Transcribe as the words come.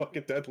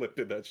fucking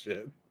deadlifted that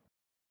shit.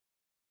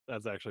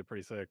 That's actually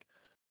pretty sick.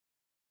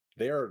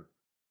 They are,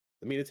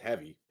 I mean, it's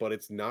heavy, but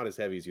it's not as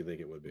heavy as you think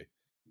it would be.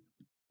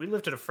 We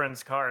lifted a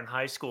friend's car in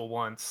high school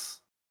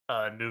once,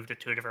 moved it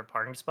to a different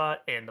parking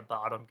spot, and the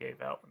bottom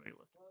gave out when we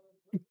lifted.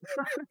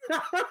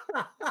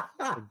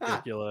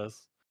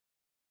 Ridiculous.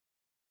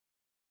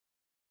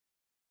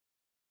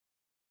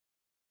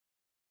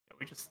 Yeah,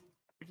 we just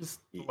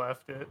Yeah.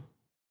 left it.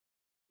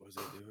 What was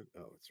I doing?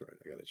 Oh, that's right.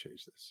 I gotta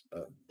change this.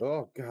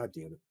 Oh, god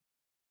damn it.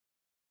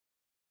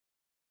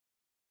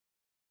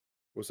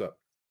 What's up?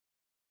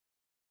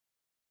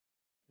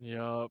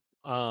 Yep.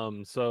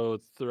 So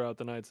throughout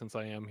the night, since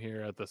I am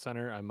here at the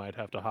center, I might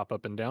have to hop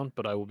up and down,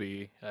 but I will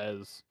be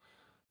as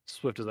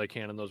swift as I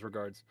can in those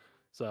regards.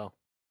 So,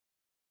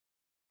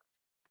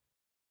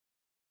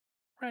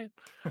 right.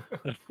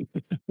 I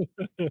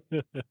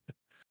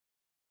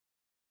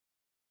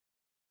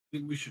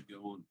think we should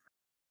go on.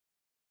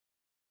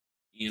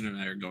 Ian and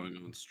I are going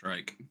on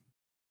strike.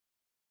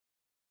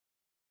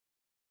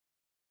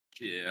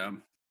 Yeah.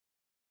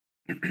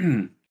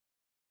 We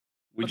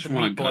Let just the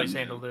want meat to boys gun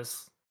handle down.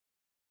 this.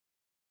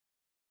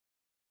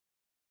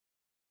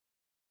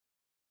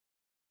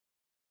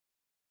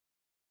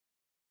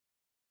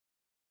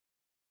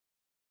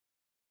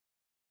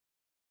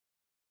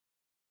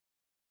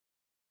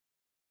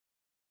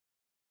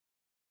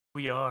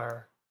 We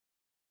are.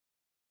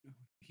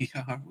 We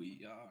are.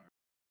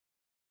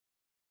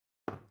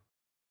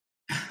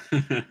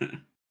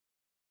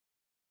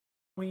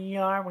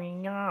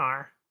 We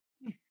are.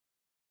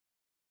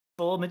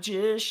 Full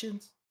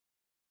magicians.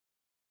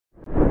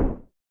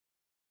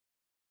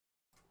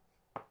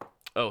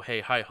 Oh,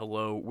 hey, hi,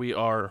 hello. We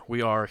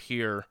are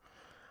here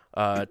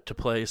to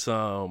play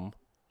some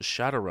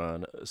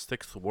Shadowrun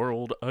 6th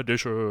World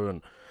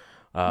Edition.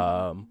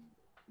 We're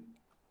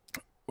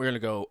going to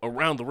go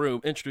around the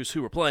room, introduce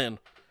who we're playing, and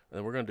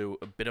then we're going to do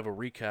a bit of a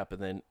recap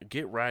and then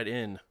get right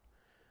in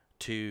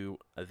to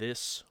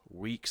this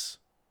week's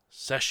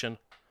session.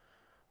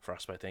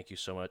 Frostbite, thank you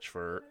so much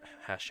for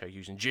hashtag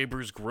using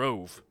Jabru's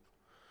Grove.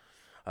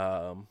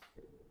 And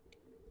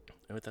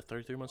with that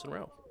 33 months in a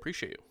row.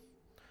 Appreciate you.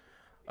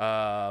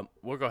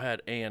 We'll go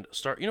ahead and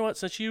start. You know what?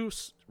 Since you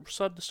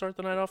subbed to start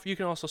the night off, you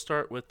can also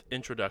start with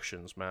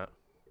introductions, Matt.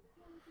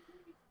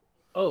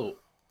 Oh,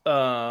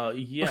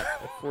 yeah.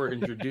 If we're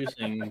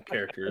introducing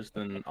characters,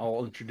 then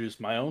I'll introduce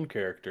my own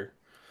character.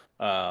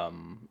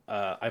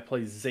 I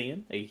play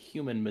Zan, a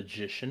human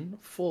magician,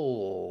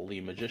 fully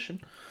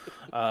magician,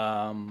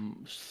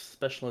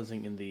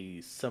 specializing in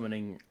the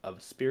summoning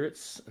of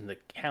spirits and the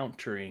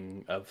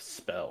countering of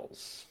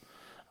spells.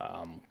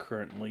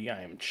 Currently,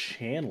 I am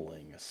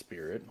channeling a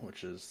spirit,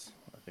 which is,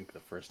 I think, the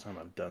first time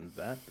I've done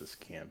that this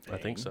campaign. I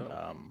think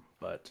so.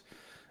 But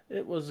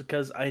it was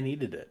because I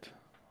needed it.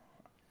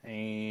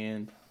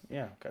 And,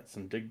 yeah, got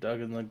some Dig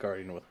Dug and the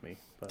Guardian with me.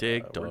 But,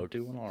 Dig we're Dug.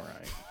 doing all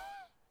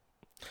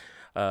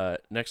right.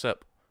 Next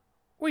up,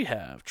 we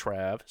have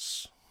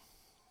Travis.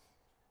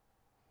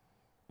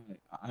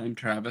 I'm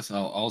Travis.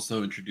 I'll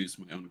also introduce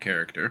my own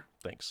character.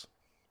 Thanks.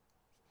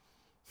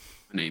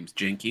 My name's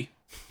Jinky.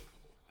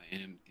 I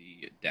am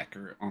the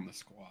Decker on the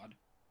squad.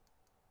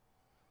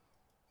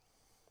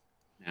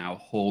 Now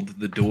hold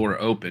the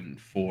door open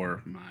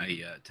for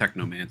my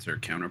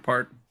Technomancer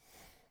counterpart,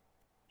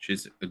 which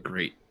is a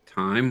great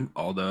time,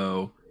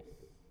 although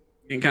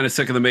I'm getting kind of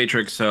sick of the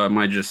Matrix, so I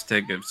might just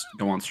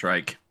go on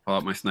strike, pull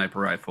out my sniper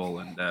rifle,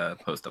 and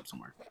post up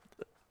somewhere.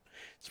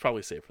 It's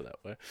probably safer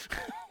that way.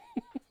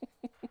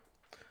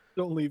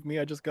 Don't leave me.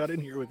 I just got in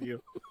here with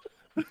you.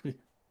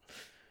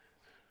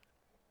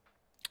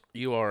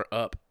 You are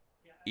up,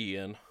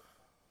 Ian.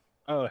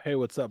 Oh, hey,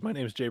 what's up? My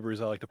name's Jay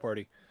Bruce. I like to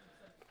party.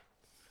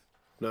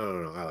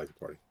 No. I like to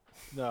party.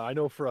 No, I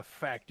know for a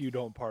fact you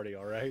don't party,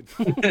 all right?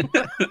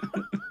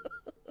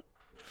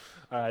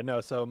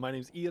 No, so my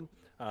name's Ian.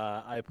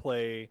 I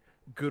play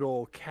good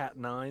old Cat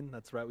 9.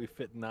 That's right, we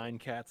fit 9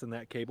 cats in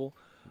that cable.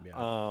 Yeah.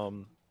 I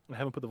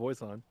haven't put the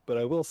voice on, but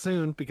I will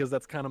soon because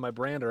that's kind of my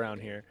brand around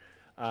here.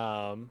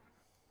 I'm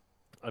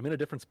in a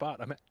different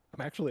spot. I'm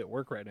actually at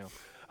work right now.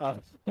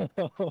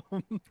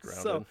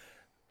 So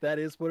that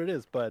is what it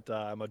is. But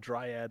I'm a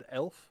Dryad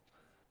elf,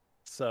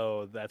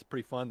 so that's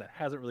pretty fun. That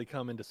hasn't really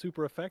come into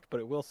super effect, but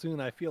it will soon.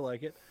 I feel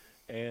like it.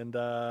 And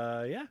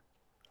yeah,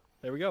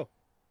 there we go.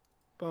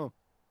 Boom.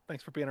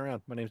 Thanks for being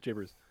around. My name's Jay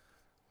Bruce.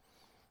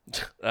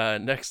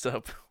 Next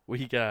up,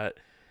 we got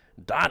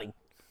Donnie.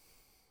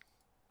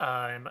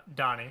 I'm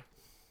Donnie,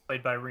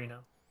 played by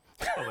Reno.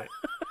 Oh, wait.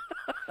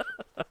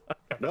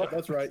 No,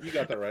 that's right. You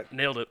got that right.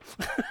 Nailed it.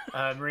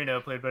 I'm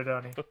Reno, played by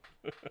Donnie.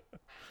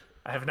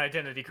 I have an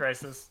identity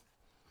crisis.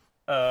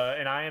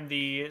 And I am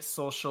the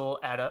social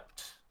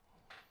adept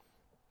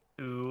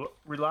who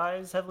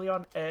relies heavily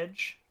on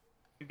Edge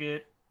to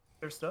get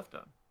their stuff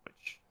done,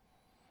 which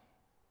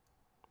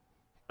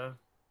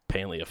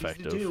Painfully easy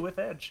effective. to do with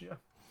Edge, yeah.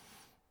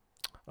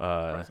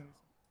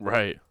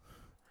 Right.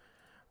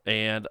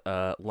 And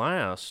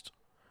last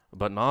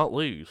but not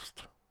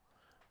least,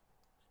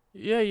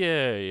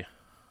 yay.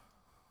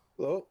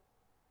 Hello.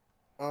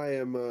 I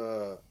am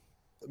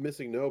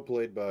Missing No,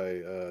 played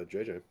by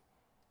JJ.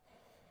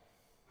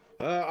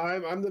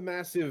 I'm the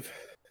massive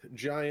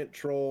giant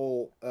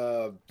troll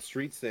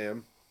Street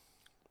Sam,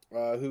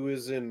 who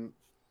is in.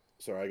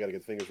 Sorry, I gotta get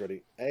the fingers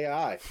ready.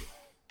 AI.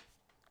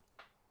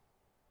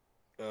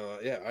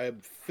 Yeah, I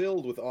am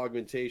filled with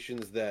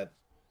augmentations that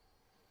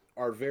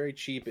are very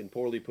cheap and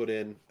poorly put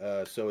in,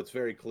 so it's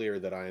very clear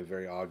that I am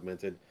very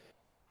augmented.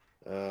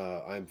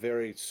 I'm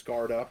very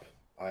scarred up.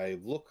 I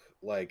look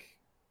like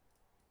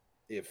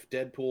if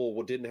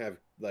Deadpool didn't have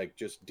like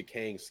just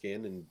decaying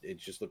skin and it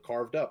just looked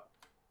carved up.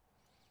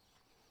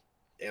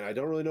 And I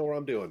don't really know what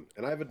I'm doing.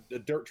 And I have a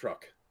dirt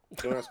truck.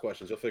 Don't ask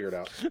questions. You'll figure it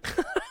out.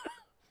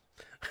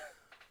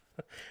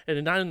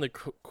 And not in the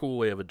cool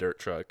way of a dirt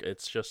truck.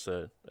 It's just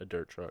a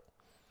dirt truck.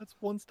 That's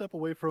one step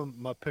away from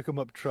my pick 'em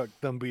up truck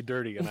done be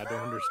dirty, and I don't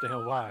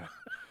understand why.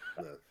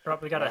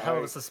 Probably got a hell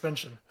of a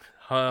suspension.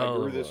 I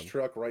Hold grew this on.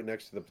 truck right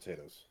next to the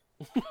potatoes.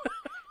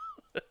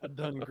 I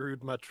done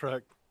grewed my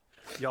truck.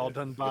 Y'all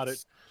done bought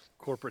it.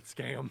 Corporate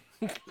scam.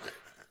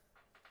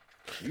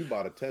 You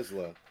bought a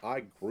Tesla.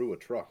 I grew a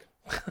truck.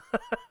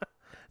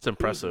 It's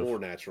impressive. Who's more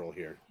natural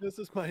here? This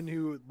is my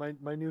new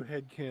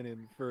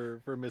headcanon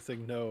for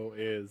Missing No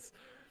is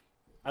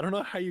I don't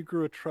know how you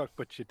grew a truck,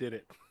 but you did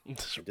it.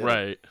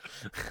 Right.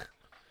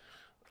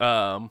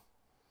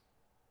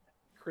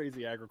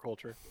 Crazy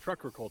agriculture.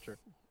 Truckriculture.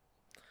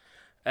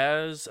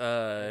 As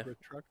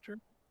Agristructure?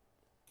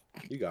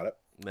 You got it.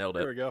 nailed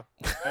There we it. go.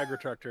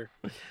 Agristructure.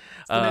 It's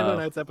the name of Uh,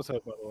 tonight's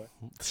episode, by the way.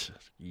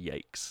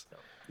 Yikes.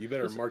 You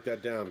better mark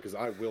that down because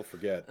I will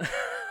forget.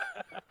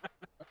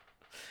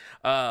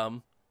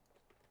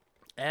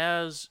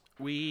 As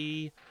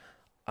we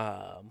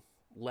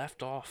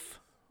left off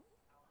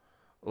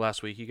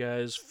last week, you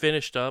guys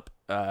finished up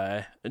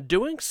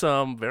doing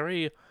some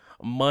very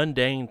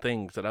mundane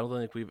things that I don't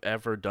think we've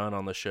ever done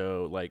on the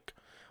show, like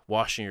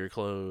washing your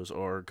clothes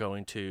or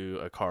going to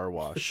a car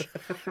wash.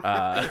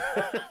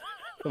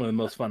 Some of the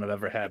most fun I've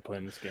ever had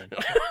playing this game.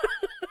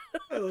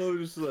 I was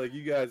just like,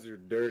 you guys are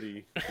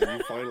dirty. And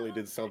you finally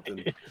did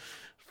something.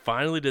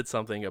 Finally did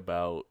something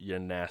about your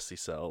nasty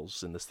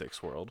selves in the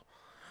Styx world.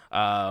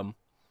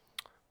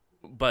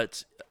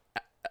 But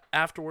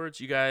afterwards,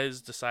 you guys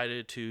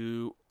decided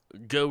to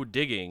go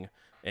digging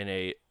in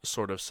a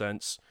sort of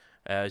sense,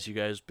 as you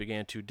guys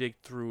began to dig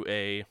through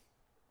a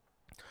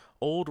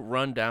old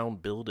rundown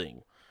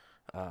building.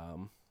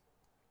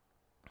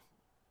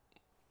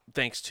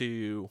 Thanks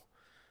to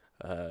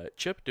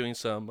Chip doing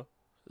some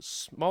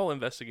small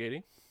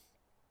investigating,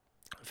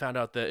 found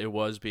out that it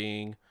was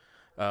being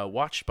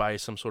watched by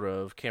some sort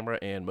of camera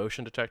and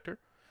motion detector.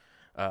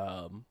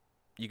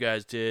 You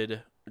guys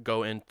did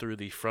go in through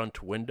the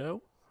front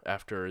window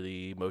after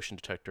the motion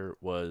detector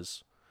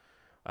was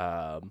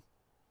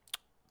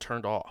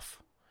turned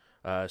off.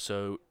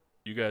 So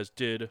you guys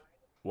did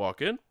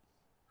walk in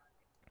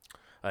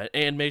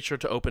and made sure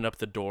to open up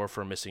the door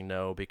for Missing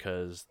No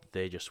because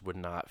they just would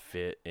not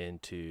fit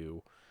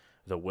into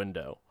the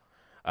window.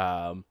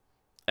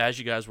 As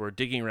you guys were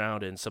digging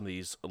around in some of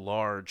these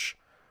large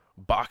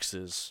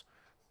boxes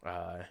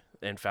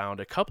and found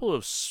a couple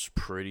of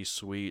pretty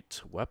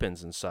sweet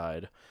weapons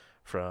inside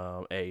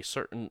from a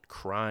certain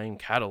crime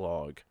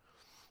catalog,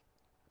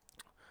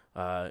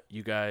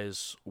 you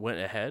guys went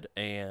ahead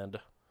and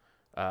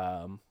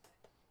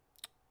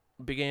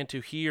began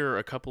to hear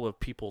a couple of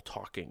people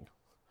talking.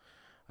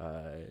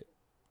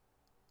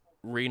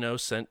 Reno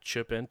sent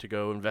Chip in to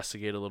go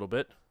investigate a little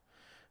bit,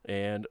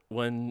 and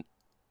when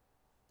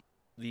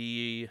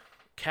the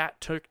cat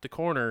took the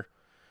corner,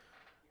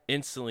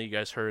 instantly you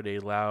guys heard a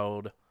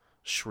loud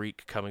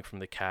shriek coming from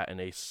the cat and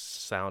a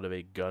sound of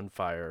a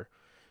gunfire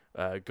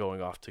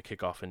going off to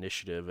kick off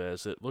initiative,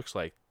 as it looks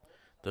like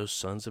those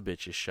sons of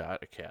bitches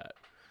shot a cat.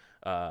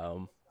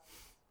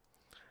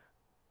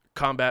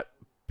 Combat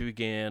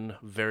began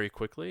very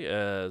quickly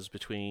as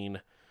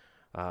between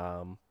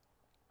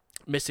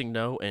Missing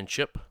No and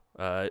Chip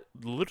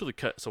literally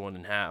cut someone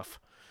in half,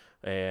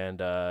 and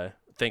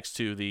thanks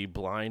to the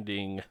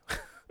blinding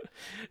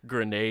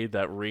grenade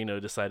that Reno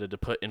decided to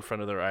put in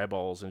front of their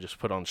eyeballs and just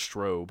put on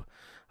strobe,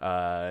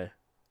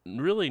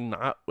 really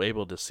not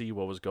able to see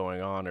what was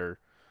going on or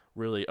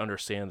really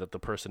understand that the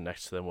person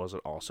next to them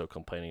wasn't also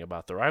complaining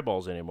about their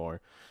eyeballs anymore.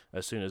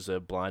 As soon as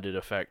the blinded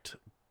effect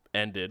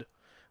ended,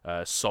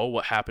 saw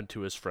what happened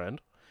to his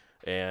friend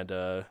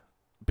and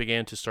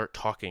began to start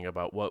talking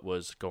about what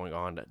was going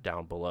on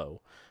down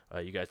below.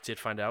 You guys did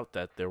find out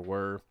that there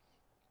were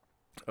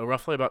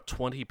roughly about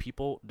 20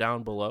 people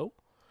down below.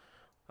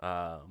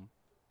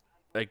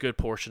 A good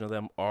portion of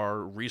them are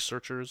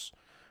researchers,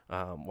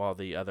 while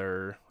the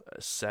other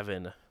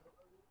 7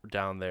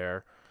 down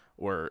there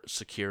were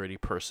security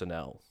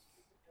personnel.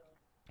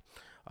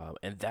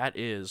 And that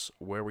is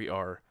where we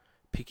are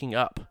picking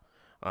up.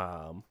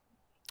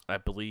 I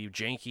believe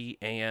Janky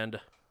and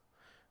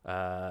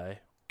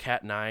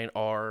Cat 9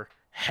 are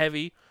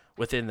heavy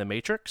within the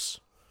Matrix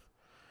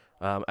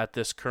at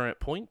this current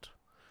point,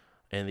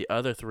 and the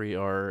other 3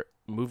 are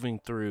moving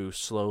through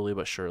slowly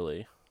but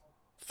surely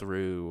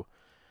through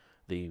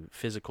the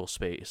physical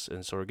space,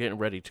 and so we're getting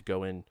ready to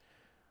go in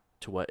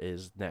to what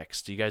is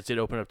next. You guys did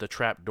open up the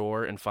trap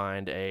door and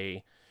find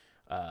a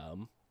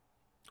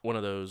one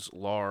of those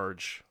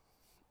large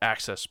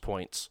access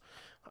points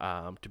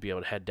to be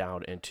able to head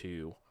down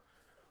into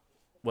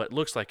what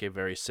looks like a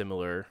very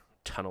similar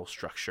tunnel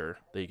structure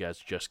that you guys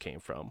just came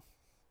from.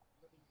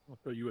 I'll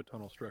show you a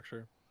tunnel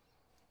structure.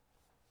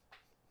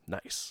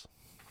 Nice.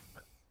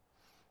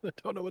 I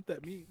don't know what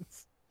that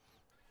means.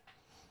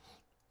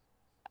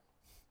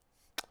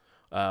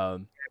 I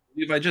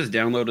believe I just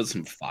downloaded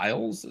some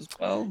files as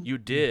well. You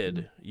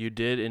did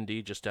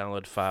indeed just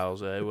download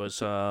files. It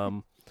was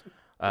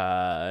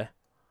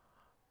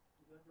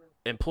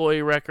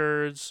employee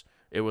records.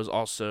 It was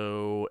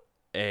also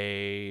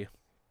a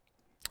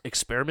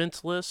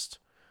experiments list,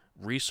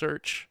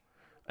 research,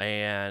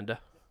 and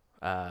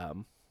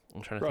I'm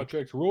trying to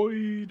Project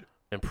Roid.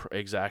 think.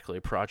 Exactly,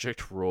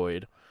 Project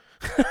Roid.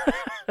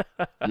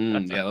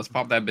 Yeah, let's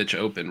pop that bitch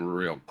open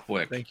real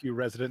quick. Thank you,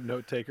 resident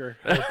note taker.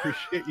 I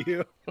appreciate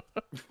you.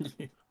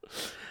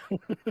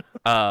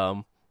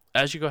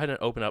 As you go ahead and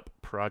open up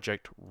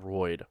Project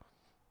Roid,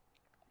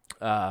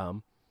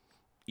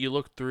 you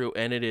look through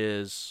and it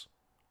is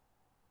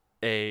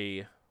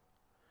a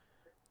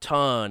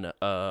ton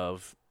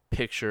of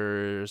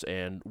pictures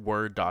and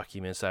Word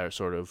documents that are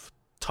sort of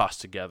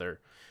tossed together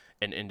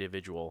and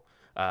individual.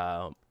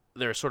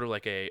 There's sort of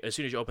like as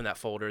soon as you open that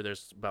folder,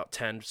 there's about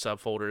 10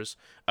 subfolders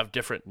of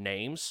different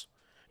names,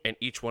 and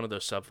each one of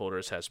those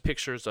subfolders has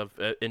pictures of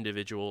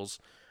individuals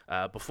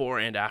before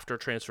and after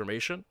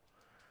transformation,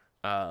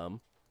 and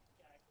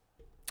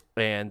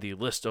the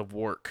list of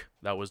work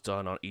that was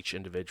done on each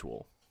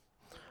individual.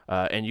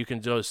 And you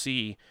can just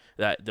see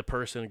that the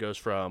person goes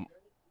from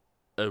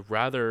a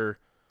rather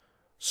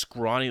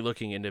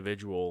scrawny-looking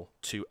individual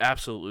to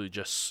absolutely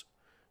just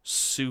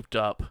souped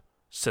up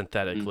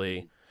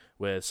synthetically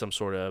with some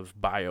sort of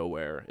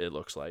bioware, it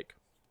looks like.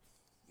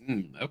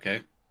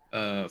 Okay.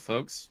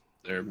 Folks,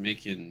 they're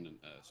making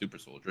super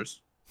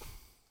soldiers.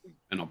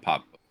 And I'll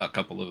pop a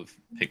couple of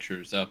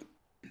pictures up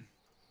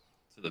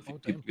so that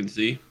people can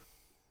see.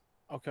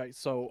 Okay,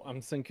 so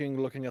I'm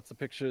thinking, looking at the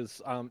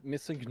pictures,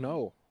 missing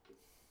no.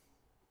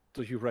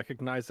 Do you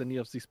recognize any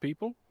of these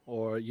people?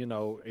 Or,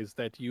 is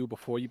that you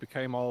before you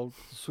became all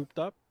souped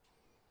up?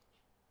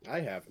 I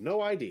have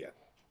no idea.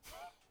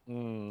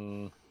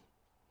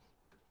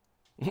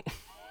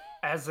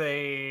 As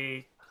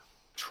a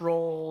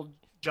troll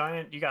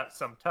giant, you got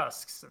some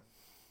tusks and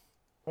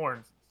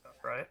horns and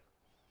stuff, right?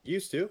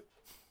 Used to.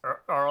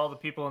 Are all the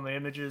people in the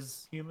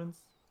images humans?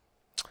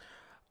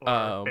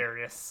 Or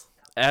various?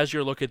 As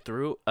you're looking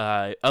through,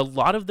 a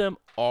lot of them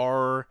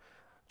are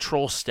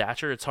troll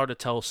stature. It's hard to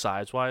tell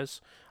size-wise,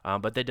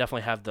 but they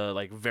definitely have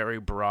the very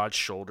broad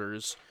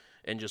shoulders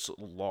and just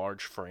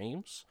large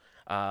frames.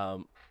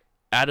 Out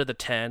of the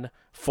 10,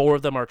 4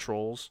 of them are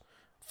trolls,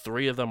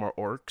 3 of them are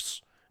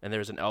orcs, and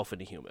there's an elf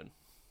and a human.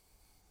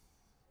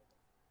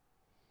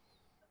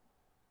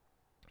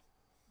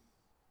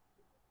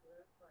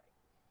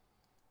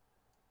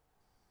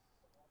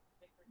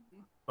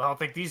 Well, I don't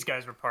think these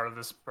guys were part of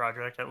this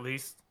project, at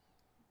least.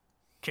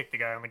 Kick the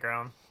guy on the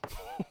ground.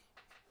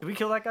 Did we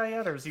kill that guy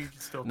yet, or is he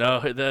still... No,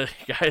 the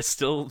guy is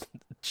still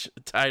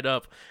tied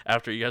up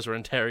after you guys were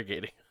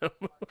interrogating him.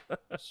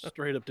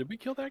 Straight up, did we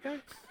kill that guy?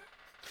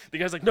 The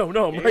guy's like, no,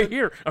 I'm right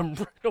here.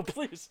 No,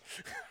 please.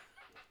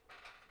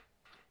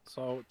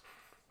 So,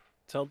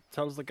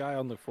 tells the guy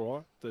on the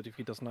floor that if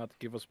he does not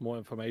give us more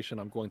information,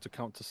 I'm going to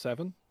count to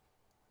 7.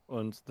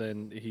 And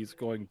then he's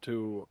going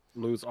to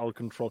lose all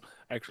control.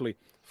 Actually,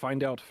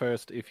 find out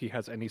first if he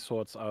has any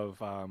sorts of,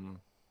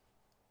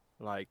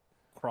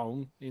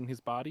 chrome in his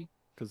body.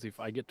 Because if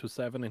I get to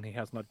 7 and he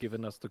has not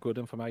given us the good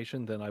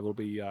information, then I will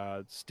be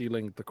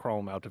stealing the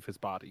chrome out of his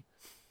body.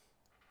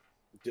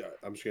 Yeah,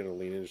 I'm just going to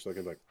lean in and just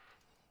looking like,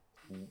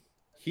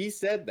 he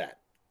said that.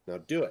 Now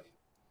do it.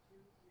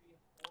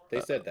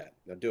 They said that.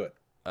 Now do it.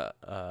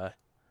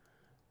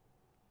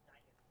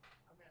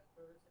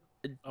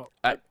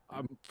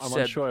 I'm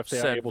unsure if they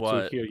are able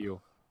to hear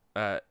you.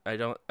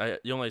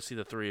 You only see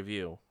the 3 of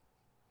you.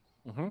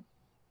 Mm-hmm.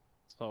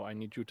 So I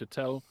need you to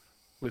tell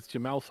with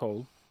your mouth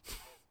hole.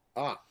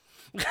 The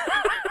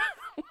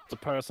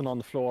person on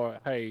the floor,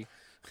 hey,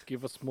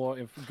 give us more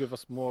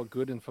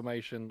good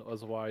information,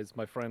 otherwise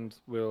my friend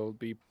will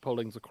be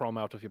pulling the chrome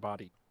out of your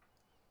body.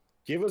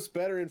 Give us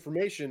better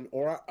information,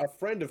 or a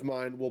friend of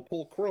mine will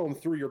pull chrome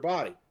through your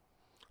body.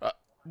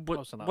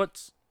 What's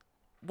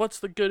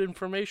the good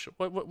information?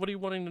 What are you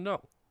wanting to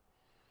know?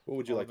 What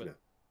would you like to know?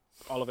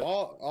 All of it.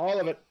 All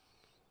of it.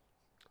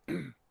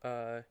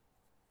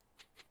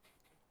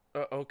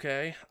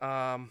 Okay.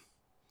 I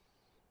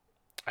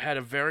had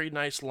a very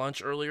nice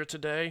lunch earlier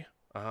today.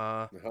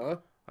 I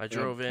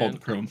drove in. Hold the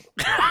chrome.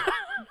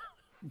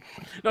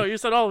 No, you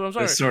said all of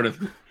them. I'm sorry.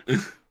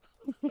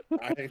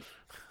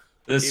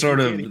 This sort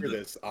of. If you can't hear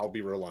this, I'll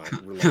be relying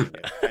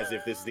it, as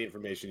if this is the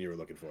information you were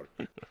looking for.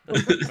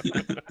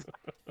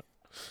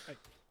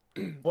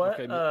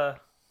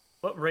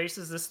 What race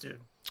is this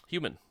dude?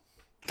 Human.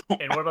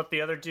 And what about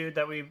the other dude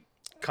that we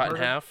Cut in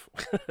murdered? half.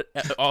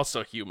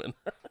 Also human.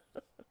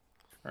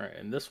 All right,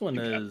 and this one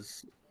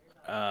is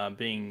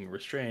being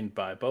restrained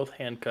by both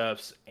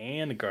handcuffs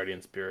and a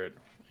guardian spirit,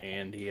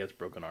 and he has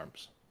broken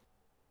arms.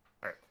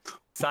 All right.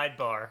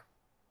 Sidebar.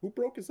 Who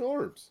broke his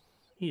arms?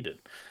 He did.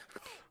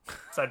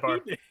 Sidebar.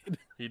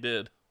 He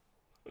did.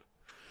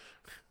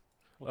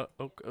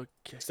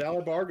 Okay.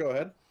 Salad bar, go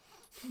ahead.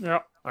 Yeah.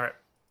 All right.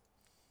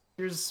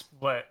 Here's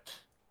what.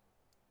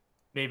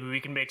 Maybe we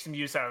can make some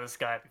use out of this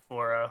guy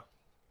before,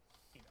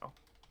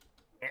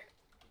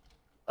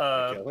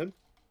 Kill him.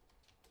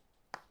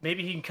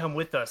 maybe he can come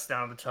with us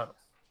down the tunnel.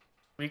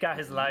 We got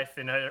his life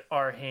in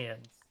our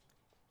hands.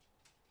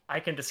 I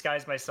can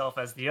disguise myself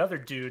as the other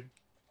dude,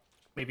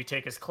 maybe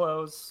take his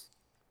clothes.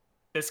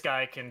 This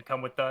guy can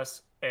come with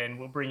us, and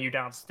we'll bring you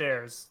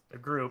downstairs, the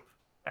group,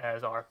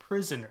 as our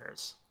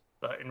prisoners.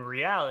 But in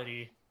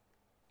reality,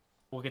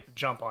 we'll get the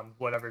jump on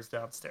whatever's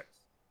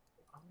downstairs.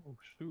 Oh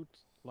shoot!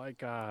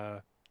 Like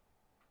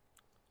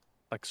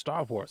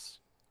Star Wars.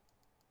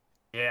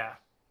 Yeah.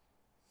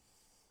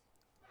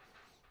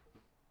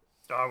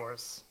 Star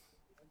Wars.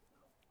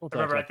 Oh,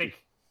 Remember, I that's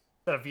think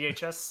that a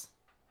VHS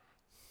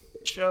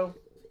show.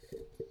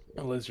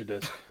 A laser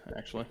disc,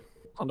 actually.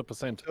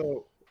 100%.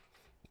 So,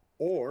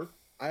 or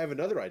I have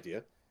another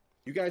idea.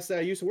 You guys say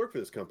I used to work for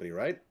this company,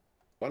 right?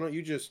 Why don't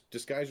you just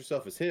disguise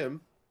yourself as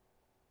him?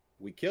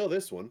 We kill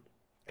this one,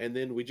 and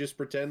then we just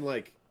pretend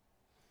like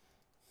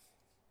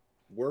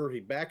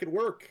we're back at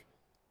work.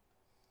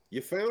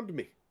 You found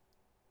me.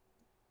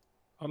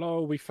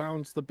 Hello, we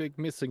found the big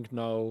missing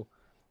no.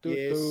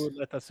 Yes.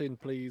 Let us in,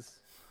 please.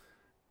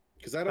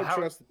 Because I don't How-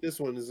 trust that this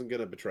one isn't going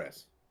to betray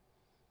us.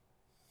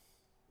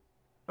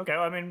 Okay,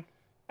 well, I mean,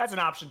 that's an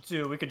option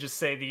too. We could just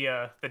say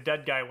the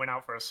dead guy went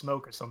out for a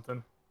smoke or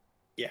something.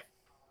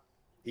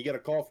 He got a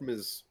call from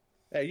his...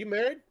 Hey, you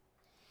married?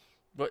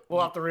 But We'll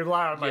have to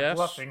rely on my Yes.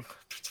 bluffing.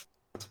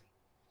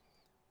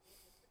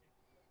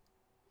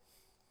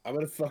 I'm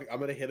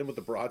gonna hit him with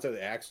the broadside of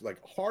the axe, like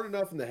hard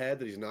enough in the head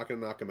that he's not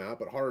gonna knock him out,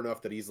 but hard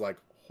enough that he's like,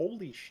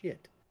 holy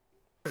shit.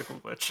 Critical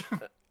glitch.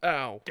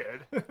 ow!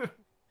 Dead.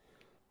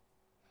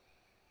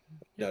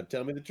 Now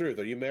tell me the truth.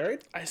 Are you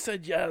married? I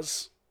said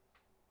yes.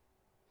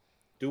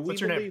 Do we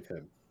What's your name? believe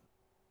him?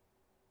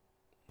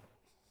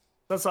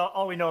 That's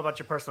all we know about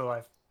your personal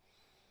life.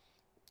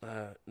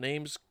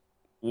 Name's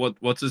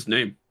What's his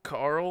name?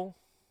 Carl.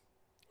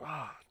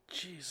 Ah,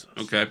 Jesus.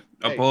 Okay,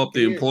 I'll Hey, pull up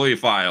the here. employee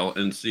file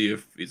and see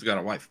if he's got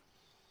a wife.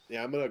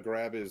 Yeah, I'm gonna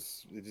grab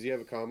his... Does he have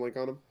a comm link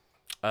on him?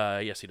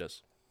 Yes, he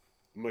does.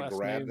 I'm gonna Last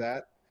grab name.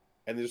 that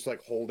and then just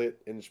like hold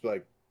it and just be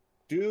like,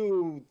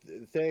 do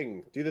the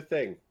thing. Do the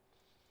thing.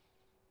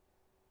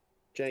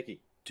 Janky.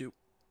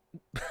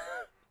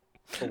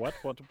 So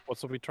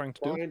what's are we trying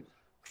to do?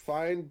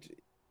 Find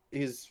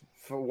his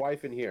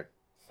wife in here.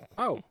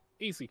 Oh,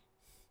 easy.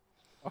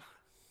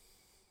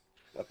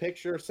 A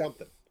picture,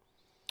 something.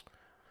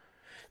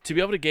 To be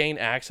able to gain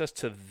access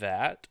to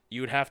that, you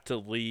would have to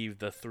leave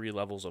the 3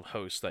 levels of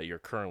host that you're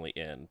currently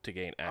in to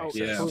gain access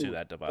yeah. to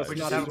that device. We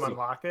That's just not have him easy.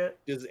 unlock it.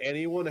 Does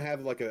anyone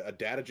have like a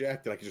data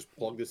jack that I can just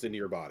plug this into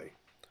your body?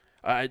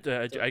 I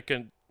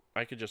can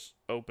just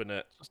open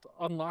it. Just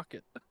unlock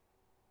it.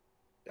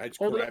 I just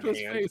Hold it grab up to his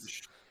hand,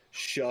 face.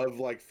 shove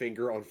like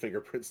finger on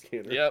fingerprint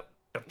scanner. Yep.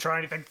 Don't try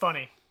anything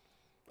funny.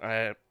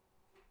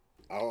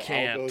 I'll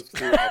Can't. go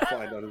through. I'll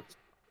find on it.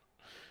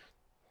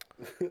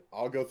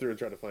 I'll go through and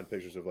try to find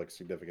pictures of like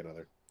significant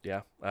other.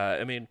 Yeah.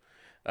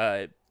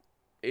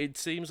 It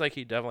seems like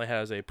he definitely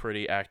has a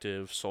pretty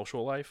active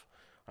social life.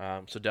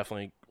 So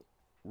definitely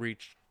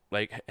reach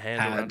like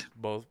hand Had. around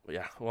both.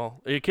 Yeah.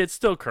 Well, your kid's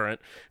still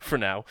current for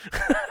now.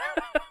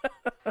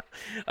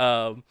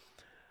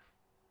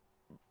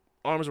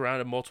 Arms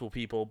around multiple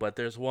people, but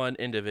there's one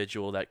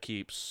individual that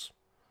keeps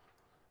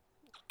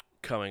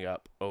coming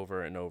up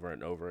over and over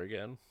and over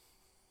again.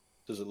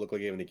 Does it look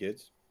like you have any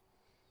kids?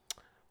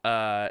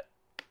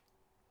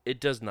 It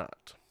does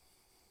not.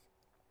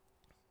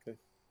 Okay.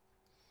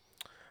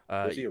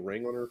 Does he a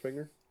ring on her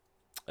finger?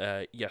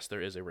 Yes,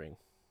 there is a ring.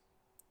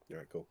 All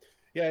right, cool.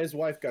 Yeah, his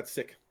wife got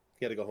sick.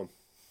 He had to go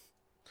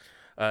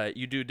home.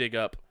 You do dig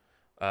up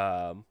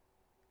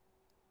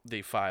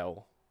the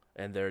file,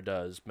 and there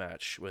does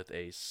match with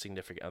a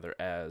significant other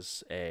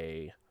as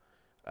a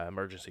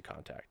emergency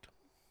contact.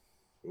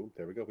 Ooh,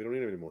 there we go. We don't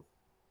need him anymore.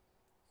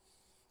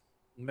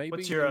 Maybe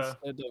What's your,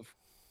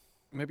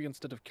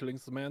 instead of killing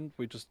the man,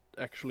 we just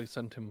actually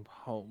send him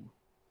home.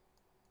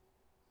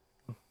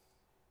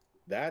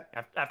 That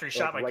after he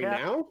shot my right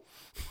cat? now?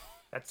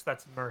 That's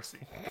mercy.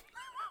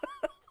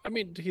 I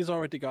mean, he's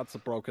already got the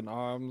broken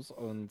arms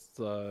and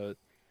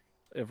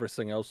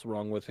everything else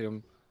wrong with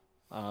him.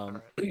 I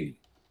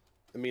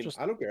mean, Just-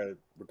 I don't care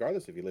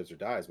regardless if he lives or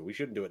dies, but we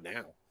shouldn't do it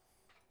now.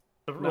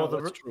 No,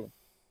 The that's true.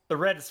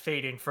 red is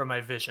fading from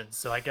my vision,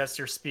 so I guess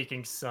you're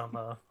speaking some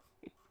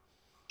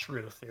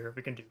truth here.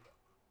 We can do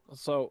that.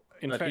 So,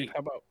 in But fact, he-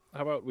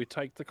 how about we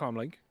take the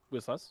comlink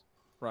with us,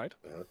 right?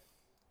 Uh-huh.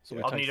 So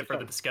we I'll take need it for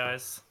the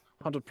disguise.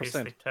 100%.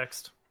 Basic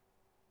text.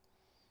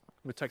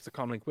 We take the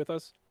comlink with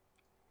us.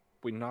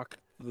 We knock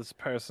this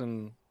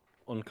person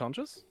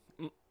unconscious.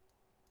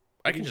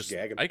 I can can just just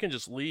gag him. I can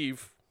just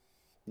leave.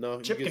 No,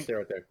 Chip you can can- stay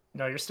right there.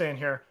 No, you're staying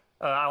here.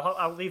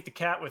 I'll leave the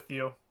cat with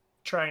you.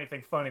 Try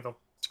anything funny, they'll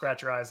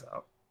scratch your eyes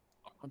out.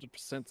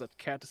 100% that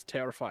cat is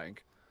terrifying.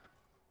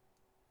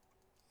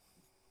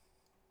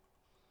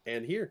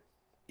 And here,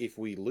 if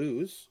we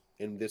lose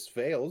and this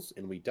fails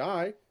and we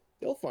die,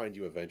 they'll find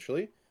you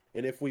eventually.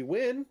 And if we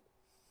win,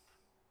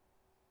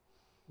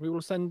 We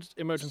will send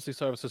emergency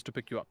services to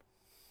pick you up.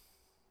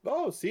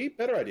 oh, see,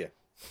 better idea.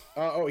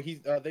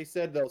 They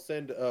said they'll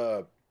send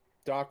a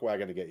dock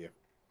wagon to get you.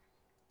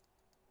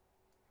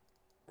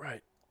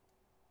 Right.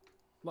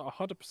 No,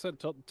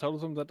 100% tell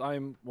them that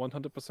I'm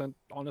 100%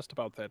 honest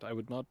about that. I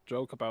would not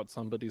joke about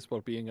somebody's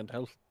well-being and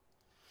health.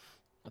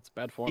 That's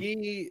bad form.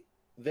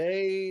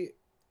 They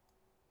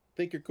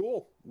think you're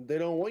cool. They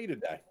don't want you to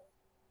die.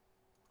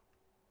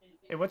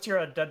 Hey, what's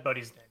your dead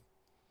buddy's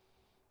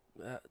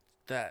name?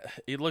 That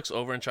he looks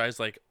over and tries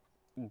like,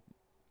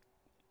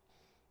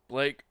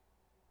 Blake.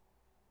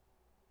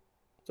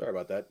 Sorry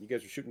about that. You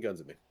guys are shooting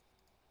guns at me.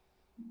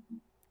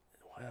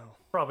 Well,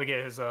 Probably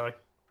get his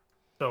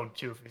phone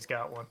too if he's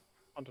got one.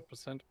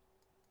 100%.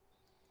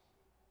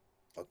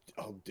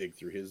 I'll dig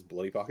through his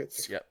bloody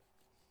pockets. yep.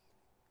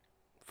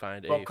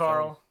 Find Well, a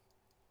Carl,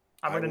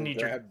 I'm I gonna will need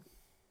your. grab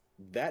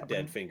that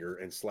dead finger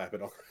and slap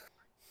it on.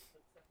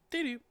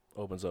 phone.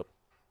 Opens up.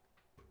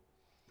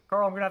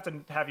 Carl, I'm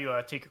gonna have you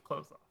take your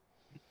clothes off.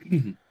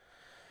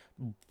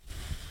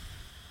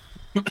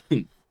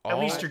 At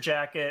least your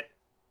jacket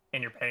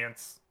and your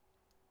pants.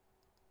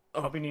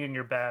 I'll be needing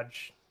your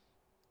badge.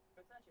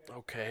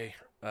 Okay.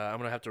 I'm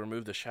gonna have to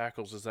remove the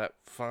shackles. Is that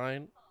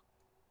fine?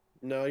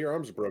 No, your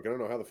arms are broken. I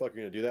don't know how the fuck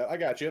you're gonna do that. I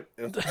got you.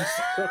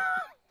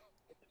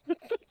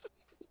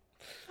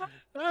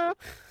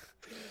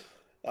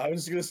 I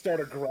was gonna start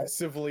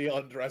aggressively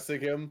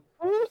undressing him.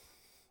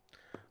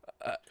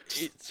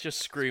 It's just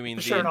screaming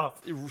Shirt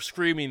off.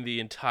 screaming the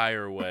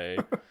entire way.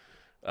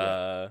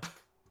 Yeah,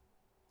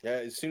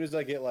 as soon as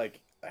I get like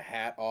a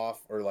hat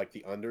off or like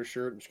the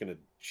undershirt, I'm just gonna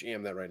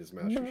jam that right in his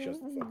mouth. So he shuts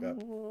the fuck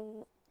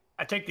up.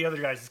 I take the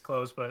other guy's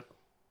clothes, but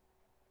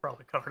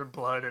probably covered in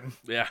blood and.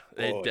 Yeah,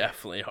 they Oh, yeah.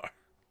 definitely are.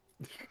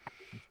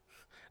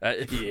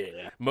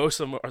 Yeah. Most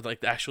of them are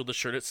like the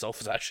shirt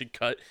itself is actually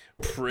cut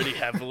pretty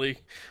heavily.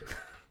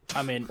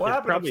 I mean, What it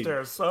happened probably,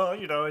 upstairs?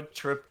 It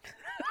tripped.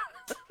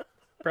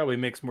 probably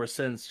makes more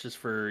sense just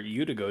for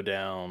you to go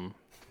down,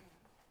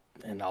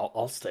 and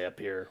I'll stay up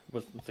here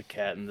with the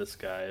cat and this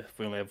guy. If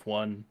we only have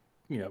one,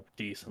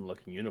 decent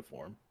looking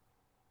uniform.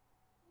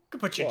 Could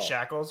put you in Well.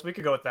 shackles. We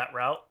could go with that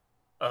route.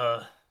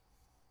 Oh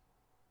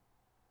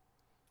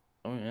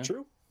yeah.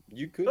 True.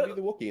 You could be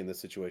the Wookiee in this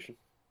situation.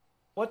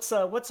 What's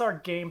our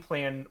game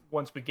plan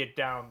once we get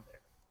down there?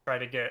 Try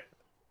to get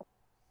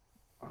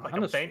like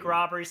a bank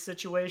robbery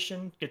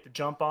situation, get the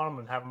jump on them,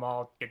 and have them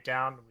all get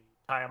down. And we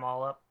tie them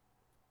all up,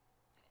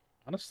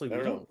 Honestly, I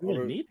we don't don't know.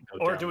 really need to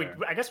go or down do we? there.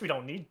 I guess we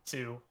don't need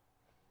to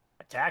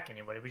attack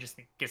anybody. We just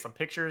need to get some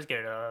pictures,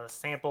 get a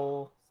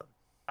sample, some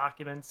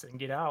documents, and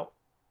get out.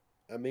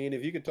 I mean,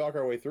 if you could talk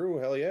our way through,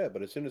 hell yeah.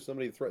 But as soon as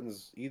somebody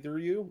threatens either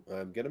of you,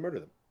 I'm gonna murder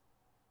them.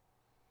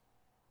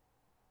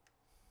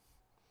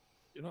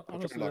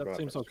 Honestly, knock them that out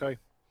seems first. okay.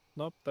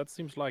 No, that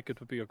seems like it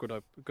would be a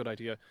good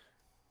idea.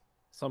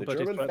 The Somebody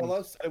German threatens,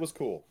 fella said it was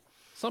cool.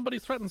 somebody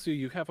threatens you.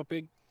 You have a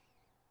big,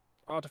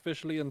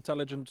 artificially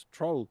intelligent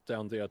troll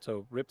down there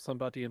to rip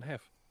somebody in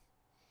half.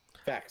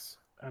 Facts.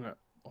 I don't know.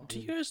 Do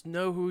you guys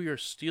know who you're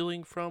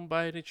stealing from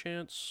by any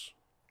chance?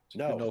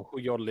 No. You know who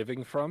you're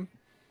living from?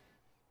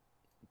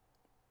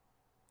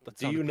 That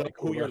Do you sounded know pretty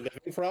who cool, you're right?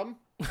 living from?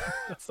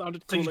 That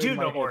sounded So you cooler in do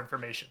my know more head.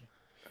 information.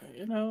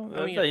 I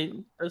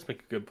mean, that does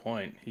make a good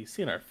point. He's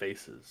seen our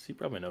faces. He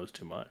probably knows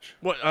too much.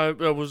 What I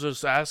was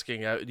just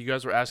asking. You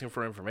guys were asking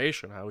for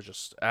information. I was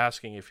just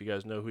asking if you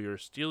guys know who you're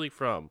stealing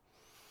from.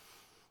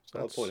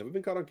 Solid That's- point. Have we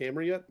been caught on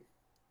camera yet?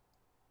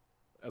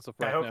 As of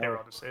I right hope they now, were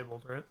all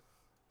disabled, right?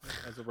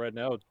 as of right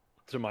now,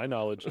 to my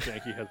knowledge,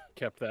 Janky has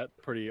kept that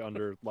pretty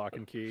under lock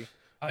and key.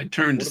 I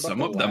turned What about some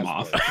the of them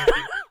last off.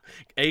 one?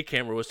 A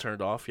camera was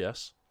turned off.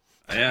 Yes.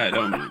 Yeah, I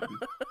don't.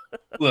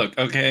 Look,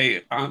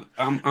 okay, I'm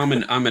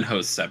in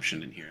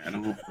hostception in here. I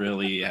don't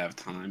really have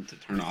time to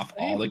turn off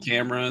all the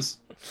cameras.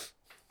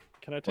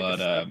 Can I take But,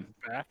 a step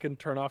back and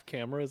turn off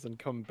cameras and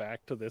come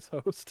back to this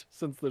host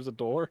since there's a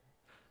door?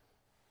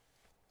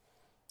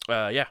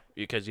 Yeah,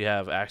 because you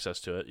have access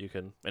to it. You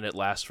can, and it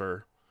lasts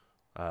for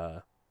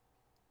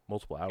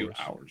multiple 2 hours.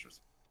 hours. Or so.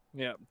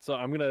 Yeah, so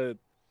I'm gonna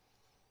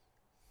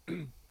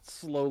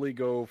slowly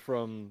go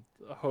from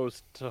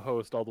host to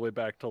host all the way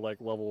back to like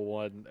level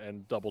 1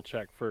 and double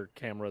check for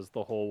cameras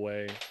the whole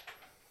way.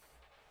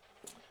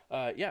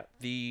 Yeah,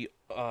 the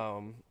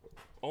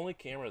only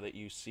camera that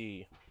you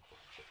see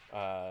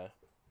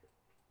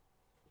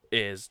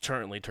is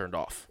currently turned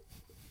off.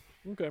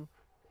 Okay.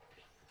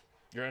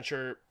 You're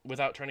unsure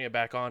without turning it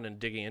back on and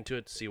digging into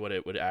it to see what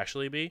it would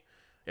actually be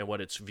and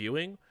what it's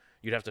viewing.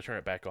 You'd have to turn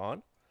it back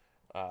on.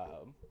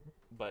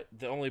 But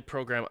the only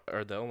program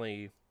or the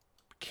only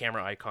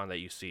camera icon that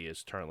you see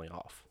is currently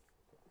off.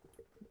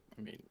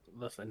 I mean,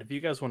 listen, if you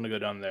guys want to go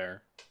down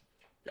there,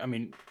 I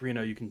mean,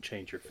 Reno, you can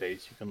change your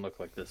face. You can look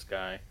like this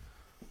guy.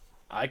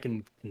 I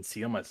can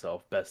conceal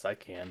myself best I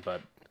can,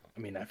 but I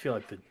mean, I feel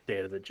like the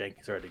data that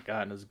Janky's already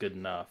gotten is good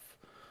enough.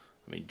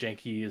 I mean,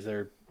 Janky,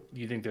 do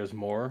you think there's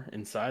more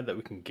inside that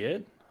we can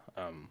get?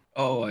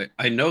 Oh,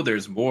 I know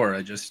there's more.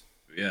 I just,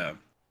 yeah,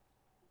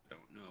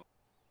 don't know.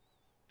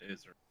 It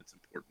is or it's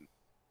important.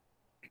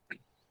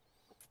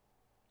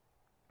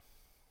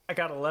 I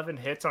got 11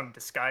 hits on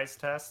disguise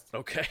test.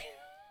 Okay.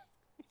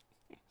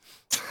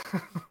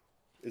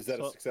 Is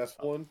that a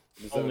successful one?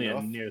 Is that Only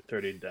enough? a near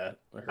 30 death.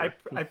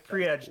 I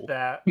pre-edged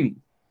that.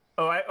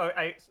 Oh,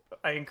 I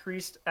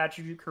increased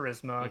attribute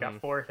charisma. I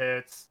got 4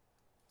 hits.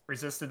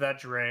 Resisted that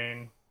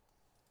drain.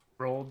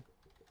 Rolled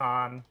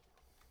on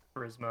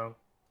charisma,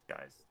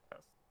 guys.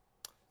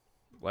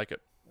 Like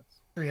it.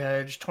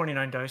 Pre-edge,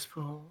 29 dice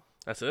pool.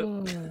 That's it.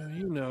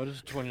 You know,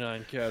 just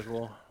 29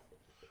 casual.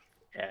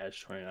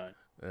 Cash 29.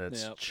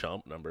 It's Yep.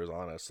 chump numbers,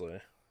 honestly.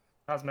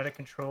 Cosmetic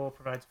control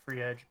provides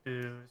free edge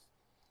boost.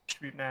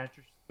 Distribute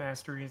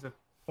mastery is a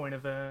point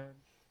of edge.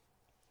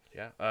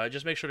 Yeah.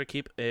 Just make sure to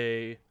keep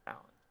a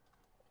Balance.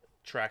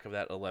 track of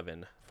that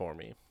 11 for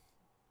me.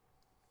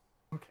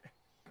 Okay.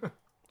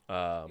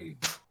 Have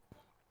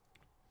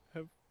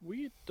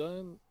we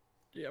done...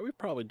 Yeah, we've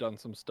probably done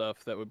some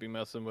stuff that would be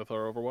messing with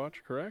our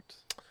Overwatch, correct?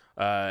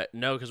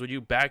 No, because when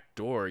you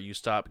backdoor, you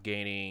stop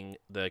gaining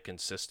the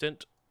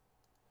consistent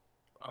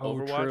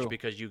Overwatch true.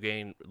 because you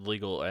gain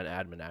legal and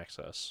admin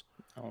access.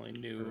 I only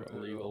knew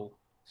illegal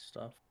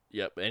stuff.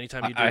 Yep.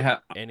 Anytime you do I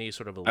have any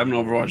sort of I have an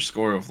illegal- Overwatch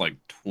score of like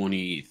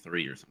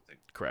 23 or something.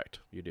 Correct.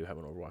 You do have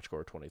an Overwatch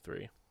score of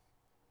 23.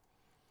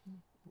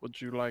 Would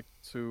you like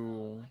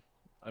to...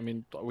 I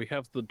mean, we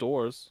have the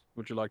doors.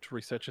 Would you like to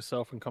reset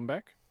yourself and come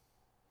back?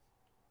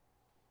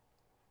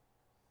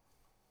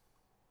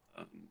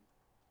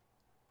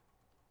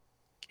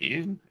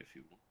 Can if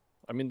you want.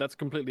 I mean, that's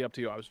completely up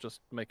to you. I was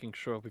just making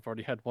sure we've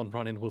already had one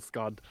run in with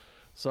Scott,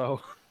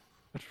 so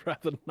I'd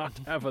rather not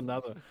have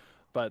another.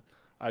 But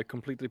I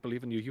completely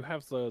believe in you. You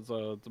have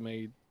the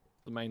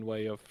main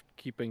way of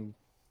keeping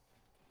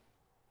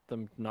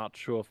them not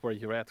sure of where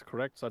you're at,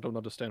 correct? So I don't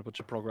understand what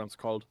your program's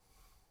called.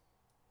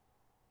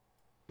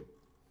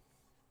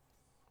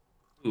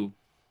 Ooh.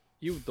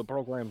 You, the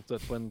program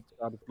that when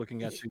God is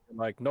looking at you, you're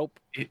like, nope,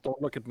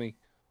 don't look at me.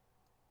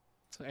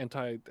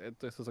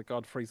 This is a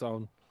God-free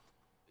zone.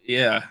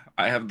 Yeah,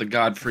 I have the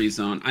God-free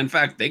zone. In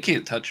fact, they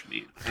can't touch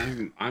me.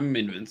 I'm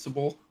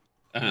invincible.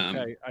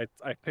 Okay,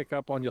 I pick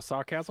up on your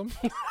sarcasm.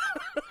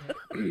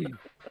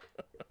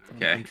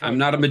 Okay, I'm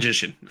not a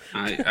magician.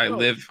 I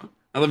live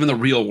in the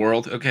real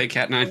world. Okay,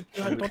 Cat9.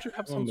 Don't you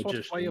have some sort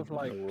of way magician of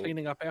like in the world.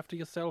 cleaning up after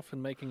yourself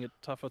and making it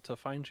tougher to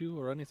find you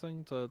or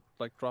anything to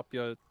like drop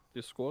your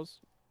scores?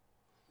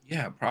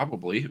 Yeah,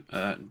 probably,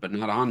 but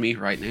not on me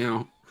right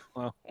now.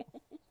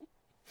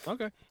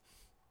 Okay.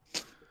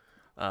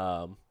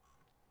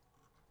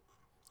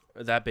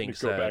 That being Go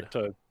said, back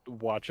to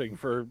watching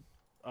for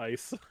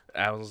ice.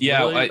 I was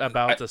Yeah, literally I-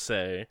 about to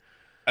say,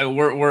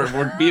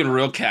 We're being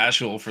real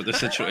casual for the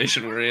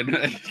situation we're in.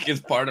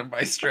 It's part of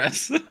my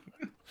stress. I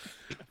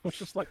was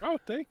just like, oh,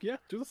 yeah,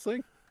 do the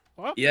thing.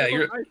 Oh, Yeah, there's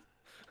you're- ice.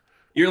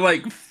 You're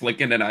like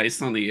flicking an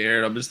ice on the air,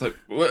 and I'm just like,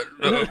 what?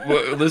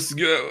 Let's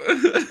go.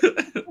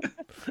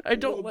 I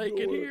don't like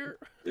it here.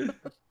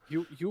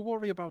 You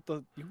worry about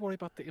the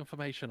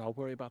information. I'll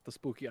worry about the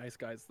spooky ice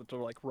guys that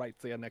are like right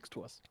there next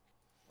to us.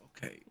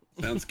 Okay,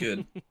 sounds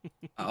good.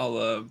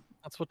 I'll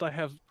That's what I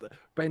have.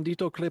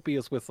 Bandito Clippy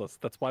is with us.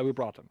 That's why we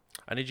brought him.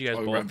 I need you guys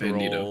Oh, both to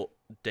Bandito. roll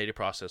data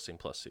processing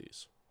plus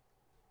C's.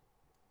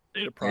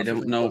 They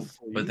don't know,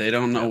 but they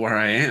don't know where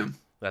I am.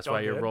 That's Oh,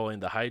 why you're good.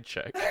 rolling the hide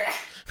check.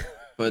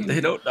 But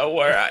they don't know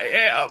where I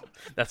am.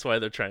 That's why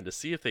they're trying to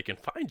see if they can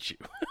find you.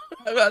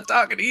 I'm not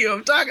talking to you.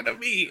 I'm talking to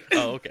me.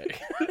 Oh, okay.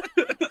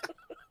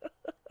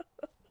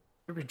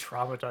 You're being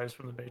traumatized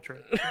from the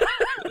Matrix.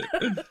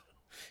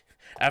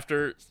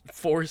 After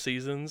 4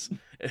 seasons,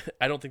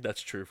 I don't think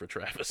that's true for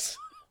Travis.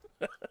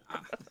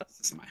 This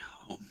is my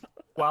home.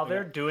 While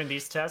they're doing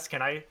these tests,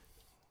 can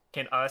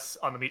us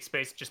on the meat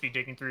space just be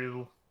digging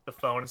through the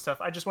phone and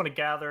stuff? I just want to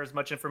gather as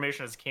much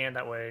information as can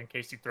that way in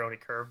case you throw any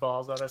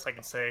curveballs at us. I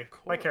can say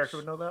my character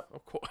would know that.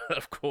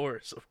 Of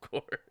course.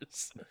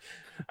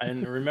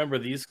 And remember,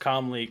 these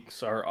comm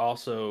leaks are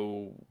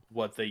also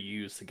what they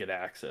use to get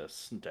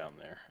access down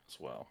there as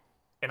well.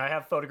 And I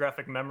have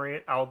photographic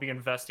memory. I'll be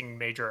investing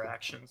major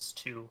actions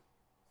to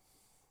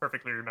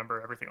perfectly remember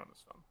everything on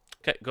this phone.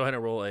 Okay, go ahead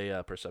and roll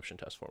a perception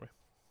test for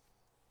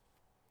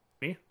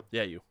me. Me?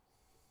 Yeah, you.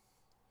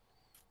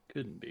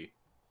 Couldn't be.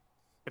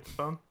 Get the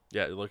phone.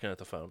 Yeah, you're looking at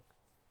the phone.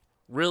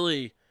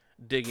 Really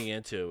digging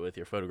into it with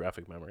your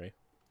photographic memory.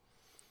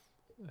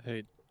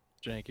 Hey,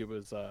 Jank, it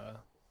was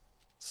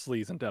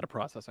sleaze and data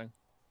processing.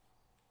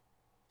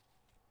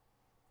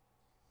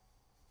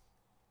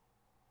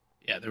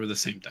 Yeah, they were the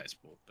same dice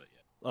pool, but yeah.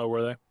 Oh,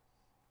 were they?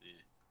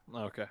 Yeah.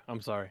 Okay,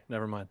 I'm sorry.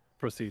 Never mind.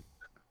 Proceed.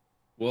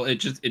 Well, it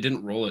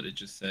didn't roll it. It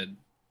just said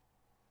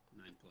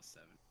 9 plus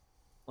 7.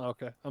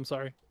 Okay, I'm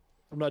sorry.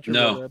 I'm not your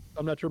No. dad.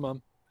 I'm not your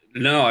mom.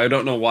 No, I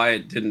don't know why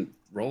it didn't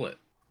roll it.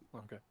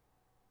 Okay.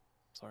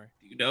 Sorry.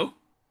 Do you know?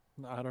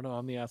 I don't know.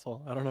 I'm the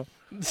asshole. I don't know.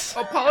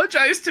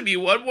 Apologize to me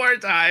one more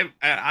time,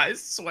 and I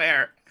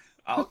swear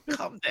I'll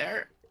come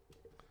there.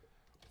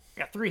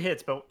 Got 3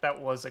 hits, but that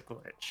was a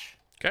glitch.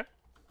 Okay.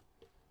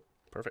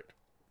 Perfect.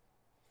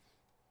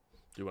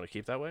 Do you want to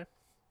keep that way?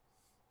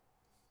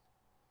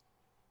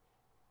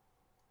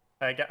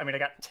 I got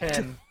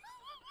 10.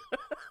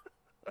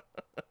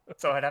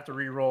 So I'd have to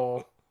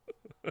re-roll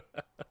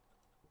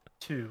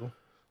 2.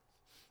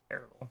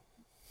 Terrible.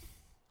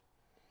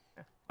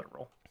 Yeah, let it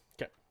roll.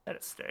 Okay. Let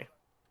it stay.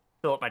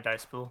 Fill up my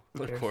dice pool.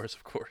 Who cares?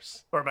 Of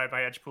course. Or my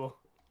edge pool.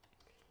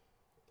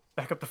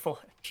 Back up the full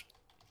edge.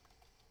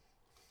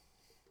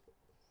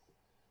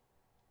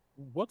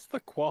 What's the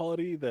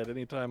quality that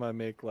anytime I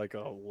make like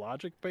a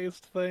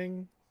logic-based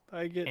thing,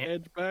 I get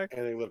edge back?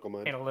 Analytical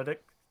mind.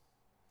 Analytic.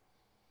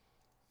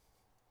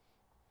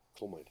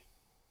 Full mind.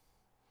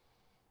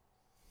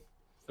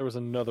 There was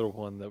another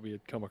one that we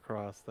had come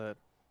across that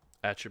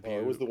Attribute Oh,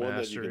 it was the one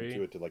that you mastery. can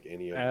do it to like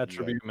any of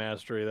attribute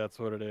mastery. That's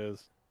what it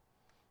is.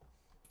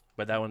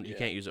 But that one, you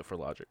can't use it for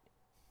logic.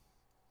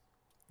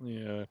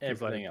 Yeah. 'cause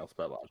Everything else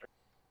but logic.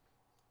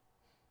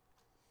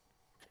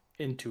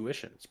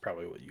 Intuition is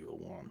probably what you will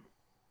want.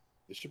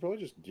 They should probably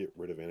just get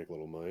rid of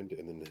analytical mind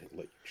and then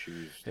let you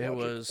choose It logic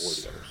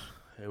was- or the others.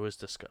 It was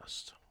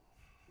discussed.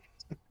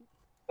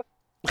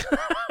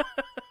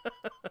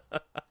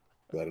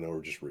 But I know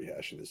we're just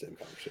rehashing the same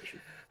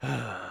conversation.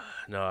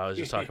 No, I was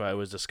just talking about it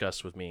was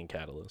discussed with me and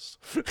Catalyst.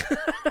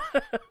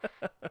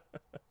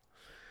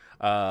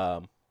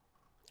 All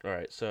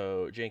right,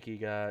 so Janky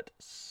got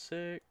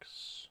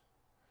 6.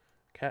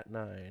 Cat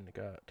 9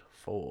 got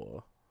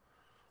 4.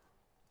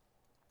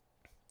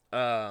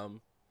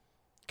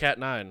 Cat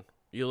 9,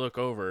 you look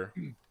over,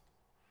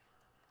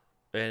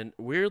 and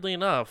weirdly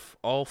enough,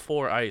 all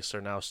 4 ice are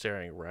now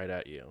staring right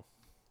at you.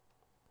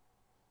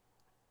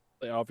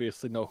 They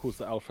obviously know who's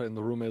the alpha in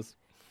the room is.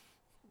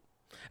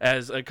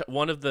 As like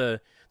one of the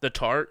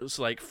tarts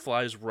like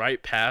flies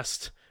right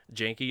past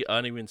Janky,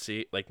 uneven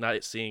see like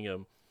not seeing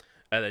him,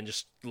 and then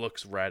just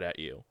looks right at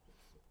you.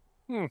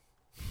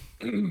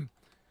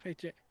 Hey,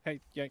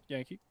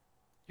 Yankee.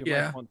 You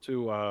Yeah. might want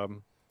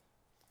to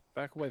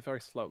back away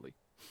very slowly.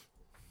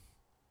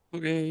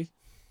 Okay.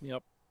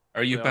 Yep.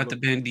 Are you Yeah, about to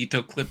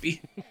bandito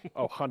Clippy?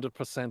 Oh,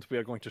 100% we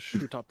are going to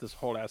shoot up this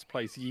whole ass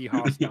place,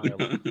 yeehaw style.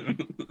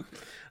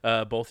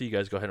 Both of you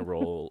guys go ahead and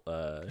roll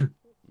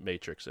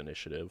Matrix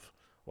Initiative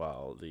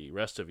while the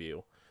rest of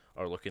you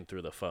are looking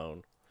through the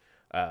phone.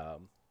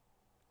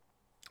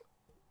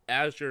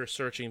 As you're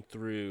searching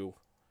through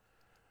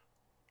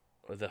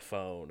the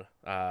phone,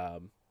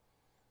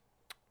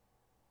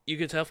 you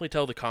can definitely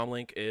tell the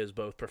comlink is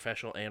both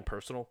professional and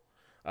personal.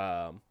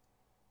 It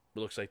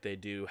looks like they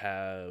do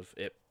have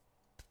it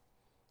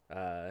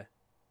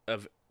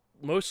of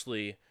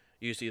mostly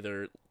used to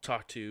either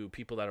talk to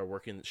people that are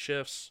working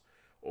shifts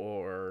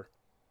or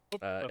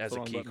That's as the a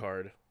wrong key button.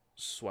 card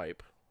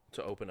swipe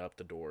to open up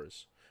the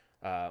doors.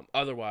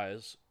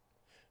 Otherwise,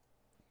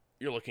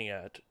 you're looking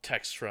at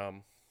texts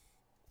from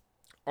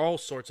all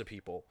sorts of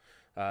people.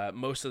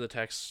 Most of the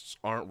texts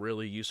aren't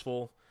really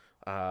useful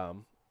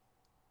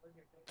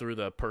through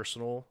the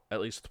personal,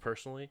 at least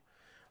personally.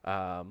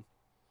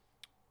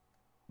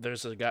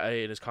 There's a guy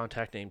in his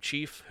contact named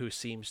Chief who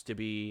seems to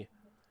be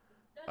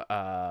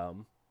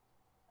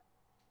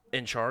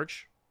in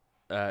charge,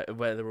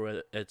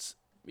 whether it's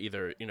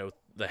either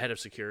the head of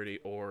security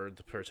or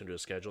the person who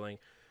is scheduling,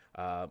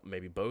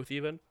 maybe both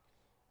even.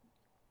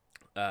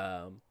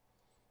 But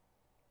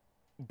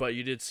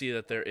you did see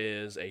that there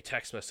is a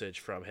text message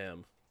from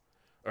him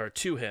or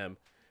to him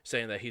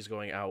saying that he's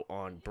going out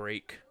on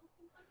break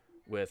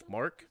with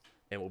Mark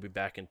and will be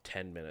back in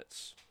 10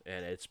 minutes.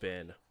 And it's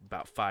been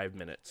about 5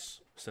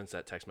 minutes since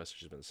that text message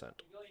has been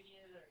sent.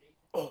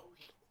 Oh,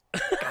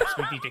 guys,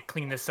 we need to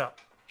clean this up.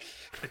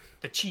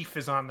 The chief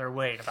is on their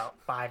way in about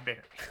 5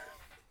 minutes.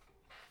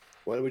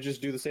 Why don't we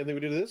just do the same thing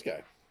we did to this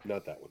guy?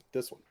 Not that one.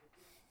 This one.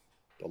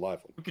 The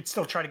live one. We could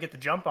still try to get the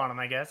jump on him,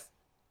 I guess.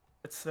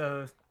 Let's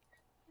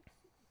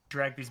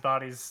drag these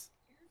bodies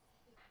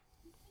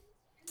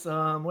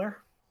somewhere.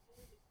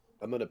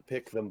 I'm going to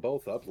pick them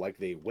both up like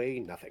they weigh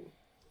nothing.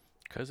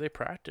 Because they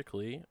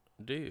practically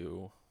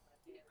do.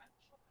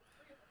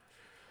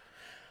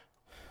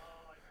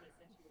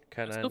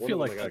 Can I? still One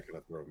feel of like them I kind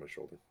of throw over my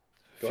shoulder.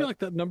 I feel like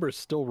that number is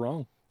still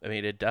wrong. I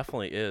mean, it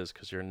definitely is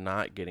because you're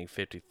not getting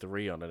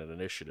 53 on an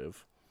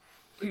initiative.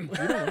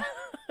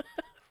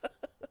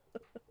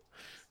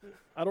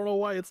 I don't know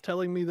why it's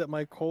telling me that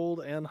my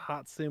cold and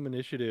hot sim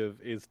initiative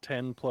is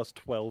 10 plus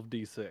 12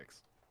 d6.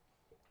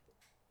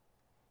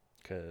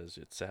 Because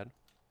it's sad.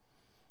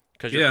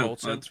 Because you're Yeah,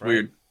 cold sim, that's right?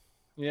 weird.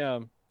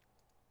 Yeah.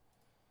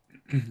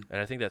 And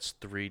I think that's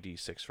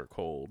 3d6 for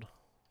cold.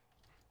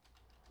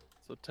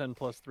 So 10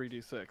 plus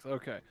 3d6.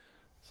 Okay.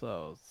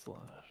 So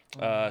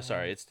slash.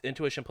 Sorry, it's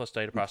intuition plus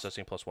data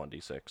processing plus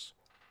 1d6.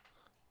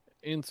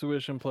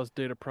 Intuition plus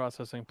data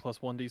processing plus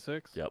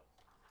 1d6. Yep.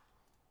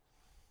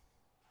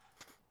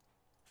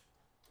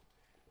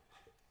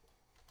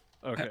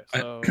 Okay, I-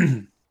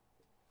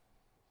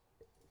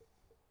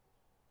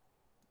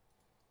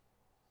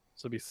 so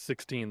So it'd be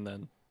 16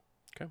 then.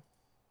 Okay.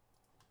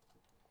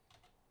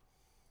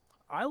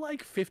 I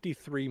like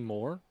 53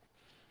 more.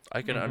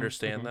 I can Mhm,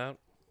 understand mhm. that.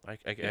 I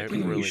I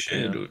think we really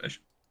should. can.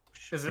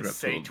 Does it put up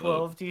say to a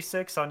vote.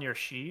 12d6 on your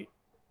sheet?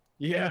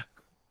 Yeah.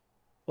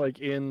 Like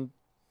in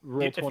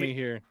roll If you- 20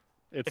 here,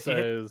 it if you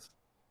hit- says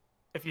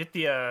If you hit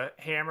the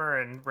hammer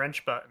and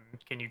wrench button,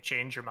 can you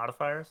change your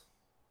modifiers?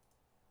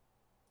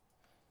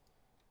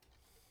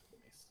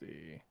 let me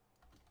see.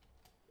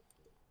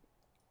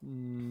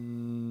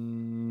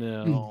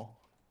 No.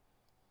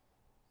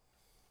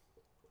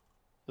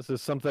 This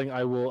is something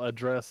I will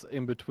address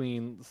in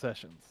between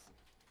sessions.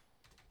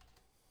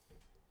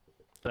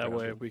 That Okay.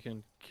 way we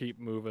can keep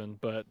moving,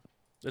 but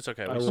It's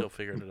okay. I We will- still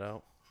figured it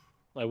out.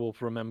 I will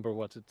remember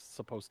what it's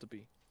supposed to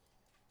be.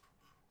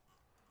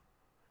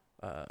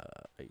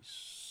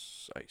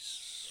 Ice.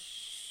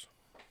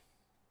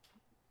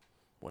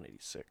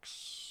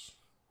 186.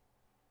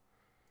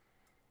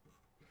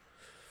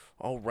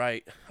 All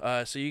right.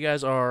 So you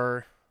guys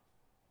are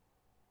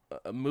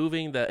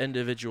moving the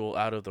individual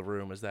out of the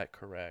room. Is that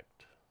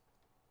correct?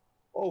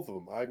 Both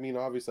of them. I mean,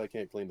 obviously I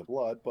can't clean the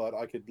blood, but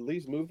I could at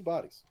least move the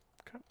bodies.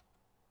 Okay.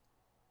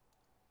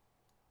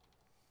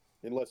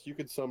 Unless you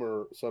could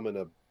summon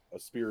a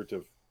spirit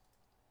of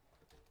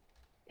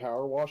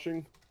power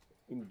washing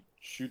and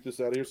shoot this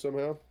out of here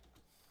somehow.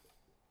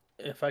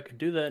 If I could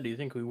do that, do you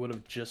think we would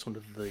have just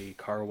went to the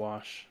car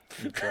wash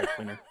and the dry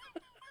cleaner?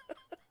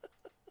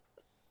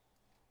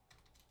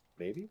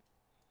 Maybe.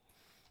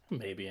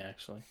 Maybe,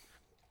 actually.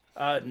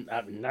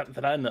 Not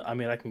that I know. I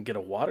mean, I can get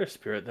a water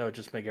spirit. That would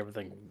just make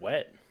everything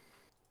wet.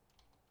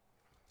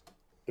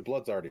 The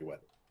blood's already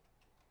wet.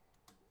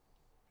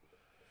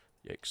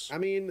 Yikes. I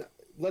mean,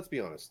 let's be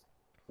honest.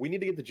 We need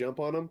to get the jump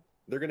on them.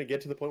 They're going to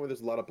get to the point where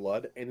there's a lot of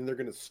blood, and then they're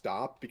going to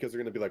stop because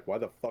they're going to be like, why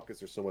the fuck is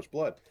there so much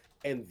blood?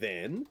 And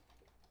then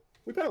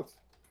we pounce.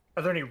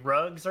 Are there any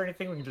rugs or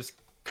anything we can just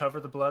cover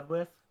the blood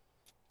with?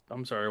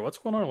 I'm sorry, what's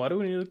going on? Why do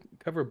we need to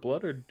cover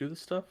blood or do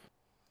this stuff?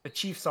 The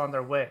chief's on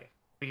their way.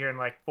 Be here in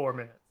like 4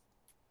 minutes.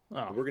 Oh,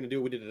 And we're going to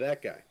do what we did to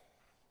that guy.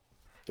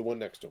 The one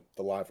next to him.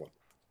 The live one.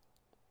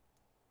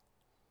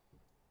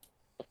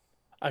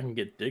 I can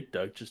get Dig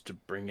Dug just to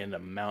bring in a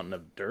mountain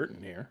of dirt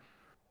in here.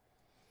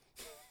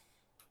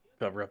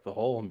 Cover up the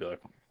hole and be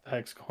like, what the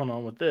heck's going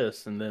on with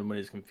this? And then when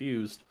he's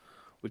confused,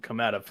 we come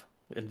out of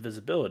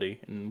invisibility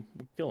and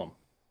we kill him.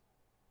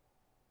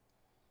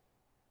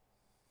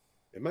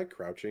 Am I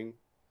crouching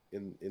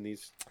in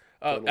these?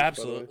 Oh, tunnels, by the way?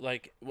 absolutely.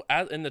 Like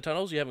in the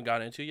tunnels you haven't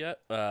gotten into yet,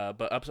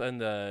 but up in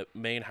the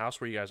main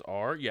house where you guys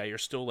are, yeah, you're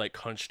still like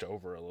hunched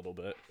over a little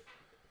bit.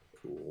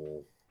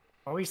 Cool.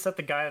 Why don't we set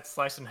the guy that's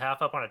sliced in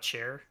half up on a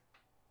chair?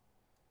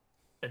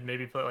 And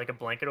maybe put like a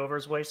blanket over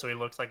his waist so he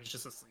looks like he's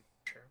just asleep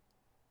in a chair.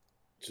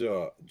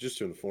 So, just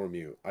to inform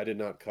you, I did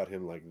not cut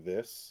him like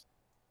this.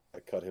 I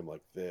cut him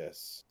like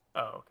this.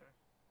 Oh, okay.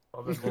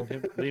 Well,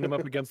 then Lean him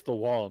up against the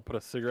wall and put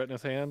a cigarette in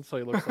his hand so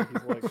he looks like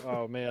he's like,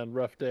 oh man,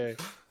 rough day.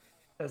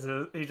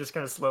 he just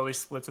kind of slowly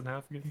splits in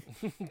half again.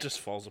 Just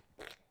falls.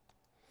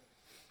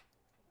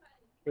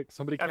 Quick,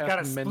 somebody I've cast got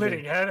a mending.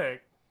 splitting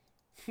headache.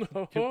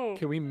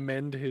 Can we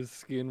mend his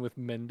skin with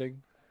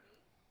mending?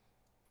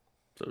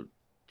 So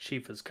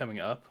Chief is coming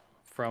up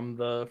from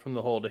the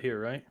hole to here,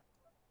 right?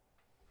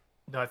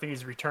 No, I think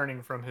he's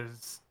returning from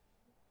his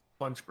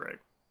lunch break.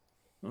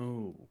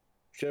 Ooh.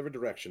 Whichever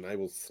direction, I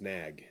will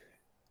snag.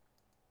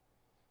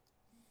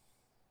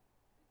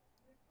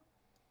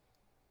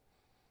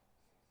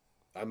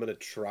 I'm gonna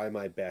try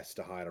my best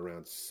to hide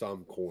around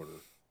some corner.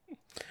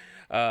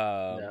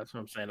 Yeah, that's what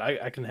I'm saying.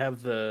 I can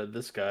have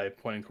this guy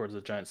pointing towards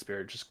the giant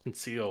spirit just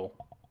conceal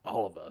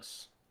all of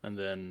us, and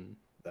then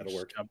That'll just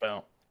work. jump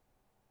out.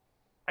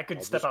 I could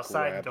I'll step just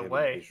outside grab and him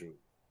delay. visual-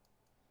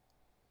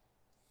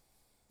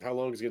 How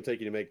long is it gonna take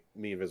you to make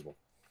me invisible?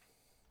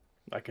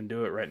 I can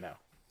do it right now.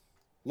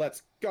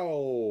 Let's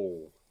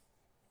go.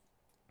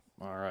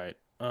 All right.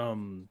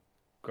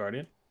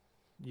 Guardian,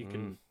 you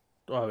can.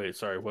 Oh wait,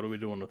 sorry. What are we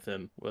doing with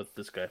him? With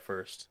this guy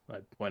first? I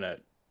point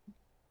at.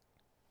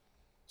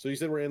 So you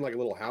said we're in like a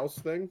little house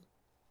thing?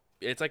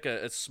 It's like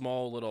a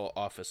small little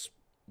office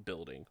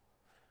building.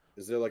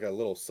 Is there like a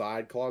little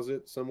side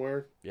closet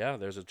somewhere? Yeah,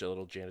 there's a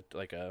little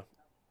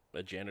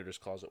a janitor's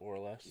closet more or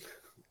less.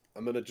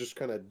 I'm gonna just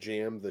kind of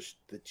jam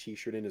the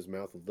t-shirt in his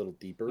mouth a little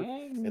deeper,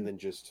 and then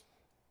just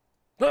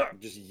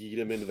yeet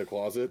him into the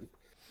closet.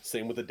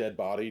 Same with the dead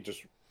body,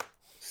 just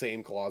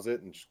same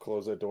closet, and just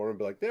close that door and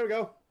be like, "There we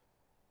go."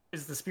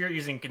 Is the spirit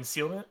using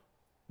concealment?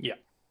 Yeah.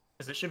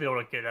 Because it should be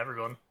able to get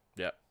everyone.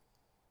 Yeah.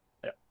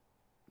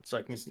 So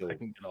I can Still-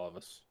 get all of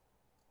us.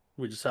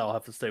 We just all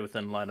have to stay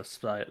within line of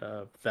sight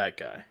of that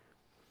guy.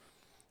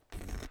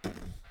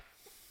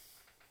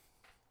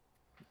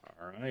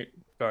 All right,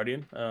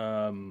 Guardian.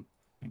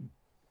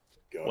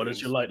 What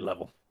is your light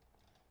level?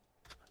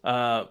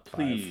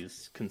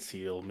 Please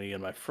conceal me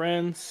and my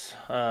friends,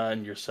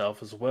 and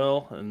yourself as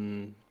well,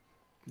 and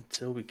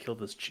until we kill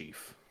this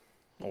chief,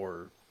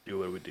 or do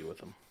what we do with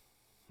him.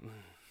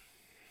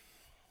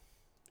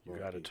 You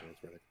got it.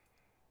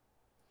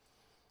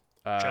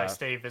 Should I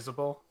stay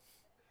visible?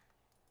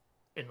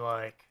 In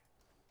like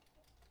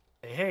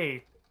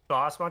Hey,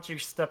 boss, why don't you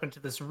step into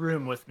this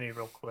room with me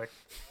real quick?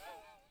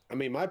 I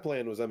mean, my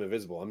plan was I'm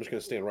invisible. I'm just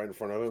gonna stand right in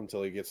front of him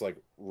until he gets like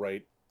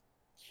right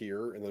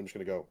here, and then I'm just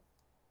gonna go.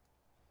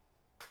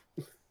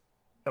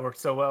 That worked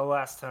so well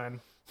last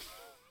time.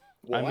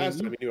 Well, I mean, last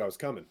time he knew I was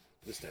coming.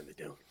 This time they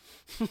don't.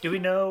 Do we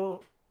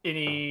know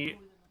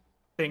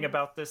anything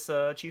about this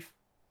chief?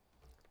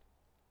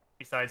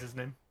 Besides his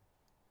name?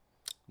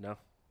 No.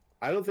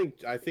 I don't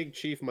think. I think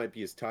Chief might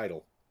be his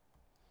title.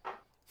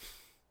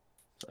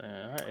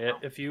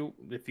 If you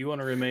want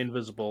to remain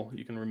visible,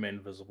 you can remain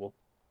visible.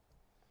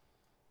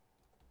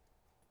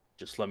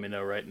 Just let me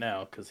know right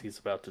now, because he's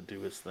about to do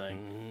his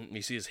thing.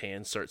 You see his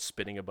hands start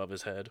spinning above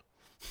his head.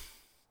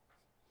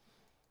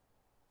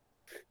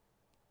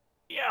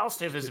 Yeah, I'll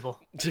stay visible.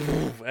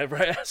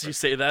 Right as you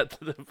say that,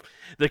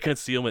 the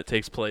concealment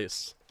takes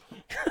place.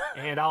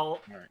 And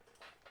I'll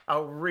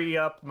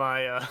re-up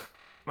my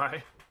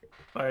my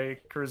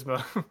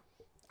charisma.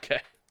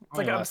 Okay. It's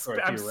like I'm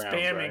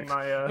spamming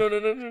my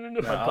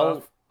No. my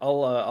buff.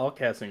 I'll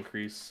cast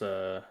increase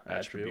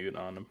attribute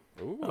on him.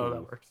 Ooh. Oh,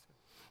 that works.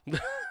 In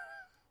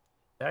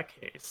that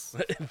case,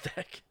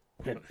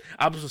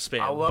 I'm just spam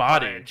I'll up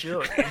body. my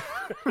agility.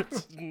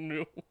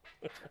 No.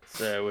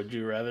 So, would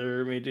you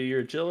rather me do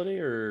your agility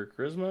or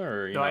charisma,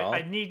 or you No,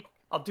 know?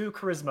 I'll do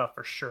charisma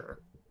for sure.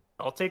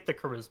 I'll take the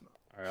charisma.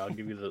 All right, I'll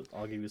give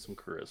you some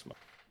charisma.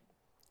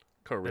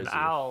 And Charisma.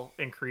 I'll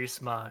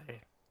increase my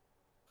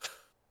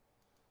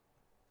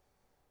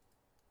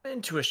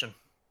intuition.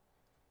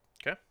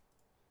 Okay.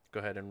 Go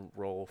ahead and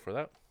roll for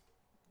that.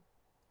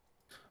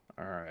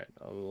 All right,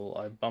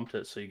 I bumped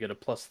it so you get a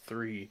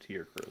 +3 to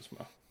your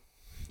charisma.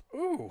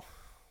 Ooh.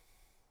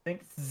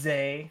 Thanks,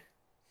 Zay.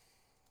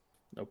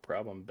 No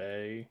problem,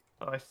 Bay.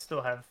 Oh, I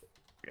still have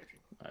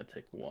I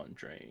take 1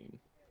 drain.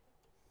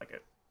 like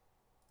it.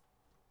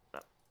 No,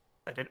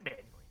 I did it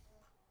manually.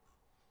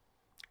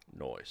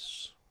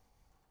 Nice.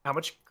 How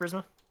much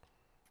charisma?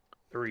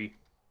 3.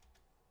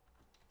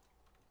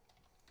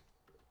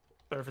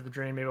 Sorry for the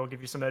drain. Maybe I'll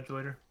give you some edge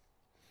later.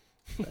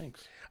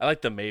 Thanks. I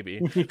like the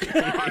maybe.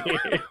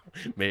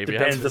 Maybe.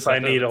 Depends if I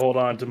need to hold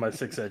on to my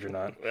 6 edge or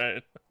not.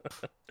 Right.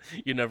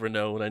 You never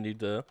know when I need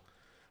to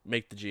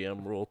make the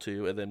GM roll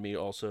too, and then me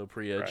also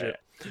pre-edge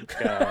it.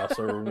 Gotta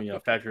also,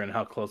 factor in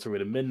how close are we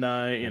to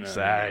midnight.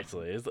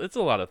 Exactly. It's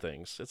a lot of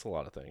things. It's a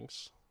lot of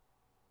things.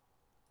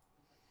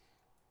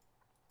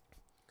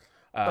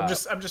 I'm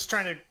just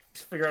trying to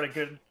figure out a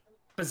good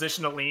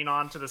position to lean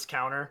on to this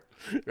counter.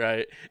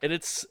 Right, and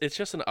it's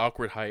just an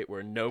awkward height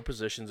where no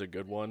position's a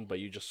good one, but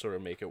you just sort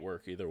of make it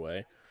work either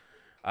way.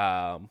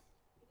 I'll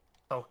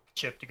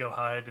Chip to go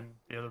hide in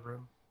the other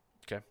room.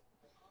 Okay.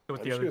 Go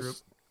with the other group.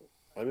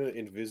 I'm gonna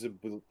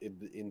invisibly.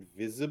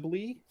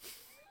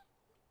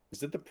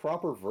 Is it the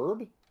proper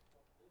verb?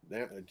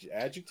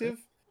 Adjective?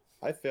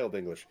 I failed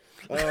English.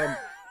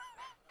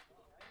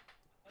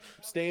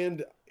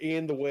 Stand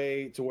in the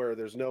way to where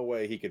there's no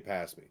way he could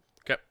pass me.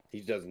 Okay. He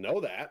doesn't know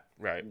that.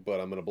 Right. But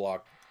I'm gonna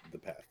block the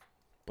path.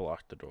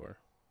 Block the door.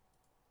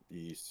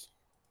 Yes.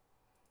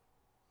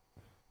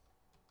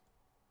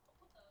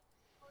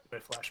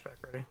 Wait,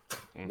 flashback ready.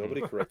 Mhm.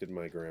 Nobody corrected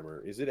my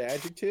grammar. Is it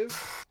adjective?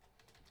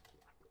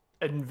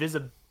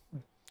 Invisibly.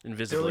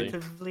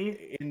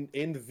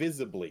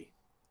 Invisibly.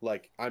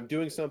 Like, I'm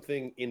doing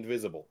something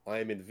invisible. I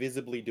am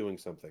invisibly doing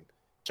something.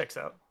 Checks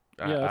out.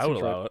 Yeah, that I would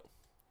seems allow right. it.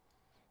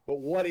 But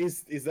what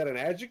is that an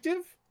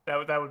adjective? That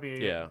would be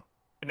Yeah.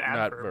 an Not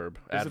adverb. verb.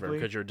 Adverb, Visibly.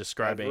 because you're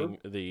describing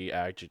the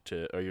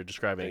adjective, or you're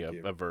describing Thank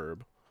you. a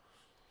verb.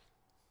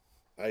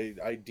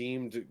 I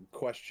deemed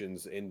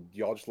questions and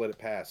y'all just let it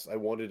pass. I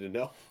wanted to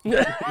know.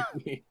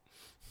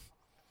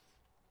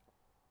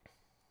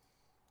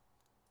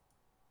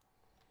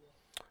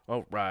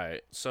 Oh,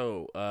 right.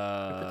 So,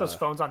 Put those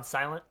phones on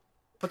silent.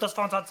 Put those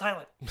phones on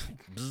silent.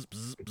 bzz,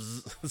 bzz,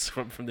 bzz. It's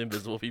from the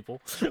invisible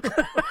people.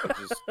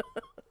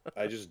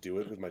 I just do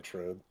it with my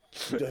trobe.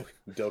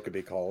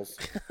 Dokkaby calls.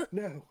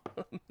 No.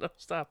 No,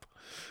 stop.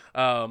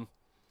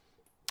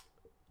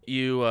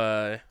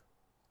 You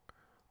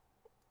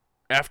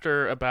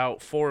after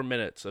about 4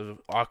 minutes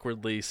of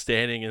awkwardly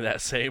standing in that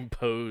same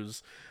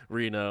pose,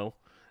 Reno,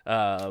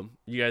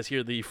 you guys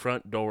hear the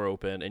front door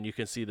open, and you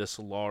can see this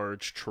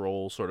large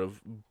troll sort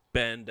of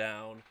bend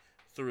down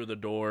through the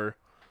door.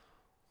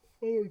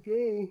 Oh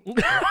no.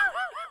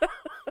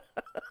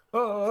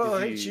 Oh,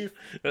 Is hey, he- Chief.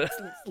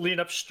 Lean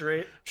up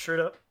straight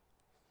up.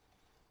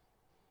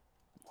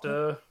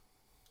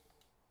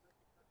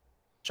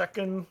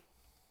 Checking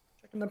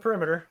the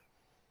perimeter.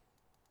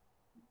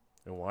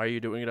 And why are you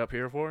doing it up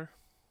here for?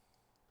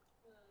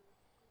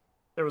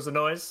 There was a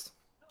noise.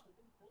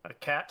 A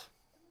cat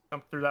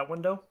jumped through that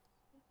window.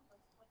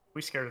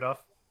 We scared it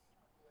off.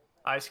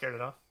 I scared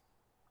it off.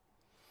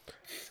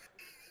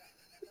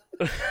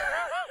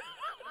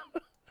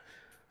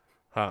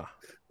 Huh.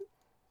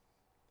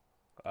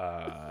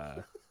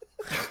 I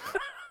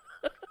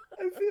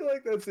feel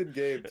like that's in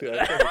game too.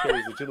 I thought it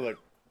was legit like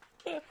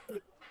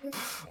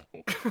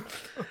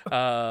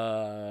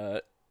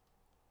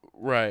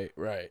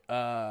Right.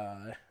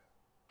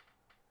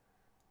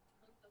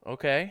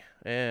 Okay,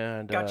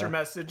 and Got your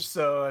message,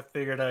 so I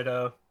figured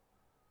I'd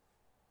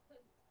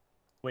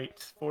wait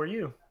for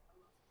you.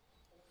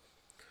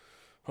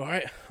 all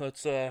right,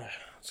 let's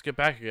get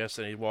back, I guess.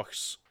 And he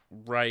walks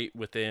right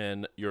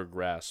within your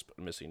grasp.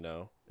 I'm missing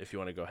no. If you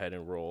want to go ahead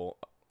and roll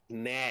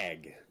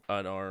Nag.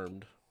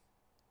 unarmed.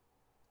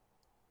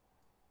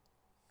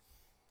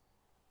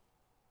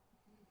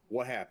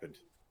 What happened?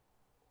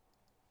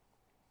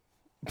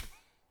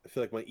 I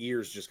feel like my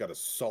ears just got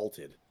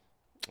assaulted.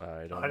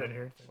 I don't. I didn't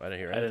hear anything. I didn't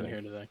hear I anything. didn't hear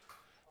anything.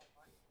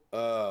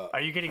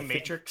 Are you getting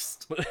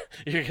matrixed?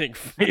 You're getting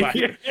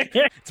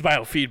it's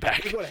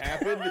biofeedback. What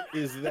happened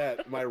is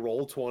that my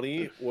roll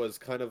 20 was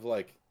kind of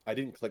like I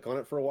didn't click on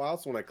it for a while,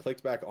 so when I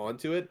clicked back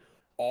onto it,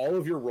 all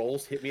of your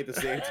rolls hit me at the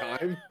same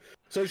time.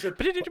 So I said,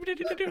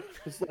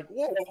 it's like,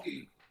 whoa.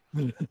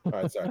 All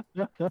right, sorry.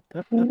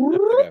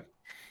 Okay.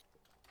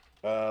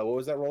 What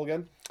was that roll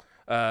again?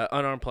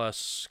 Unarmed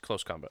plus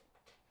close combat.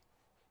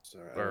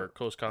 Sorry, Or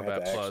close I have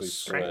combat to actually plus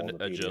scroll on the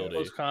PDF. agility.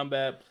 Close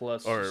combat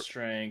plus Or-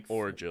 strength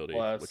or agility,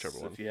 plus whichever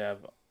one. if you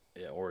have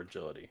or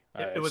agility.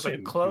 It was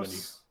like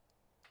close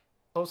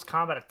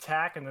combat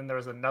attack, and then there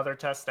was another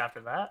test after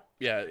that.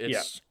 Yeah,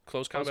 it's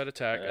close combat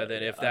attack, and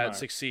then if that unarmed.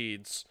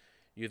 succeeds,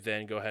 you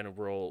then go ahead and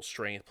roll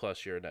strength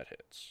plus your net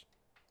hits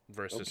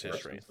versus his Okay.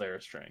 strength. Their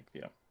strength,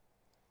 yeah.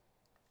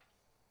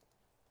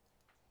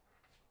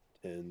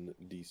 10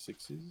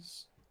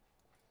 d6s.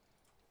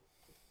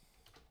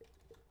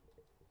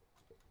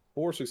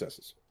 4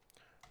 successes.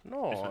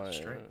 Nice.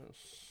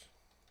 strength.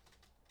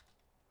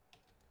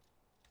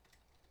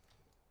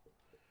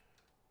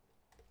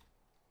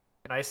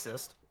 Can I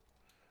assist?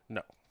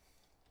 No.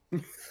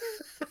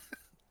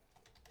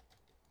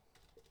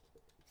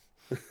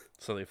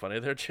 Something funny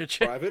there,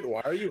 Chichi? Private,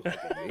 why are you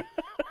helping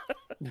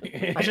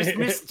me? I just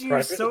missed you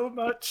Private. so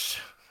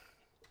much.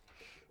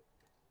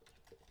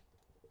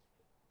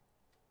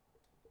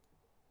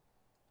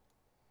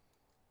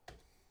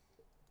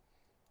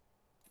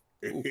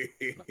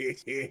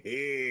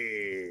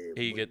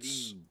 He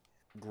gets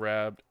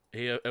grabbed.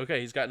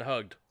 He's gotten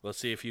hugged. Let's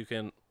see if you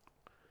can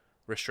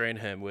restrain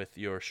him with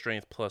your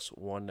strength plus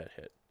 1 net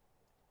hit.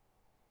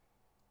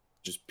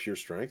 Just pure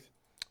strength?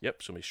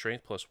 Yep, so it'll be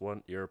strength plus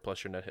 1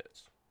 plus your net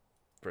hits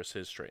versus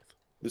his strength.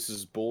 This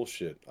is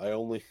bullshit. I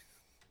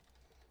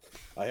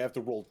have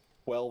to roll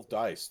 12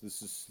 dice.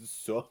 This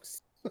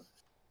sucks.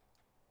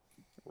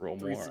 Roll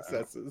 3 more.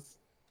 successes.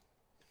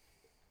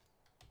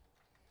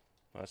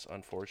 That's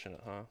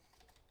unfortunate, huh?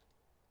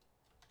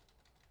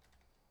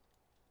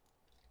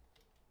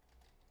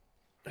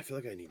 I feel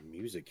like I need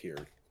music here.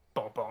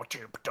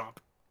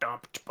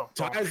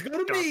 Ty's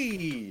gonna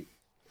be!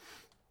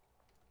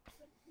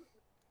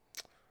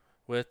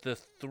 With the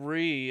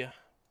 3,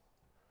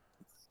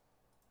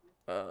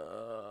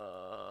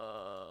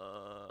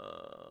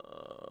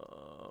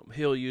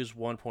 he'll use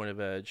 1 point of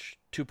edge,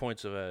 2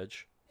 points of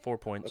edge, 4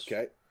 points.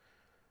 Okay.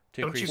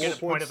 To Don't you increase- get a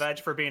point of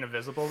edge for being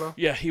invisible, though?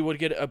 Yeah, he would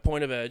get a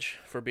point of edge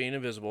for being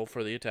invisible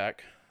for the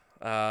attack.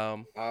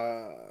 I'm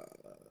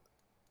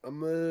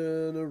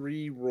gonna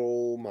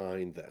re-roll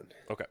mine then.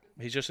 Okay,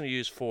 he's just gonna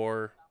use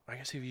 4. I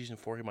guess if he's using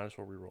 4, he might as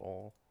well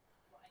reroll.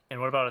 And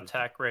what about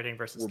attack rating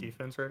versus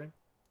defense rating?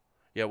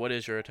 Yeah, what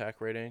is your attack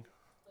rating?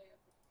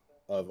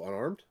 Of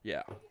unarmed?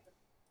 Yeah.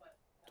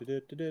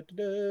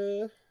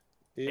 Da-da-da-da-da-da.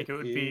 Think it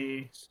would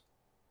be is-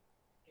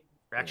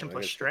 reaction I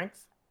plus guess-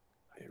 strength?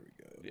 There we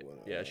Yeah,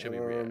 go. yeah, it should be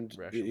Unarmed.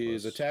 reaction It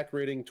is plus- attack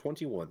rating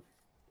 21.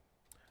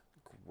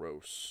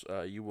 Gross.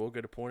 You will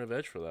get a point of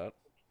edge for that.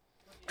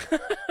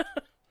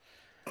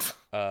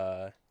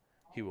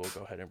 He will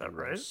go ahead and That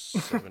reroll right?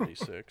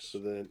 76. So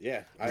then,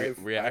 yeah, I Re-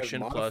 have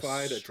reaction I have plus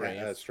modified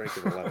strength. strength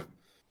of 11.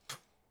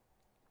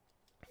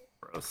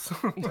 Gross.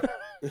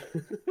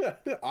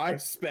 I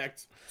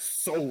expect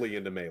solely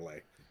into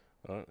melee.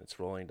 It's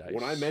rolling dice.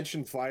 When I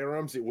mentioned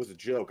firearms, it was a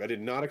joke. I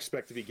did not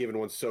expect to be given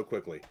one so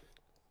quickly.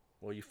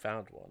 Well, you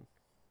found one.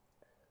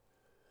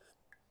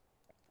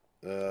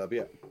 But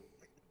yeah,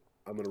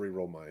 I'm gonna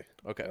re-roll my.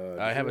 Okay. Did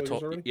I you have a roll yours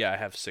total. already? Yeah, I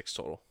have 6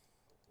 total.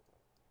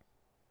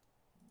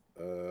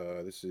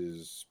 This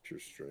is pure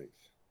strength.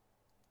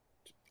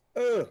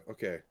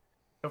 Okay.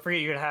 Don't forget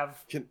you could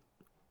have Can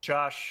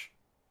Josh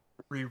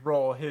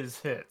re-roll his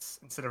hits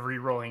instead of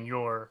re-rolling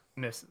your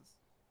misses.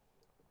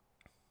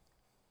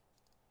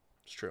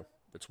 It's true.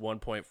 It's 1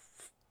 point.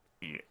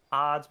 The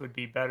odds would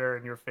be better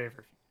in your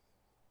favor.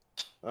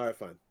 all right,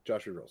 fine.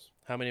 Josh re-rolls.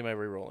 How many am I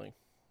re-rolling?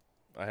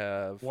 I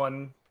have.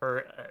 One per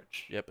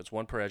edge. Yep, it's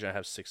 1 per edge. I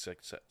have 6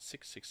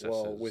 successes.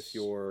 Well, with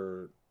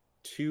your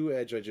 2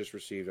 edge I just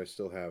received,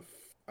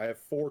 I have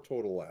 4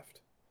 total left.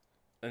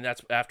 And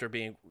that's after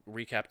being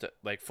recapped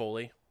like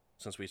fully,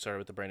 since we started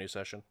with the brand new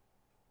session.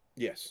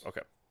 Yes.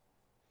 Okay.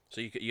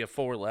 So you have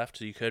 4 left,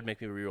 so you could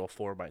make me reroll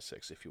 4 of my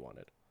 6 if you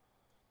wanted.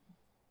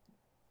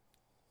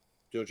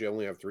 Don't you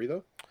only have 3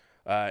 though?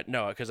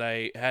 No, because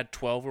I had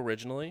 12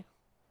 originally,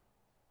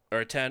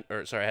 or 10,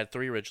 or sorry, I had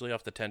 3 originally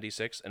off the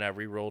 10d6, and I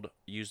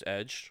used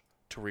edge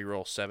to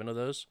reroll 7 of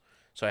those,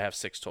 so I have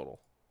 6 total.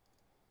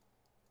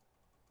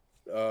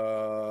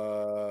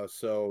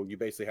 So you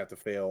basically have to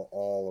fail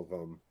all of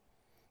them.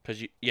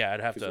 Because Yeah, I'd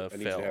have 'Cause to I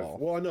need you fail to have, all.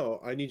 well, no,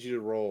 I need you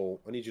to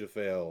roll. I need you to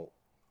fail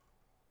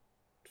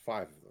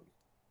 5 of them.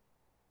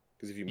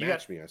 Because if you You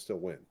match got- me, I still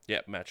win.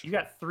 Yeah, match. You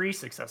got 3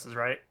 successes,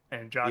 right?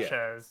 And Josh Yeah.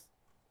 has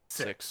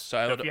 6. So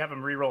I So would. if you have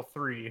him re-roll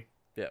 3,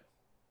 Yeah.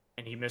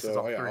 and he misses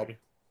So all yeah, 3,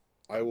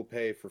 I will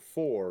pay for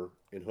 4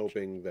 in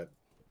hoping that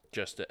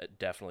Just to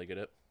definitely get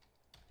it.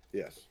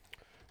 yes,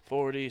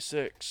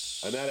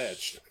 46. I'm at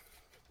edge.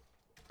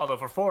 although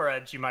for 4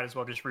 edge, you might as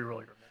well just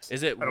re-roll your miss.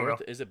 Is it I don't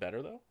worth? know. Is it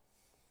better though?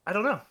 I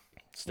don't know.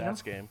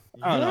 Stats game.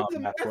 I don't know You're how the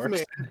math math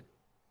works. man.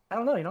 I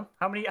don't know.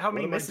 How many am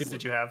I misses doing?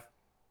 did you have?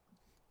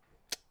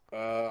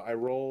 I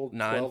rolled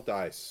 9. 12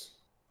 dice.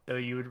 So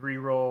you would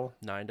re-roll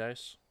 9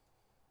 dice.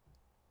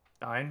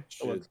 9,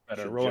 What's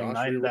better, should rolling Josh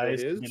 9 re-roll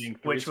dice, his? getting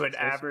 3 which would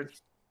successes? average.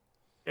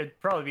 It'd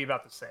probably be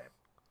about the same.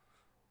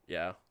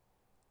 Yeah.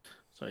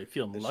 So you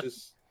feel lucky.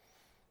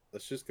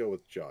 Let's just go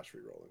with Josh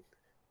re-rolling.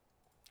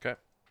 Okay.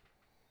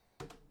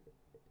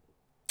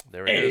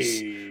 There it is.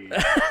 Hey.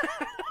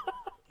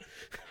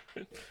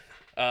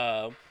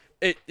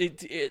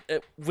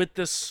 It with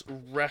this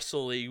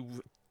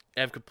wrestling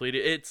I've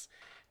completed.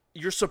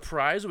 You're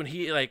surprised when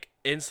he like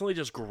instantly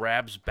just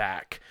grabs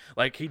back.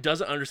 Like he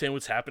doesn't understand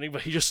what's happening,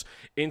 but he just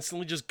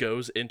instantly just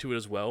goes into it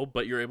as well.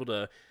 But you're able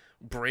to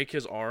break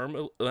his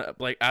arm,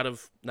 like out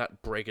of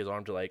not break his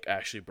arm to like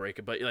actually break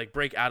it, but like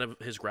break out of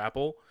his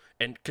grapple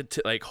and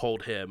like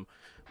hold him.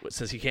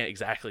 Since he can't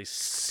exactly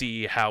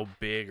see how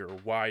big or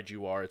wide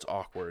you are, it's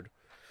awkward.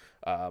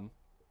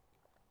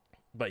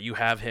 But you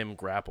have him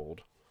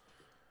grappled.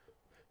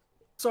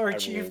 Sorry, I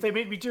Chief. will- They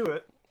made me do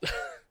it.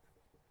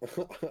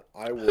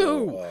 I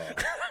will.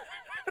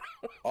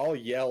 I'll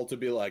yell to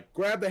be like,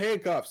 "Grab the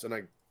handcuffs!"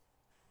 And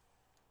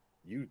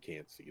you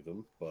can't see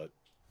them, but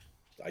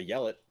I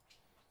yell it.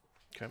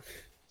 Okay.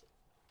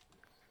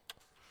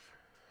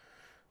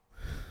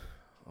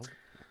 All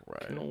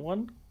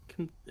right.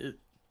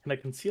 Can a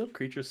concealed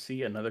creature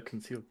see another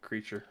concealed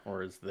creature,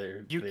 or is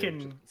there? You they're can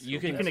just you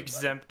concealed can from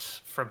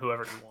exempt from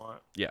whoever you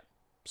want.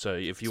 So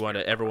if you want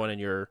everyone in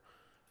your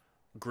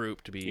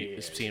group to be Yeah,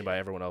 seen by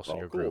everyone else in Oh,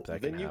 your cool. group,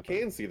 that Then can you happen.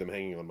 can see them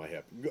hanging on my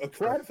hip.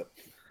 Grab them.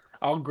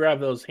 I'll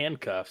grab those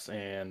handcuffs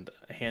and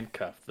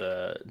handcuff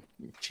the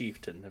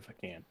chieftain if I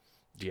can.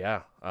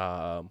 Yeah.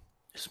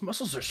 His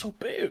muscles are so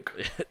big.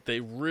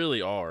 They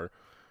really are.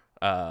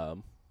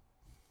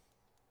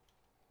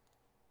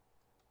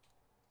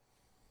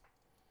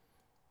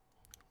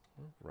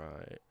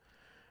 Right.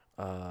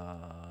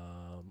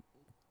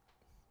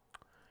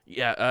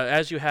 Yeah,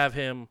 as you have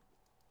him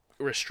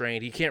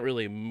restrained, he can't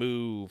really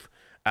move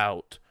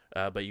out,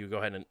 but you go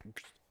ahead and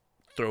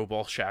throw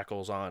both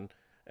shackles on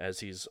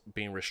as he's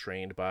being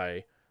restrained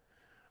by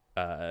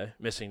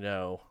Missing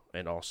No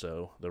and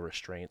also the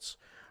restraints.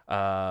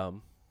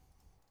 Let's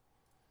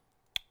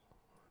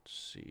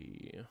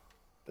see.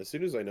 As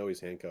soon as I know he's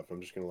handcuffed, I'm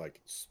just gonna like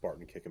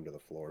Spartan kick him to the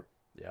floor.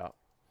 Yeah.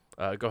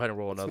 Go ahead and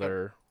roll It's not-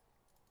 another.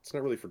 It's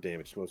not really for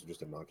damage. It's mostly just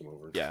to knock him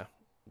over. Yeah.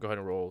 Go ahead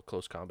and roll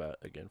close combat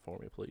again for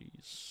me,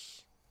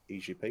 please.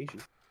 Easy peasy.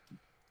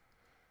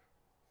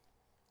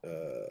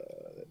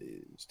 That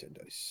is 10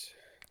 dice.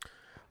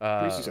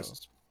 3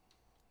 successes.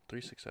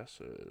 3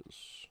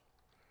 successes.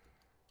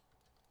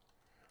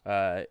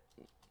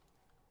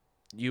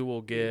 You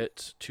will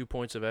get 2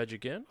 points of edge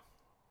again.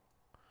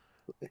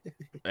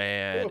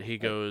 And he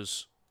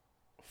goes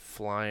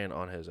flying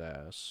on his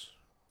ass.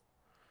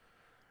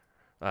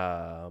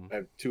 I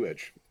have 2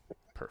 edge.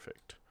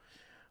 Perfect.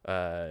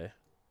 Cat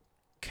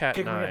Kick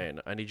me 9,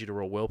 I need you to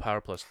roll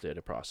willpower plus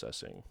data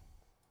processing.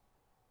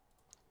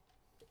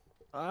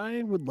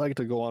 I would like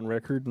to go on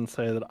record and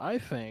say that I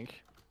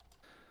think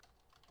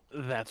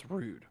that's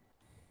rude.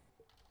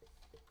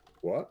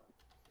 What?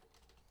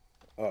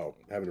 Oh,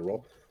 having to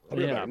roll. I'll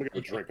be Yeah. back. I'm gonna get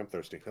a drink. I'm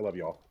thirsty. I love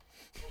y'all.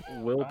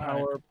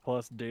 Willpower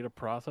plus data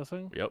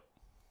processing? Yep.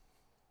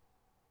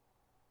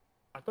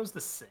 Are those the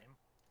same?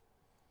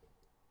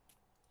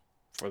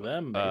 For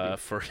them, maybe.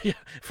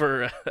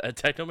 For a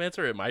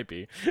technomancer, it might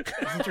be.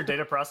 Isn't your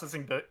data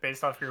processing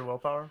based off your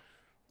willpower?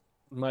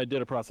 My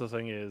data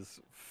processing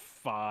is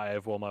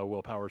 5, while my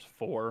willpower is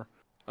 4.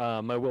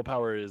 My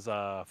willpower is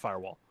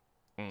firewall.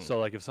 Mm. So,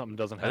 like, if something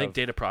doesn't have... I think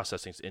data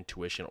processing is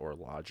intuition or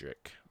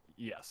logic.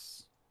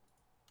 Yes.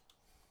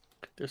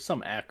 There's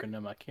some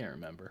acronym I can't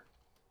remember.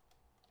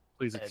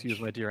 Please excuse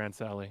Edge. my dear Aunt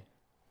Sally.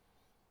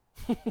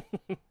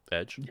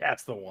 Edge.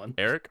 That's the one.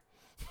 Eric?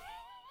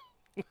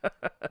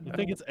 I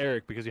think it's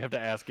Eric because you have to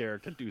ask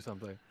Eric to do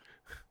something.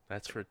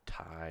 That's for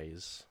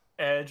ties.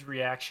 Edge,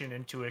 reaction,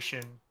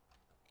 intuition.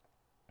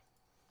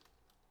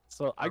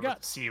 So I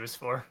got C was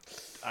for.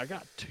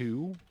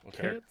 2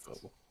 Okay.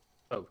 hits.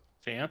 Oh,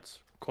 chance?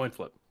 Coin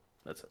flip.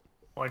 That's it.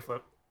 Coin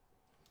flip.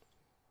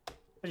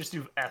 I just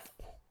do F.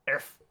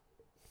 F.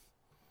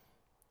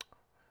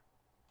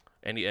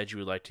 Any edge you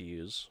would like to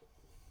use?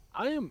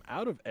 I am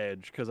out of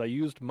edge because I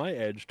used my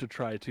edge to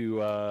try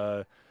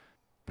to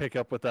pick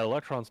up with that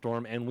electron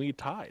storm, and we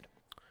tied.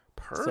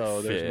 Perfect.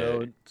 So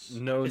there's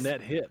no Is-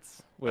 net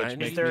hits, which Is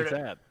makes there me a-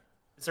 sad.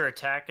 Is there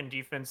attack and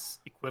defense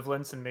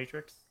equivalents in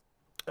Matrix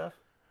stuff?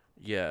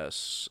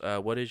 Yes.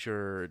 What is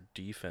your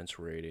defense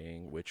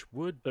rating? Which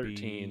would 13.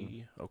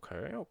 be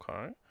okay.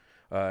 Okay.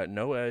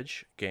 No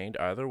edge gained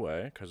either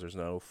way because there's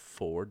no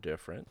 4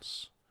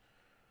 difference.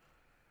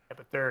 Yeah,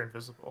 but they're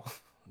invisible.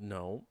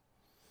 No.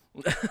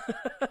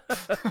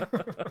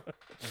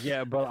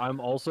 Yeah, but I'm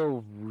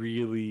also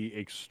really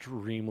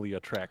extremely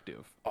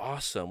attractive.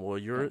 Awesome. Well,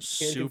 your do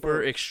super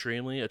both.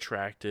 extremely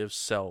attractive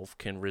self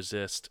can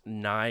resist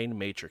 9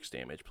 matrix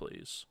damage,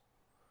 please.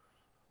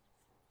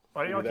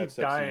 Why do y'all Maybe keep that's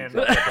sexy. dying?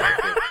 Drop that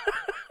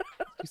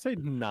back You say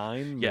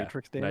 9 Yeah,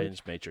 matrix 9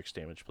 damage? matrix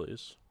damage,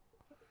 please.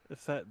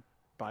 Is that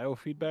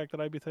biofeedback that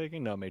I'd be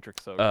taking? No,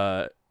 matrix soak.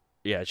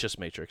 Yeah, it's just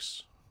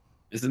matrix.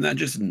 Isn't that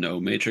just no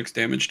matrix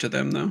damage to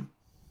them though?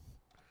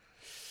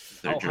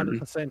 Their Oh, journey?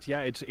 100%.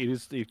 Yeah, it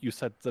is. If you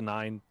set the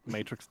 9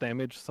 matrix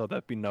damage, so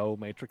that'd be no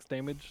matrix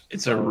damage.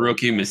 It's so a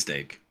rookie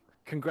mistake.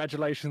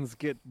 Congratulations,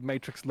 get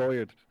matrix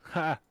lawyered.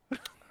 Ha! All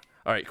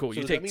right, cool. So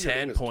You does that take mean your 10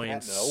 name is Cat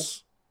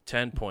points.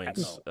 10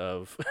 points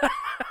of.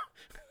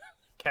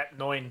 Cat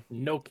Noin.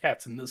 No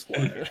cats in this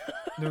water.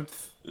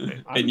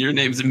 And your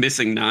name's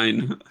missing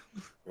 9.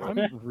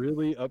 I'm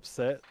really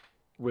upset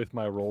with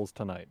my rolls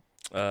tonight.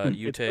 You It's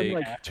been take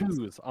like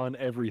 2s on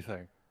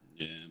everything.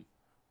 Yeah.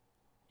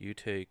 you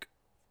take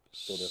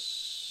Still do.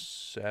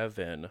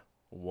 7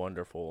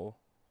 wonderful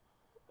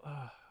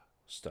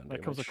stun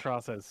That comes damage.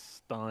 across as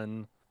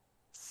stun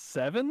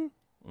 7.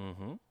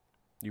 Mm-hmm.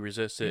 You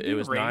resisted. You It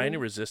was 9. rated?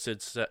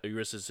 You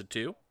resisted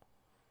 2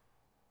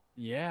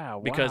 Yeah, wow.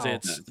 because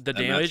it's That- the that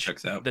math damage.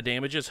 checks out. The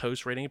damage is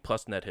host rating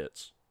plus net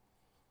hits.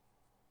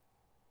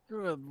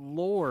 Good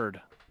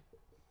lord.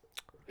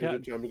 Is Yeah.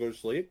 it time to go to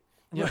sleep?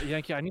 Yeah,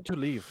 Yankee, I need to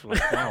leave like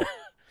now.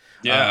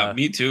 Yeah,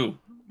 me too.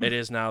 It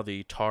is now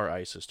the Tar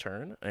Ice's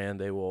turn,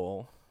 and they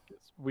will.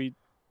 We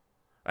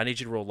I need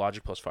you to roll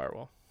logic plus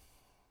firewall.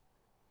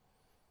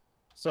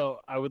 So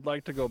I would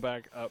like to go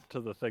back up to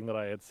the thing that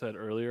I had said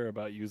earlier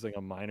about using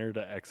a miner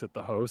to exit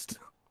the host.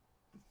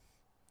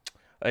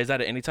 Is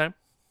that at any time?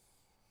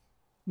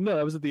 No,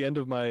 that was at the end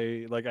of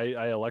my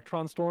I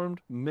electron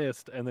stormed,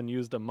 missed, and then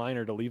used a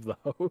miner to leave the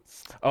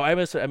host. Oh, I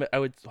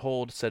would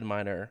hold said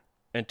miner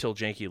until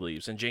Janky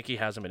leaves, and Janky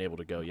hasn't been able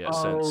to go yet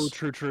Oh, since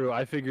true.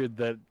 I figured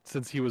that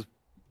since he was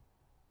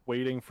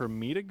waiting for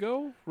me to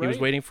go, right? he was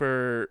waiting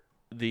for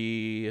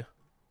the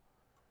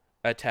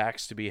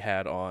attacks to be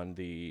had on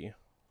the.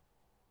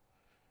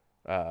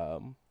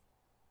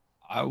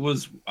 I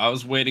was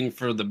waiting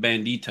for the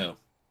bandito.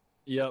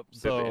 Yep. The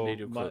So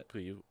Bandito clip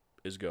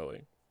is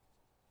going.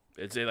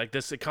 It's like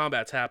this. The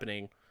combat's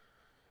happening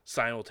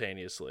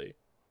simultaneously.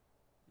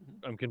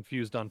 I'm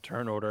confused on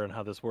turn order and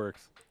how this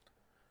works.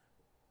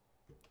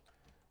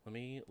 Let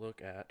me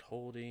look at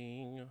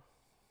holding.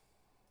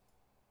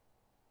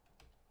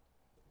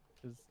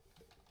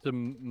 To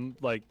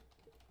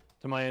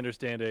my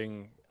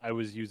understanding, I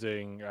would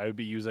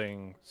be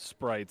using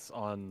sprites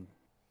on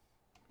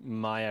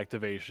my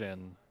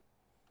activation.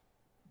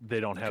 They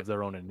don't have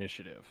their own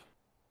initiative.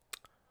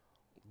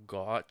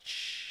 Got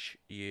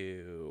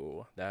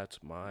you. That's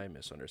my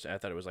misunderstanding. I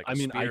thought it was like I a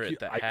mean, spirit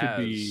that I has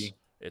could be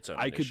its own.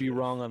 I could be initiative.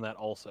 wrong on that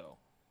also.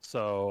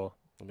 So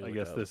Let me I look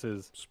guess up this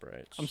is.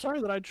 sprites. I'm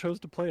sorry that I chose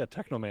to play a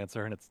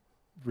technomancer and it's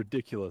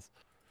ridiculous.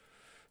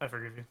 I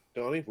forgive you.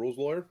 Donnie, rules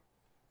lawyer?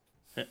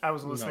 I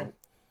was listening. No.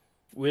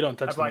 We don't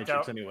touch I the blacked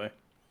matrix out. anyway.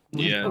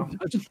 Yeah.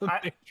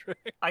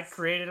 I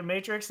created a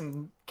Matrix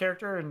and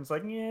character, and it's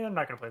like, yeah, I'm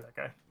not gonna play that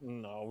guy.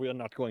 No, we are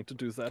not going to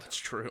do that. That's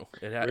true.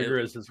 Rigor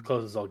is as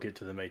close as I'll get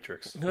to the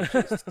matrix. Which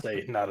is to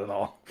say, not at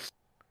all.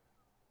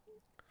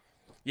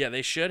 Yeah,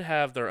 they should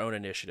have their own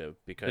initiative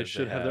because They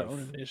should have their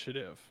own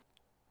initiative.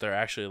 They're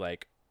actually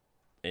like,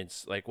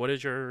 it's like, what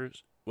is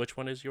yours? Which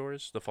one is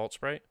yours? The fault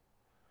sprite.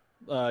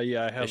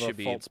 Yeah, I have should a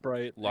be fault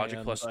sprite. Logic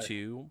and plus I-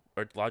 2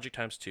 or logic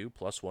times 2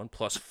 plus 1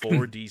 plus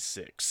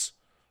 4d6.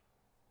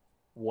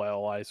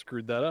 Well, I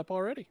screwed that up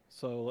already.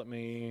 So let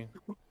me.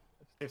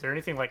 If they're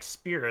anything like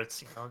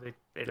spirits,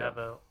 they'd Yeah. have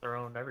their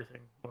own everything,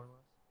 more or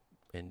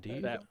less.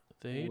 Indeed, That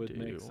they would do.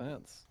 make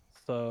sense.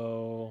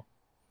 So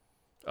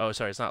Oh,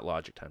 sorry, it's not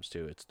logic times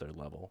 2. It's their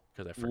level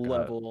because I forgot.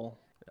 level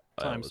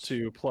It times was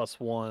 2 plus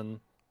 1.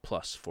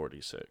 plus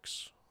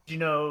 4d6. Do you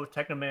know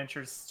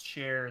Technomancers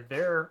share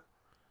their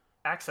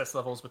access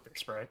levels with their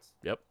sprites?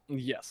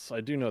 Yes, I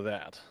do know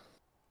that.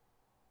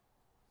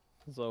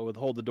 So with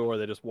hold the door,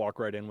 they just walk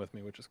right in with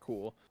me, which is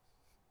cool.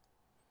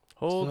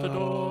 Hold the So-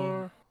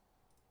 door.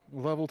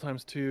 Level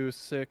times 2,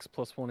 6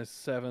 plus 1 is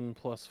 7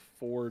 plus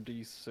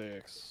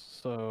 4d6.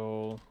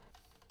 So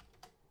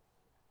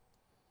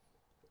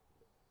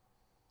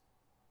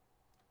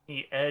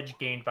The edge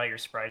gained by your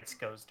sprites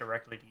goes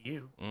directly to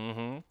you.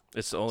 Mm-hmm.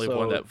 It's the only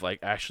one So- that like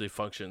actually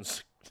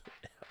functions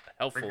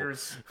helpful.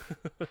 Triggers,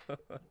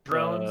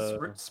 drones,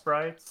 Uh,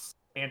 sprites,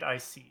 and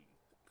IC,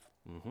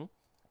 Mm-hmm.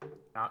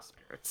 not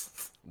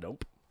spirits.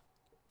 Nope.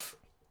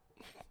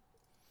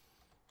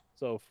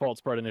 so fault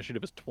sprite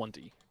initiative is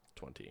 20.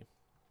 20.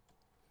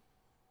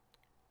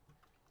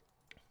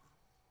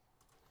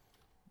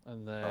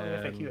 And Oh,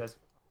 yeah, FAQ then has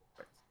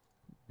sprites.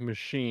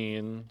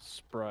 machine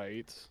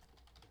sprite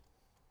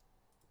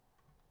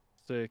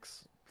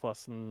 6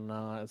 plus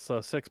 9.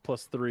 So 6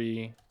 plus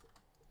 3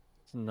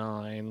 is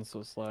 9.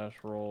 So slash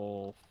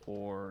roll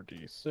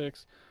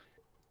 4d6.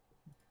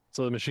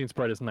 So the machine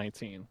sprite is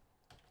 19.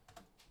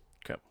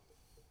 Okay.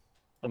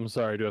 I'm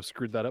sorry to have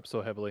screwed that up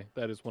so heavily.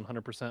 That is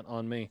 100%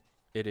 on me.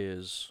 It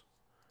is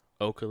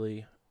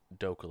Oakley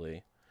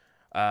Dokley.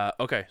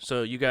 Okay,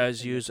 so you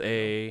guys use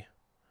a.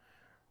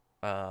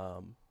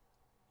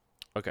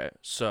 Okay,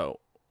 so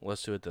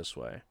let's do it this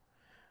way.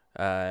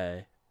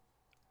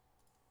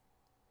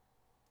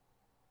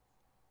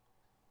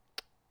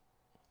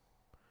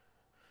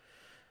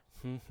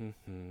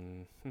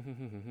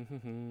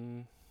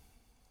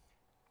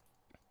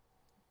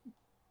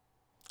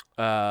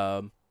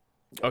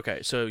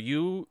 Okay, so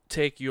you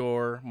take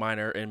your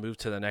miner and move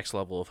to the next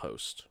level of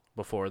host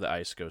before the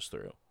ice goes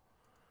through.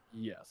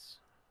 Yes.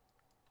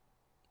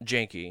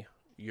 Janky,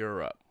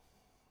 you're up.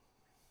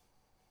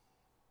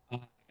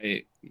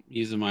 I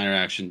use a minor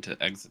action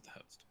to exit the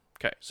host.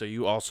 Okay, so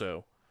you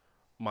also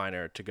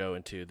miner to go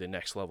into the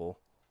next level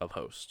of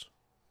host.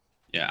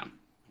 Yeah,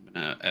 I'm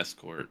gonna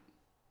escort.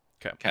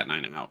 Okay. Cat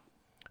 9 him out.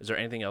 Is there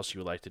anything else you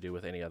would like to do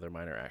with any other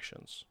minor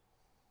actions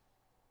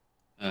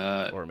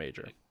or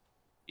major?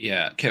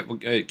 Yeah.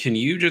 Can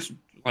you just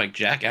like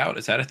jack out?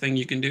 Is that a thing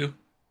you can do?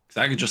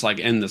 Because I could just like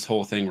end this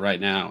whole thing right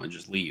now and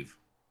just leave.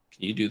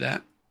 Can you do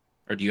that,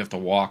 or do you have to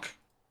walk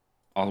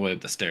all the way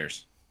up the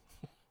stairs?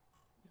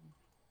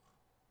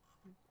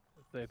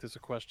 That is a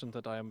question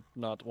that I am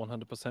not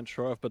 100%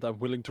 sure of, but I'm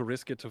willing to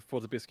risk it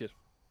for the biscuit.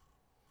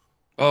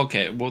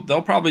 Okay. Well,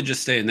 they'll probably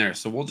just stay in there,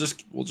 so we'll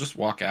just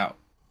walk out.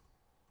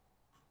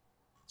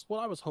 That's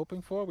what I was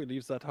hoping for. We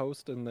leave that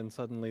host, and then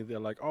suddenly they're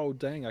like, "Oh,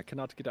 dang! I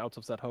cannot get out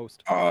of that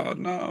host. Oh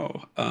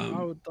no.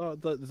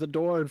 The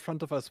door in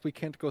front of us. We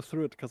can't go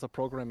through it because our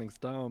programming's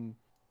dumb."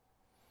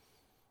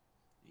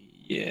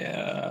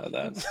 Yeah,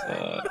 that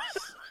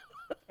sucks.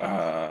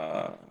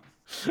 I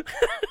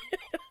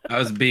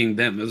was being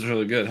them. It was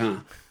really good, huh?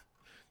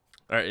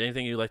 All right,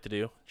 anything you'd like to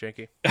do,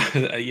 Janky?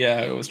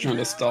 Yeah, I was trying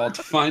to stall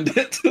to find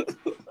it.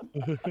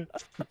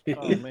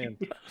 Oh man.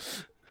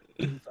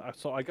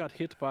 So I got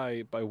hit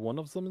by one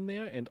of them in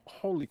there, and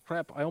holy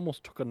crap! I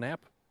almost took a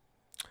nap.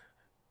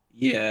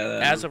 Yeah.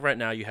 As of right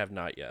now, you have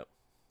not yet.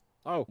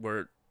 Oh,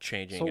 We're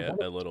changing so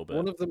it a little bit.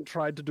 one of them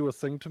tried to do a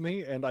thing to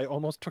me, and I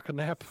almost took a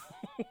nap.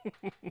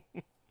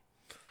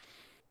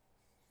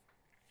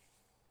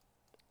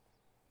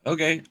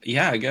 Okay.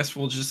 Yeah, I guess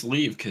we'll just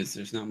leave because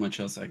there's not much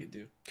else I can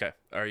do. Okay.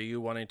 Are you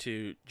wanting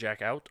to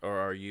jack out, or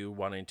are you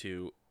wanting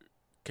to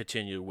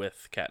continue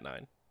with Cat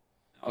 9?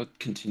 I'll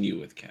continue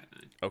with Cat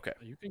 9. Okay.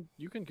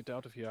 You can get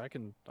out of here.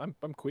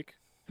 I'm quick.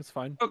 It's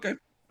fine. Okay.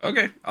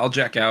 Okay. I'll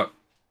jack out.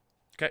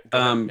 Okay. Go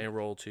ahead and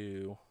roll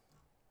to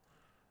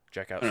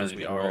jack out I don't since need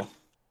we to are. roll.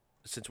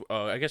 Since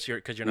I guess you're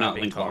because you're Not not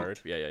being link locked. tarred.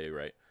 Yeah, you're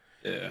right.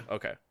 Yeah.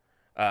 Okay.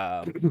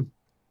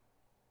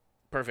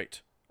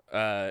 Perfect.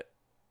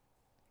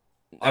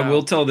 I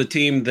will tell the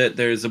team that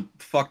there's a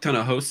fuck ton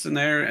of hosts in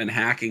there and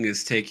hacking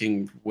is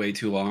taking way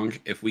too long.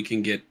 If we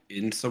can get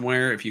in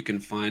somewhere, if you can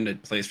find a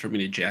place for me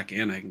to jack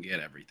in, I can get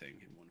everything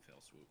in one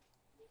fell swoop.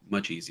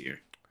 Much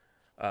easier.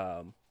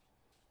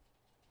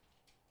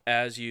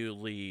 As you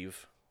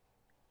leave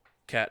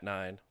Cat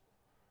 9,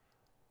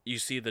 you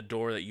see the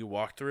door that you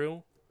walk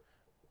through.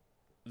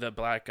 The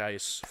black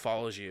ice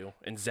follows you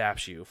and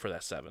zaps you for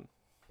that 7.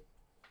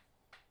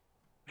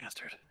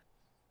 Bastard.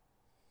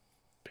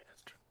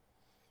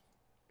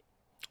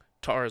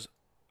 Tar's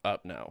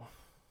up now.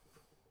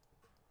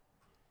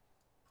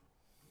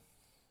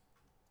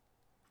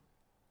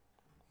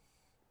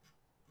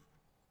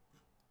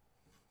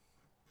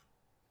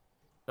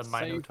 The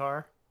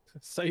Minotaur.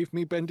 Save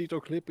me, Bendito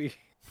Clippy.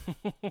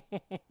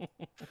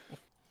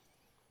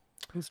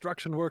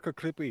 Construction worker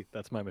Clippy.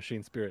 That's my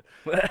machine spirit.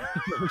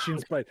 Machine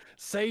sprite.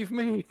 Save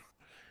me.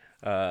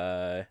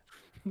 I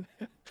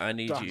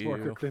need Dock you.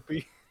 worker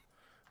Clippy.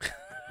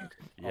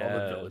 All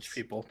the village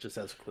people just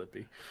as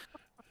Clippy.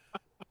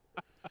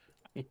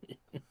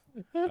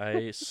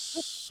 I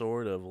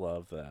sort of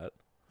love that.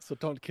 So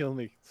don't kill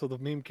me, so the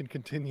meme can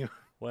continue.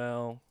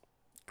 Well,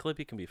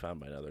 Clippy can be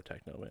found by another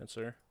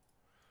Technomancer.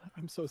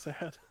 I'm so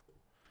sad.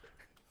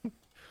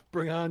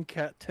 Bring on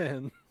Cat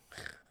 10.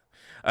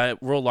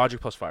 Roll logic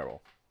plus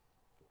firewall.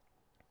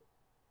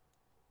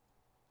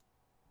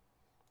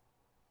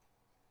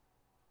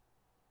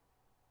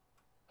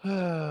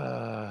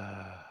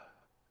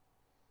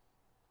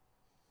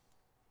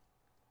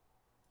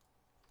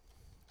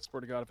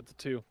 Swear to God, if it's a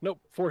 2. Nope,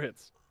 4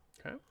 hits.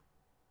 Okay.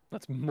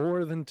 That's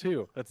more than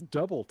 2. That's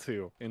double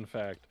 2, in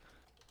fact.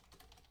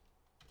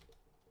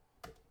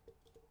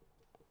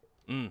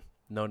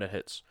 No net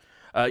hits.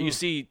 You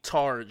see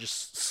Tar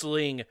just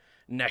sling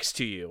next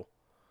to you.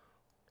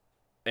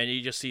 And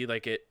you just see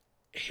like it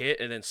hit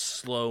and then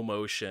slow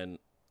motion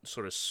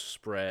sort of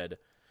spread.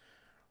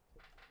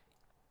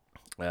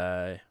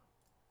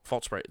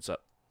 Fault Sprite, it's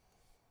up.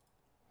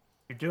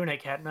 You're doing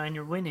it, Cat 9.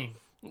 You're winning.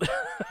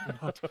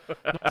 Not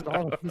at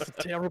all. This is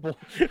terrible.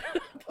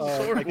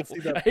 I can see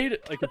that. I hate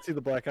it. I can see the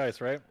black ice,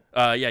 right?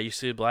 Yeah, you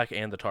see the black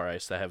and the tar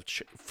ice that have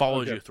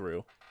followed Okay. you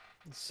through.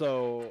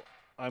 So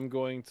I'm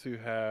going to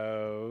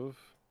have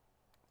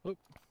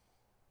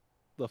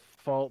the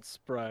Fault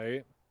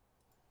Sprite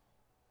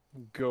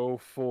go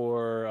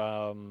for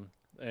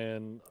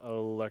an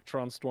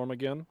Electron Storm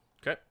again.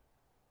 Okay.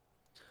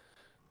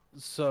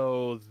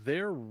 So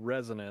their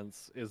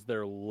resonance is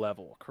their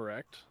level,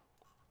 correct?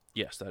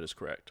 Yes, that is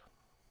correct.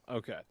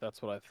 Okay,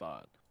 that's what I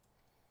thought.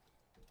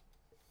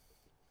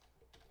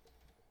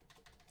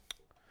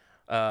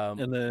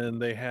 And then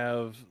they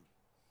have,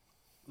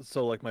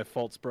 so like my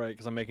Fault Sprite,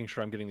 because I'm making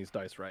sure I'm getting these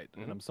dice right,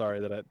 and I'm sorry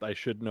that I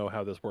should know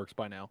how this works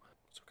by now.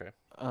 It's okay.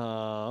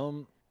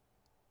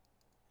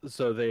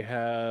 So they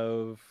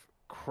have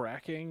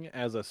cracking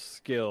as a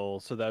skill,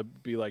 so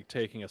that'd be like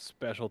taking a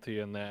specialty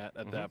in that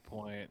at that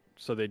point.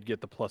 So they'd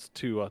get the +2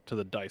 to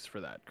the dice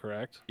for that,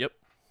 correct? Yep.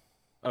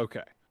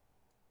 Okay.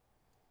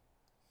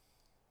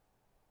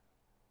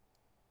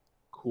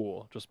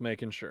 Cool. Just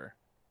making sure.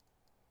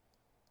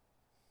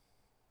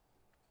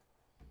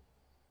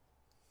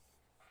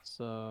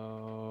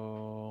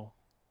 So,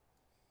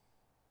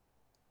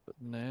 but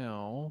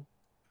now,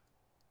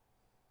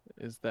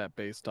 is that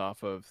based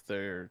off of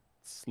their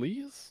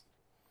sleaze?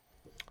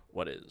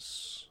 What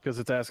is? Because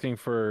it's asking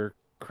for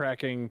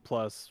cracking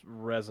plus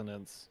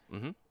resonance.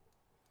 Mm-hmm.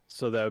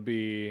 So that would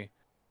be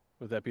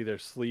that be their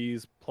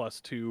sleaze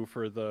 +2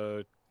 for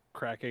the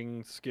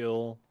cracking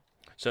skill?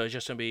 So it's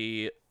just gonna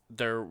be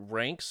their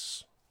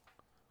ranks.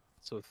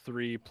 So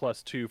 3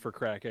 +2 for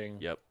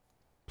cracking. Yep.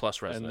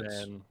 Plus resonance.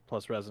 And then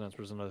plus resonance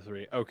was another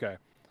 3. Okay.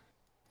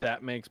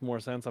 That makes more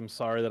sense. I'm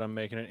sorry that I'm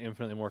making it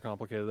infinitely more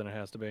complicated than it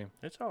has to be.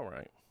 It's all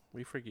right.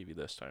 We forgive you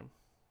this time.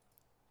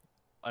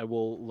 I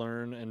will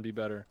learn and be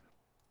better.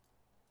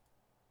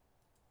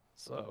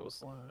 So,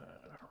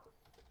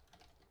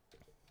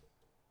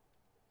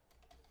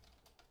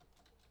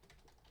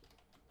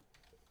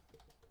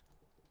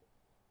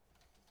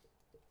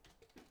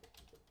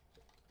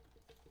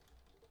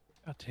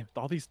 God damn,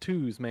 all these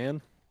 2s,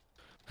 man.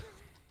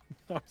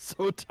 I'm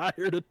so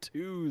tired of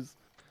 2s.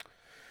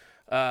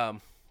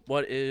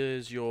 What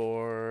is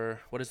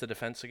the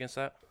defense against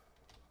that?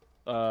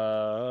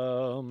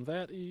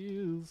 That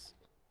is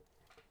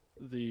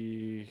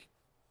the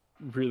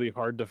really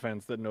hard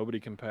defense that nobody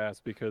can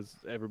pass because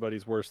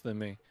everybody's worse than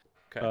me.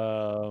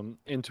 Okay.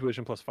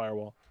 Intuition plus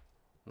firewall.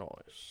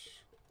 Nice.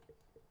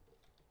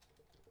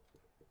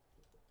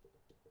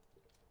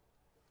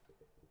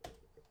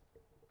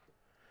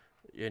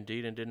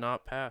 Indeed, and did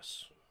not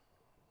pass.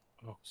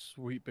 Oh,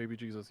 sweet baby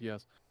Jesus,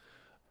 yes.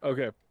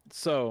 Okay,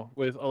 so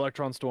with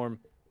Electron Storm,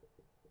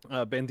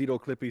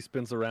 Bandito Clippy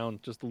spins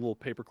around, just a little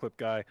paperclip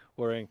guy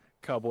wearing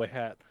cowboy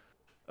hat,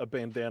 a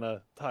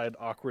bandana tied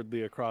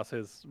awkwardly across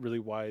his really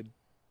wide,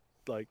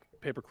 like,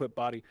 paperclip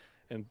body,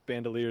 and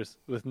bandoliers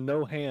with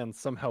no hands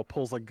somehow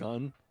pulls a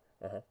gun.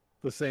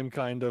 The same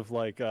kind of,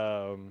 like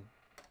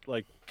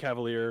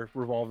Cavalier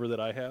revolver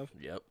that I have.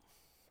 Yep.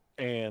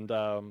 And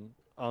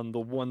on the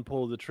one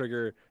pull of the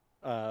trigger,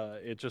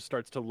 it just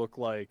starts to look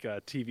like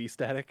TV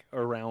static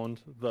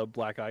around the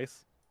black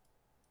ice.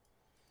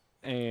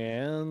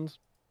 And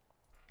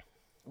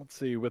let's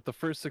see, with the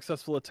first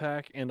successful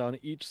attack and on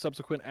each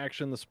subsequent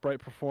action the sprite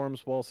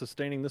performs while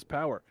sustaining this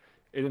power,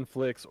 it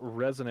inflicts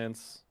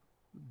resonance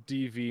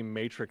DV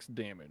matrix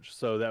damage.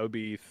 So that would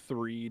be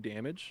 3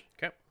 damage.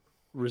 Okay.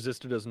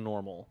 Resisted as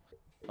normal.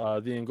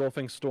 The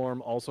engulfing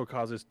storm also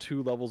causes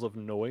 2 levels of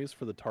noise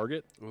for the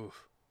target.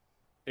 Oof.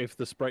 If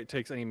the sprite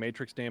takes any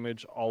matrix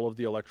damage, all of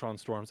the electron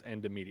storms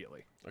end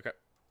immediately. Okay.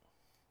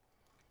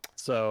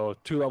 So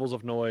 2 levels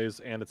of noise,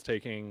 and it's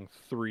taking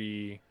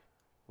 3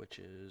 Which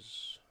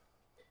is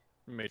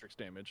matrix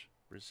damage.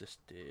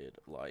 resisted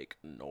like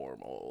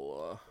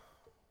normal.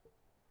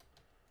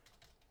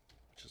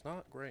 Which is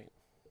not great.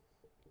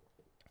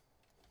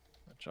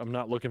 I'm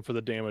not looking for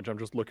the damage, I'm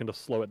just looking to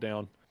slow it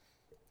down.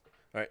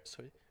 Alright,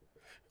 so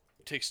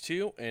it takes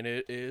 2, and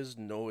it is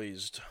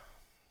noised.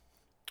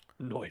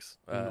 Noise.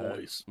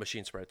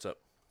 Machine sprites up.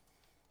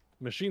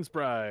 Machine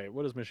Sprite.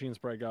 What does Machine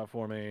Sprite got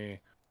for me?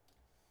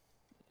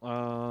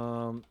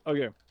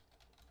 Okay.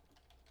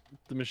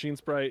 The Machine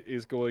Sprite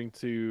is going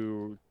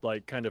to,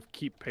 like, kind of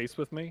keep pace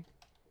with me.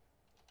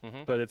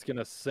 But it's going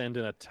to send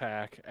an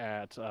attack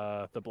at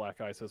the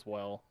Black Ice as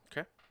well.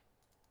 Okay.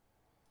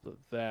 So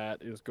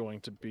that is going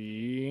to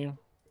be...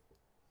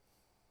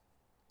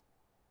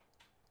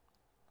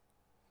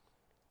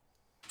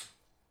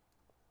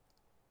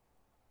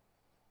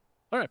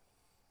 Alright.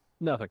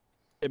 Nothing.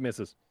 It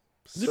misses.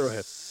 0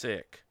 hits.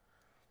 Sick.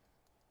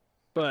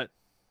 But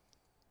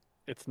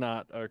it's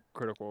not a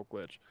critical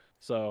glitch.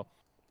 So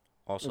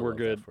Also, we're love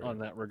that good for you. on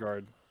that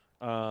regard.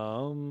 You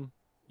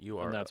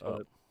are And that's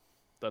up.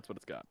 what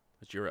it's got.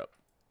 But you're up.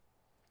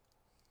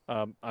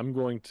 I'm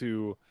going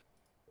to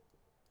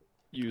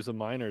use a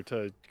minor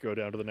to go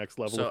down to the next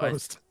level So of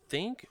host. I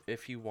think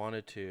if you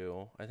wanted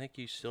to, I think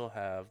you still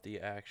have the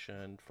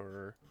action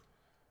for...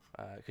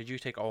 could you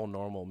take all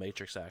normal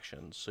matrix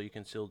actions, so you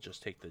can still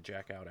just take the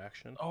jack out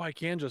action? Oh, I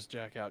can just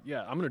jack out.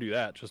 Yeah, I'm going to do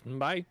that. Just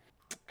bye.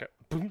 Okay.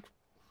 Boom.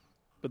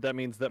 But that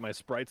means that my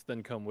sprites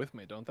then come with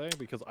me, don't they?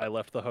 Because I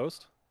left the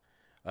host?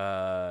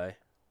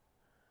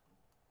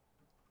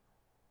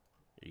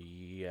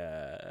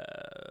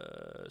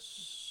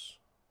 Yes.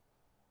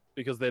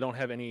 Because they don't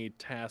have any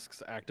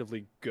tasks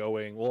actively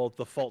going. Well,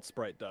 the Fault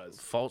Sprite does.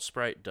 Fault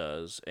Sprite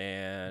does,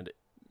 and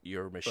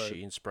your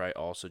Machine Sprite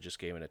also just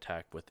gave an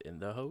attack within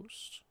the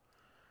host.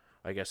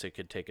 I guess it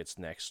could take its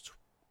next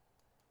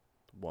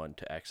one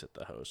to exit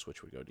the host,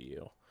 which would go to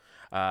you.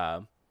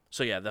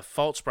 So yeah, the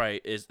Fault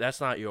Sprite that's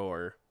not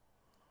your.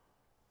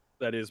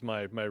 That is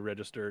my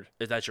registered.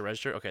 Is that your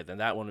register? Okay, then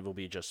that one will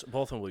be just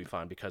both of them will be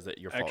fine because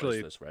your fault Actually,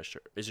 is this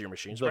register. Is it your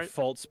Machine The Sprite?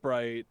 Fault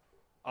Sprite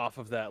off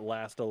of that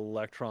last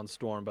Electron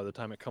Storm, by the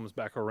time it comes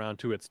back around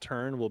to its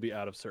turn, will be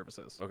out of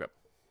services. Okay.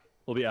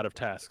 Will be out of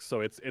tasks, so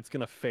it's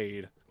gonna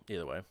fade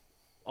Either way.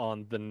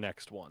 on the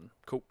next one.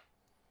 Cool.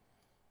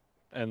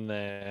 And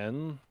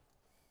then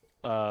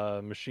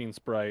Machine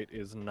Sprite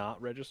is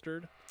not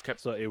registered. Okay.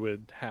 So it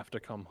would have to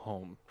come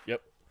home.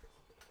 Yep.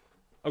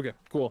 Okay,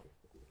 cool.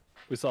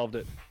 We solved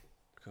it.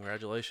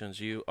 Congratulations,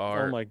 you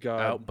are Oh my god.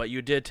 out, but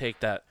you did take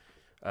that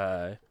 7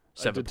 I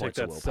did points take of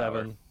that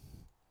willpower. 7.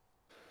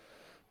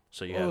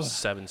 So you have Ugh.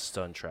 7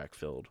 stun track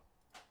filled.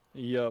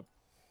 Yep.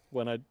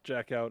 When I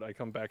jack out, I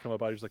come back and my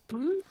body's like,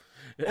 oh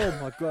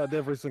my god,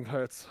 everything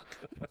hurts.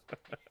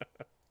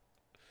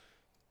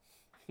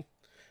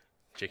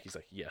 Jakey's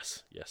like,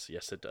 yes,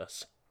 it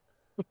does.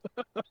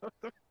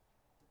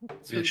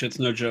 That shit's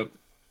no joke.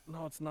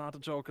 No, it's not a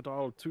joke at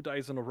all. 2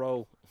 days in a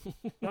row.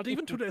 Not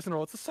even 2 days in a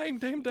row. It's the same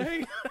damn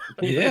day.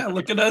 Yeah,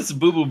 look at us,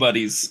 boo boo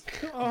buddies.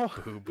 Oh,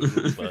 Boo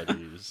boo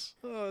buddies.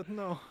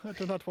 no, I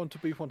do not want to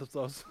be one of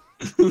those.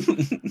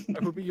 I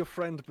will be your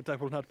friend, but I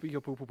will not be your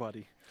poo-poo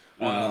buddy.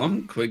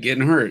 Well, quit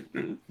getting hurt.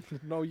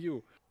 No,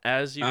 you.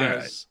 As you All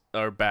guys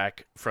are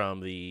back from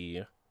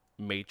the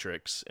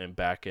Matrix and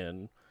back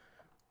in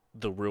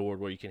the real world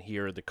where you can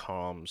hear the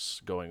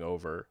comms going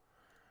over,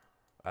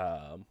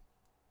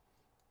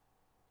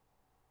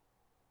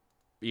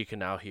 you can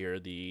now hear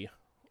the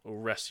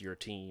rest of your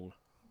team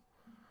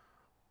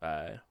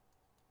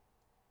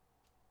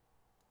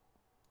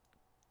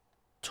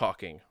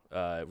talking.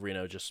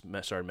 Reno just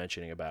started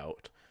mentioning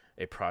about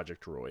a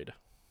Project Roid.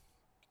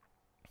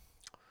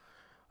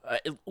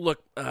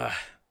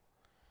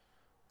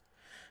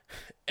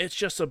 It's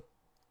just a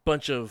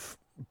bunch of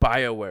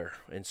BioWare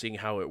and seeing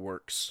how it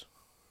works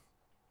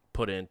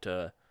put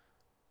into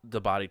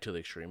the body to the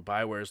extreme.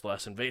 BioWare is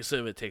less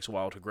invasive. It takes a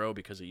while to grow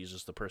because it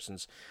uses the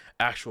person's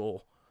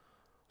actual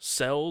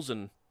cells,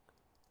 and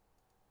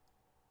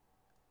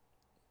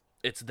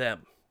it's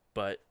them,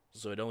 but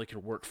so it only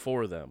can work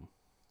for them.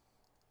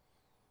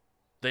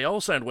 They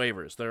all signed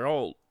waivers.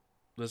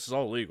 This is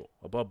all legal,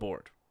 above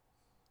board.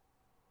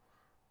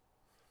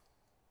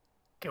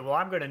 Okay, well,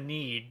 I'm going to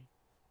need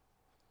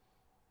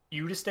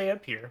you to stay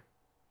up here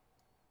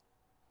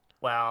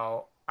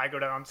while I go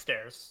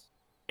downstairs,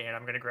 and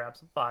I'm going to grab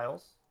some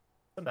files,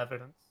 some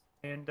evidence,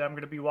 and I'm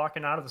going to be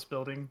walking out of this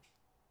building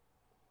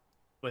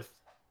with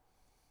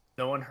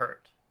no one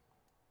hurt.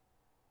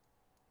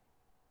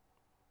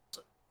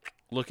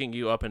 Looking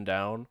you up and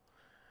down.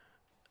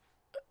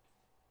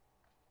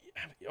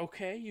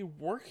 Okay, you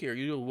work here.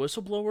 You a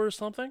whistleblower or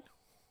something?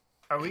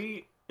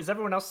 Is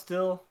everyone else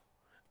still?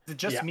 Is it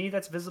just Yeah. me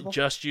that's visible?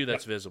 Just you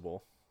that's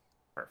visible.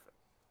 Perfect.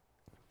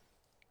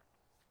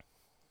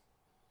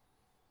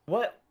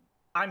 What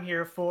I'm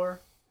here for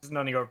is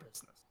none of your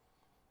business.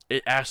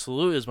 It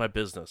absolutely is my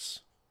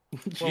business.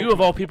 You of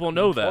all people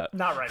know that.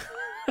 Not right now.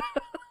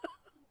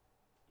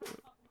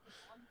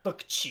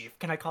 Look, Chief.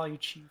 Can I call you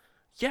Chief?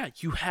 Yeah,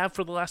 you have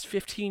for the last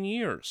 15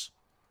 years.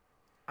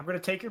 I'm going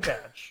to take your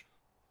badge.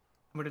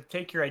 I'm going to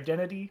take your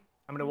identity.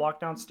 I'm going to walk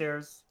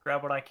downstairs,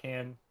 grab what I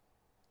can.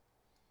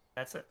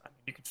 That's it. I mean,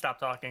 you can stop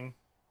talking.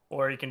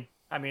 Or you can...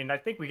 I mean, I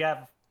think we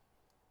have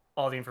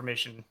all the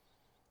information.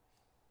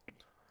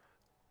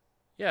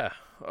 Yeah.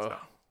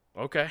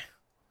 Okay.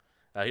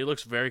 He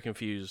looks very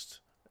confused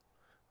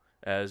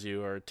as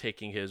you are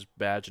taking his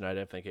badge and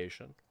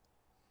identification.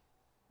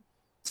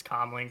 It's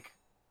comlink.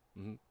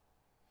 Mhm.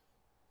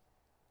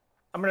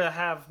 I'm going to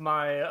have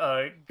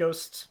my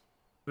ghost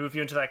move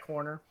you into that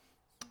corner.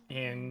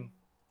 And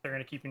they're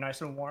going to keep you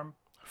nice and warm.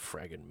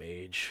 Fragging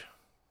mage.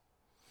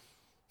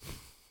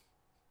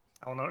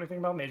 I don't know anything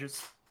about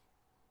mages.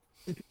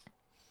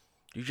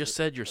 You just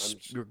said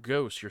your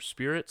ghosts, your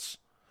spirits.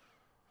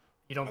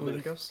 You don't believe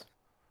in ghosts?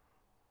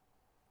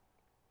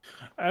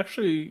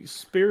 Actually,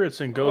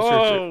 spirits and ghosts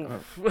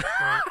are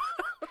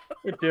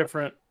they're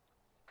different.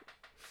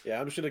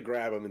 Yeah, I'm just gonna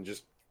grab him and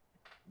just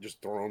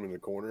throw him in the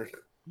corner.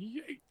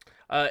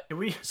 Can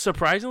we?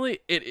 Surprisingly,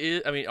 it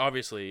is. I mean,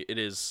 obviously, it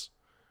is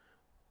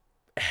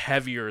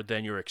heavier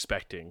than you're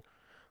expecting.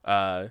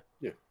 Yeah.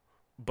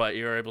 But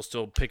you're able to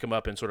still pick him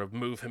up and sort of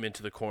move him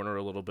into the corner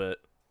a little bit.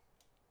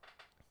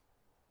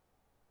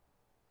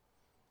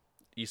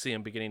 You see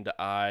him beginning to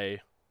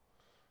eye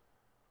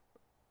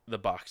the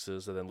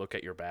boxes and then look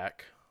at your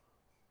back.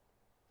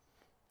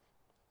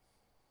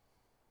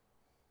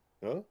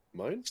 Huh?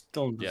 Mine?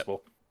 Still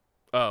invisible.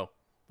 Oh,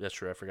 that's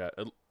true. I forgot.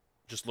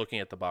 Just looking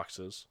at the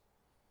boxes.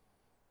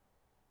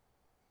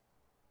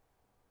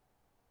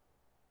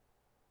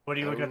 What are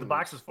you looking at the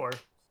boxes for?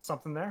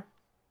 Something there?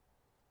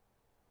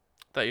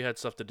 Thought you had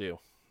stuff to do.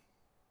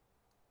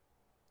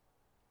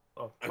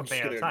 Well, I'm one just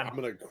thing at a time. I'm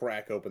gonna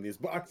crack open these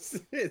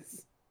boxes.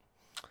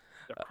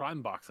 They're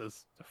crime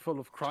boxes. They're full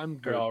of crime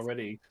They're goods.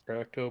 already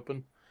cracked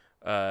open.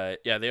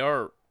 Yeah, they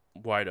are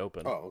wide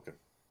open Oh, okay.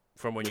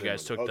 from when you Never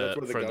guys mind. took Oh, that's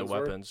where the for the guns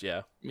were? weapons.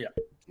 Yeah.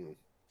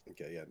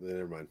 Okay, yeah,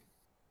 never mind.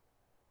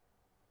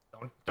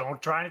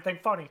 Don't try anything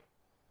funny.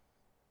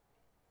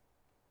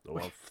 The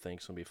one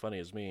thing's gonna be funny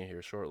is me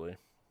here shortly.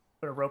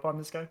 Put a rope on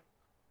this guy.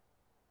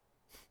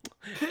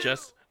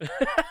 Just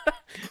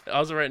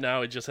also right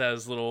now, it just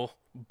has little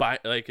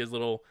his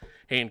little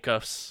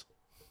handcuffs.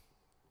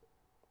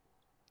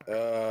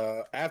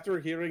 After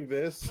hearing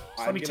this,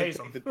 let I'm me gonna tase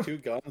take him. the 2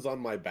 guns on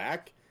my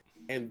back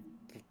and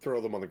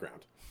throw them on the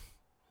ground.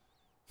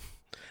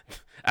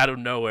 Out of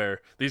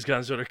nowhere, these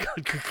guns sort of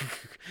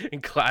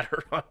and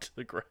clatter onto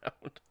the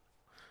ground.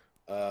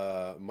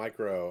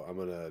 Micro, I'm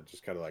gonna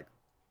just kind of like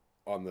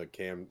on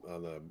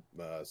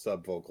the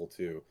sub vocal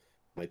to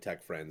my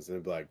tech friends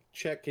and be like,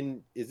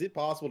 is it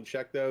possible to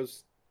check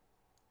those?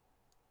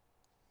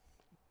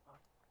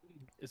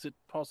 Is it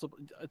possible?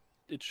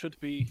 It should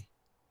be.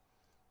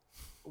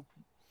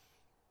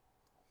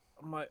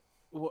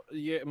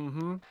 Yeah.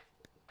 Mm-hmm.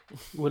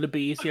 Would it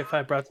be easier if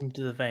I brought them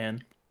to the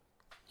van?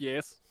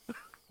 Yes.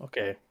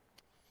 Okay.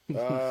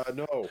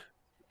 No.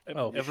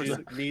 Oh,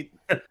 Everything,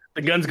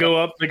 the guns go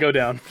up, they go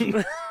down.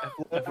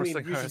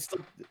 everything you should hurts.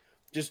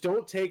 just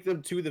don't take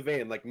them to the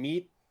van. Like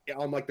meet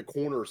on like the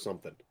corner or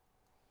something,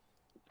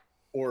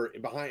 or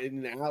behind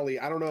in the alley.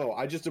 I don't know.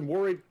 I just am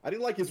worried. I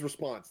didn't like his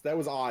response. That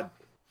was odd.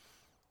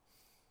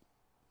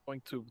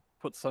 Going to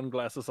put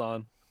sunglasses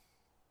on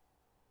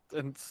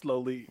and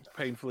slowly,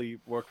 painfully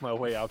work my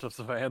way out of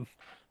the van.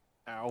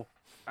 Ow.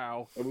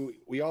 Ow. I mean,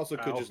 we also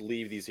could Ow. just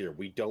leave these here.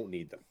 We don't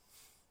need them.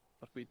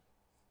 But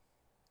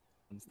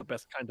it's the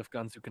best kind of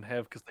guns you can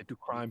have because they do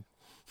crime.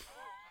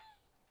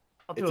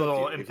 I'll do It's a up to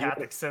little you. If you empathic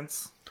want-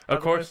 sense. by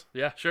Of the way. course,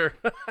 yeah, sure.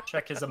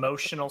 Check his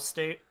emotional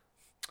state.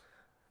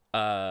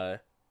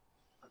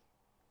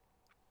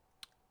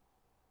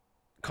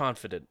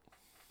 Confident.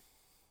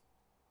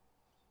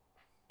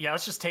 Yeah,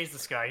 let's just tase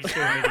this guy. He's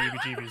giving me the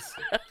heebie-jeebies.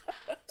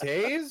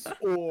 Tase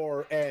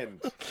or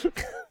end?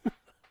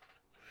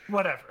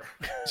 Whatever.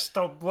 Just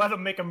don't let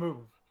him make a move.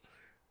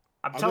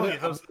 I'm telling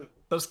you,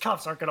 those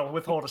cuffs aren't gonna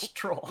withhold a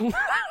stroll.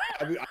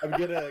 I'm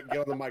gonna get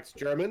on the mics.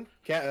 German,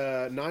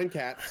 9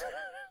 cats.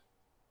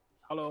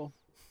 Hello.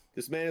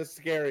 This man is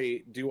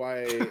scary.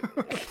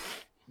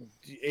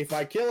 If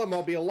I kill him,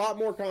 I'll be a lot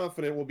more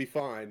confident we'll be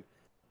fine.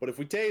 But if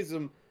we tase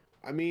him,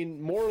 I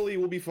mean, morally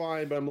we'll be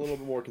fine, but I'm a little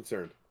bit more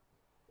concerned.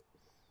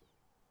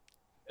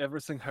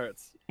 Everything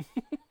hurts.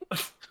 All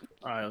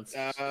right, let's...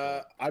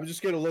 I'm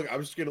just gonna look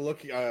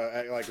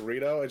at like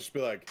Rito and just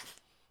be like,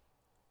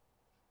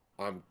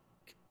 I'm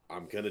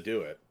gonna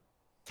do it.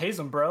 Tase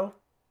him, bro.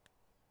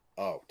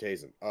 Oh,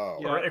 tase him. Oh,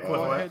 Or go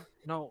equivalent. ahead.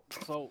 No,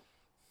 so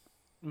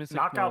missing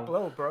Knockout no.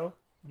 blow, bro.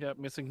 Yeah,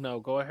 missing no.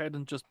 Go ahead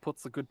and just put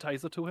the good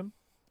taser to him.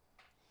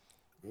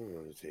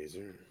 oh,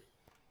 taser.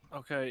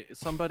 Okay,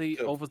 somebody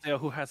So- over there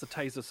who has a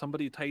taser.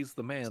 Somebody tase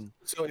the man.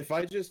 So if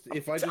I just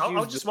I'll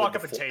use just the, walk the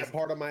up and flat tase him.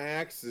 part of my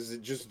axe, does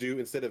it just do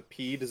instead of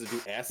P? Does it do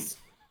S?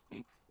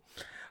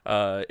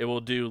 It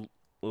will do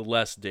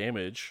less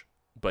damage,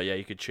 but yeah,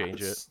 you could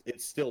change it.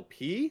 It's still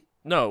P.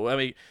 No, I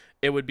mean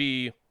it would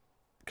be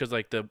because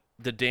like the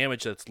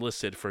damage that's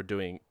listed for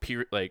doing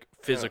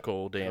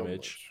physical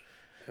damage.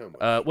 How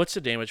much? What's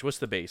the damage? What's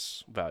the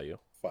base value?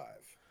 5.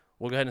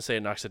 We'll go ahead and say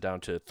it knocks it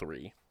down to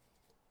 3,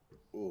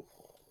 Ooh.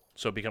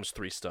 so it becomes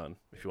 3 stun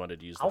if you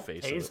wanted to use the I'll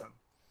face of tase it. him.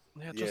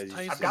 Yeah, Yeah, just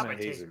tase I've got him. my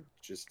man. tase taser. him.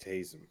 Just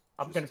tase him.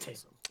 I'm Just gonna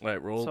tase him. All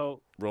right, roll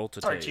So,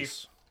 to Sorry, tase.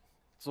 Chief.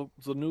 so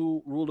the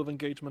new rule of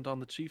engagement on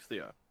the chief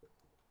there.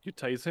 You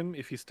tase him.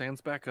 If he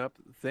stands back up,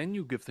 then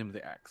you give him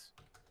the axe.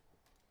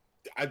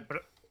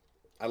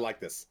 I like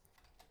this.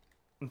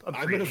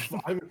 Agreed.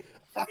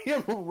 I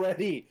am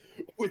ready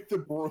with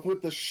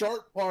the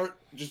sharp part,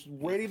 just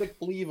ready to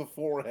cleave a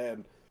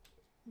forehead.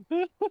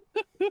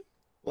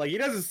 Like he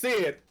doesn't see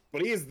it,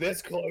 but he is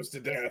this close to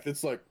death.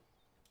 It's like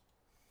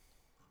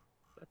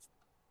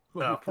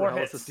Well, four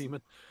paralysis hits.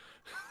 demon.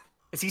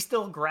 Is he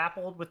still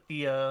grappled with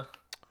the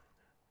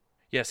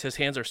Yes, his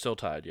hands are still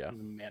tied. Yeah.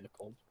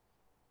 Manacled.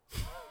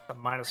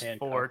 minus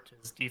Handcuff. 4 to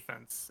his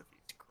defense if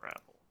he's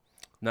grappled?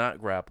 Not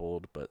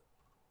grappled, but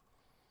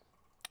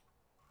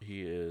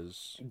he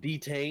is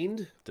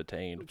detained.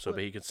 detained, so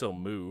but he can still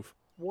move.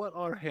 What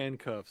are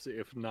handcuffs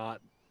if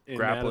not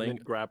Grappling.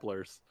 inanimate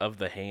grapplers? Of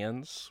the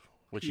hands,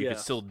 which you can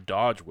Yes. still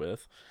dodge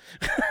with.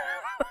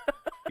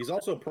 He's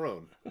also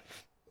prone.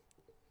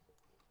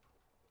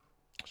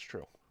 It's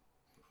true.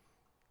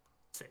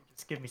 Say,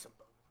 just give me some.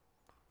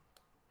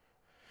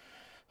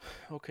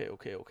 Okay. I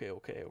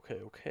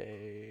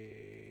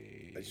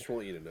just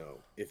want you to know,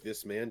 if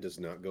this man does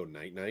not go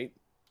night night,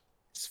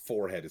 his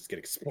forehead is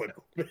getting split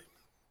open.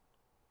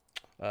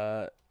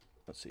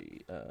 Let's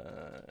see.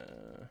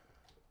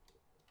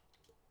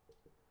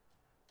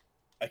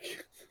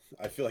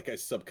 I feel like I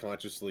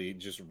subconsciously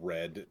just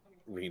read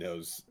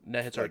Reno's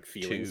Net hits are like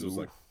feelings. It was 2.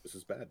 like, this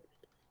is bad.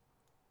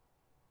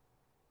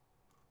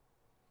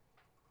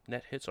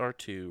 Net hits are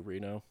 2,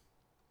 Reno.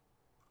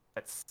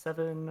 That's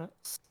 7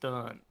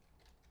 stun.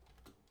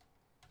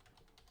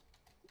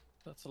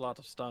 That's a lot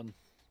of stun.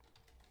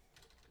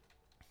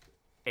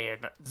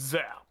 And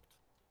zap.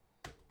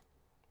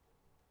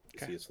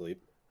 Is he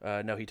asleep?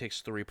 No, he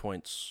takes 3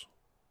 points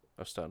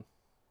of stun.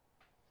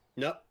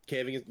 Nope.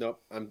 Caving is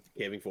nope. I'm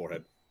caving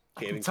forehead.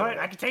 Caving Sorry, I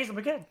forehead. can taste him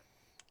again.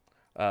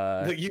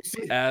 You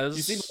see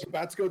As my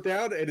bats go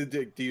down, and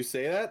do you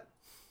say that?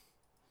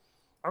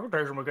 I can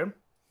taste him again.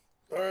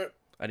 All right.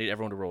 I need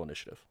everyone to roll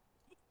initiative.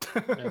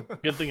 Yeah,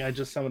 good thing I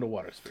just summoned a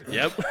water spirit.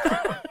 Yep.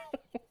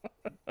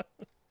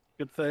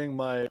 Good thing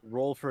my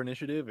roll for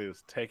initiative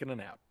is taking a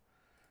nap.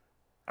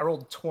 I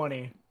rolled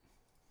 20.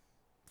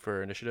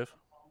 For initiative.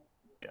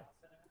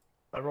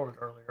 I rolled it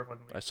earlier when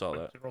we I saw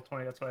went that. to roll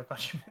 20. That's what I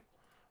thought you meant.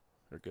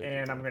 They're good.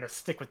 And I'm going to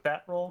stick with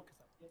that roll.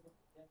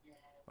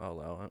 I'll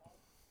allow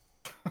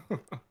it.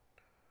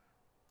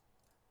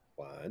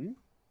 1,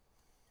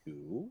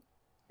 2,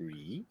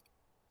 3,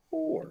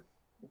 4.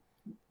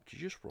 Did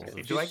you just roll Okay,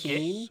 those do I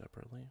get-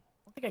 separately?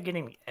 I don't think I get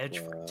any edge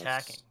for Plus-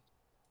 attacking.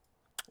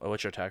 Oh,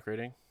 what's your attack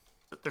rating?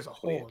 There's a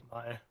hole in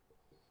my...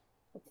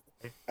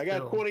 I got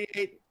Bill.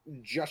 28.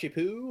 Joshy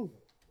Poo.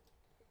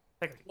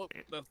 I think I Whoop,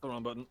 get it. that's the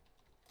wrong button.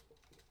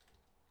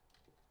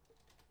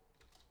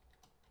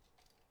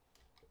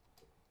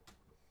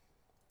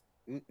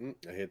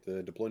 I hit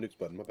the deploy nukes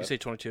button. My You bad. say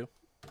 22?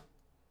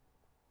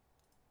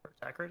 For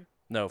attack rating?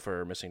 No,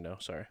 for missing no.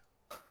 Sorry.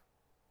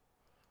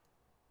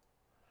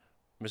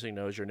 Missing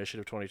no is your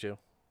initiative 22.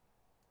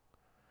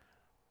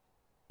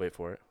 Wait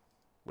for it.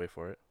 Wait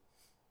for it.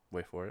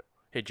 Wait for it.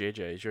 Hey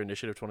JJ, is your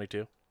initiative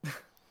 22?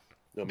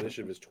 No, my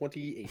initiative is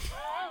 28.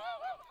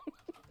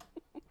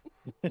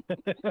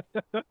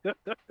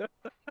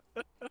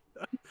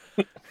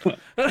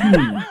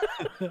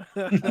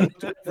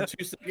 For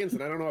 2 seconds,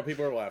 and I don't know why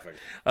people are laughing.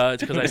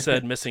 It's because I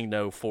said missing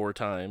no 4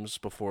 times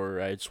before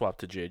I had swapped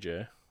to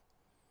JJ.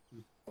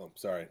 Oh, I'm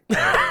sorry.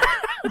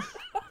 I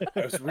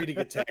was reading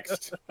a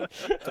text.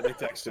 Somebody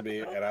texted me,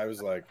 and I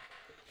was like,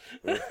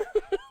 It's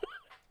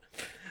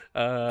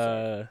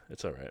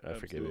all right. I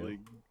forgive you. Absolutely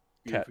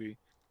Cat- goofy.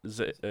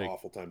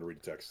 awful time to read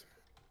a text.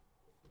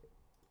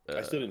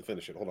 I still didn't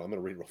finish it. Hold on, I'm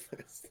going to read real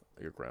fast.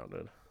 You're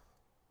grounded.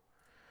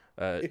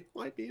 It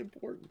might be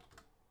important.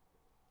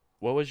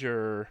 What was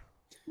your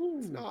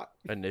It's not.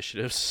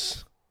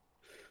 initiatives,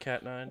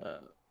 Cat 9?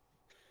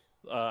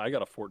 I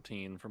got a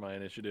 14 for my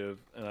initiative,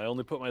 and I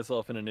only put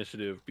myself in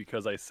initiative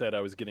because I said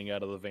I was getting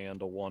out of the van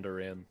to wander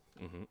in.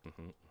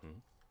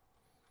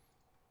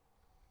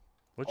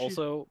 What'd you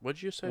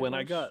say? When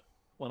it was?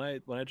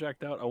 when I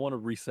jacked out, I want to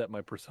reset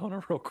my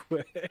persona real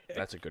quick.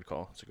 That's a good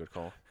call. That's a good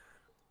call.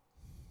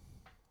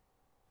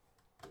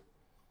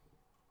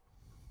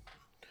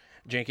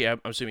 Janky, I'm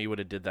assuming you would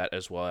have did that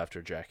as well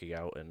after jacking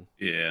out and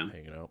Yeah.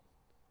 hanging out.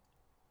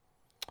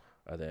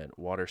 And then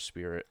Water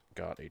Spirit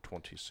got a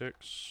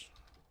 26.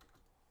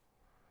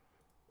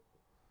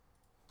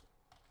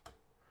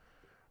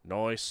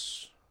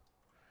 Nice.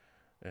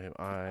 Am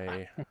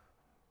I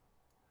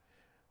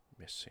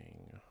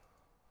missing?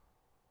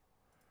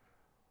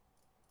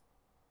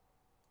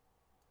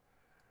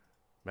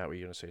 Matt, were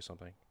you going to say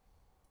something?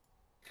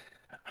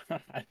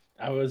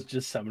 I was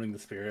just summoning the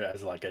spirit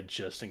as like a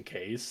just in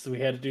case we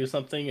had to do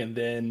something, and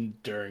then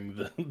during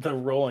the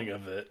rolling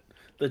of it,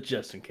 the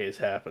just in case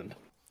happened.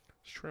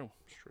 It's true.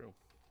 It's true.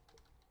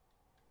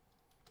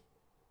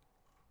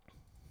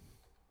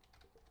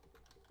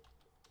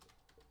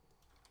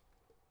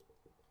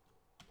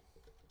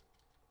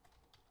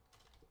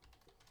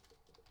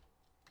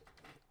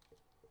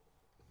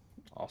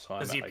 Also,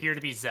 Does I'm he at, appear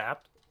to be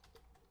zapped?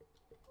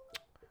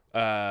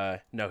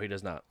 No, he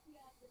does not.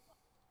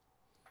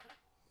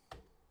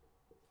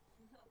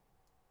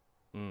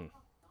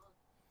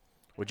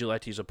 Would you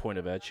like to use a point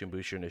of edge and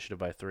boost your initiative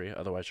by 3?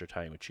 Otherwise, you're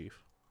tying with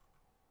Chief.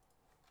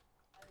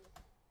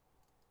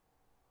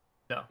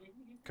 No.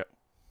 Okay.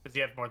 Does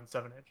he have more than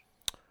 7 edge?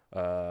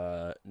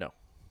 No.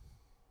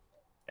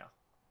 Yeah.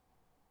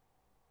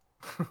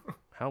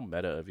 How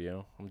meta of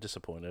you. I'm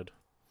disappointed.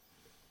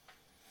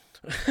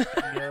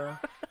 Yeah.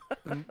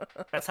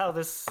 That's how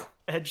this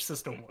edge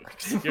system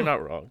works. You're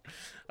not wrong.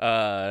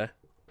 I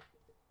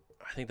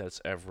think that's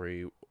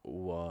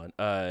everyone.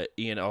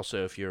 Ian,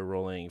 also, if you're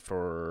rolling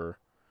for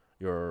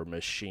your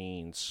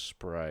machine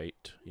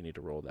sprite, you need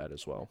to roll that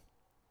as well.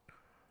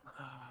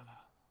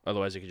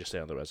 Otherwise, you can just stay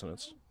on the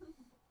resonance.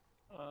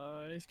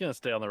 He's gonna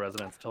stay on the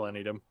resonance until I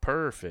need him.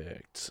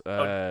 Perfect.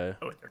 Oh,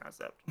 wait, they're not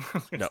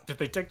zapped. No. Did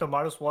they take the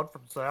 -1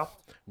 from zap?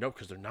 No,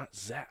 because they're not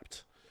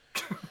zapped.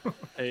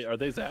 Hey, are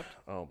they zapped?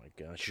 Oh my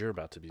gosh, you're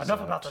about to be Enough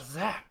zapped. about the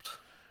zapped.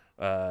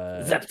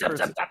 zap, zap,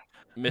 zap, zap.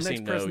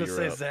 Missing The no, next person to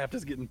you're say up. zapped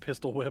is getting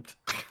pistol whipped.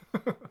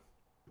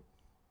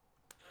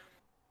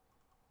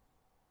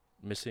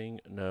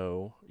 Missing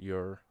no,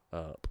 you're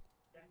up.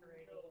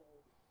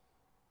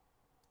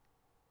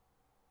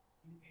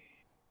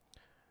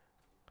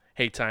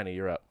 Hey, Tiny,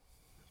 you're up.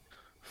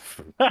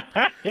 Not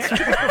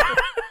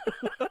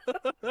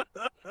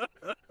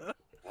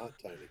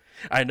tiny.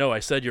 I know. I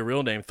said your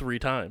real name 3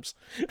 times,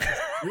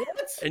 What?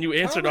 and you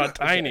answered on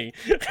Tiny.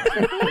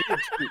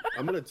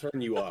 I'm gonna turn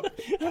you up.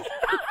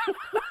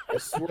 I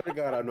swear to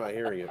God, I'm not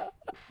hearing it.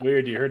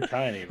 Weird, you heard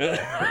Tiny, bro.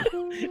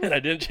 And I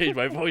didn't change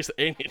my voice to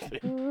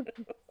anything.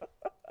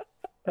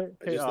 I Hey, just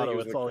think Otto, it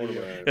was it's all recording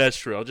you. my- That's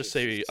true. I'll just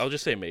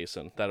It's say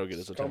Mason. That'll get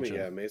his Call me,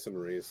 attention. Mason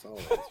Reese. I'll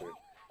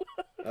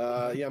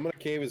answer. Yeah, I'm gonna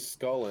cave his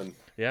skull in.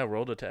 Yeah,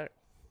 roll to attack.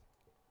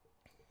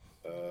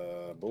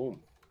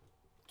 Boom.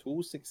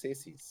 2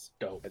 successes.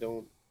 Dope. I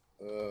don't.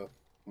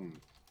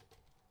 Can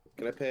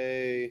I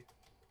pay?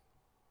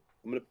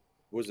 I'm gonna.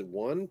 Was it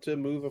 1 to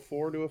move a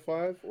 4 to a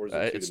 5, or is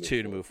it 2 It's to move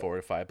 2 to move 4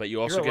 to 5, but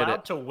you also You're get allowed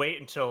it. to wait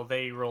until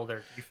they roll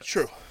their defense.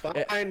 True.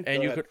 Fine. And Go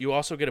you ahead. you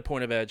also get a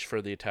point of edge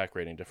for the attack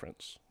rating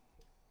difference.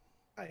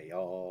 Hi,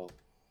 y'all.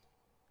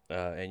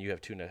 And you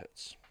have 2 net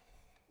hits.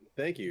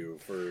 Thank you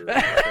for.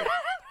 That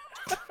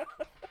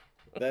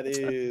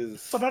is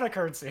It's not a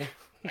currency.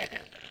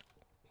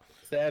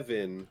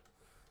 7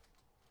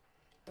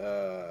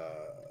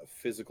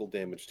 physical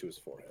damage to his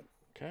forehead.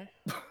 Okay.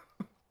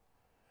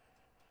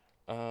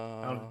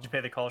 Did you pay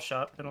the call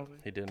shot penalty?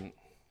 He didn't.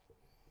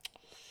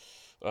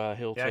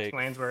 He'll Yeah, take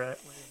explains where.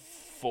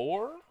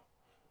 4.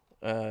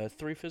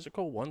 3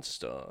 physical, 1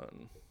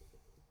 stun.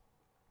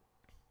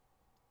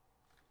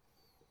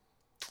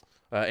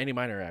 Any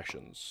minor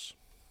actions?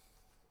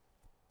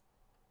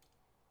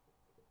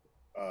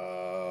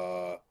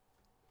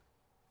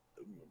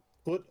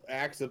 Put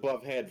axe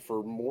above head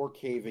for more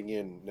caving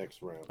in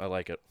next round. I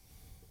like it.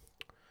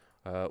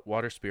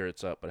 Water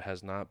spirit's up, but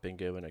has not been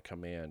given a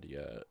command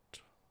yet.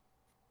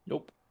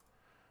 Nope.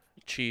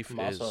 Chief I'm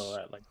also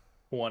at like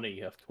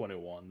 20 of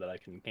 21 that I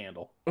can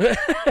handle.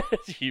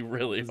 You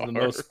really This are. is the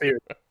most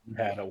spirit I've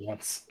had at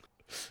once.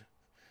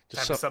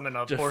 Just, Time to summon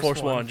a just force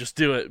force one. one. Just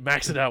do it.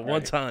 Max it out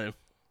one Right.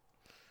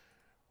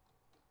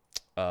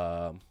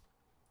 time.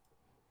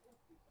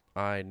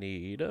 I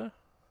need. You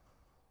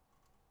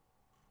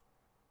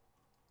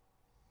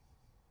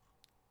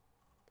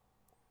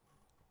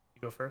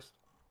go first.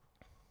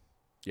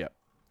 Yep.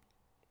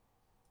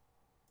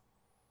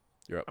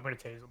 You're up. I'm gonna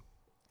tase him.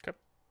 Okay.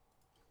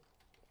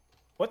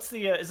 What's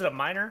the? Is it a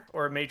minor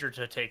or a major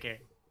to take aim?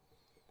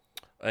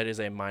 It is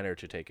a minor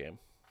to take aim,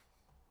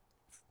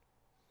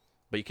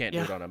 but you can't do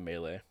Yeah. it on a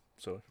melee.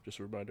 So just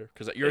a reminder,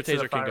 because your It's a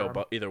taser can go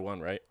firearm. either one,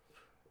 right?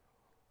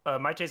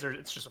 My taser,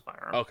 it's just a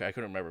firearm. Okay, I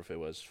couldn't remember if it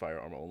was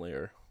firearm only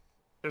or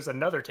There's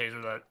another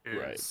taser that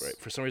is. right.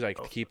 For some reason, I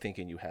both. keep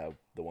thinking you have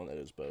the one that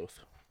is both.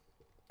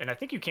 And I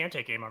think you can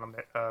take aim on a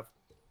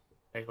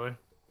melee.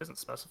 Doesn't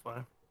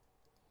specify.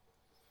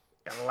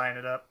 Gotta line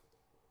it up.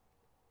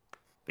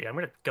 But yeah, I'm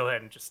gonna go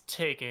ahead and just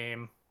take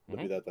aim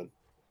We'll do that then.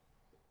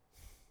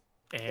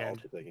 and I'll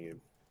be taking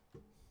him.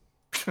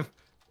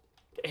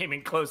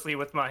 aiming closely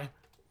with my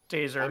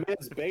taser. I mean,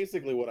 it's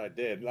basically what I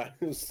did. I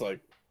was like,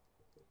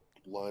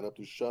 line up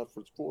the shot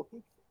for its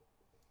forehead.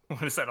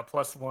 What is that? A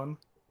 +1?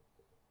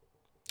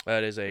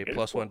 That is a It is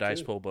 +1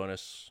 dice +2. pool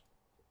bonus.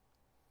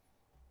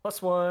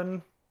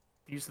 +1.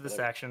 Use of this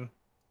Whatever. action.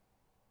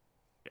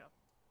 Yeah.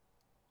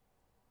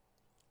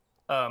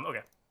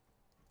 Okay.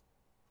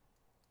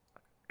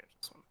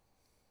 This one.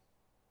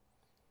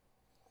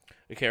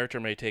 The character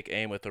may take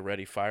aim with a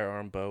ready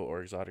firearm, bow,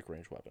 or exotic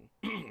range weapon.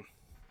 I'm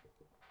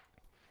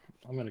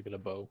gonna get a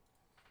bow.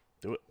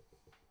 Do it.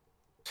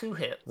 2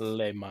 hits.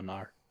 Le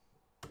Manar.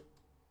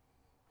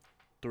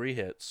 3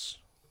 hits.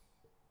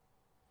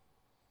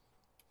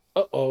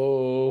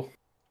 Uh-oh.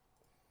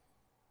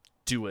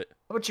 Do it.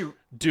 How about you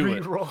Do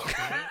it. re-roll?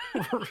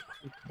 Why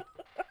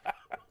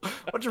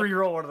don't you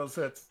re-roll one of those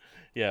hits?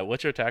 Yeah,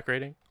 what's your attack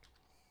rating?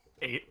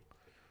 8.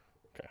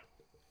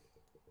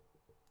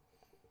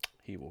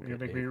 He will You're get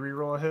gonna make me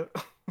re-roll a hit?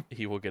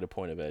 he will get a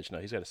point of edge. No,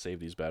 he's got to save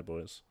these bad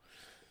boys.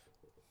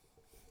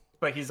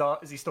 Like is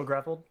he still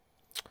grappled?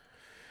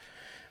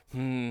 Are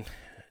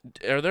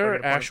Or there get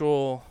a point.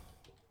 actual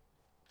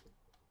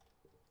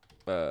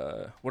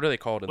what are they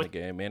called in What- the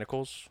game?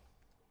 Manacles?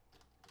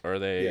 Or are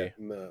they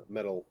Yeah,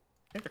 metal.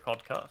 I think they're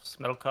called cuffs.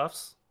 Metal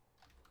cuffs?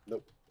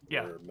 Nope.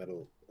 Yeah. Or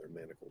metal or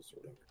manacles or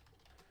whatever.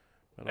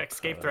 metal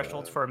Escape cuff?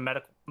 thresholds for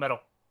metal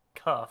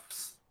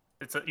cuffs.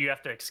 You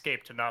have to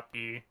escape to not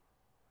be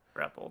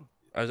grappled.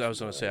 I was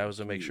going to say I was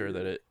to make sure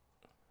that it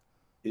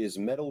It is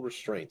metal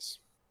restraints.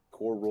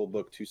 Core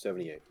rulebook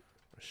 278.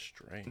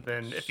 restrains.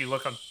 Then if you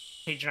look on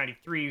page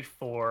 93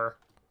 for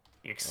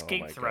the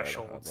escape Oh my God,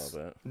 thresholds, I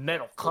love it.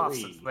 metal cuffs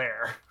is Three.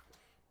 there.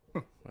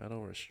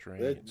 Metal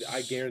restraints.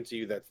 I guarantee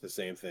you that's the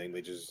same thing.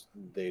 They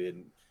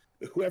didn't.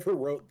 Whoever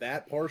wrote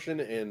that portion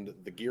and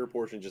the gear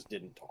portion just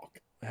didn't talk.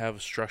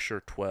 Have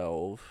structure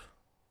 12.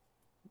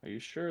 Are you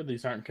sure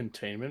these aren't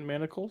containment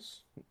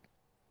manacles?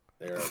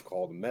 They are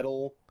called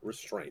metal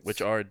restraints.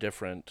 Which are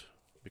different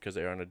because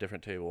they are on a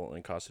different table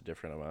and cost a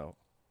different amount.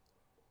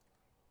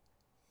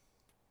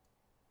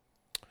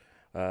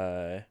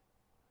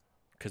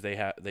 Because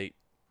there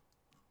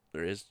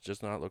is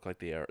does not look like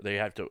they are. They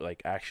have to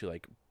like actually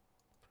like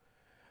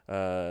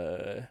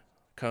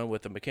come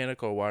with a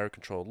mechanical wire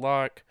controlled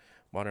lock,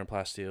 Modern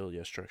plasteel,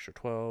 yes. Structure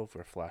 12,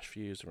 or flash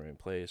fuse and remain in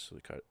place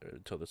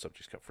until the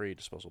subject's cut free.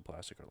 Disposable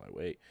plastic or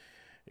lightweight.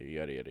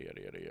 Yada, yada,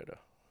 yada, yada, yada.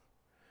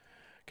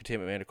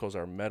 Containment manacles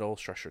are metal.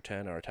 Structure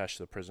 10 are attached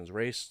to the prison's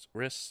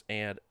wrists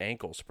and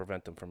ankles to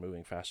prevent them from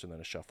moving faster than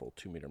a shuffle,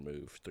 2-meter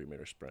move,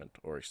 3-meter sprint,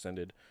 or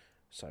extended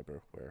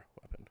cyberware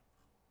weapon.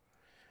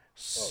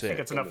 I think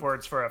it's enough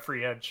words for a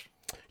free edge.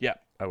 Yeah,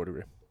 I would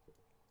agree.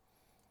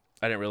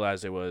 I didn't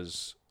realize it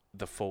was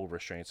the full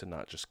restraints and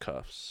not just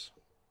cuffs.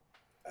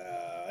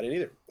 I didn't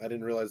either. I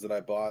didn't realize that I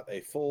bought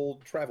a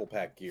full travel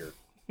pack gear.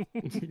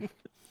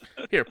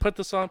 Here, put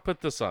this on,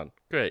 put this on.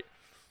 Great.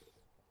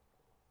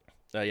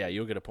 Yeah,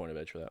 you'll get a point of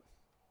edge for that.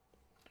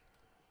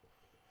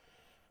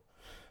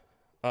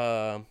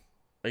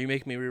 Are you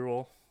making me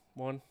reroll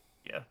one?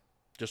 Yeah.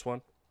 Just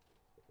one?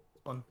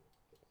 One.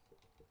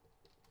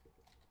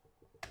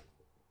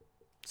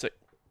 Sick.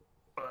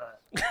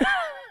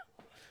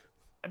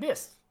 I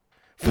missed.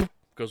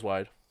 Goes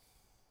wide.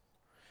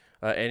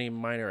 Any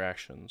minor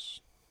actions?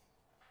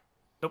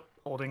 Nope.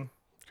 Holding.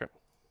 Okay.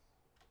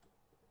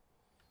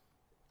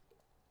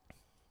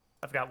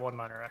 I've got one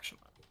minor action.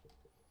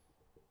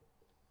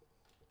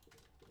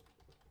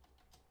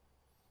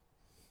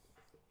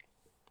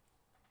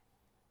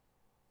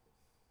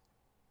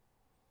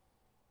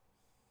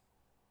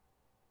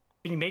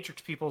 Any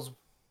Matrix people's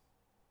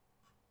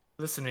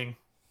listening,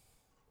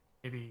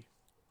 maybe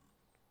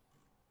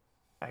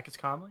packets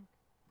calmly?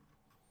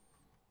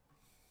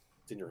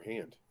 It's in your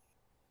hand.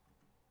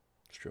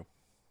 It's true.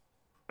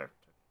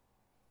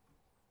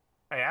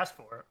 I asked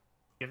for it.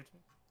 Give it to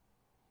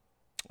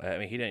me. I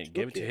mean, he didn't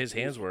give it to you. His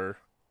hands were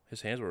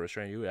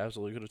restrained. You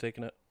absolutely could have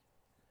taken it.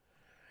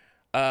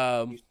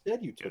 You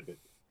said you took it.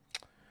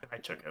 I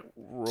took it.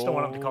 Still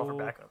want him to call for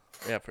backup.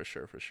 Yeah, for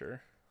sure.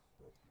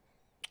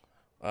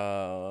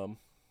 Well,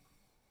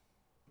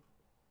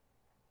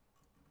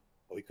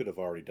 he could have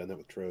already done that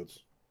with Trodes.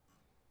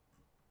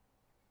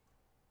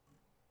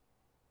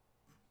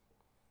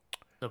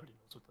 Nobody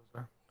knows what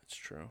those are. It's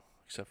true,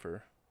 except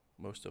for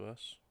most of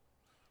us.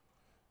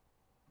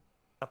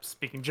 Stop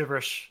speaking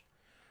gibberish.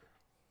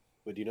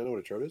 Wait, do you not know what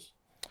a Trode is?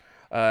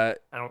 I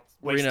don't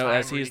waste Reno, time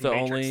as he's reading the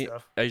Matrix only,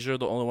 stuff. as you're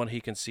the only one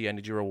he can see, I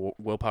need you to roll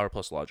willpower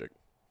plus logic.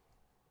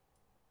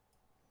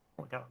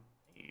 Oh my god,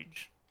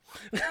 mage.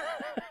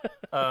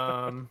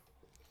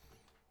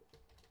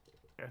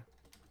 Okay.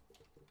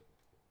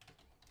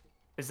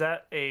 Is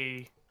that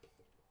a?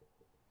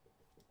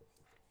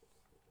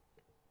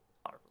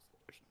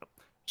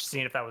 Just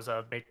seeing if that was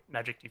a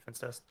magic defense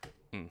test.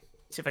 Hmm.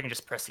 See if I can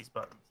just press these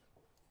buttons.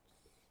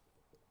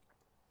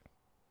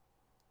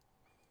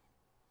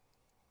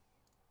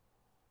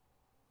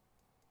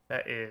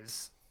 That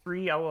is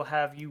 3. I will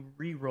have you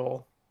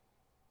re-roll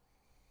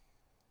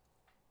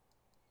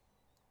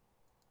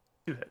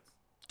 2 hits.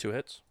 2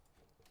 hits.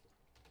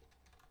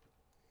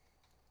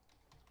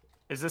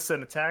 Is this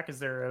an attack? Is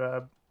there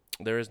a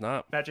There is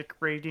not. magic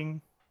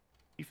rating,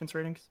 defense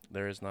ratings?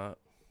 There is not.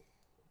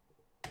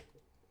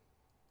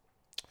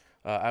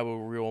 I will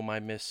roll my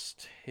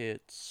missed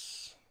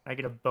hits. I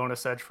get a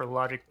bonus edge for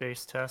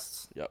logic-based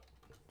tests. Yep.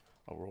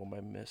 I'll roll my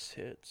missed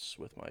hits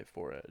with my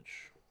 4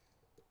 edge.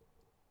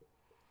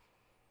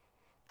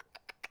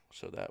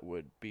 So that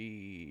would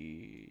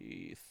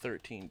be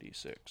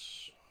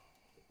 13d6.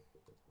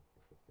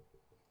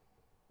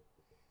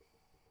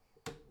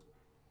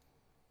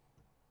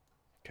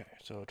 Okay,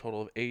 so a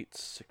total of 8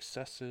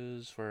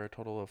 successes for a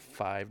total of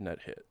 5 net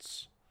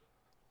hits.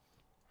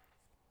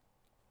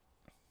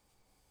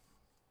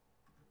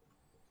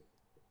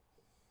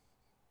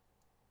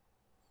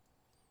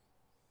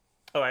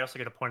 Oh, I also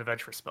get a point of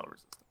edge for spell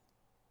resistance.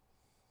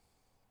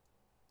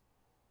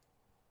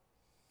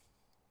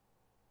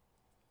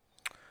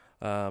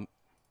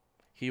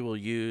 He will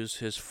use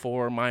his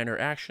 4 minor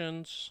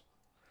actions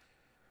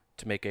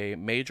to make a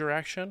major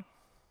action.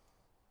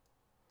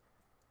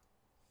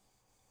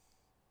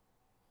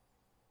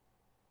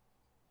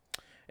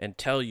 And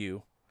tell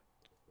you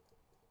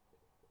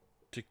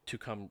to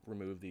come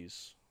remove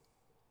these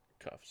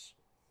cuffs.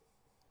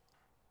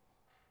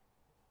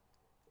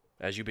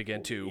 As you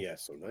begin to Yeah,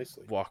 so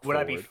nicely. walk Would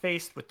I forward. be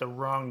faced with the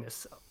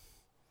wrongness of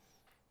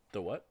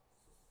The what?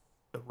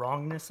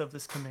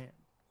 this command?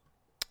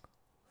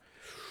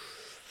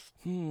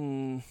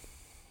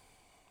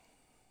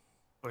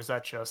 Or is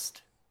that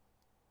just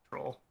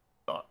troll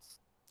thoughts?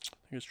 I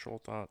think it's troll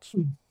thoughts.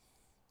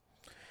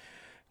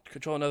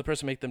 Control another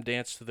person, make them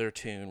dance to their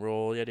tune.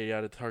 Roll yada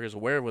yada. The target is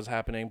aware of what's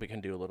happening, but can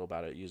do a little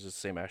about it. Uses the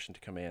same action to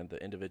command the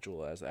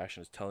individual as the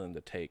action is telling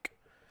them to take.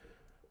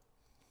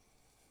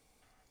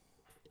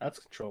 That's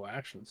control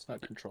actions,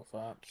 not control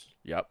thoughts.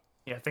 Yep.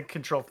 Yeah, I think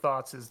control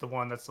thoughts is the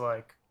one that's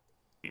like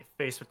you're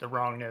faced with the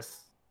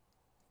wrongness.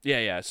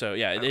 Yeah. So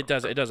yeah, it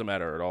doesn't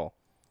matter at all.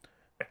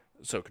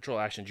 So control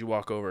actions. You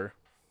walk over.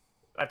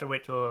 I have to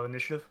wait till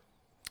initiative.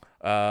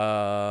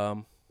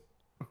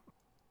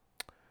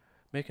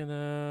 Making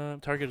the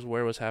target is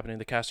aware of what's happening.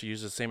 The caster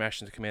uses the same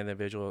action to command the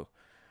individual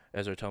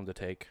as they tell him to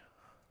take.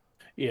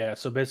 Yeah,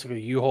 so basically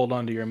you hold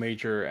on to your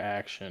major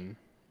action,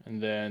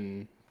 and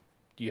then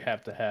you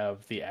have to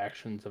have the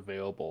actions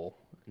available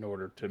in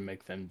order to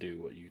make them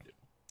do what you do.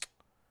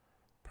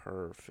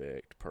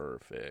 Perfect.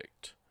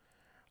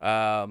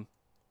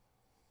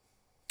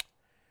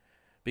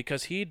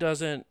 Because he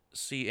doesn't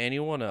see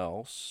anyone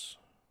else,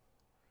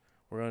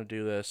 we're going to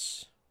do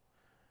this.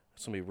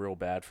 It's going to be real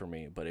bad for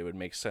me, but it would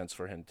make sense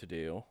for him to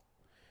do.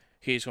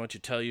 He's going to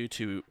tell you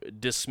to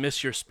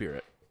dismiss your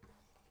spirit.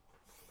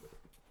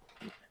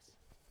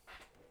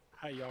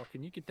 Hi, y'all.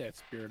 Can you get that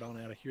spirit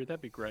on out of here?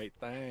 That'd be great.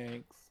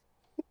 Thanks.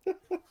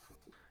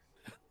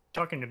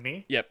 Talking to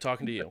me? Yep,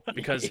 talking to you.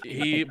 Because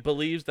he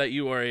believes that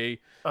you are a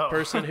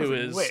person who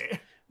is Wait.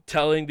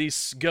 telling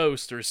these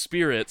ghosts or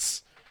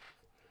spirits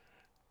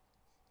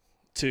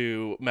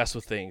to mess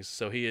with things.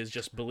 So he is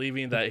just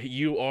believing that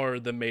you are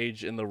the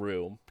mage in the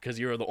room because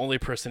you're the only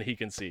person he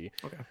can see.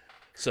 Okay.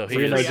 So he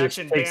Reno is, just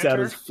takes out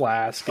his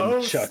flask and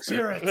Oh, chucks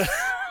spirits!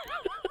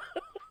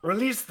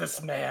 Release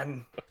this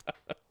man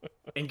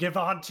and give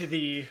on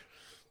to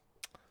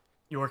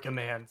your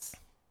commands.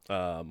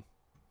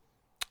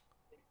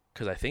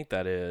 because I think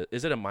that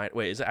is it a minor?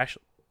 Wait, is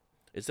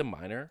it a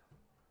minor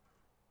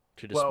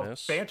to dismiss? Well,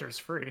 banter's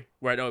free.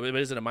 Right, no, but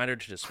is it a minor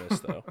to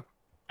dismiss though?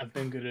 I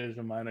think it is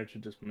a minor to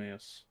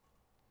dismiss.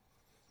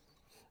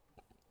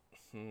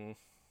 I mean,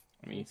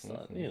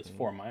 he has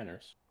 4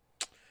 minors.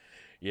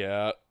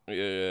 Yeah.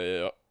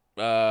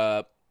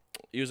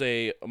 Use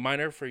a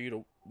minor for you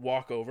to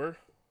walk over,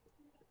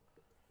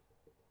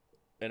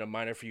 and a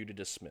minor for you to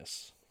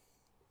dismiss.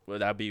 Well,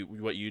 that'd be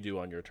what you do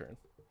on your turn.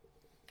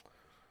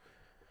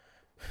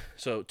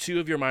 So 2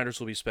 of your minors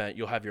will be spent.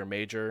 You'll have your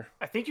major.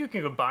 I think you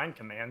can combine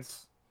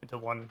commands into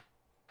one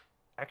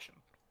action.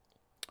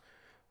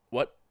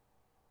 What?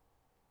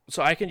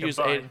 So I can use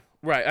a Combine.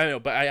 right. I know,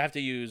 but I have to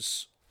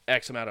use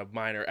X amount of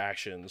minor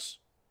actions.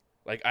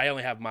 Like I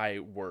only have my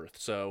worth.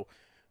 So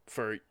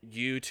for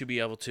you to be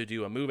able to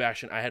do a move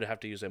action, I had to have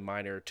to use a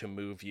minor to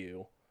move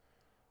you,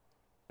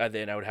 and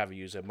then I would have to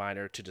use a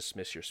minor to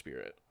dismiss your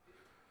spirit,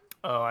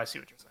 Oh, I see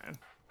what you're saying.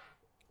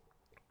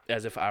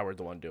 as if I were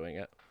the one doing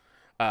it.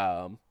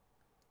 All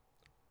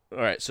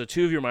right, so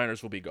 2 of your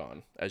minors will be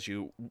gone as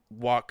you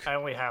walk I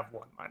only have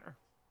 1 minor.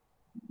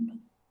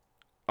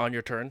 on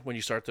your turn. When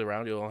you start the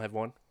round, you'll only have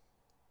 1.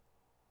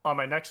 On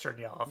my next turn,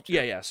 yeah, I'll have 2.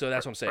 Yeah. So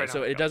that's what I'm saying. Right now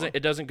So I it got doesn't 1. it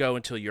doesn't go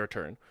until your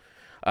turn.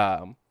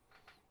 All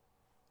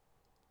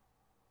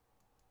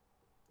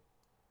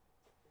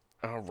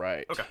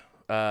right.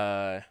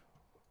 Okay.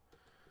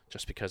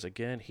 Just because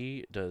again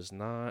he does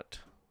not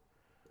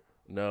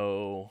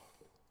know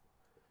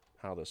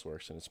how this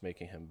works, and it's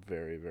making him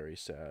very, very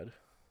sad.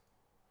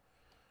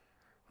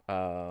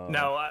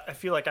 Now, I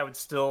feel like I would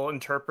still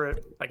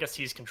interpret. I guess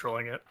he's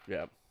controlling it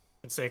Yeah.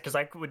 and say because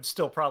I would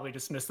still probably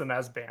dismiss them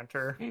as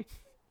banter.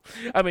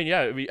 I mean,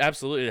 yeah,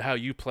 absolutely. How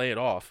you play it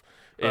off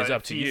is But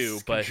up if to you,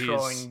 but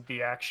controlling he's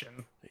the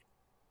action.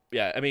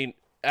 yeah. I mean,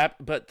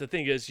 but the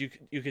thing is, you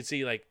can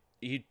see like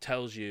he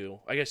tells you.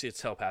 I guess it's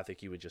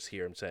telepathic. You would just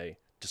hear him say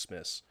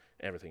dismiss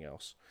everything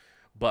else,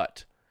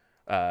 but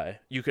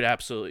you could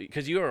absolutely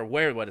because you are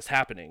aware of what is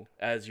happening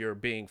as you're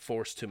being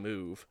forced to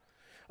move.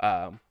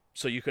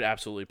 So you could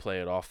absolutely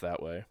play it off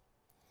that way.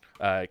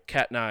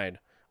 Cat 9,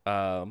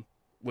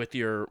 with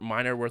your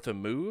minor worth of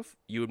move,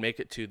 you would make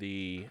it to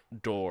the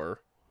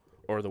door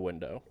or the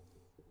window.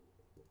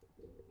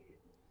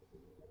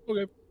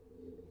 Okay.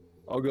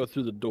 I'll go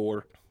through the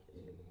door.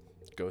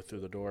 Go through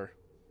the door.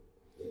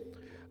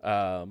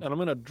 And I'm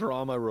going to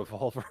draw my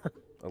revolver.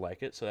 I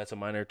like it. So that's a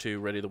minor to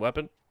ready the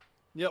weapon.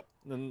 Yep.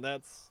 And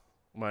that's...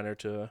 Minor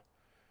to...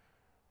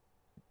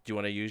 Do you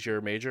want to use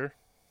your major?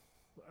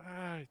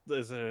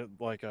 Is it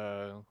like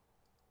a...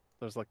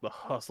 There's like the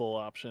hustle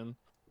option.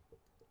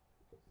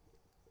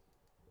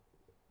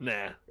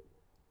 Nah.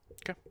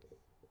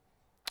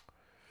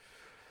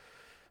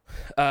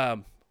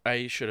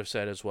 I should have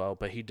said as well,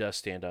 but he does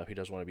stand up. He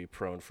doesn't want to be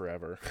prone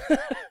forever.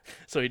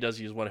 So he does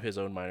use one of his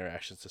own minor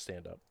actions to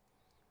stand up.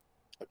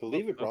 I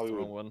believe it I'll probably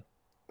throw would. one.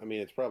 I mean,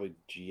 it's probably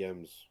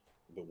GM's,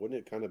 but wouldn't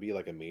it kind of be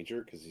like a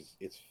major because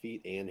its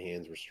feet and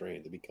hands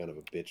restrained? It'd be kind of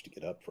a bitch to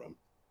get up from.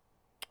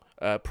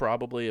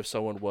 Probably if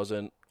someone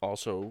wasn't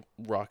also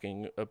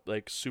rocking a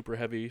like super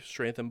heavy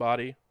strength and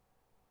body.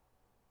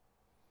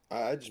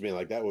 I just mean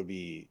like that would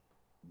be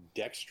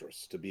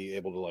dexterous to be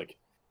able to like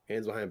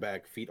hands behind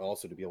back, feet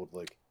also to be able to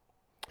like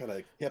kind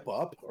of hip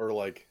up or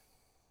like.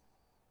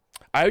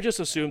 I would just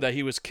assume that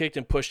he was kicked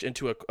and pushed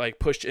into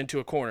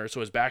a corner,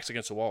 so his back's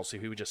against the wall, so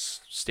he would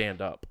just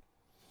stand up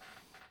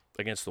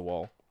against the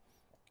wall.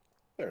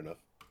 Fair enough.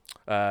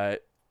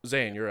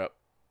 Zane, you're up.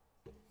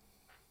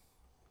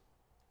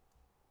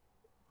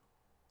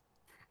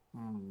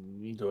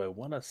 Do I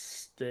want to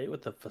stay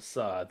with the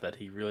facade that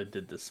he really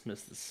did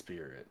dismiss the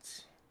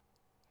spirits?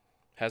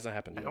 Hasn't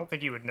happened I yet. don't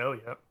think you would know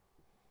yet.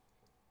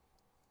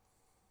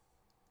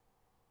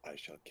 I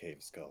shall cave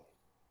skull.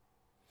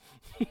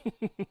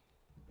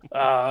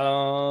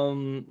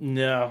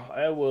 No,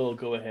 I will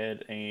go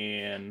ahead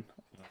and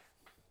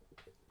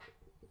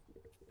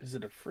is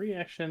it a free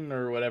action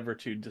or whatever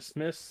to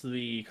dismiss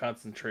the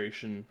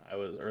concentration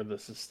or the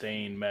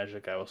sustained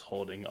magic I was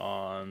holding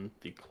on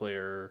the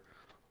clairvoyance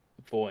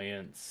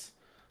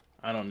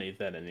I don't need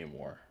that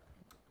anymore.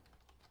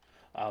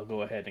 I'll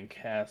go ahead and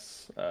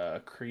cast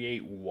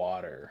Create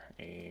Water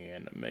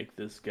and make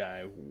this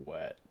guy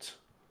wet.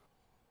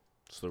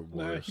 It's the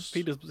Nah, worst.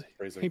 he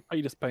Crazy.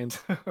 peed his pants.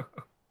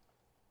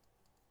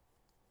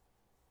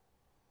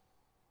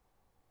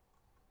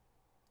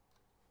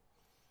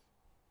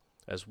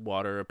 As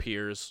water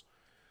appears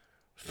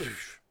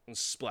and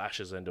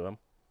splashes into him.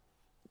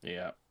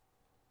 Yeah.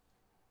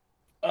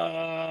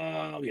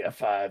 Yeah,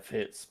 5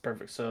 hits.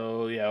 Perfect.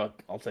 So, yeah,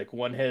 I'll take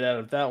 1 hit out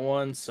of that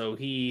one. So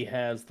he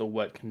has the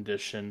wet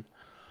condition.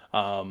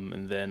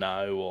 And then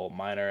I will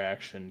minor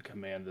action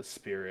command the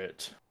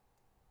spirit.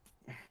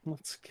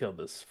 Let's kill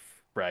this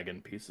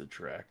fragging piece of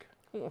track.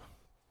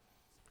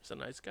 He's a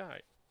nice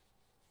guy.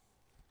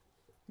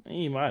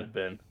 He might have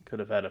been. Could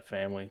have had a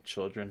family,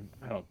 children.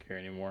 I don't care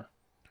anymore.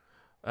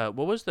 What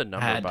was the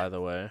number, Had. by the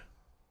way,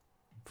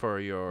 for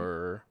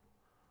your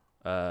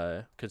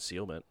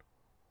concealment?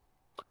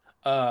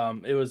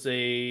 It was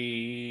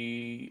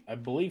I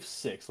believe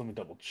 6. Let me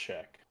double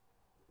check.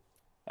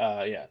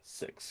 Yeah,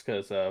 6,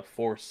 because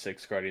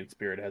 4/6 Guardian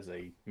Spirit has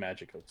a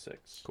magic of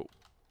 6. Cool.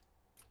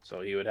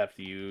 So he would have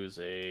to use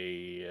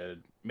a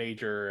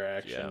major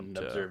action,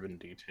 to- observe in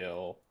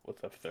detail,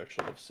 with a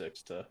threshold of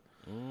 6 to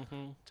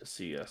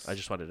see us. I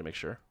just wanted to make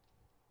sure.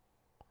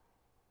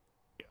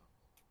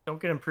 Don't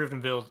get improved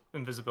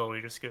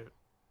invisibility. Just get.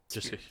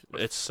 Just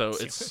it's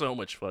so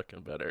much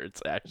fucking better.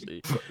 It's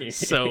actually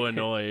so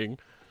annoying.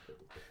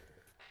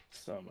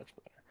 So much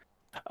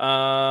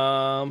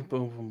better.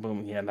 Boom, boom,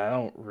 boom. Yeah, and I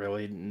don't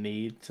really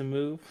need to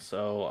move,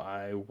 so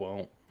I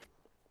won't.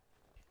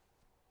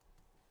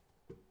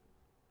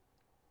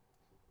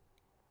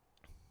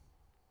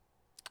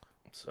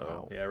 So,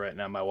 Wow. yeah, right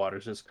now my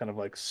water's just kind of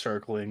like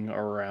circling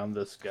around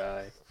this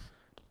guy,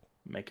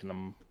 making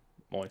him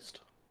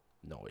moist.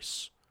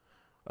 Nice.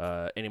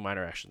 Any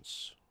minor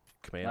actions?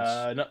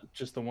 Commands? No,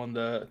 just the one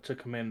to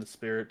command the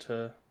spirit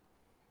to,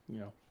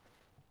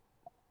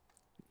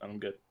 I'm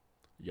good.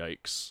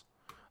 Yikes.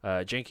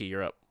 Janky,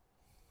 you're up.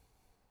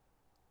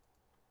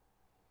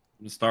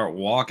 I'm gonna start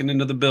walking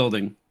into the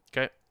building.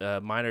 Okay.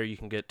 Minor, you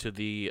can get to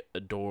the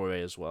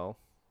doorway as well.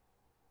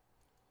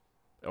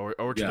 Or to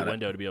Got the it.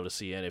 window to be able to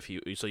see in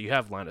so you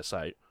have line of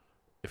sight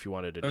if you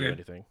wanted to do Okay.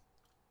 anything.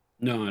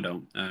 No, I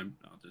don't.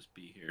 I'll just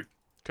be here.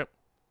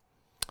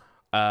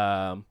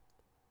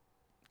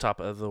 Top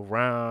of the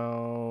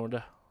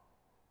round.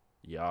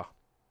 Yeah.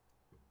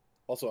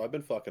 Also, I've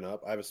been fucking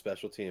up. I have a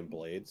specialty in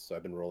blades, so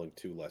I've been rolling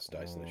 2 less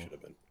dice than I should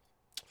have been.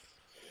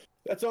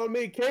 That's on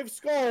me, Cave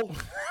Skull!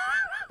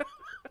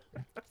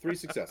 3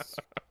 successes.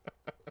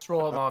 Let's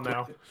roll them on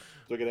now.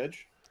 Do I get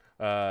edge?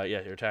 Yeah,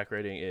 your attack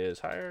rating is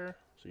higher,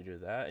 so you do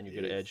that, and you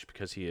get an Yes. edge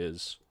because he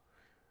is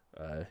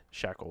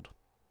shackled.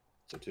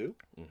 So 2?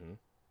 Mm-hmm.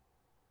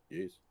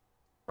 Yes.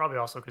 Probably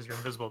also because you're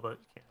invisible, but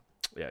you can't.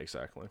 Yeah,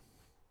 exactly.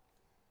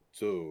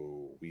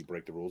 So we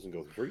break the rules and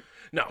go 3?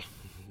 No.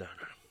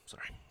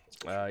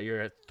 Sorry. You're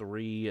at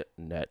 3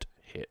 net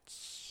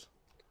hits.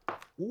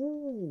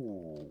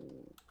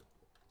 Ooh.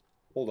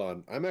 Hold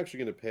on. I'm actually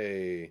going to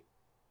pay...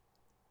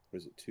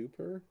 Was it 2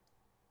 per?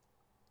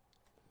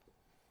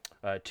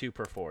 2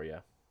 per 4,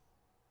 yeah.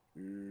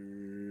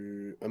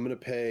 I'm going to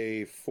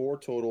pay 4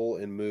 total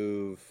and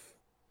move...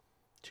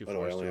 2 Oh,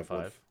 no, I 4s only to a have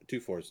 5. 2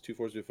 4s. 2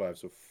 4s to a 5,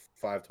 so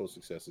 5 total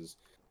successes.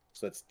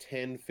 So that's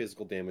 10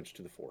 physical damage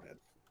to the forehead.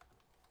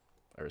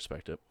 I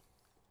respect it.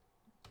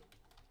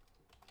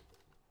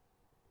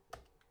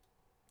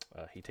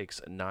 He takes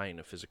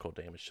 9 physical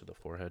damage to the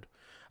forehead.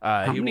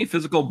 How many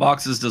physical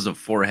boxes does a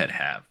forehead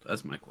have?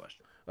 That's my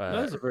question.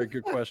 That is a very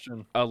good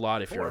question. A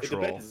lot if you're a It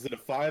troll. depends. Is it a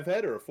 5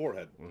 head or a 4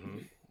 head?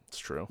 It's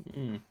true.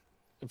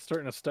 It's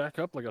starting to stack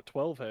up like a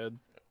 12 head.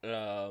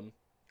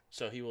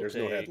 So he will There's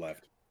take no head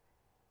left.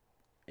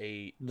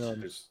 8.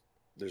 None.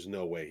 There's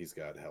no way he's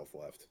got health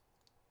left.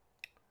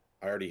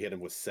 I already hit him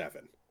with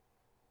 7.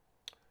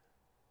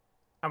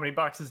 How many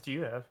boxes do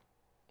you have?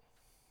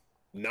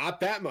 Not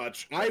that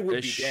much. I would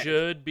It be dead.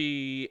 should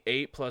be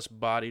 8 plus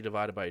body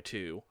divided by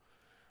 2,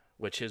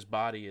 which his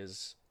body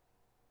is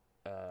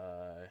 9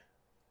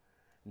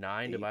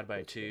 8 divided by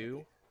plus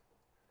 2.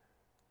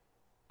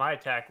 My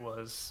attack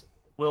was You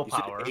said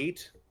willpower.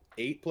 8?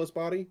 8 plus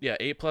body? Yeah,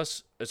 8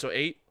 plus. So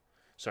 8.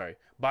 Sorry.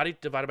 Body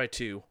divided by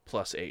 2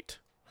 plus 8.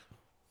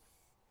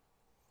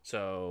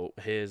 So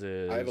his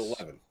is. I have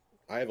 11.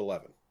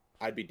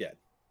 I'd be dead.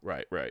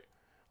 Right.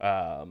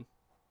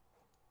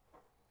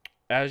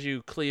 As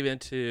you cleave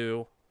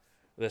into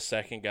the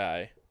second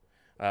guy,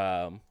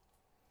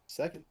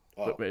 Second?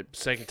 Oh.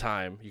 second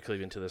time you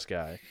cleave into this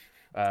guy.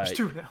 There's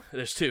 2 now.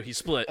 There's 2. He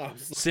split. Oh.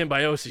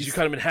 Symbiosis. You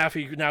cut him in half.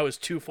 He now is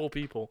 2 full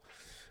people.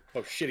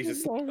 Oh shit,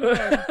 he's asleep.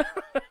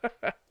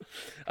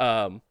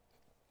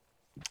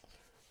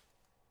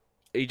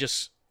 He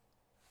just.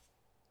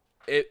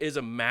 It is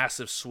a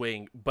massive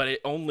swing, but it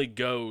only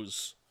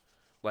goes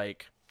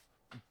like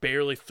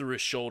barely through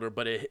his shoulder,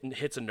 but it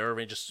hits a nerve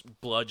and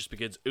just blood just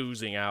begins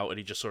oozing out, and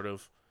he just sort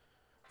of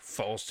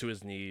falls to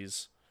his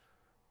knees,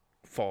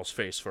 falls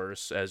face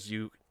first, as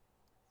you,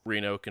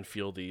 Reno, can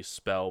feel the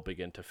spell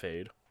begin to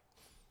fade.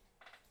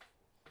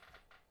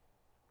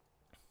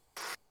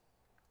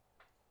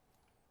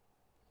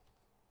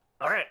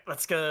 All right,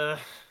 let's go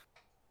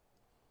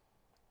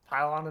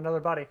pile on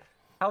another body.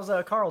 How's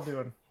Carl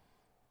doing?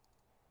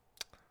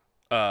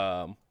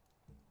 Gone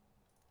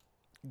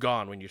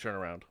when you turn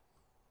around.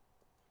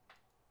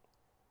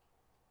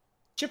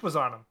 Chip was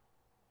on him.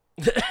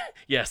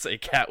 Yes, a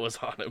cat was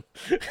on him.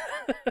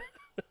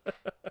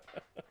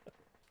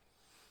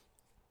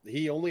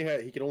 He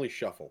can only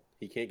shuffle.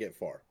 He can't get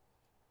far.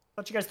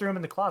 Thought you guys threw him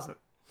in the closet.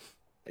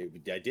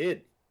 I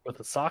did. With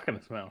a sock in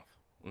his mouth.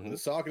 With a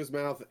sock in his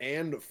mouth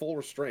and full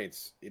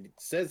restraints. It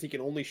says he can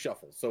only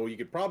shuffle, so you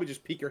could probably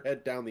just peek your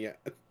head down the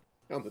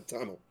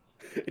tunnel,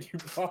 and you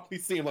probably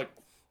see him like.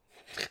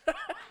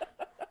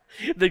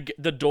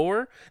 The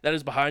door that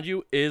is behind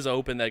you is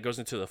open. That goes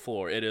into the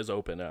floor. It is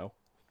open now.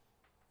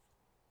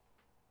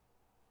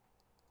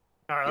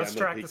 All right, let's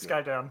track this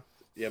guy down.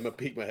 Yeah, I'm gonna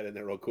peek my head in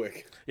there real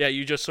quick. Yeah,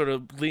 you just sort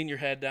of lean your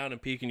head down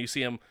and peek, and you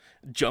see him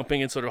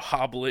jumping and sort of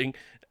hobbling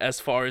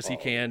as far as he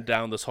can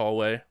down this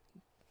hallway.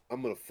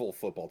 I'm gonna full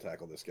football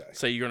tackle this guy.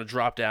 So you're gonna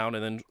drop down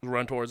and then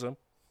run towards him.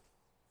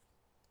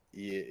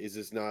 Yeah, is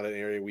this not an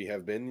area we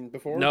have been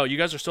before? No, you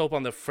guys are still up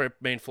on the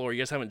main floor. You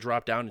guys haven't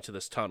dropped down into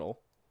this tunnel.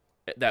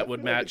 That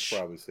would match.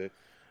 Probably say.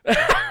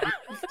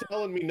 He's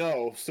telling me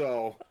no,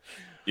 so.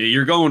 Yeah,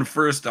 you're going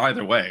first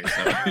either way.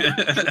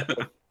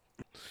 So.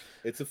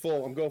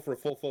 I'm going for a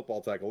full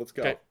football tackle. Let's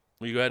go. Okay.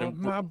 You go ahead and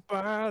My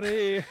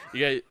body. you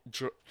guys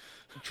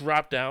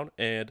drop down,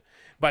 and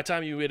by the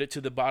time you get it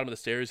to the bottom of the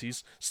stairs,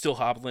 he's still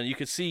hobbling. You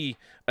can see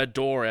a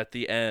door at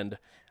the end,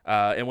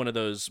 and one of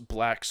those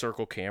black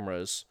circle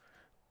cameras.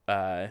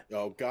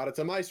 Oh God, it's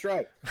a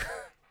maestro.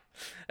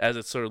 As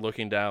it's sort of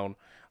looking down,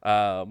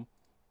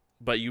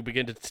 but you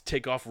begin to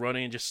take off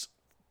running and just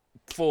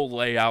full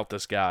lay out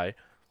this guy.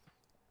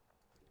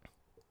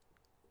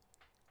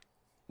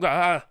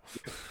 Ah.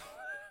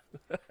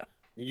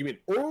 You mean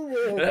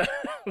oh?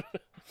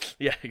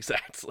 Yeah,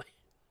 exactly.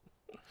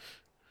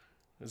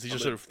 As he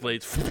just sort of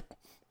lays.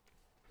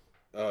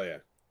 Oh yeah,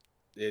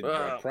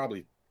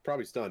 probably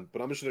stunned.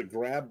 But I'm just gonna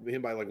grab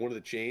him by like one of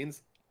the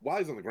chains while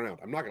he's on the ground.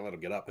 I'm not gonna let him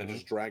get up and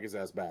just drag his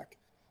ass back.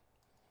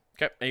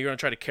 Okay, and you're gonna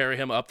try to carry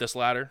him up this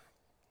ladder.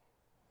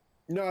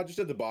 No, just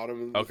at the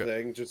bottom of the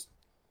thing, just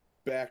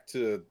back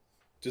to.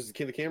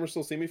 Can the camera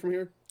still see me from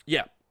here?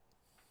 Yeah.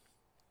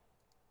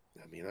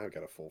 I mean, I've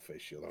got a full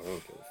face shield. I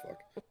don't give a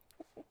fuck.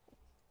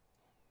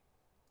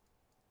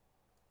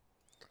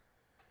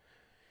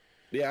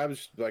 Yeah, I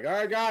was like, all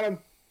right, got him.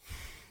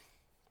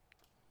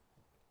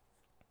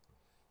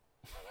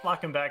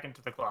 Lock him back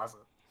into the closet.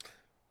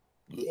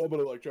 I'm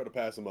gonna try to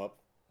pass him up.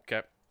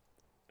 Okay.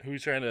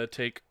 Who's trying to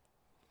take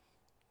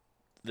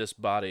this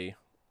body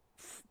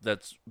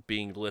that's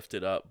being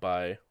lifted up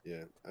by?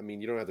 Yeah, I mean,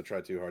 you don't have to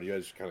try too hard. You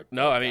guys just kind of.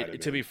 No, I mean,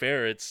 to be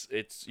fair, it's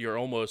you're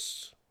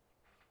almost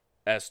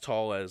as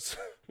tall as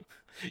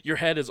your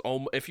head is.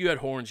 If you had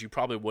horns, you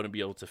probably wouldn't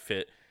be able to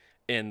fit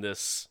in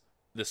this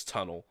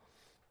tunnel.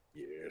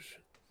 Yes.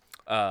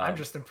 I'm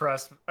just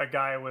impressed. A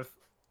guy with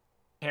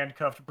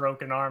handcuffed,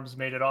 broken arms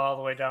made it all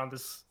the way down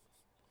this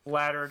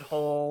laddered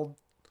hole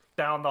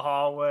down the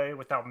hallway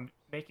without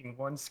making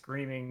one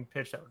screaming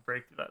pitch that would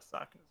break through that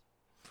sock.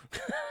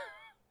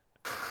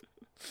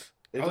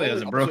 Probably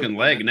has a broken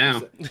leg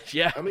now.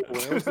 Yeah. How many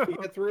rounds did he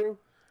get through?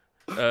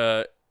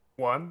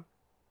 One.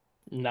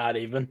 Not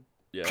even.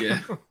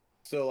 Yeah.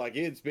 So like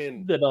it's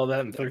been Did all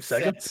that in 30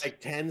 seconds. like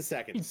 10 He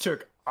seconds.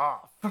 took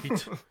off.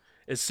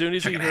 As soon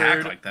as he Took a hack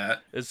heard, like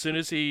that. as soon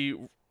as he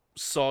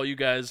saw you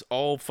guys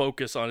all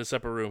focus on a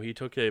separate room, he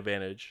took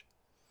advantage.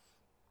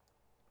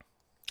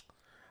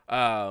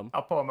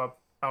 I'll pull him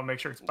up. I'll make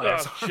sure it's by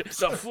his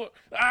arms.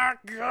 Ah,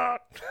 God.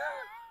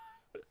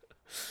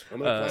 I'm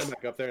gonna climb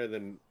back up there, and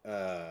then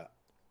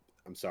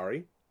I'm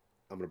sorry,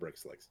 I'm gonna break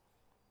his legs.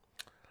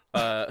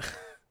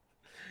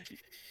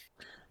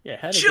 Yeah,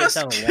 how to Just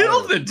get down kill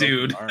ladder the with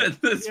dude broken arms.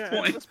 at this Yeah, at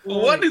point. this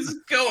point. What is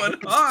going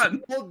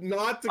on?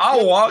 Not to I'll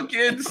kill- walk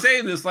in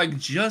saying this like,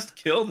 just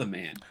kill the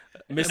man.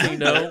 Missing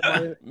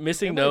note.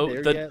 Missing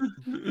note. there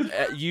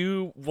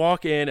You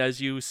walk in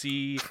as you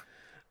see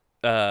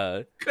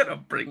Gonna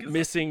break his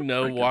Missing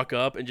No walk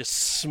up and just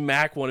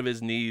smack one of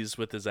his knees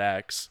with his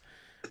axe.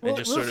 And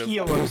just We'll sort of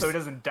heal him so he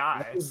doesn't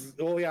die.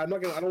 Oh yeah, I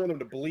don't want him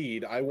to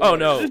bleed. I want Oh,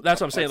 no, him to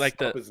that's what I'm saying,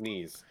 like up the- his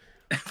knees.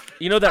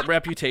 You know that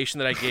reputation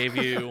that I gave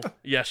you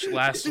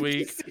last Did you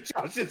week? see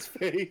Josh's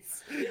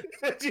face.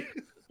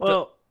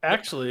 Well,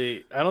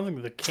 actually, I don't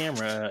think the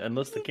camera,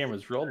 unless the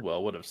camera's rolled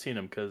well, would have seen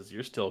him because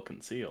you're still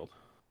concealed.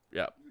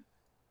 Yeah.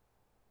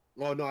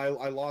 Oh no,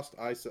 I lost.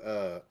 I'm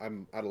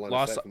out of line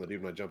Lost- of sight from the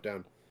dude when I jumped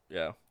down.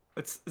 Yeah.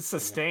 It's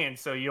sustained,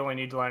 so you only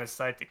need line of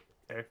sight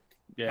to.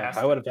 Yeah, Past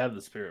I would have had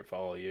the spirit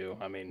follow you.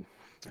 I mean,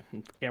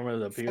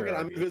 camera's up here. Fucking,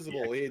 I'm I'd be invisible.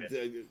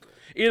 deactivated.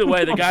 Either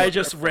way, the guy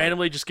just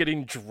randomly just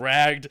getting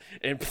dragged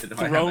and Did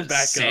I have thrown a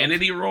back up.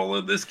 sanity roll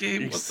in this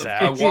game?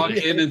 Exactly. What the, I walk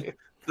in and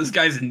this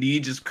guy's knee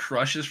just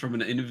crushes from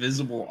an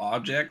invisible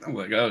object. I'm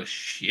like, oh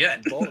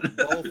shit.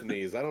 both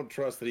knees. I don't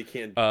trust that he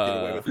can't get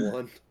away with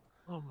one.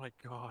 Oh my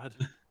god.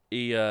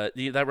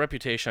 That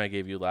reputation I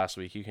gave you last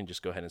week, you can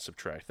just go ahead and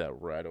subtract that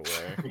right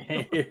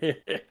away.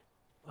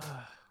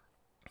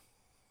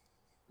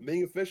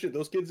 Being efficient.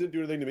 Those kids didn't do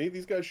anything to me.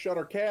 These guys shot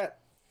our cat.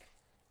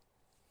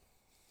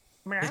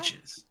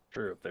 Bitches.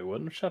 True. If they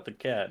wouldn't have shot the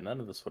cat, none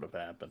of this would have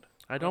happened.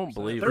 I don't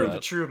believe They're the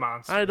that. true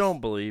monsters. I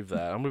don't believe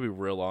that. I'm gonna be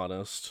real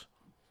honest.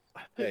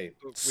 Hey,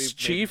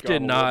 Chief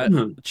did not.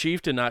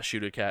 Chief did not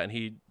shoot a cat, and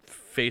he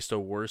faced a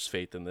worse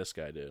fate than this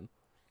guy did.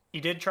 He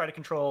did try to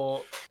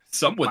control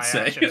Some would my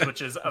say. actions,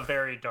 which is a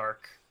very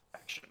dark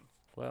action.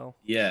 Well,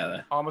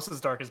 Yeah. Almost as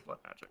dark as blood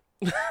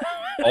magic.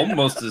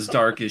 Almost as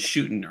dark as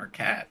shooting our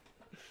cat.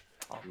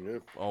 yeah.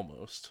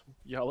 almost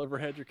Y'all ever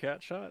had your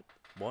cat shot?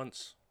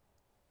 once.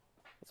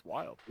 That's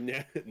wild.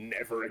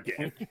 Never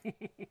again.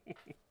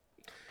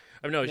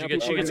 I know Yeah, she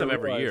gets people some don't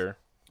every realize- year.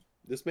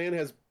 This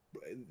man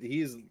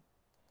he's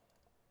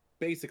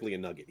basically a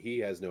nugget. He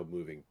has no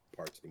moving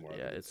parts anymore.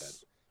 Yeah, other than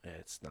his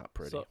it's not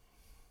pretty. So,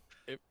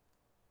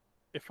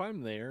 if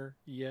I'm there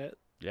yet,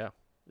 yeah,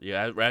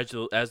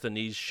 as the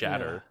knees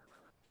shatter.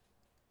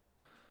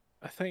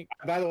 I think.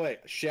 head. By the way,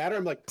 Shatter,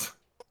 I'm like,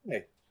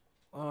 hey,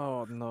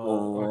 Oh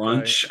no. Okay.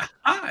 Lunch.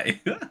 Hi.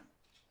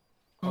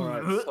 All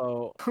right.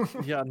 So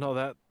yeah, no,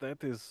 that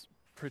is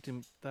pretty.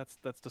 That's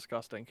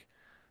disgusting.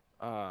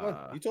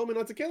 what? You told me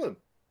not to kill him.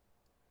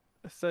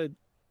 I said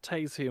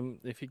tase him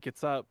if he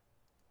gets up.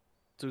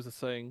 Do the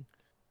thing.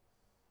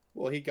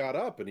 Well, he got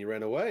up and he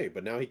ran away,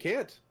 but now he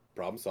can't.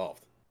 Problem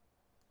solved.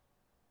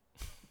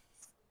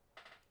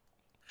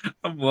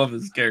 I love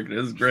this character.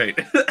 It's great.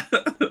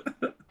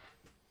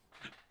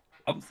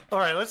 All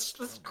right, let's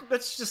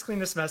just clean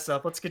this mess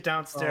up. Let's get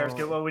downstairs,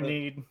 get what we Oh,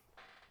 need,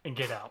 and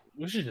get out.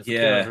 We should just Yeah.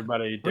 kill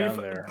everybody down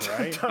We've- there,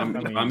 right?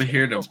 I'm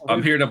here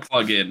to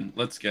plug in.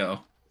 Let's go.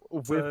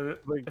 With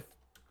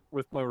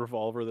with my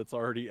revolver that's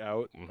already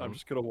out, I'm Mhm.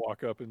 just gonna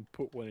walk up and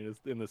put one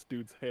in this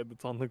dude's head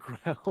that's on the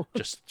ground.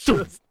 Just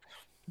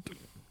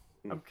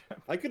Okay.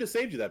 I could have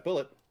saved you that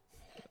bullet.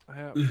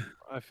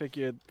 I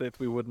figured that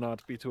we would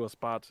not be to a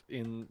spot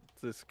in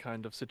this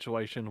kind of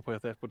situation where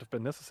that would have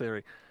been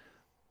necessary.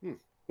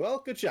 Well,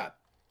 good shot.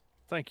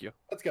 Thank you.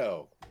 Let's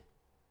go.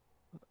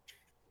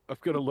 I'm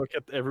gonna look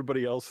at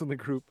everybody else in the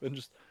group and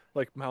just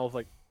like mouth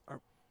like,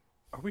 are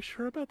we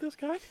sure about this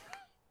guy?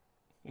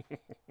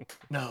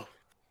 No.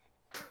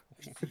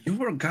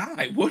 You're a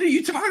guy. What are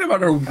you talking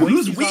about? Or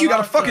who's he's we? on You got a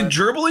our fucking side.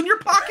 gerbil in your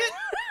pocket?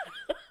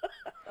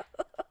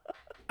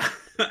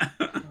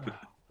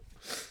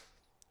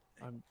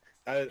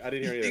 I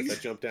didn't hear any of this.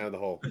 I jumped down the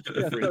hole.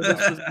 Yeah, Free no,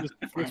 top.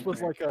 this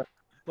was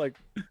like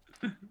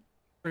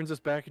turns us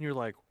back and you're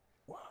like,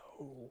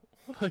 whoa,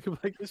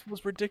 like this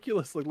was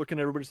ridiculous. Like looking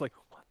at everybody's like,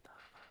 what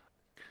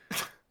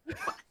the?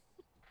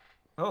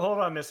 Oh, hold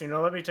on, Missy.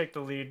 No, let me take the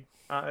lead.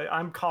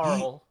 I'm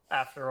Carl,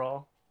 after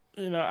all.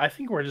 You know, I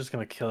think we're just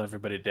gonna kill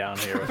everybody down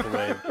here with the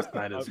way this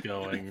night is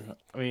going.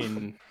 I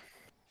mean,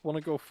 Want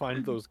to go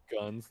find those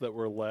guns that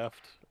were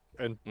left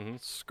and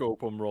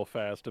scope them real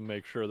fast and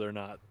make sure they're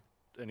not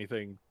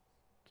anything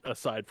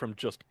aside from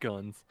just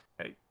guns.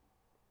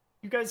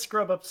 You guys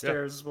scrub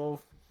upstairs.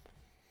 Well,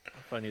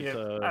 If I need yeah,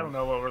 to, I don't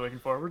know what we're looking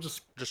for. We're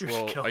just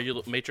roll. kill. Are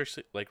you matrix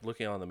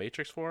looking on the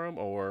matrix for them,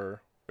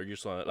 or are you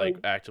just like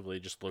actively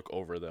just look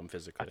over them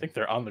physically? I think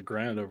they're on the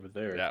ground over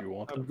there. Yeah. If you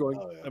want I'm them. going.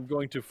 Oh, yeah. I'm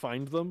going to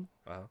find them,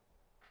 Uh-huh.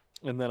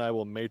 and then I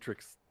will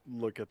matrix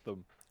look at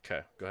them.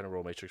 Okay, go ahead and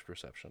roll matrix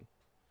perception.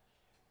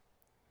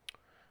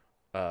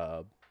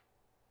 Yeah,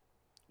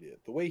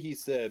 the way he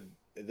said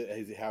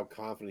how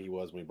confident he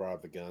was when he brought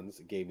up the guns,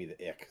 it gave me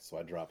the ick, so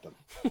I dropped him.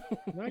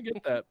 And I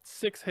get that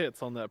 6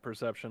 hits on that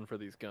perception for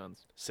these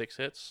guns. 6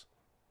 hits.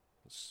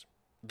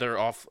 They're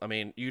off. I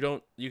mean, you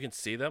can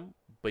see them,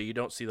 but you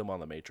don't see them on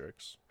the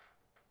matrix.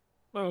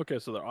 Oh, okay,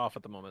 so they're off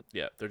at the moment.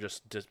 Yeah, they're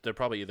they're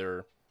probably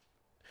either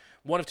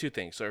one of two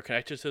things. They're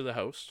connected to the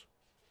host,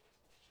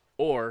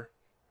 or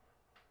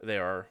they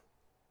are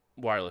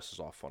wireless is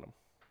off on them.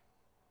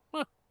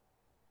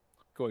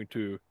 Going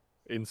to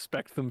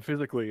inspect them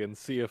physically and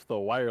see if the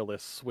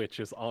wireless switch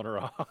is on or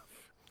off.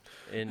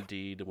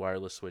 Indeed, the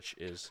wireless switch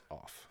is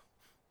off.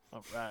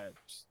 All right.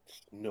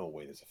 No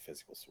way there's a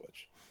physical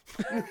switch.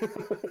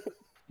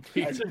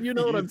 You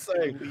know what I'm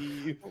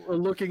saying? We're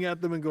looking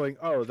at them and going,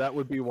 "Oh, that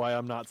would be why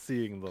I'm not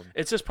seeing them."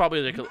 It's just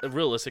probably like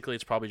realistically,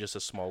 it's probably just a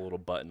small little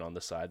button on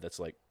the side that's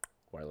like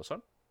wireless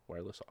on,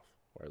 wireless off,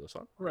 wireless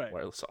on, Right.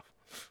 wireless off.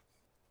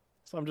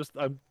 So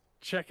I'm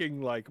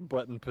checking like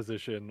button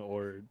position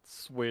or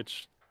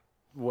switch,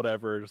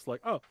 whatever. Just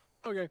like, oh,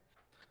 okay.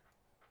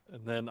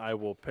 And then I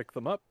will pick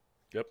them up.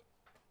 Yep.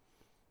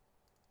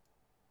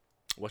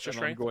 What's your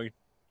And I'm strength?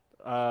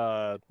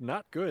 going,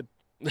 not good.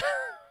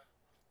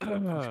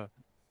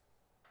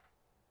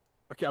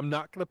 Okay, I'm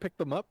not gonna pick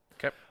them up.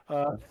 Okay.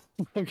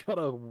 I've got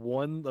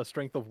a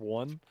strength of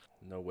 1.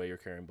 No way you're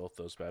carrying both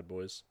those bad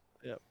boys.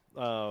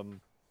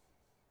 Um,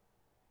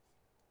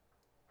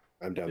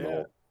 I'm down the Yeah.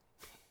 hole.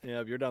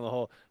 Yeah, you're down the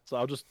hole. So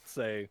I'll just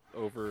say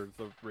over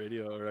the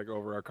radio or like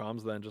over our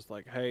comms then, just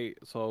like, hey,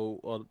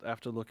 so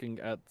after looking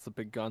at the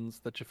big guns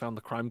that you found,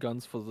 the crime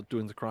guns for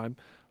doing the crime,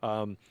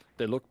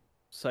 they look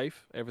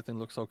safe. Everything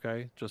looks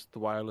okay. Just the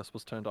wireless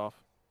was turned off.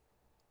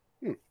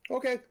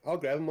 Okay, I'll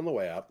grab him on the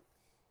way out.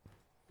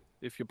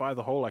 If you buy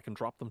the whole, I can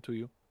drop them to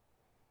you.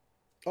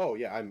 Oh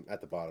yeah, I'm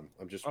at the bottom.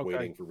 I'm just Okay.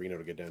 waiting for Reno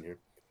to get down here.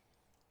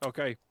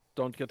 Okay,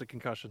 don't get a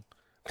concussion.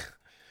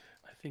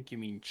 I think you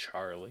mean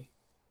Charlie.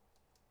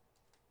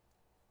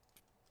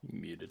 You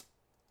muted.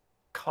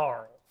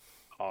 Carl.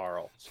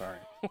 Carl, sorry.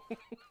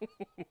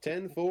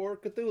 10 for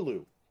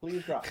Cthulhu.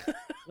 Please drop.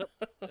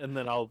 And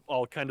then I'll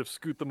kind of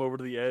scoot them over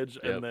to the edge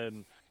Yep. and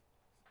then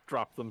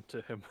drop them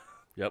to him.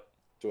 Yep.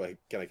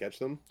 Can I catch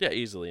them? Yeah,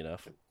 easily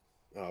enough.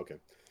 Oh, okay.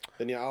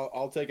 Then yeah,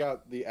 I'll take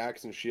out the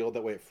axe and shield.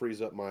 That way it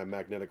frees up my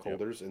magnetic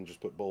holders and just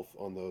put both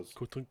on those.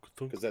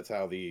 Because that's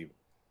how the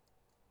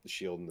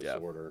shield and the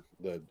sword or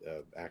the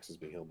axe is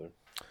being held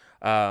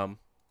there.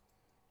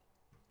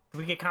 Did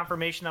we get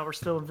confirmation that we're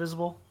still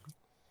invisible?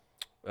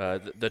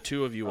 The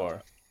two of you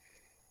are.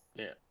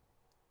 Yeah.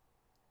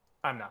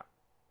 I'm not.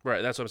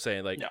 Right, that's what I'm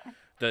saying. Like, No.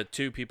 the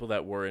two people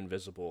that were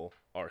invisible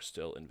are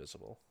still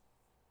invisible.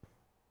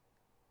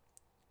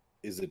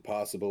 Is it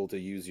possible to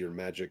use your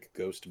magic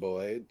ghost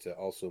boy to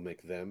also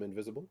make them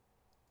invisible?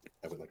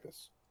 I would like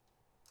this.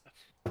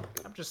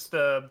 I'm just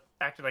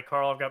acting like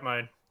Carl. I've got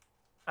my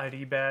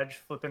ID badge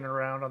flipping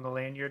around on the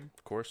lanyard.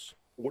 Of course.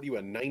 What are you,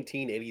 a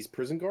 1980s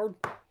prison guard?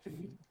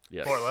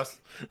 Yes. More or less.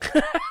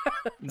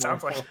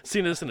 Sounds like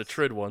Seen this in a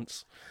trid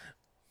once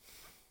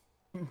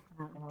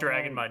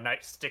dragging my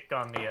nightstick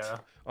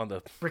on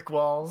the. brick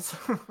walls.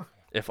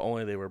 If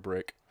only they were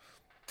brick.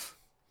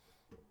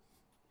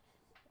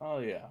 Oh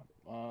yeah.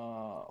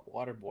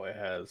 Waterboy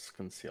has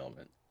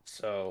concealment,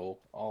 so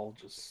I'll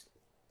just.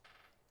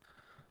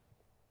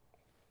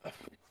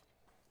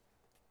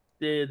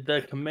 Did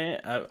the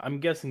command? I'm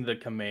guessing the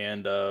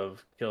command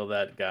of kill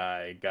that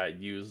guy got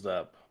used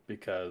up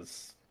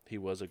because. He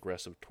was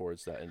aggressive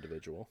towards that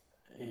individual.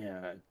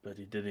 Yeah, but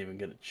he didn't even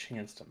get a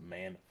chance to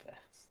manifest.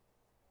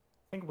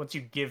 I think once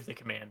you give the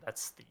command,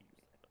 that's the.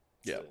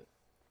 Yeah.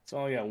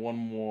 So I got one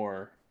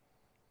more.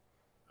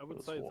 I would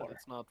Those say that water.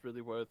 it's not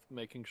really worth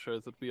making sure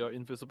that we are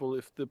invisible.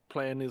 If the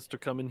plan is to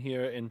come in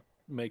here and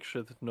make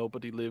sure that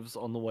nobody lives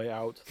on the way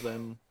out,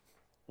 then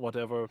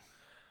whatever.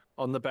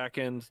 On the back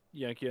end,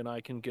 Yankee and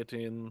I can get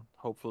in,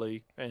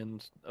 hopefully,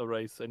 and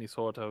erase any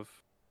sort of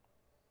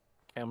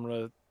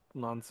camera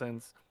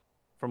nonsense.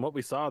 From what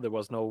we saw, there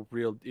was no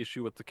real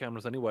issue with the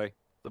cameras anyway.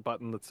 The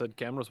button that said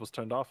cameras was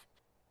turned off.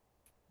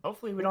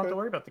 Hopefully, we don't have to Okay.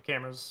 worry about the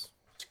cameras.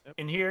 Yep.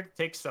 In here,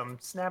 take some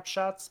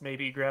snapshots,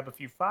 maybe grab a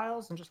few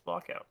files, and just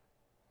walk out.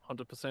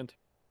 100%.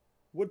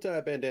 Would tie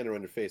a bandana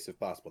on your face if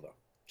possible, though.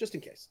 Just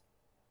in case.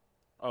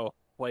 Oh,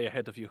 way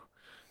ahead of you.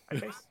 My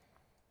face.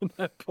 I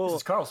This pull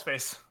is Carl's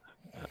face.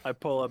 a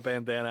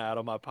bandana out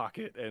of my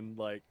pocket and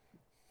like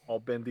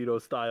all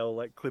Bandito style,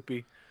 like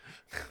Clippy.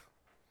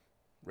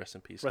 Rest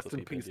in peace. Rest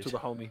in Cliffy peace to Bandit. the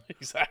homie.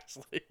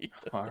 Exactly.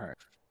 All right.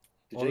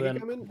 Did Well, Jakey then,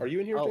 come in? Are you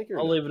in here, I'll, Jakey? or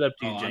I'll no? leave it up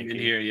to you, Oh, I'm in Jakey.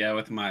 here, yeah,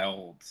 with my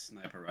old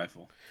sniper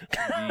rifle.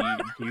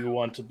 Do you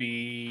want to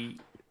be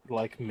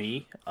like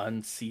me,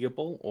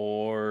 unseeable,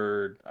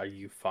 or are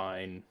you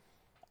fine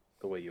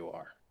the way you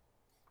are?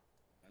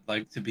 I'd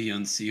like to be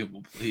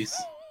unseeable, please.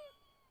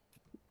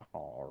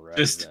 All right.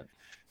 Just- then.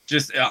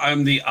 Just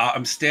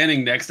I'm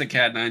standing next to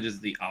Cat 9,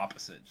 just the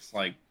opposite. Just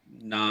like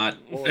not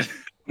Well,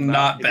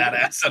 not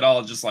badass at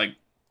all. Just like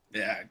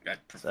yeah, I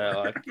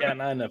prefer. So, yeah,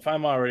 and if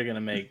I'm already gonna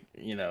make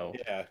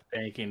yeah.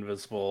 banking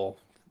visible,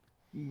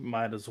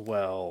 might as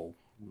well.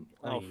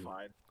 I Oh, mean,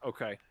 fine.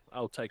 Okay,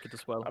 I'll take it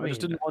as well. I I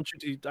just mean- didn't want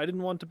you to. I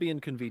didn't want to be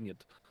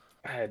inconvenient.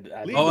 Leave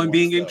Oh, the I'm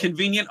being ones, though.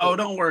 inconvenient. Oh,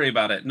 don't worry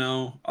about it.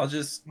 No, I'll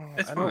just. No,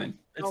 It's I don't- fine.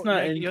 It's No,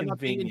 not Yankee, you're not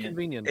being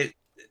inconvenient. inconvenient.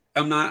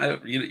 I'm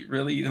not.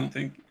 Really, you don't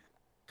think?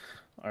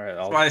 All right,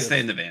 That's why I stay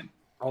in the van.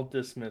 I'll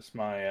dismiss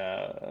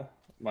my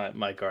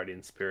my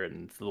guardian spirit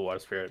and the water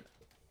spirit.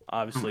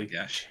 Obviously,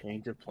 gosh.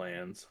 change of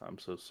plans. I'm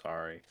so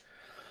sorry.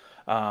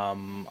 I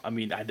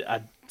mean,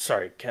 I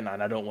sorry,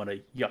 Kenan. I don't want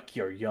to yuck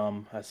your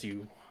yum, as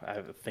you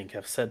I think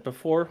have said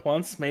before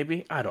once,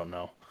 maybe. I don't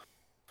know.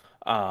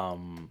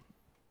 And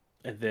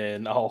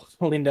then I'll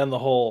lean down the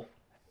hole.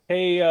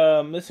 Hey,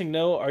 missing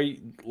no. Are you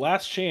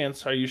last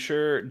chance? Are you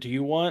sure? Do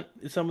you want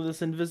some of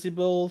this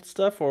invisible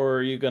stuff, or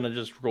are you gonna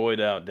just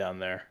roid out down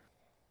there?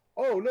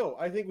 Oh, no.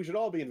 I think we should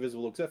all be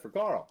invisible except for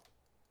Carl.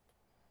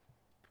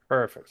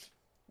 Perfect.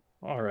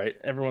 All right,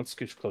 everyone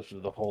scooch closer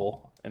to the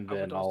hole, and I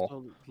would then I'll.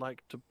 also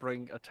like to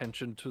bring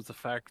attention to the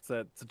fact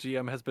that the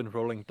GM has been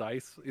rolling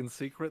dice in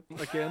secret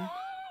again.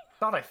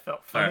 Thought I felt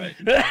All funny.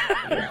 right.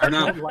 I They're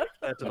not. don't like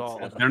that at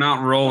all. They're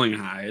not rolling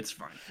high. It's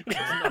fine.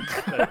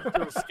 It's a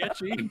little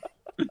sketchy.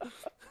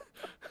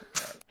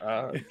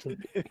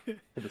 To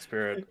the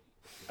spirit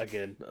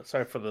again.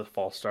 Sorry for the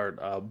false start.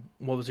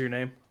 What was your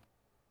name?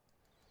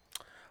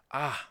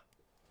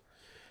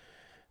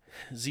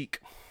 Zeke.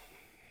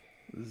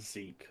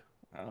 Zeke.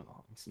 Oh,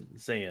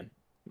 Zayn.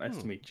 Nice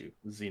to meet you.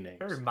 Z names.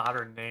 Very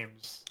modern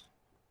names.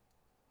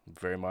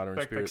 Very modern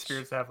Like spirits.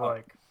 spirits have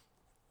like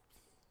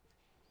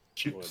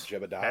What,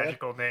 Jebediah?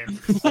 magical names.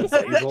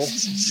 Azazel.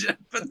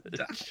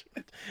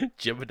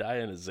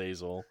 Jebediah and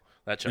Azazel.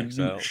 That checks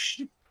out.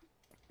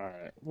 All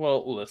right.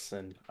 Well,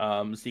 listen,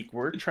 Zeke,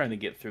 we're trying to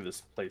get through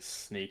this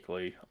place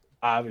sneakily.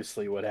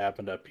 Obviously, what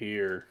happened up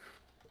here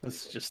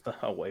was just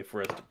a way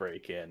for us to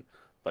break in.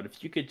 But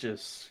if you could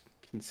just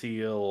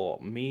conceal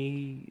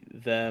me,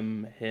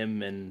 them,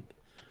 him, and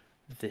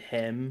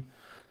him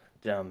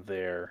down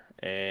there,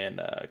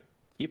 and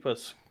keep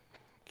us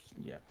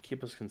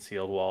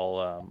concealed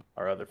while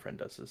our other friend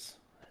does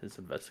his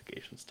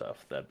investigation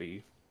stuff. That'd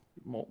be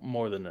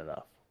more than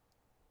enough.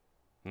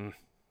 That's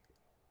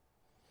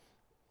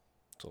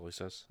all he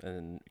says,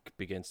 and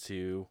begins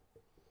to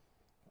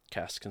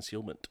cast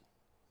concealment.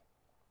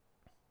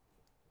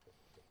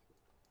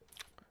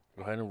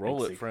 Go ahead and roll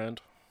Thanks, it, Zeke.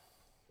 friend.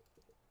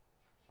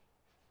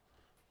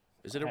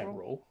 Is it a I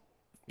roll?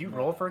 You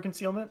roll for a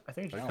concealment? I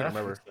think it's I just couldn't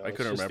natural. remember. I It's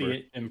couldn't just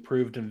remember. the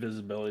improved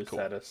invisibility Cool.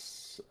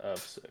 status of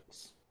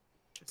 6.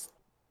 Just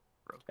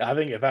I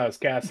think if I was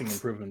casting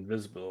improved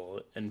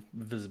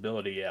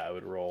invisibility, yeah, I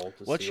would roll.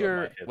 To What's see what my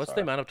your hits what's are.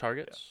 the amount of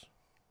targets?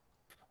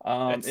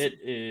 It's- It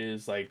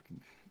is like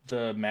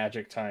the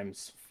magic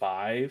times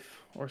 5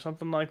 or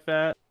something like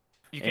that.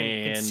 You can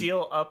And-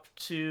 conceal up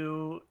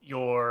to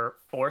your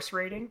force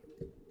rating.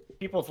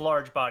 People with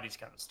large bodies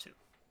count as 2.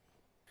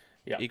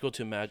 Yeah. Equal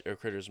to or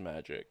critter's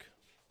magic.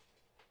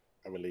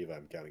 I believe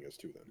I'm counting as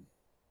 2 then.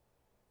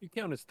 You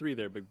count as 3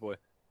 there, big boy.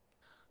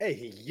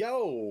 Hey,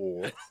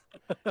 yo!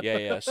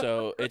 Yeah.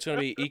 So it's gonna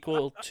be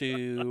equal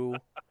to.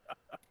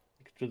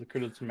 To the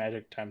critter's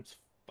magic times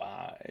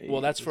 5.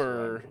 Well, that's is what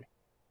for- I'm doing.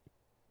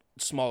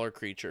 Smaller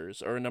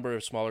creatures, or a number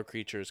of smaller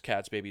creatures,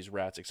 cats, babies,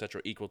 rats,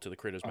 etc., equal to the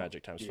critter's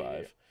magic times yeah,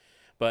 5.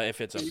 But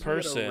if it's You a get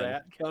person,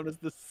 rat count as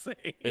the same.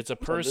 it's a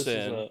So this is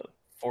person. a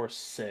force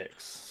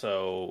 6.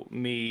 So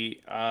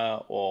me,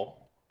 well,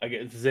 I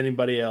guess does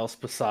anybody else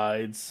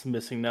besides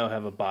Missing No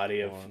have a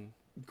body of One,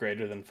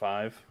 greater than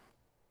 5?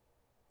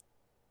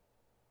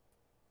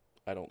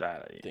 I don't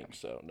That think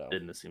so. No.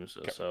 didn't seem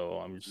so. Okay. So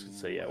I'm just gonna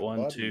say yeah. My 1,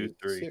 body 2, is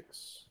 3,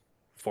 6.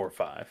 4,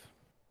 5.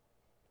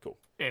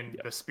 In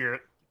the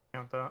spirit,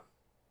 count that.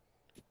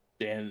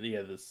 And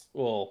yeah, does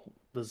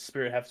the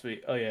spirit have to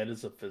be? Oh yeah, it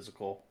is a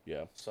physical.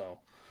 Yeah. So,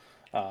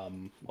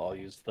 I'll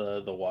use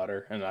the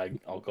water, and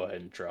I'll go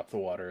ahead and drop the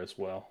water as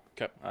well.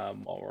 Okay.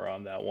 While we're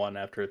on that one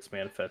after it's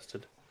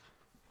manifested.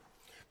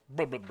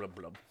 Blub, blub, blub,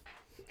 blub.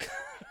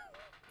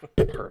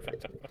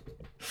 Perfect.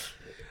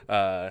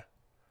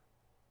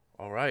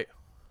 All right.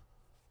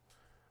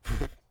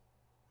 You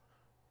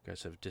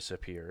guys have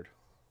disappeared.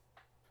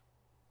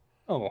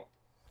 Oh,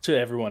 to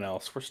everyone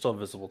else, we're still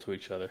visible to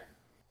each other,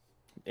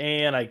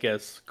 and I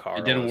guess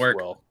Carl didn't as work.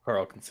 well.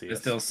 Carl can see I us.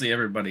 still see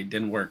everybody.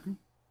 Didn't work.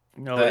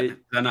 No, That's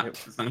not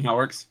how it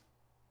works.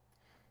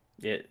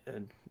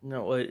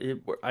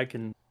 I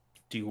can.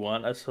 Do you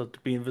want us to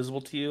be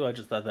invisible to you? I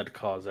just thought that'd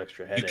cause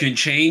extra You headache. can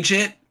change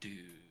it, dude.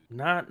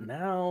 Not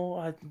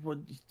now.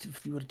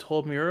 If you would have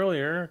told me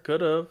earlier, could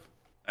have.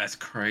 That's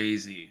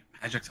crazy.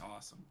 Magic's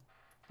awesome.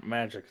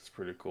 Magic is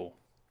pretty cool.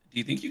 Do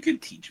you think you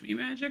could teach me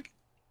magic?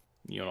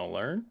 You want to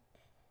learn?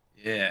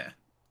 Yeah.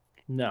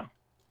 No.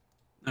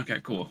 Okay,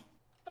 cool.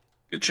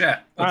 Good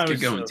chat. Let's I get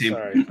was going, so team.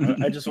 sorry.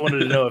 I just wanted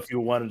to know if you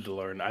wanted to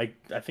learn. I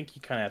think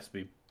you kind of have to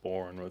be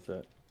born with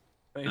it.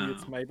 Maybe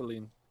it's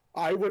Maybelline.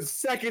 I was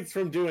seconds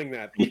from doing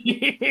that.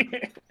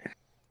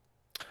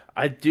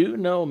 I do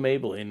know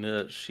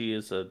Maybelline. She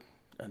is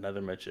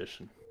another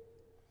magician.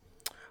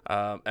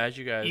 As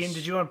you guys, Ian,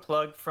 did you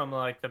unplug from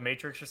like the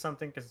Matrix or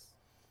something? Because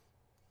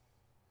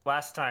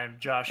last time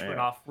Josh went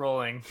Yeah. off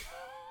rolling.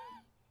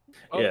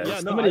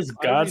 Somebody's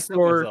I God reset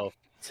score myself.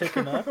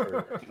 ticking up.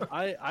 Or...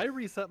 I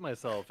reset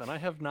myself, and I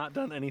have not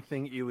done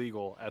anything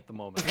illegal at the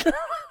moment.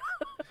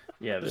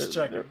 Yeah, Just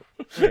there- checking.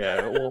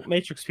 Yeah, well,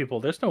 Matrix people,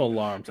 there's no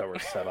alarms that were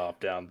set off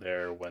down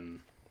there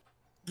when.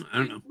 I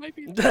don't know.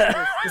 Maybe This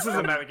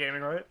isn't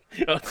metagaming, right?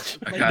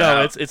 I got no,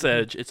 out. it's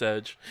Edge. It's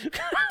Edge.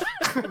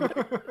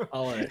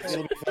 Oh, and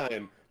It'll be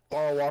fine.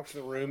 Carl walks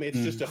in the room. It's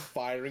just a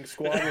firing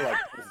squad. We're like,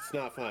 it's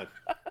not fun.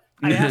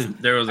 I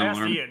asked, There was I an asked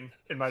alarm. Ian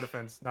in my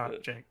defense,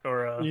 not Jake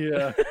or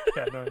yeah.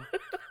 yeah, no.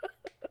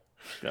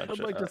 gotcha. I'd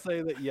like to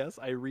say that yes,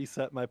 I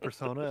reset my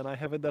persona, and I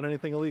haven't done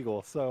anything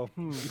illegal. So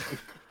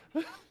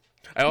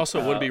I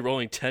also would be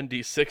rolling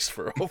 10d6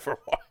 for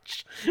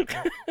Overwatch.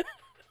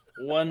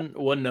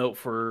 One note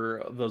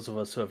for those of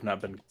us who have not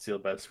been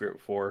concealed by the spirit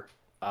before: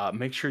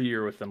 make sure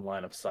you're within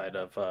line of sight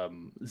of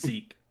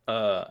Zeke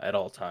at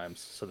all times,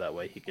 so that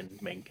way he can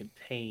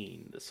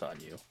contain this on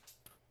you.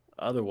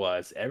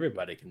 Otherwise,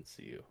 everybody can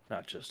see you,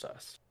 not just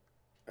us.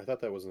 I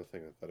thought that wasn't a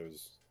thing. I thought it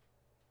was,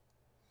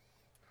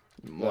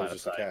 that Line was of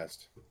just a sight.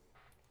 cast.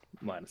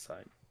 Line of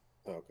sight.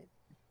 Oh, okay.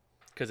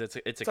 Because it's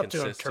a It's up to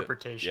consistent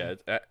interpretation.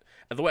 Yeah,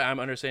 the way I'm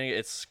understanding it,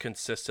 it's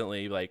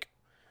consistently like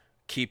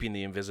keeping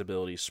the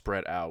invisibility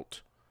spread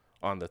out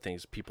on the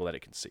people that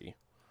it can see.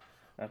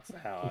 That's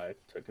how I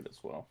took it as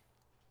well.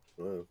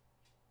 Wow.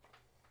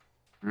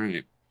 All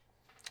right.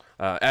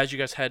 As you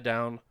guys head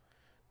down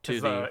to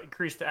Because the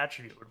increased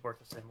attribute would work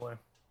the same way.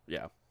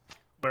 yeah,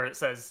 Where it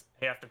says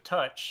you have to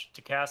touch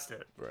to cast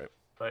it, right.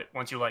 but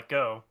once you let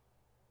go,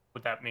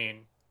 would that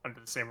mean under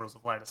the same rules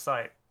of line of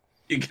sight?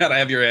 You gotta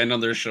have your hand on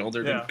their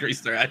shoulder to Yeah.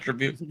 increase their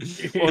attribute.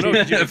 Well, no,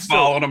 you can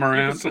Following them You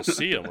around. can still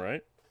see them,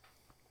 right?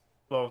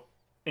 Well,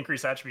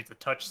 increased attribute's a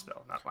touch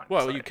spell, not line of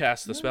Well, sight. you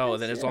cast the spell,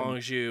 and then as Yeah. long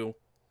as you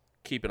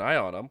keep an eye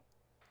on them,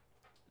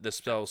 the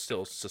spell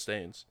still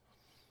sustains.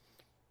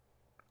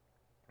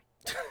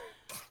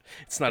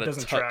 It's not It a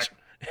doesn't touch. track.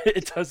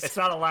 It does. It's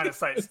not a line of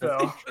sight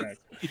spell.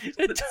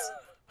 It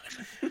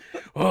does.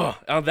 Oh,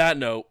 on that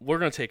note, we're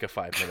gonna take a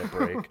 5-minute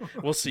break.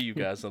 We'll see you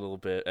guys in a little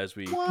bit as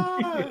we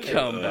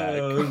come back.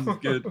 This is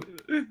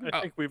good.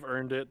 I think we've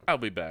earned it. I'll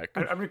be back.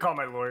 I'm gonna call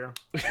my lawyer.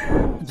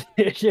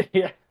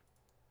 Yeah.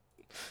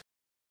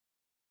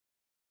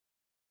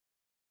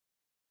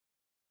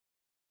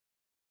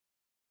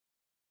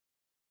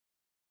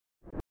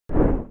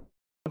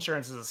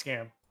 Insurance is a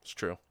scam. It's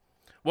true.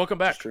 Welcome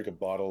back. Just drink a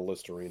bottle of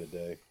Listerine a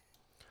day.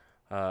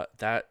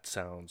 That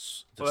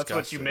sounds Well, that's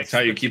what you disgusting. mix. That's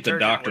how you the keep the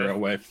detergent doctor with.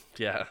 away.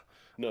 Yeah,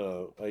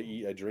 No,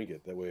 I drink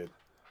it. That way it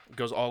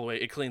goes all the way.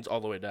 It cleans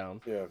all the way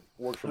down.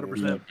 works for me.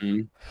 100%.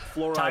 Mhm.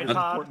 Fluoride Tide is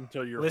Pod, important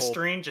to your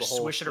Listerine, whole, just the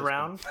whole swish it system.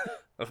 around.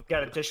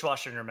 Got a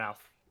dishwasher in your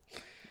mouth.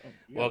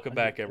 Welcome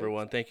back,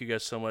 everyone. Thank you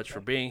guys so much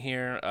for being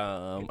here.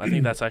 I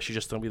think that's actually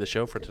just gonna be the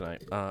show for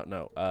tonight.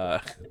 No.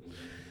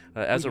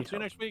 As See you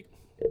next week.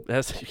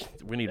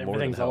 we need more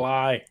than Everything's a help.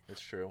 lie.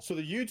 It's true. So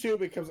the YouTube,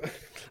 it comes.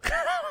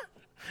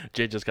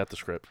 Jay just got the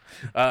script.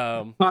 Hi,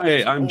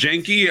 I'm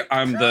Janky.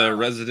 I'm the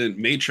resident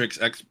Matrix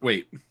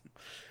Wait,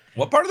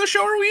 what part of the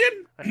show are we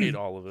in? I hate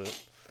all of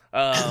it.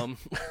 I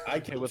Hey,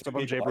 killed what's two up,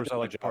 I'm people. Japers? I did my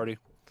like to job. party.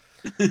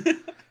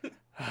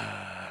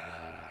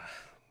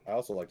 I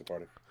also like to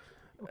party.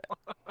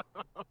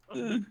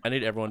 I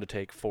need everyone to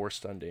take 4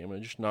 stun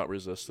damage, not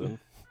resistant.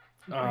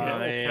 I Can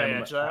I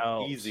am edge that?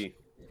 out. Easy.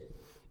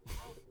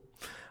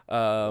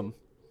 Um,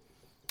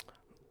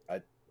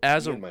 I-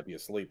 as a Ian might be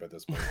asleep at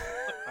this point.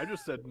 I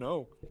just said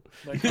no.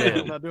 Like,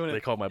 Damn, not doing they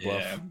it. called my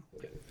bluff. Yeah.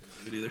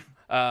 Good either.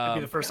 It'd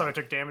be the first time I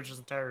took damage this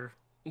entire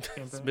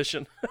campaign.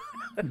 Mission.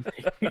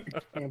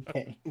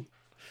 Okay.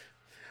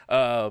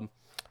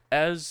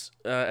 As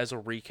a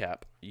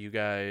recap, you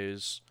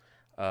guys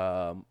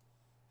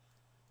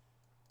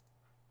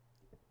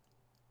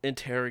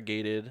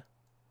interrogated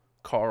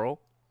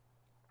Carl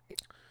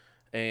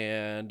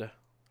and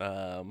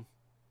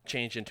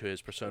changed into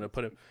his persona,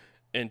 put him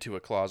into a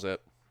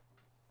closet,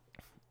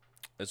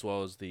 as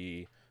well as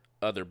the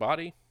other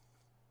body.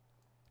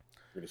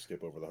 We're gonna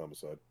skip over the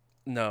homicide.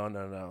 No,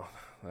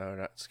 we're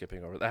not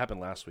skipping over. That happened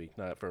last week,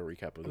 not for a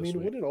recap of I this mean,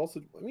 week. would it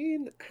also? I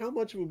mean, how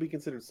much would be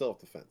considered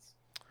self-defense?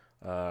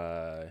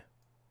 The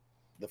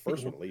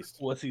first one, at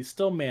least. Was he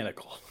still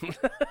manacled?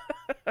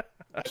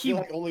 I feel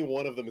like only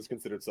one of them is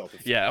considered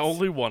self-defense. Yeah,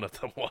 only one of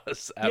them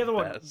was at The other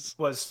one best.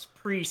 was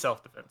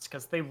pre-self-defense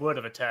because they would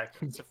have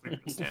attacked us if we were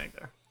standing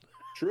there.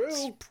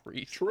 True.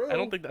 True. I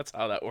don't think that's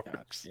how that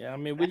works. Yeah, I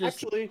mean, we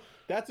just. Actually,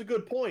 that's a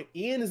good point.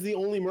 Ian is the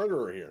only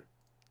murderer here.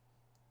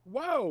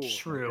 Whoa!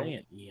 True. Dang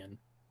it, Ian.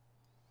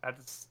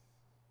 That's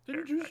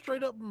Didn't you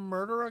straight up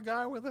murder a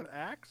guy with an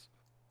axe?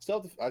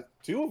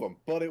 Two of them,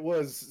 but it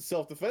was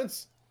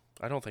self-defense.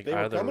 I don't think They were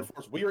either. coming for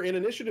us. We were in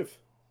initiative.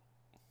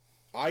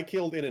 I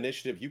killed in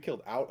initiative. You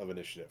killed out of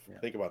initiative. Yeah.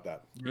 Think about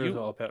that. It was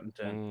all about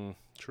intent.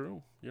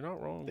 True. You're not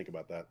wrong. Think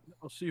about that.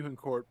 I'll see you in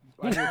court.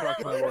 I need to talk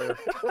to my lawyer.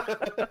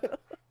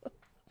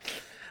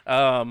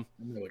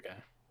 Another guy.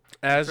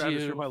 As Travis,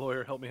 you you're my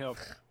lawyer. Help me out.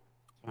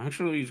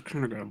 Actually, he's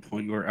kind of got a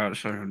point. We're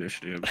outside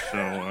initiative,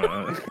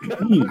 so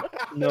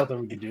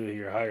Nothing we can do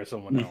here. Hire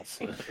someone else.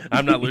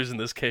 I'm not losing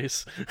this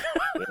case.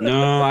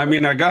 no. I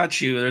mean, I got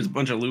you. There's a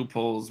bunch of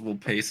loopholes. We'll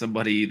pay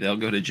somebody. They'll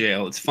go to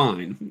jail. It's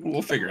fine.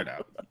 We'll figure it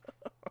out.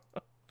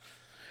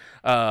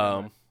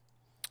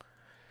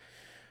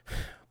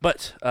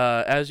 But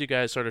as you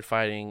guys started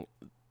fighting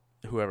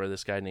whoever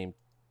this guy named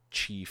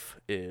Chief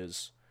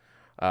is,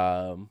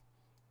 poor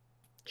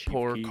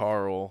Keith.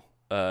 Carl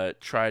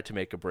tried to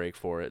make a break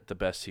for it the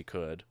best he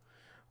could.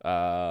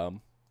 But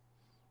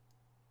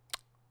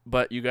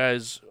you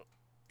guys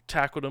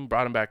tackled him,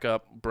 brought him back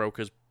up, broke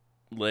his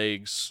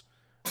legs,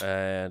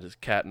 and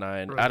Cat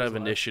 9 Broke out his of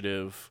leg.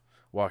 initiative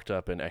walked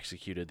up and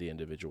executed the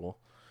individual.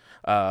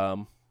 I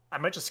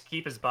might just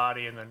keep his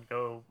body and then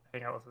go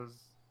hang out with his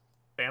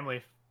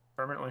family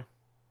permanently.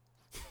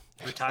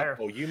 Retire.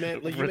 Oh, you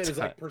meant his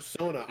like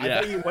persona. I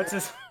Yeah. thought What's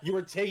his? you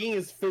were taking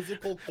his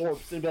physical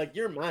corpse and be like,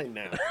 "You're mine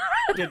now."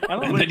 Did, I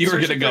don't And know. then you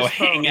were search gonna go his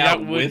phone. hang Yeah,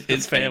 out with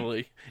his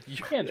family. You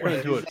can't turn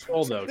into a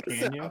troll, though,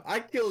 can you? I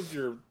killed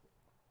your.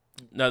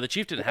 No, the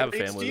chief didn't have a What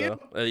makes family you?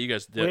 though. You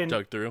guys When-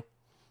 dug through.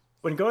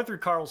 When going through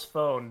Carl's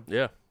phone,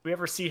 Yeah. we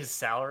ever see his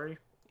salary?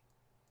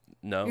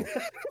 No.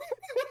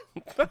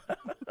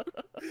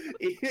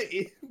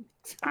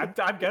 I'm done.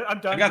 I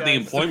got the guys.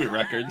 employment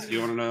records. You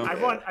want to know? I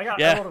got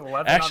Yeah, I rolled an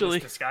 11 actually-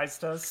 on this disguise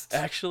test.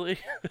 Actually,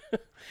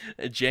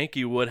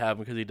 Janky would have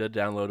him because he did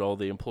download all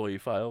the employee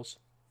files.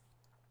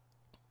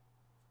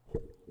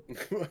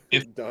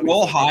 If Donnie's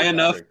roll like, high "You're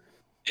enough, laughing."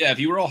 Yeah, if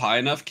you roll high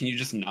enough, can you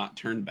just not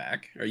turn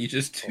back? Are you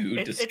just too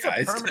It's a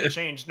disguised? permanent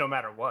change no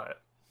matter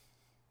what.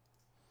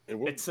 And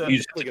we'll, It's, we'll you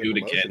just probably have get to a do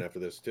it promotion again. after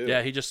this too.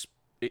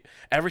 Yeah,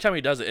 every time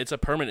he does it, it's a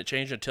permanent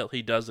change until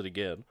he does it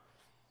again.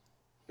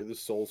 You're the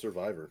sole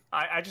survivor.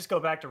 I just go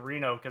back to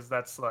Reno because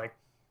that's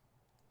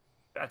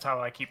how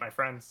I keep my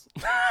friends.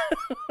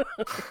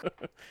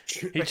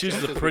 He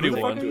chooses a Chances pretty we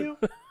could one. do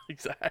it.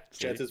 Exactly.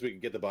 Chances we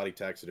could get the body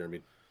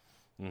taxidermied.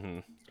 Mm-hmm.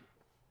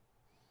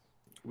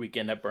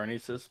 Weekend at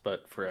Bernie's,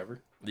 but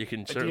forever. You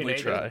can My certainly DNA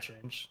try. doesn't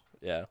change.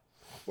 Yeah.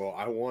 Well,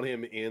 I want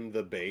him in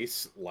the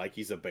base like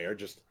he's a bear.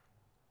 Just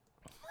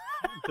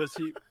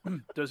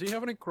Does he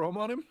have any chrome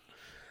on him?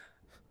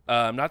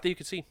 Not that you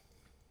can see.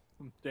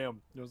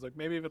 Damn. It was like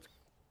maybe if it's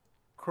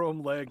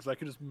chrome legs, I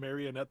could just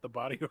marionette the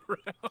body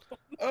around.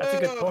 That's a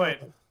good point.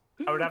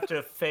 I would have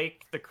to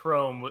fake the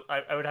chrome.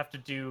 I would have to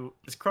do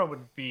this. Chrome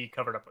would be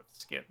covered up with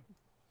skin.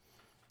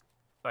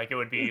 Like it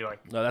would be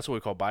like No, that's what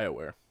we call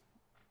BioWare.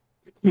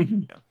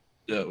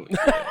 So,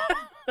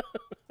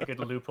 a good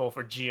loophole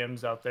for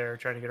GMs out there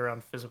trying to get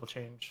around physical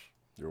change.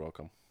 You're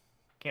welcome.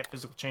 Can't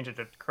physical change it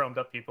to chromed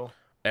up people.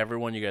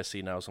 Everyone you guys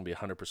see now is going to be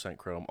 100%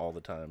 chrome all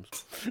the time.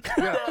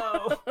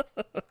 No.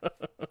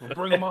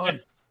 Bring him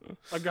on.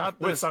 I got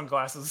With this.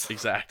 sunglasses.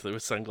 Exactly,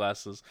 with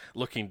sunglasses,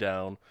 looking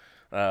down.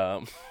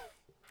 But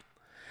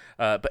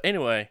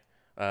anyway,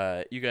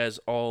 you guys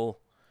all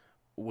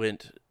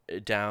went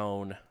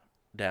down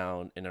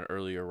in an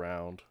earlier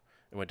round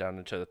and went down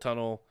into the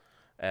tunnel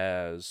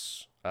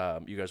as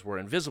you guys were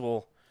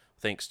invisible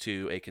thanks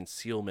to a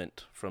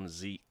concealment from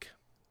Zeke.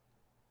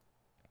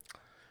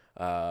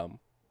 And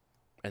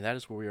that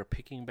is where we are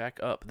picking back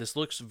up. This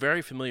looks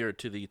very familiar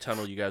to the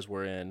tunnel you guys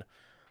were in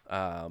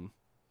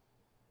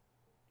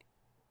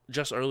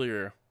just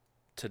earlier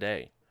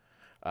today.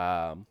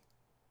 But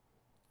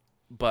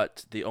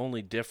the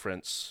only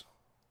difference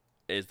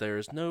is there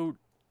is no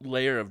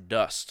layer of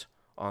dust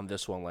on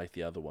this one like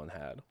the other one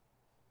had.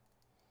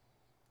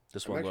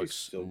 This I'm one actually looks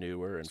still-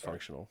 newer and sorry.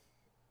 functional.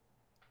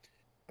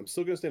 I'm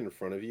still gonna stand in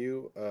front of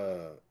you,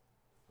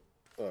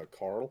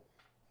 Carl.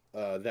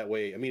 That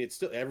way, I mean, it's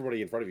still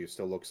everybody in front of you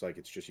still looks like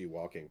it's just you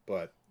walking.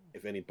 But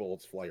if any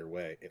bullets fly your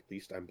way, at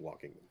least I'm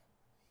blocking them.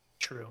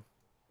 True.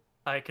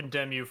 I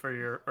condemn you for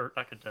your, or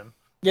not condemn.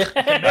 Yeah.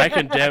 I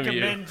condemn you.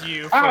 Commend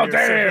you for How your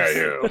dare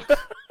service. you!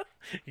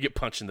 You get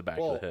punched in the back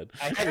Well, of the head.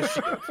 I have a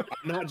shield.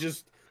 I'm not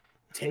just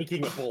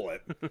taking a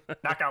bullet.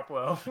 Knockout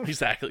blow.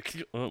 Exactly.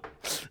 Oh.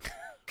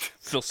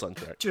 Still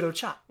suntrack. Judo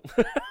chop.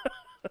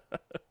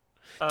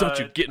 Don't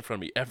you get in front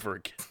of me ever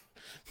again. Does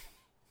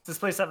this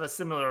place have a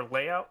similar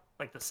layout?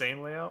 Like the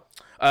same layout?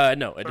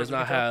 No, it Or does is it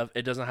not okay? have.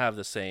 It doesn't have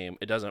the same.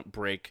 It doesn't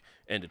break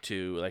into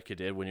two like it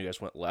did when you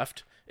guys went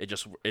left.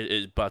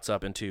 It butts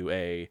up into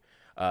a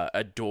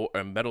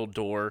metal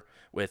door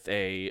with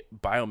a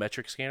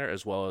biometric scanner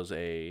as well as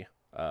a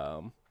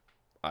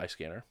eye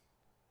scanner.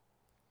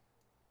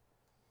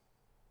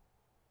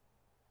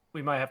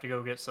 We might have to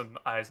go get some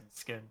eyes and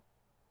skin.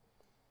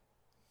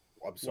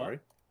 I'm sorry.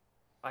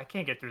 I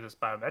can't get through this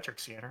biometric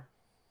scanner.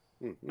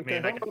 Okay,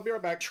 mean, I could- I'll be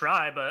right back.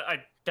 Try, but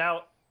I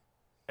doubt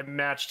I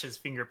matched his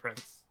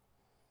fingerprints.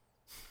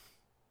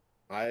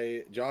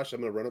 Josh,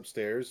 I'm gonna run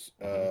upstairs,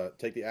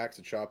 take the axe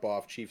and chop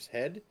off Chief's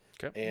head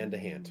Okay. and a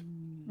hand.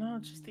 No,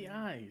 just the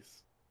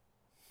eyes.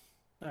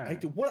 I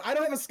do what? I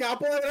don't have a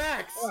scalpel. I have an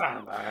axe.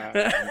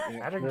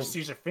 I didn't just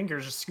use your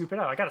fingers, just scoop it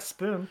out. I got a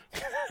spoon.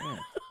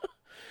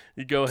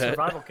 You go ahead.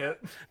 Survival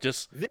kit.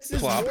 Just This is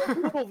plop. more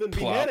brutal than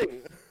Plop.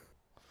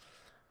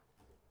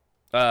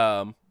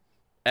 beheading.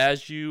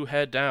 As you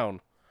head down,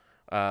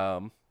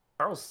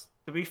 Carl's,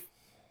 did we?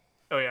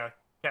 Oh yeah,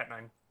 Cat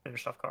 9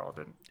 finished off Carl,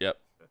 didn't? yep.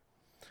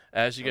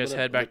 As you I'm guys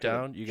gonna- head I'm gonna back put a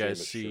down, you guys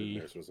Seamus shirt in see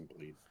there so it doesn't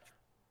bleed.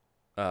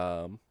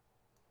 a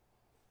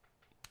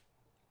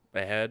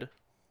head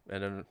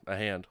and then a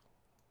hand.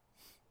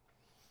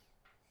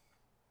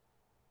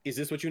 Is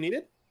this what you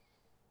needed?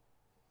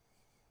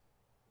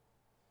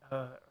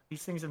 Are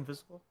these things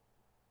invisible?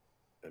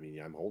 I mean,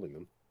 yeah, I'm holding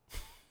them.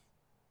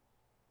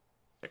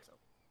 I think so.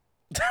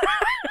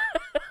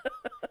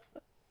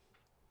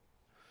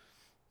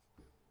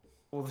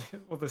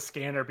 Will the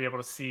scanner be able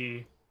to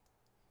see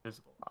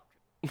visible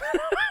objects?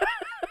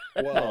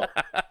 Well,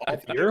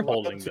 You're I'll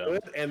holding to them.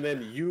 it, and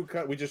then you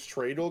cut. We just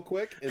trade real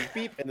quick and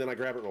beep, and then I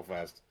grab it real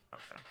fast.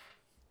 Okay.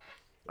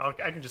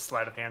 I can just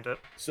sleight of hand it.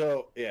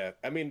 So yeah,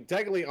 I mean,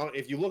 technically,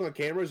 if you look on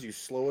cameras, you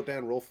slow it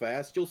down real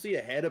fast. You'll see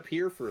a head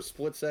appear for a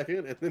split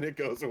second, and then it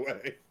goes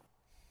away.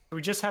 Do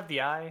we just have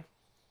the eye?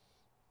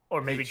 Or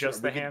maybe Sure,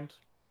 just we the can- hand?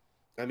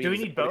 I mean, Do we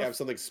does need anybody both? have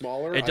something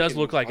smaller? It does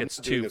look like I'm it's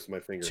not doing two- this with my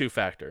finger.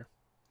 Two-factor.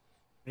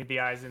 Need the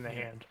eyes in the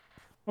hand.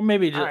 Or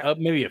maybe just, Alright.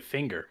 maybe a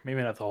finger.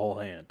 Maybe not the whole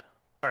hand.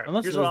 Alright,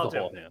 Unless here's it what was I'll the do.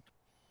 whole hand.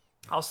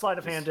 I'll sleight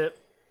of hand it.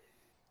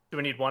 Do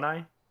we need one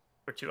eye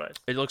or two eyes?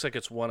 It looks like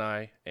it's one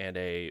eye and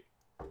a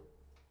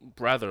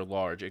rather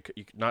large. You're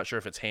not sure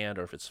if it's hand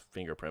or if it's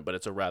fingerprint, but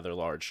it's a rather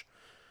large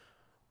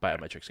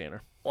biometric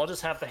scanner. Well, I'll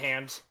just have the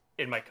hand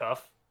in my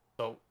cuff,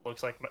 so it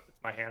looks like it's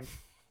my hand.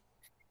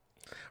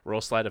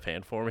 Roll sleight of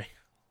hand for me.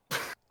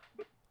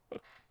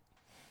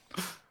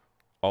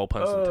 All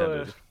puns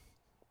intended.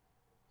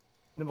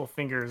 Nimble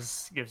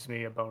fingers gives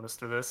me a bonus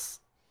to this.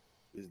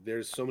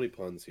 There's so many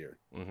puns here.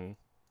 Mm-hmm.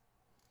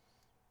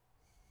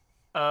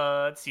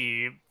 Let's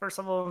see. First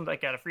of all, I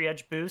got a free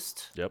edge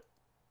boost Yep.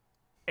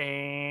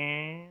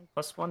 and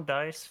plus 1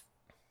 dice,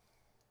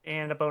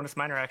 and a bonus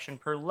minor action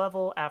per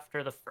level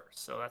after the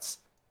first. So that's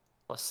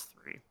plus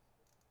 3.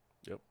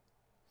 Yep.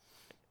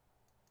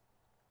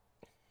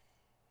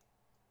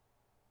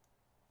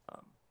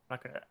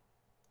 not gonna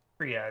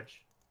free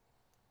edge.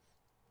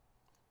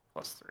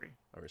 +3.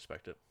 I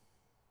respect it.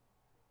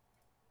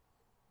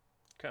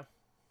 Okay.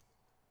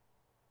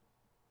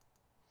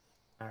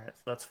 All right,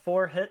 so that's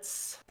 4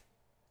 hits.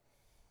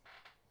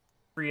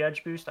 Free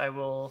edge boost. I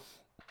will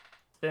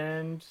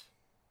spend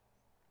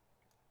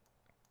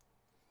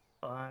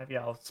 5.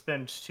 Yeah, I'll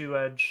spend 2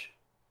 edge.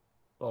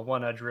 Well,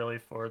 1 edge really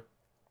for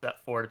that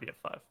 4 to be a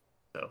 5.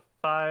 So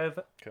 5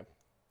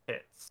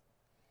 hits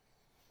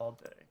all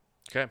day.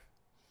 Okay.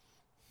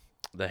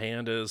 The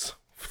hand is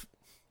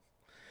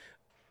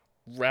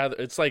rather.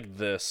 It's like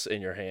this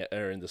in your hand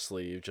or in the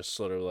sleeve, just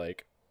sort of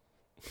like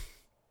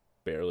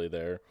barely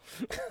there.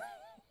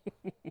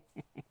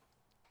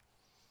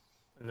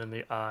 And then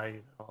the eye,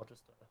 I'll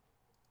just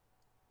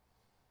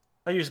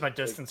I use my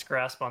distance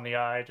grasp on the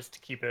eye just to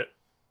keep it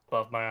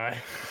above my eye.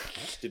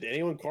 Did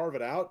anyone carve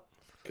it out?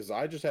 Because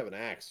I just have an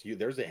axe.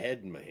 There's a head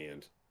in my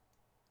hand.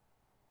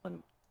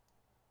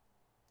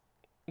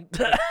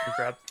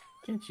 Grab.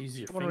 Can't you use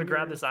your Want to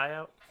grab this eye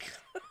out?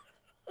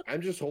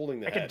 I'm just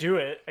holding the I head. could do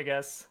it, I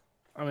guess.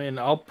 I mean,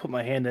 I'll put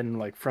my hand in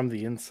like from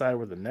the inside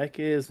where the neck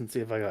is and see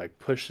if I can like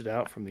push it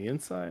out from the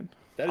inside.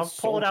 That I'll is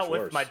so pull it much out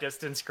with worse. my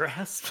distance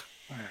grasp.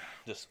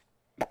 Just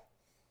That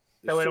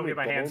There's way I so don't many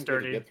get my hands bones we had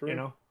to dirty, get through. you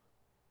know?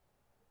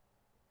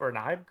 Or an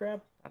eye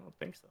grab? I don't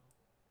think so.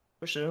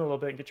 Push it in a little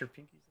bit and get your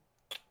pinkies.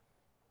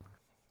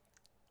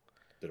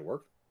 Did it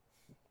work?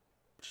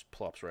 just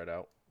plops right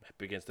out.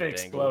 Begins If to it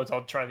dangle. explodes,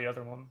 I'll try the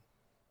other one.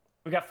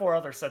 We got 4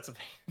 other sets of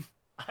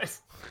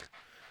eyes.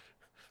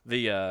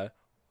 The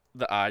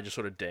eye just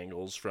sort of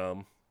dangles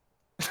from.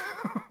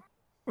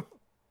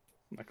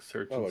 Like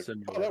search Oh, and like,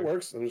 simulator. oh, that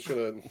works. I'm just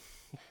gonna.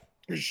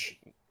 Here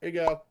you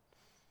go.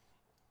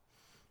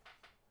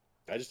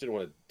 I just didn't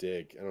want to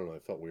dig. I don't know.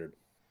 It felt weird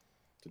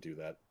to do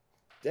that.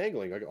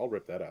 Dangling. I'll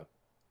rip that out.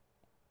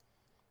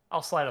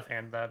 I'll sleight of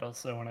hand that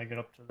also when I get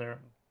up to there.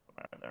 And put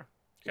my eye there.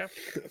 Okay.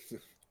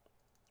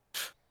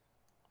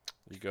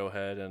 You go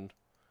ahead and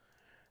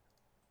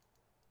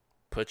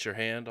put your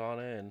hand on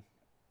it and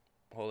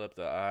hold up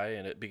the eye,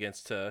 and it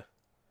begins to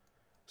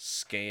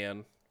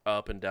scan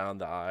up and down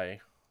the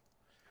eye.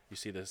 You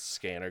see the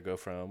scanner go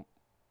from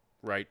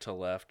right to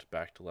left,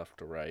 back to left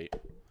to right.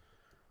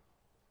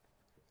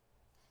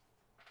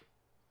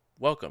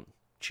 Welcome,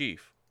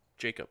 Chief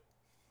Jacob.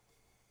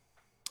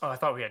 Oh, I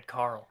thought we had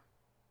Carl.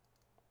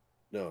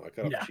 No, I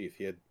cut off Yeah. the chief.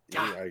 He had.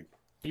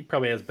 He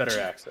probably has better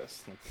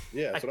access.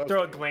 Yeah, I that's what I was throw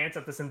a thinking. glance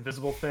at this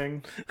invisible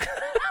thing. I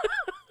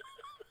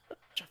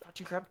thought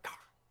you grabbed Carl.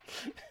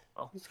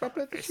 Oh, He's got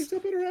better, she's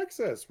got better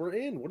access. We're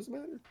in. What does it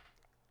matter?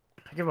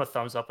 I give him a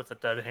thumbs up with a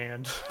dead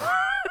hand.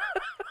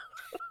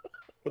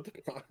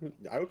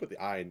 I would put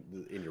the eye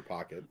in your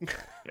pocket.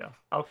 Yeah,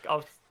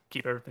 I'll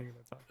keep everything in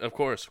my pocket. Of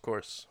course, of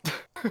course.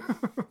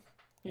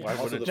 Why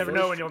Also, wouldn't the You never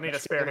first know when you'll need a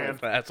trash spare can I- hand.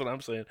 That's what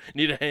I'm saying.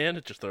 Need a hand?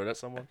 Just throw it at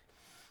someone.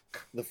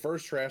 The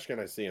first trash can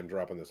I see, I'm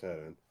dropping this head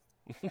in.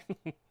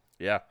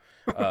 Yeah.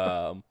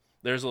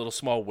 There's a little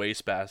small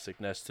wastebasket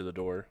next to the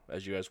door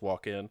as you guys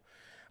walk in.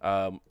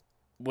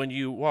 When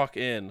you walk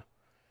in,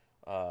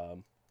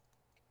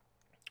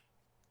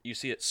 you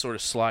see it sort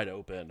of slide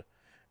open,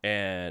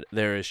 and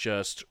there is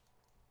just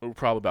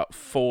probably about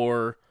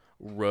 4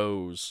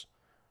 rows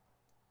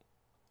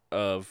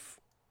of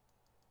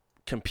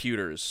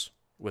computers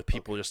with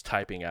people just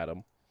typing at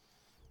them.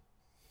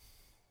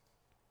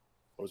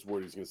 I was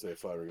worried he was going to say a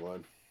firing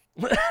line.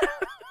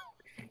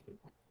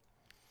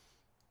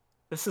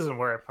 This isn't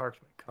where I parked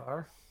my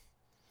car.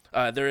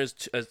 There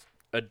is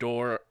a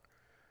door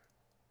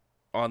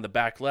on the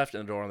back left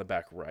and a door on the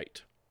back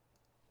right.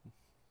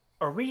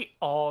 Are we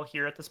all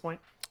here at this point?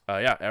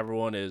 Yeah,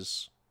 everyone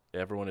is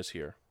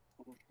here.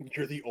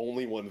 You're the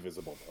only one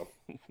visible, though.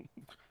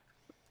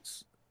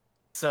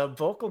 So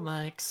vocal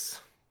mics.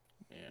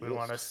 Yeah. We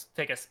want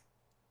to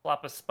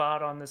plop a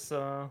spot on this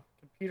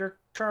computer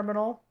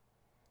terminal,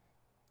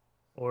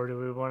 or do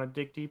we want to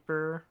dig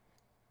deeper?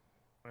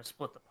 Want to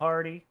split the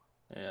party?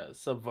 Yeah,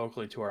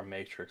 subvocally to our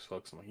matrix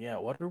looks like, yeah,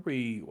 what are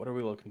we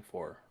looking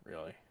for,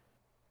 really?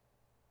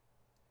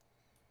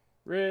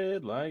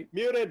 Red light.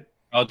 Muted!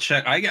 I'll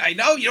check. I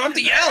know you don't have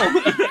to yell.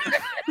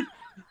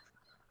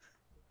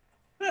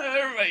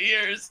 Hurt my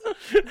ears.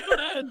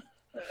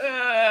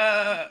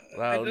 I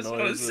Loud just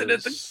want to noises.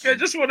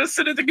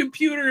 sit at the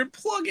computer and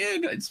plug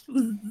in. I just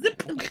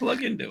zip and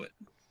plug into it.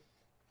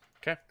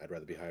 I'd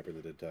rather be hyper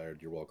than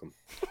tired. You're welcome.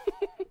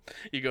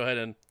 You go ahead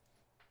and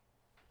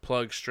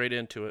plug straight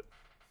into it.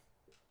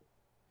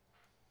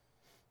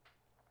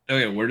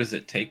 Okay, where does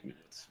it take me?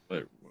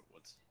 What's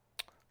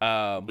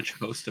Um, which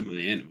host am I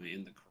in? Am I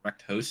in the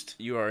correct host?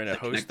 you are in Is a it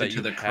host connected that to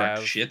you the correct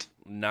have shit?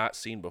 not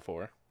seen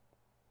before.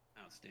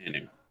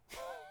 Outstanding.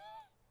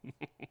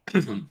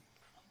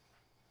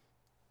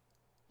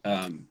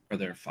 Are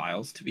there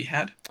files to be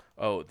had?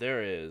 Oh,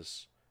 there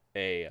is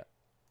a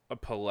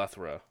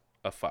plethora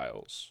of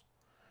files.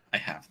 I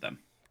have them.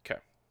 Okay.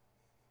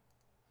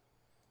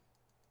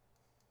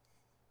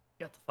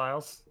 Got the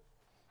files.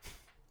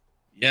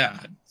 Yeah.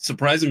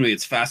 Surprisingly,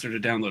 it's faster to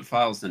download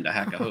files than to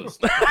hack a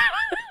host.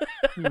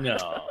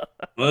 No.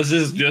 Let's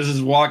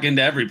just walk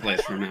into every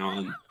place from now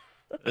on.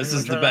 This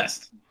is the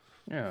best.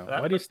 Yeah.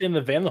 Why do you stay in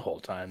the van the whole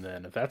time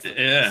then? If that's the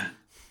Yeah.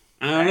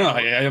 I don't know.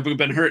 I haven't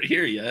been hurt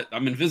here yet.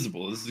 I'm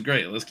invisible. This is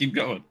great. Let's keep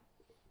going.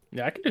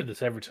 Yeah, I can do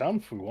this every time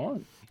if we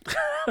want.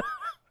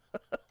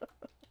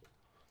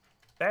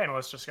 The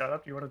analyst just got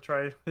up. You want to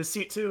try his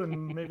seat too,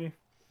 and maybe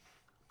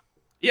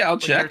Yeah, I'll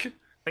check.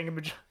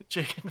 thingamajig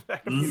in the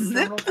back of the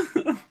terminal?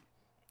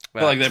 I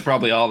feel like they're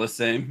probably all the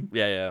same.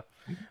 Yeah.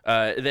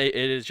 It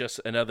is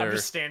just another. I'm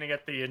just standing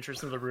at the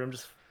entrance of the room,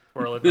 just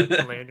twirling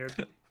the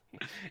lanyard.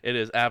 It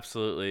is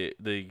absolutely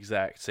the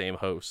exact same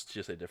host,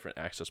 just a different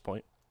access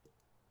point.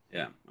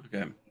 Yeah.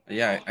 Okay.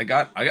 Yeah, I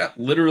got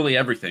literally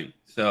everything.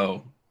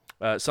 So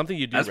something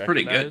you do that's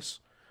pretty good.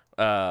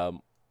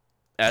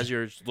 As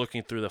you're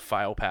looking through the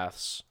file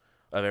paths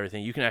of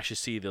everything, you can actually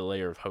see the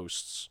layer of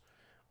hosts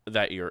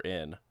that you're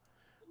in,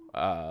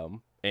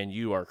 and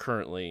you are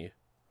currently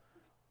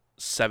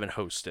 7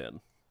 hosts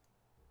in.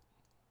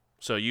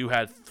 So you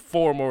had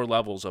 4 more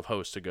levels of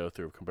hosts to go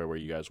through compared to where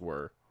you guys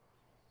were.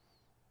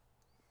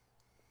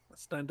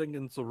 Standing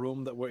in the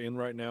room that we're in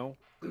right now,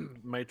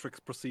 Matrix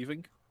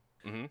perceiving,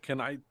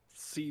 can I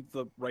see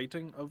the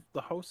rating of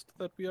the host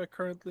that we are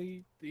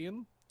currently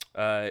in?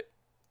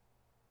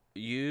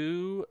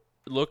 You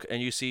look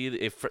and you see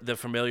the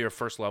familiar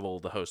first level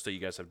of the host that you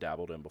guys have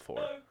dabbled in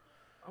before.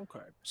 Okay.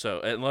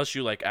 So unless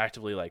you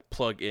actively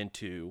plug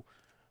into,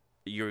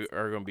 you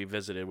are going to be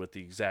visited with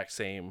the exact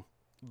same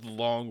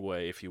long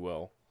way, if you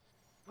will.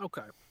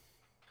 Okay.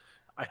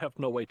 I have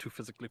no way to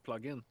physically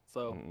plug in,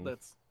 so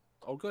that's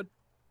all good.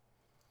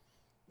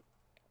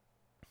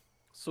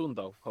 Soon,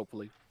 though,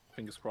 hopefully.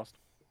 Fingers crossed.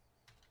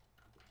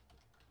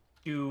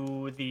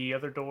 Do the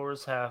other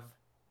doors have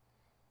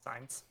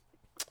signs?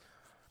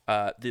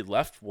 The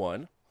left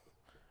one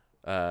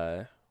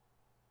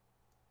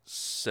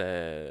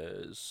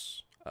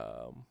says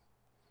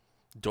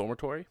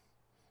dormitory,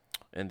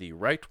 and the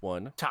right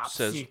one Top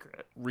says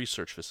secret.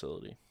 research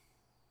facility.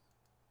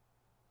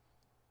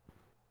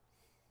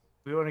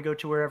 We want to go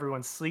to where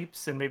everyone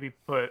sleeps and maybe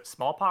put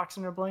smallpox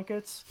in their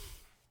blankets?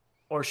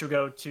 Or should we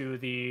go to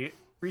the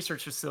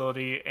research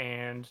facility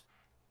and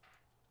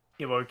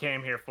get what we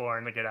came here for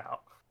and to get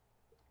out?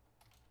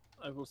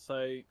 I will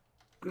say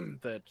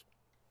that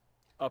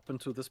up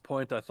until this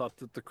point, I thought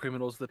that the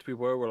criminals that we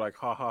were like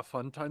haha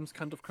fun times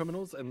kind of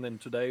criminals, and then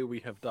today we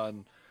have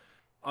done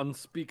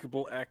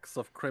unspeakable acts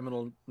of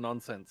criminal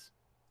nonsense,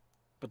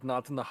 but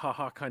not in the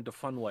haha kind of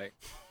fun way.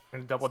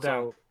 And double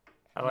down.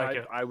 I like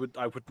it. I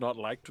would not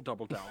like to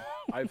double down.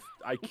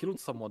 I killed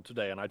someone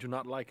today, and I do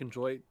not like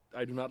enjoying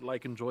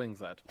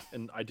that,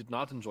 and I did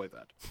not enjoy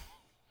that.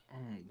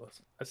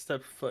 Listen, I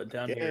stepped foot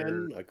down Again,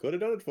 here. I could have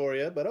done it for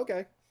you, but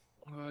okay.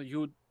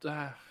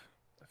 I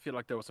feel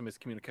like there was a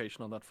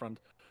miscommunication on that front.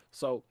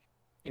 So,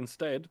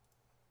 instead,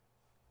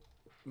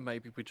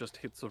 maybe we just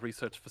hit the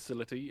research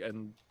facility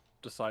and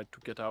decide to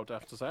get out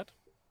after that.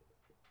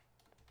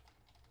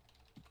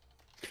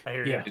 I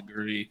hear Yeah. you.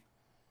 Agree.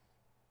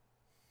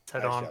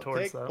 Let's head on shall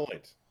towards take that.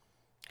 point.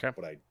 Okay.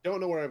 But I don't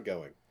know where I'm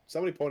going.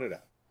 Somebody point it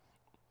out.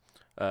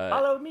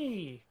 Follow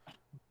me.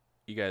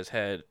 You guys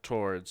head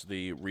towards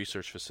the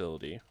research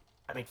facility.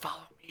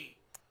 Follow me.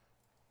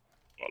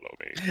 Follow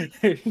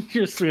me.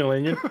 You're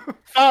squealing. You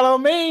follow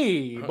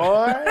me,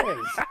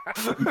 boys.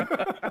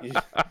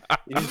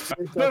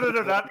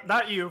 No,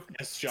 not you.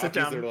 Yes, Sit jockeys,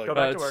 down. they're like, Go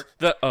back to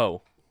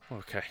work.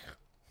 Okay.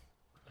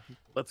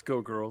 Let's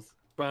go, girls.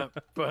 I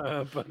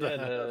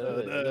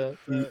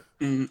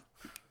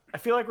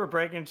feel like we're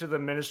breaking into the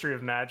Ministry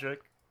of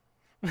Magic.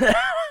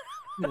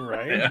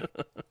 Right? Yeah.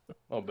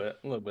 A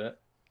little bit.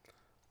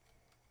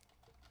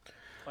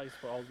 Place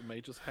where all the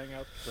mages hang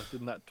out. I've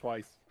done that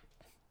twice.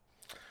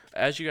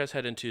 As you guys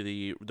head into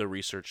the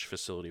research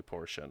facility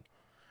portion,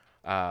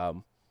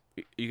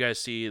 you guys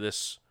see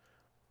this.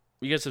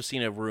 You guys have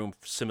seen a room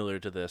similar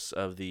to this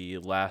of the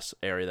last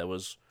area that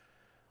was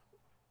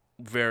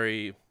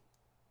very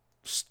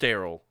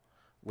sterile,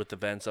 with the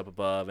vents up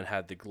above and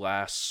had the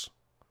glass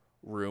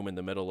room in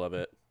the middle of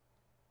it.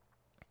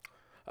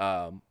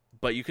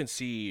 But you can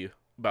see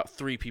about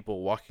 3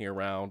 people walking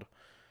around.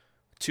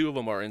 2 of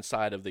them are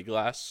inside of the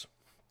glass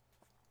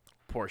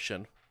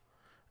portion,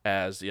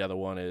 as the other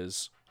one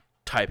is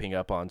typing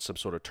up on some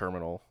sort of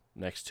terminal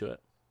next to it.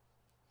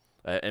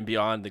 And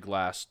beyond the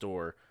glass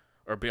door,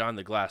 or beyond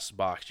the glass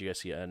box, you guys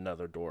see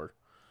another door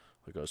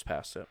that goes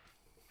past it.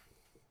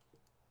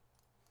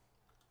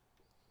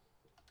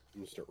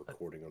 I'm gonna start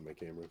recording on my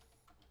camera.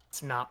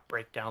 Let's not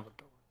break down the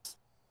doors.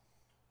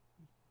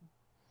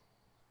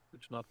 We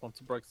do not want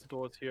to break the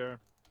doors here.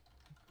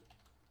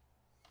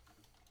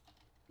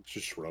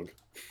 Just shrug.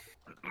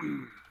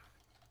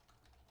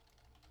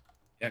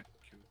 Yeah.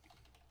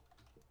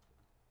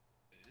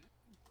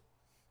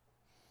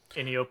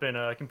 Any open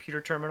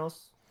computer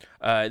terminals?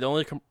 The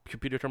only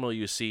computer terminal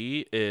you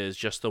see is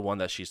just the one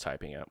that she's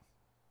typing at.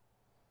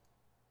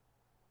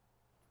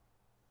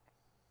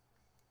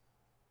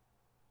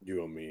 You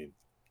want me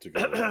to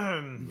go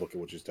look at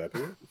what she's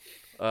typing at?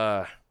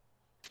 Gonna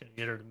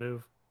get her to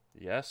move.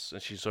 Yes, and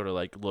she sort of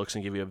looks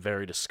and give you a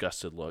very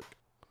disgusted look.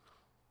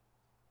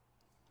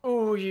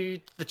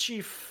 the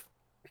chief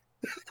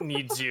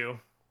needs you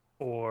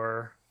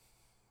for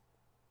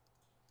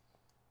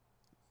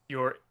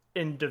your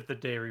end of the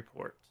day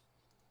report.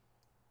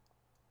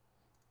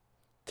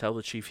 Tell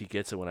the chief he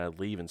gets it when I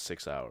leave in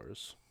 6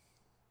 hours.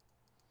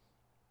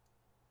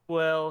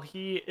 Well,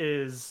 he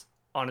is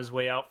on his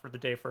way out for the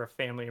day for a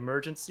family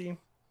emergency,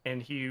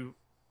 and he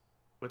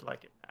would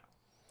like it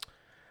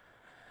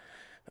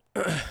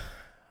now.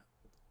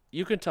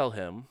 You can tell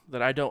him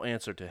that I don't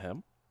answer to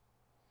him,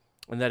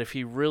 and that if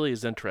he really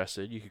is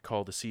interested, you could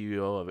call the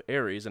CEO of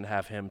Ares and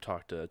have him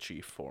talk to the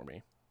chief for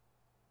me.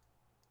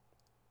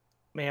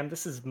 Ma'am,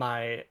 this is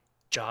my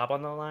job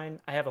on the line.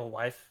 I have a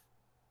wife,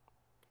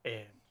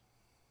 and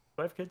do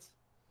I have kids?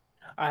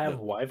 I have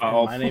a wife,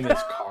 Oh. and my name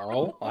is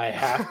Carl. I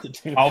have to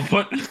do.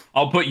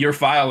 I'll put your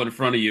file in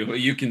front of you.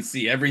 You can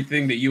see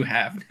everything that you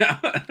have now.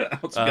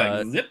 I'll just be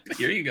like, zip.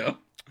 Here you go.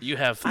 You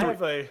have I three,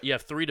 have a. you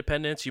have 3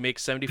 dependents. You make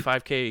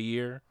 $75K a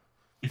year.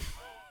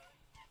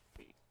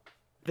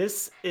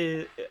 This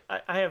is.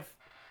 I have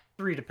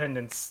 3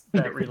 dependents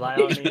that rely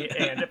on me,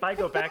 and if I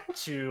go back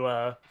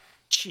to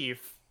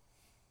Chief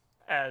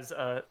as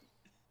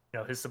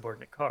his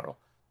subordinate Carl,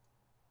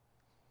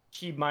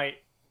 he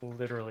might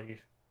literally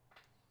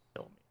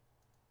kill me.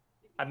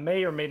 I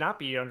may or may not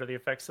be under the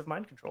effects of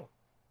mind control.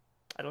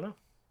 I don't know.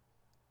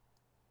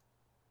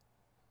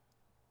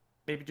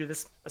 Maybe do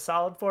this a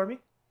solid for me.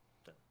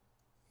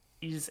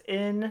 He's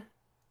in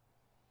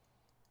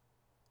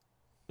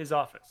his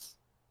office.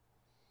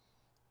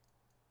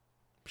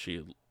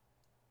 She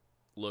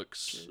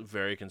looks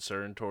very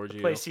concerned towards The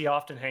you. place he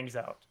often hangs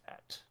out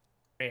at.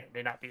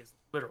 May not be as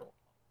literal.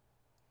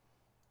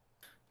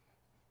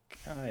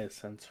 Can I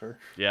sense her?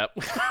 Yep.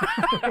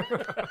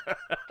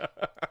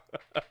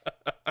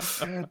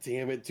 God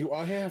damn it! Do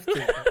I have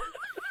to?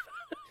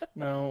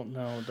 No,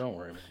 don't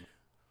worry, man.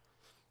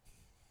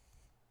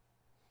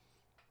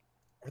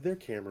 Are there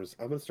cameras?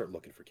 I'm gonna start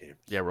looking for cameras.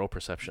 Yeah, roll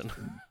perception.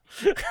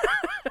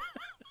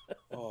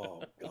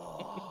 Oh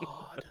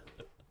God!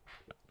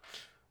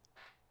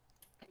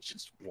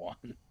 Just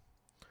one.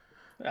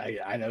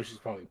 I know she's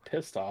probably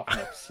pissed off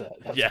and upset.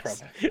 That's Yes,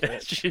 probably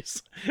it.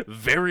 she's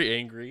very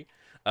angry.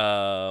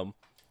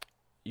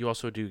 You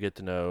also do get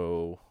to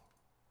know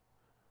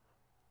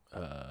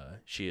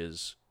she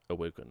is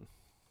awoken.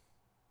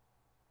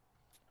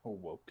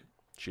 Awoke.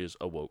 She is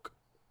awoke.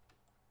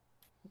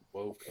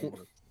 Woke in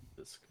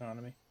this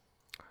economy.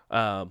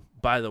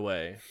 By the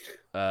way,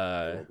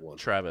 One.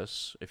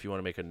 Travis, if you want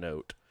to make a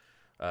note,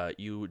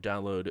 you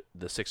download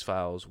the 6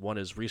 files. One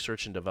is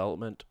research and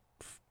development.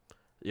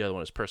 The other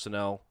one is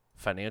personnel,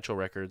 financial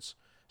records,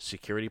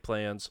 security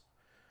plans.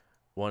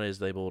 One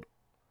is labeled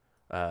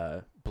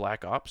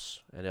Black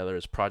Ops, and the other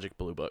is Project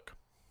Blue Book.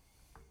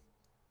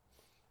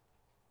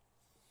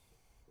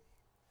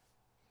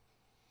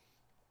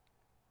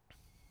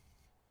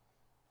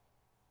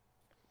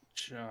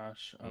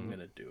 Josh, I'm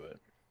gonna do it.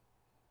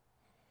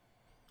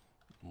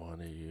 What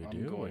are you I'm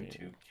doing? going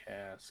to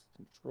cast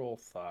Control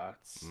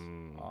Thoughts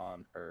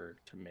on her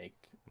to make.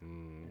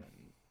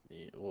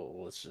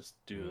 Well, let's just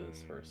do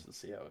this first and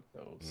see how it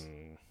goes.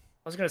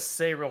 I was gonna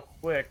say real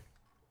quick,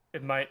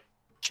 it might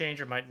change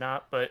or might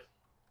not, but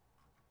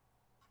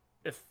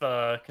if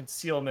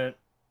concealment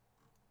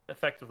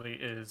effectively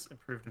is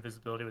improved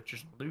invisibility with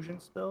just an illusion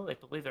spell, I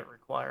believe it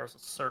requires a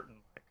certain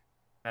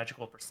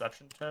magical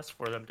perception test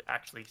for them to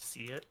actually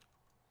see it.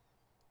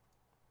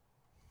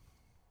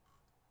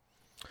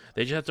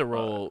 They just have to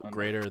roll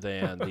greater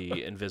than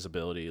the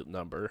invisibility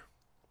number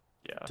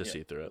Yeah. to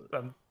see through it.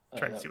 I'm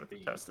trying to That see what the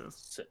would test be is.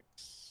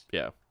 6.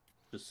 Yeah.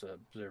 Just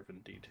observe in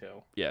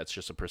detail. Yeah, it's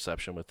just a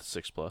perception with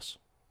 6+.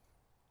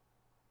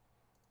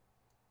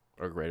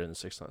 Or greater than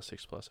 6, not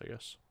 6+, I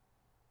guess.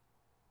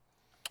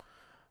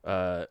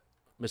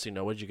 Missing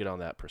no, what did you get on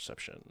that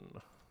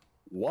perception?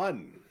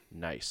 1.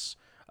 Nice.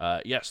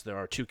 Yes, there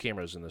are 2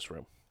 cameras in this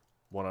room.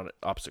 One on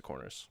opposite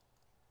corners.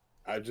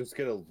 I'm just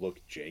gonna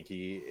look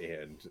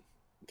janky and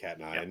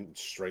cat nine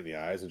straight in the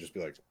eyes and just be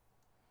like,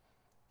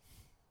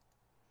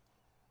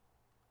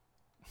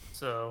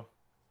 So,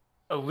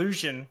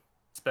 illusion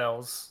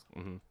spells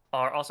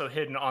are also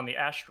hidden on the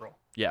astral.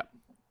 Yeah.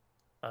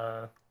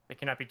 They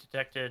cannot be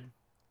detected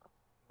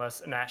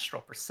unless an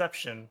astral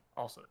perception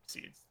also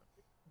exceeds.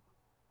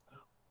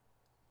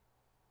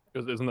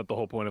 Isn't that the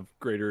whole point of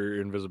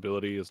greater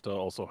invisibility is to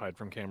also hide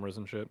from cameras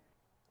and shit?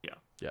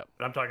 Yeah.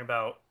 But I'm talking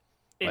about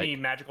any Like-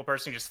 magical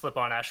person just flip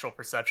on astral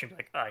perception, be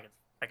like, oh, I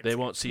can They see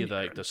won't it. see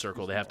the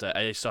circle. They have to.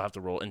 They still have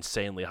to roll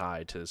insanely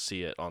high to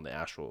see it on the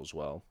astral as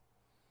well.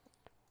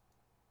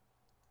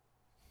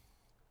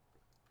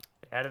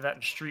 They added that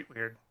in Street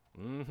Weird.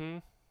 Mm-hmm.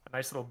 A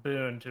nice little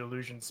boon to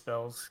illusion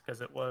spells because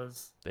it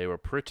was They were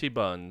pretty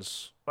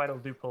buns. quite a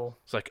loophole.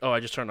 It's like, oh, I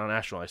just turned on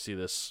astral. I see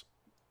this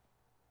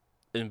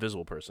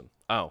invisible person.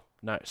 Oh,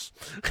 nice.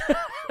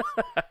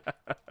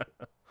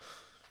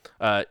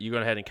 You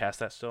going ahead and cast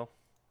that still?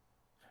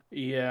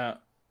 Yeah,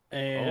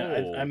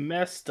 and I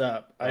messed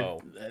up.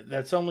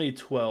 That's only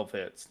 12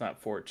 hits, not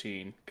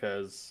 14,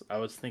 because I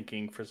was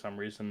thinking for some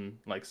reason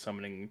like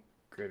summoning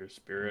Greater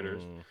Spirit or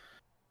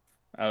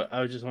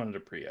I just wanted to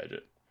pre-edge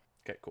it.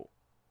 Okay, cool.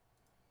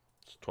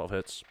 It's 12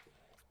 hits.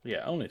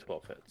 Yeah, only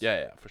 12 hits.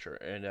 Yeah, for sure.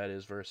 And that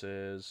is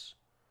versus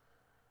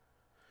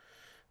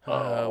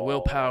Oh.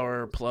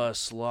 willpower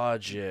plus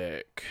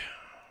logic.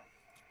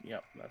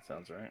 Yep, that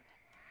sounds right.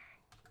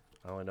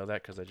 I only know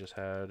that because I just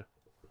had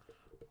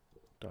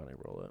Donnie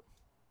roll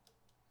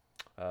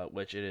it,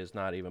 which it is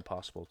not even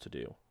possible to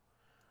do.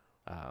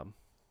 Okay.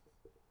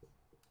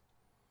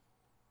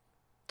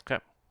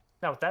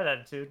 Not with that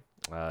attitude.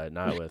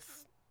 Not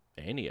with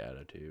any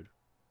attitude.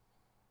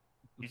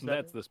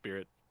 That's the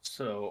spirit.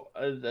 So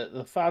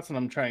the thoughts that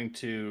I'm trying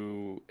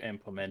to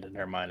implement in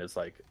her mind is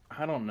like,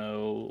 I don't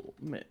know,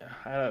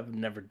 I've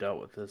never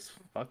dealt with this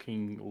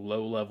fucking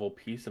low-level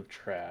piece of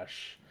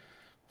trash.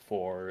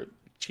 For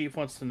Chief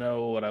wants to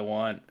know what I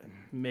want.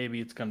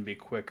 Maybe it's gonna be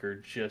quicker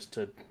just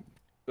to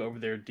go over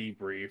there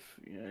debrief.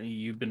 You know,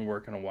 you've been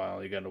working a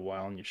while. You got a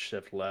while on your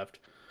shift left.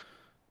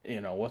 You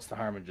know, what's the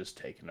harm in just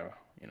taking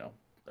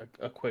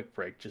a quick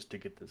break just to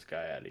get this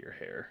guy out of your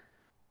hair?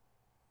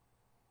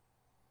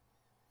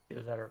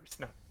 Either that or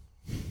snap.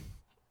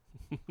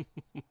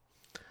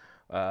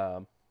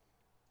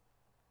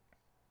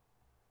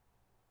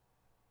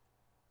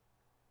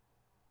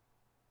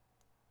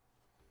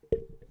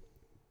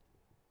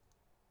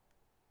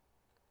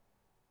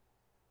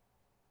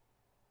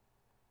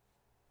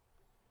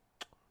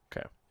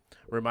 Okay.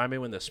 Remind me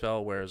when the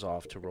spell wears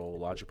off to roll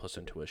logic plus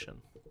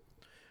intuition.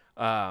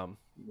 Will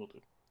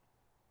do.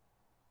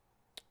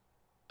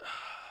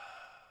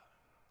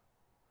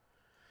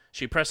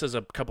 She presses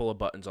a couple of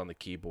buttons on the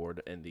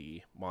keyboard and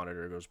the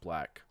monitor goes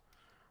black.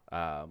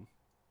 And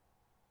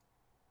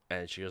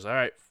she goes, all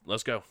right,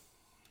 let's go.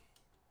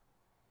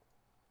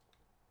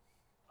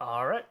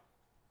 All right.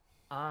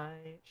 I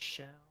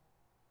shall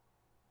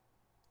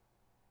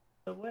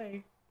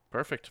away.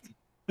 Perfect.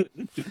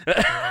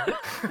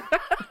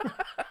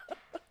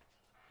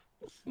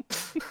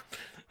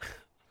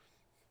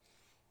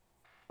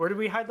 Where did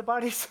we hide the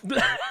bodies?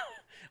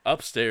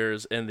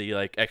 Upstairs in the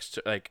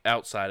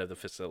outside of the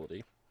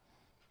facility.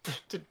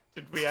 did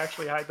we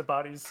actually hide the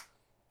bodies?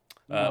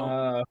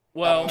 Well,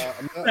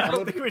 I'm I not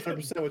don't think we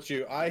 100% with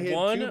you. I hit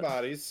One- 2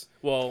 bodies.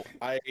 well,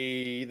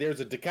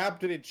 There's a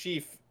decapitated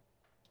chief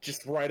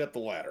just right up the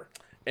ladder.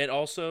 and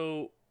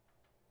also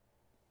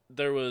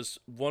there was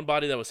one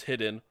body that was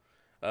hidden.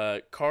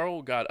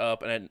 Carl got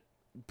up and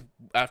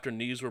after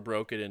knees were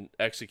broken and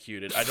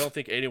executed, I don't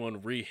think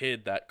anyone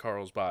re-hid that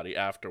Carl's body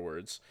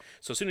afterwards.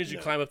 So as soon as you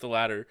climb up the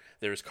ladder,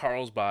 there's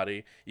Carl's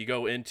body. You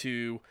go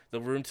into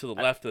the room to the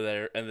left of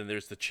there, and then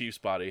there's the chief's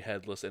body,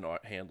 headless and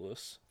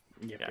handless.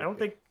 Yeah, I don't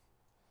think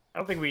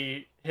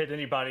we hid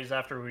any bodies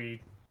after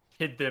we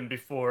hid them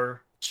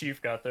before Chief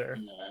got there.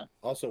 Nah.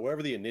 Also,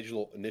 wherever the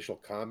initial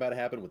combat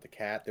happened with the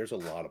cat, there's a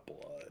lot of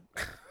blood.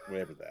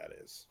 Wherever that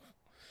is.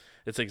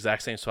 It's the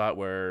exact same spot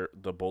where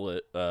the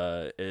bullet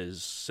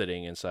is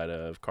sitting inside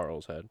of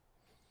Carl's head.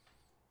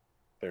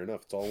 Fair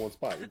enough. It's all in one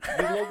spot. We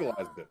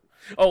localized it.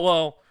 Oh,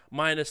 well,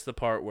 minus the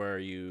part where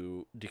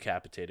you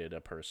decapitated a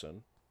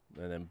person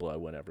and then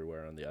blood went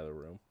everywhere on the other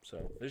room.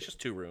 So there's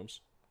just 2 rooms.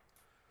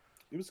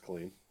 It was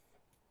clean.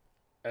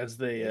 As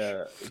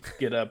they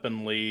get up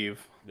and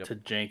leave Yep. to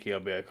Janky, I'll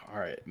be like, all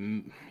right,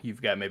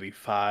 you've got maybe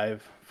 10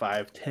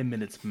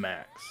 minutes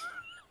max.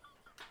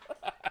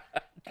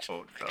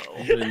 Oh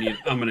no.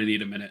 I'm gonna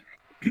need a minute.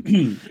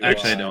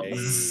 Actually, I don't.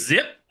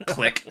 Zip,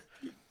 click.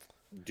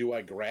 Do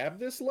I grab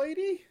this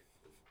lady?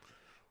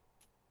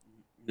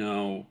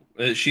 No,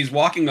 she's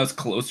walking us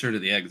closer to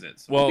the exit,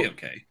 so Well, we'll be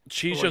okay.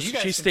 She's Well, you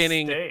guys she's should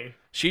standing stay.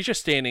 she's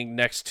just standing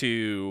next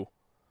to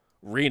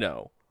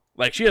Reno.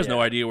 Like she has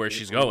no idea where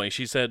she's going.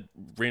 She said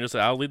Reno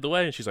said I'll lead the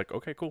way and she's like,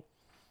 "Okay, cool."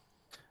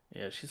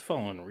 Yeah, she's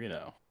following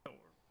Reno.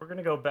 We're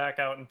gonna go back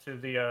out into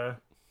the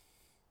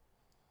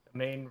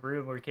main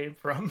room we came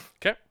from.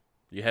 Okay.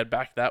 You head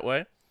back that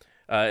way.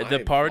 I The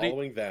am party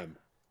following them.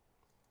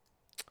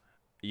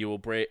 you will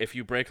break if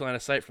you break line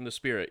of sight from the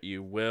spirit,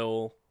 you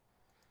will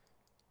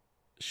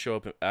show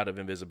up out of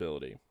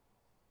invisibility.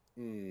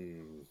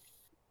 You're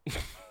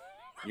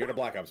in a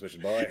Black Ops mission,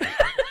 boy.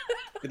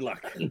 Good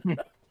luck.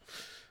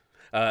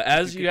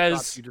 As you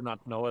guys You do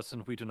not know us,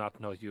 and we do not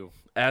know you.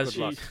 as Good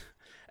you luck.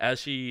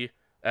 as you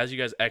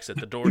guys exit,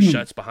 the door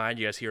shuts behind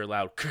you. Guys hear a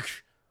loud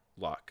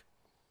lock.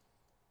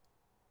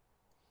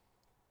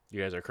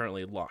 You guys are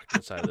currently locked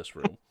inside of this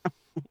room.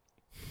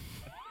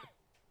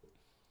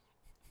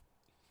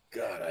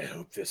 God, I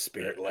hope this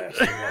spirit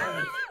lasts a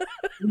while.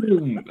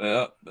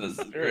 This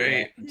is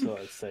great. Until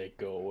I say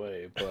go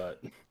away,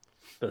 but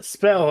the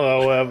spell,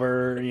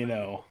 however,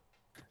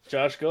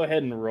 Josh, go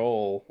ahead and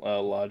roll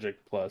logic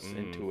plus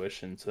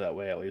intuition, so that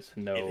way I at least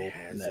know It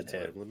has a net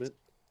time hit. limit.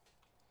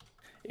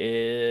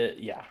 A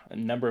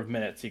number of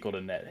minutes equal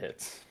to net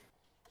hits.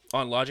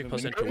 On logic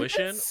plus Minute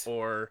intuition, hits?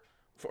 or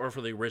for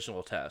the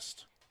original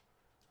test.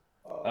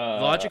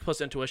 Uh, Logic plus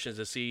intuition is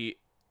to see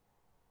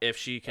if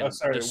she can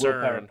willpower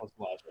discern. plus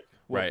logic.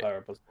 Right.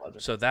 Willpower plus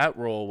logic. So that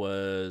roll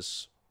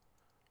was.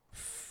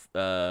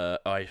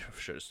 I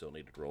should have still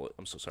needed to roll it.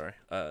 I'm so sorry.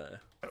 I'm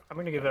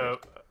gonna give a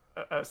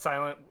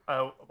silent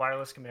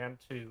wireless command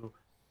to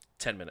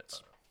 10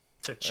 minutes.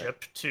 To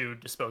Chip to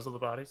dispose of the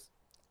bodies.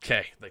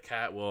 Okay, the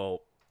cat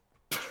will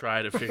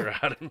try to figure out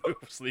how to move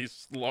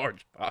these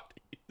large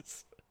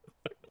bodies.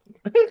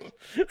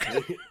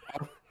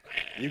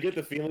 You get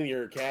the feeling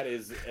your cat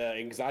is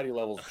anxiety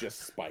levels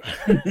just spiked.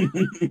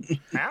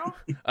 How?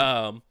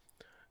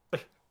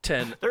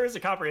 10. There is a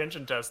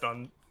comprehension test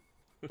on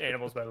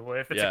animals, by the way.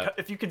 If it's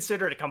if you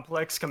consider it a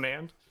complex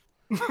command.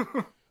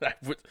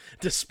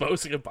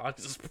 Disposing of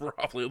bodies is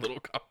probably a little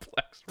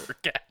complex for a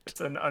cat. It's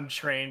an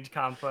untrained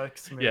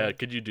complex command. Yeah,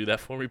 could you do that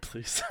for me,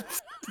 please?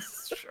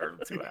 Sure,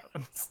 let's see what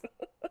happens.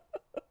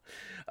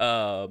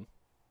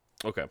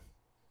 Okay.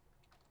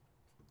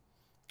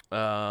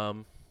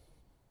 All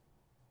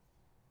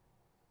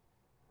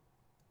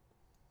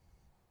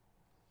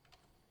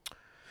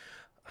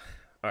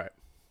right.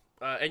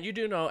 And you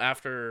do know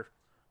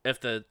if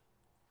the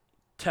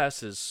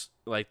test is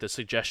like the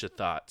suggested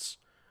thoughts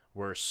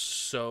were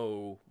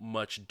so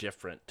much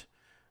different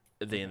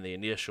than the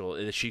initial,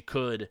 that she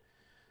could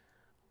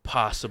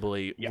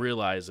possibly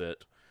realize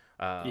it.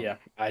 Yeah,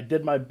 I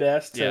did my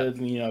best to,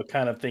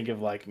 kind of think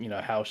of like,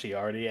 how she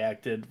already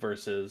acted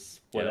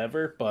versus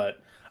whatever,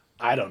 but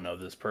I don't know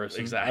this person.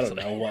 Exactly. I don't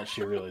know what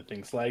she really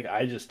thinks like.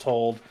 I just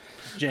told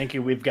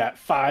Janky, we've got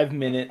 5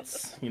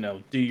 minutes,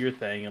 do your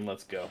thing and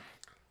let's go.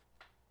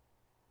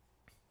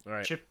 All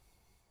right. Chip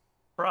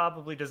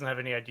probably doesn't have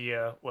any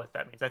idea what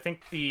that means. I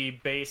think the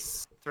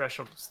base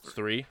threshold is 3.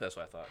 3? That's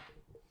what I thought.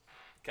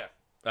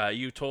 Okay.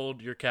 You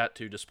told your cat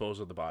to dispose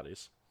of the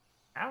bodies.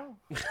 Ow.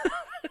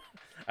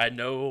 I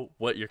know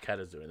what your cat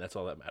is doing. That's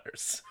all that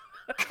matters.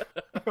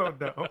 Oh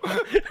no.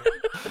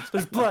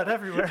 There's blood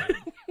everywhere.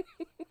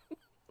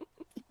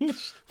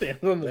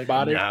 Stand on the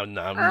body. Nom,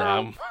 nom,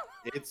 nom.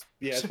 It's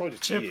probably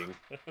just Chip. cheating.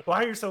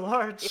 Why are you so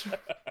large?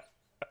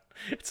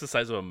 It's the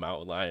size of a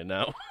mountain lion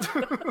now.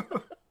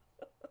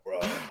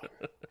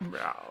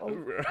 Meow.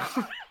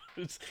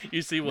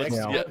 You see what's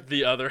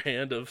the other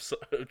hand of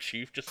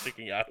Chief just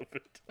sticking out of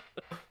it.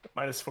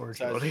 -4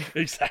 agility.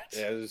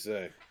 Exactly. Yeah, I was just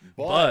saying.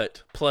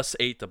 But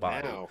 +8 the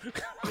body. Now,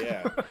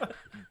 yeah.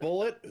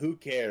 Bullet, who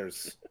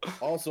cares?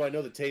 Also, I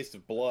know the taste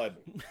of blood.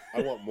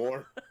 I want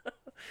more.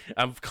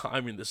 I'm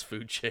climbing this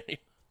food chain.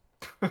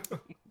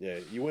 Yeah,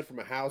 you went from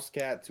a house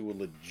cat to a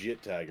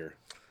legit tiger.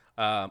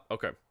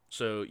 Okay,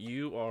 so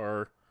you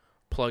are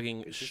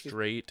plugging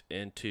straight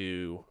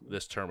into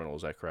this terminal,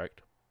 is that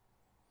correct?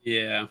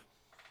 Yeah.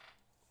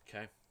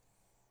 Okay.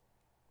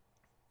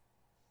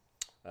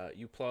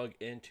 You plug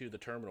into the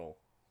terminal,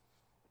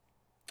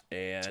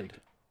 and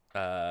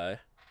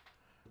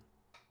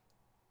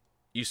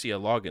you see a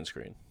login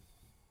screen.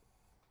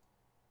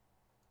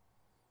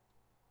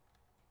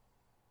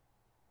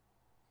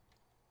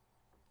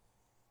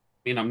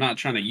 I mean, I'm not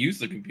trying to use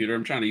the computer.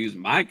 I'm trying to use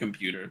my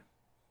computer.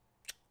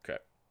 Okay.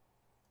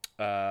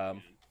 Let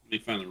me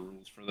find the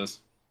rules for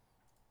this.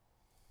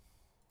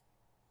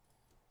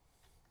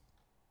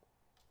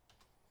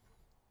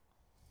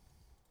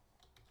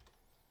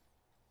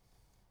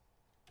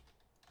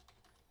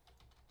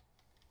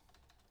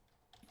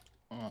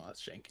 Oh,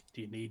 that's janky.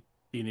 Do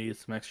you need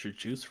some extra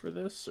juice for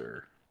this,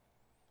 or?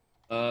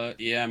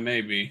 Yeah,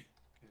 maybe.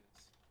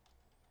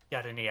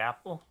 Got any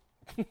apple?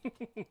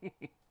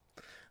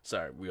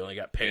 Sorry, we only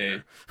got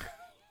pear.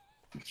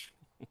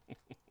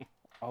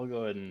 I'll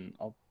go ahead and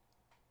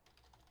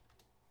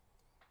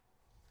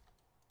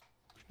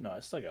No, I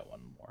still got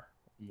one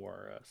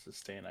more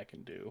sustain I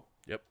can do.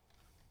 Yep.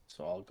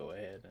 So I'll go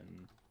ahead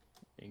and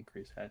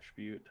increase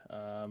attribute.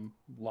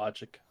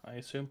 Logic, I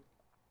assume.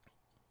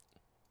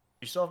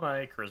 You still have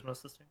my charisma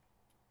system?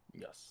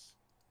 Yes.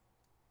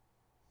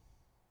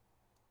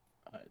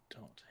 I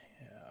don't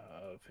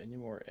have any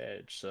more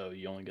edge, so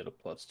you only get a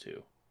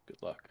 +2.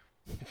 Good luck.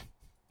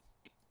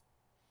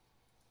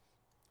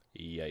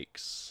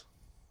 Yikes.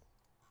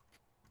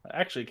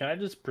 Actually, can I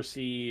just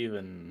perceive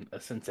and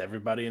sense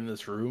everybody in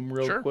this room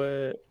real Sure.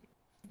 quick?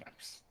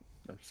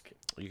 I'm just kidding.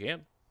 You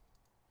can.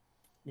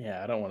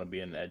 Yeah, I don't want to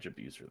be an edge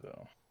abuser,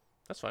 though.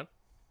 That's fine.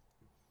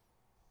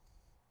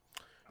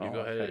 You Oh,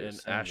 go I thought ahead you were and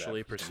saying that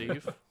actually for some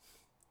perceive.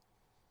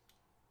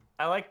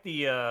 I like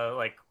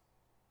the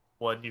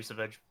one use of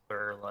edge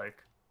for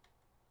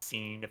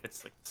seeing if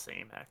it's the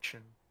same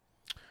action.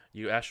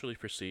 You actually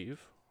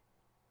perceive,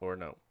 or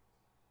no?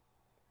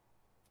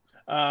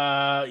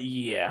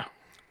 Yeah.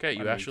 Okay,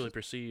 you I mean, actually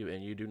perceive,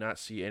 and you do not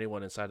see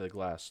anyone inside of the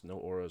glass. No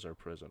auras are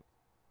present.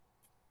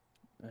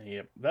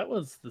 Yep. That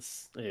was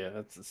yeah,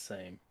 that's the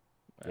same.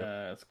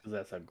 Yep. It's because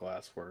that's how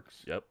glass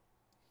works. Yep.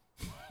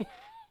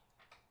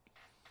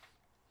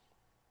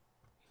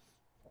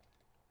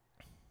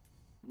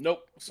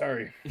 Nope.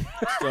 Sorry.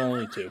 Still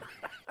only 2.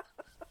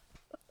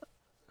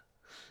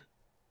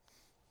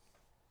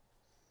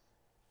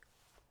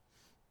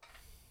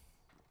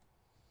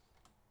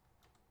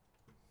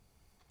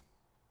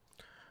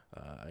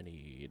 I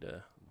need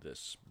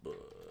this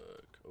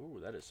book. Oh,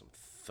 that is some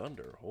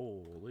thunder.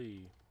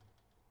 Holy.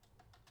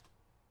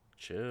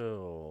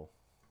 Chill.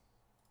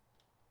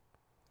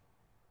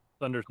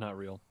 Thunder's not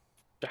real.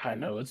 I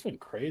know it's been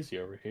crazy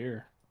over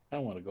here. I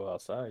want to go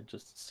outside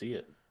just to see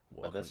it.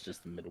 But welcome. that's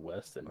just the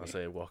Midwest and I'll me.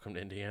 say welcome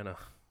to Indiana.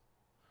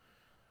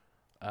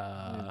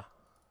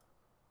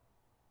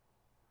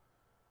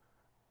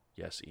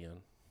 Yes, Ian.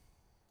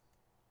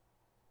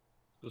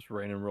 Just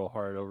raining real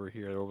hard over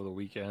here over the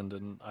weekend,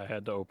 and I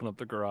had to open up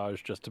the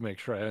garage just to make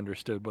sure I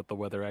understood what the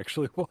weather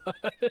actually was.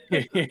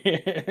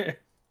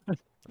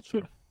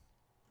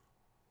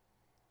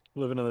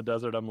 Living in the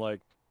desert, I'm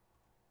like,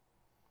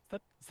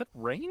 is that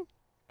rain?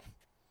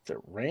 Is it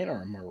rain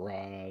or a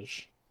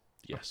mirage?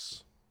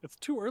 Yes. It's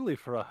too early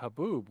for a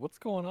haboob. What's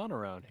going on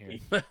around here?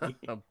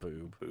 A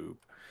boob. Poop.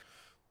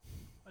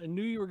 I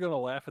knew you were gonna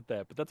laugh at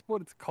that, but that's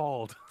what it's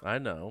called. I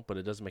know, but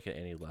it doesn't make it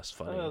any less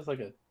funny. It's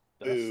like a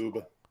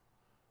Boob.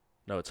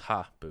 No, it's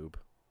ha, boob.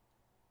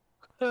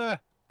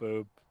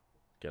 Boob.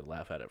 Get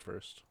laugh at it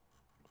first.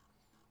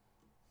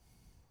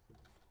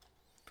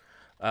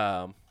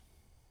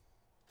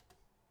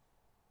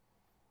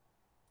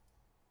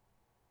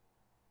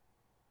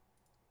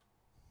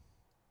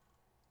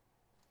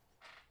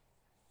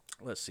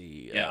 Let's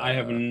see. Yeah, I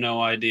have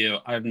no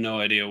idea. I have no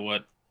idea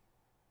what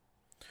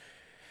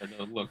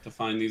to look to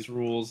find these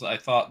rules. I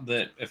thought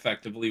that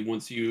effectively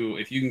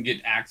if you can get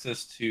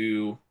access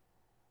to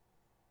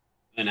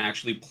and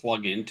actually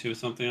plug into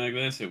something like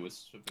this, it was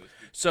supposed to be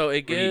So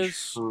it pretty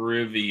gives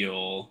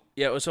trivial.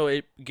 Yeah, so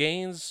it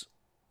gives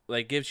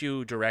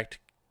you direct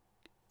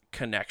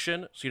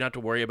connection, so you don't have to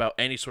worry about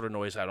any sort of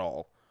noise at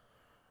all.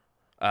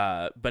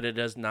 But it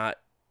does not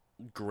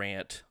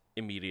grant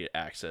immediate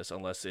access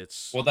unless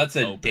it's Well, that's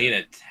a open.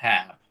 data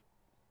tab.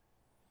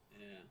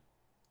 Yeah.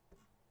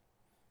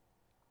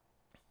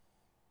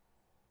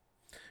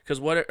 Because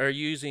what are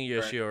you using I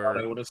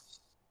your? would have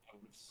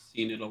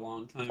seen it a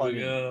long time Plug in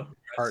ago. I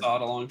hard- saw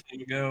it a long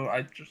time ago.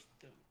 I just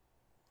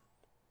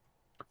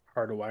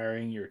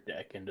hardwiring your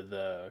deck into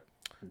the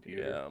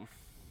computer. Yeah.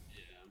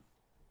 yeah.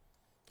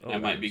 Oh, I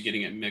might be nice.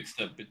 getting it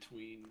mixed up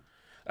between.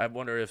 I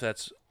wonder if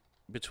that's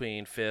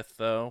between fifth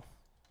though.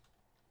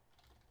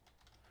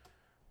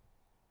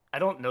 I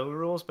don't know the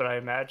rules, but I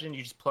imagine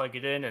you just plug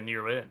it in and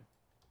you're in.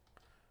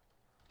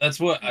 That's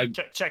what I.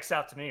 Checks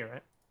out to me,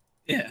 right?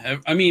 Yeah,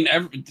 I mean,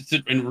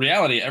 in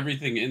reality,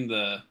 everything in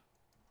the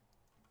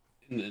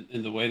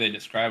way they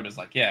described it is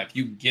like, yeah, if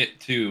you get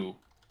to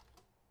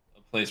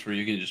a place where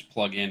you can just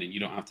plug in and you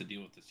don't have to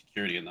deal with the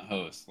security and the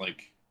host,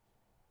 like,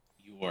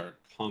 you are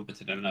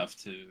competent enough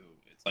to.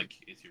 It's like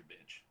it's your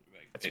bitch.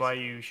 Like, That's why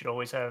you should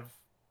always have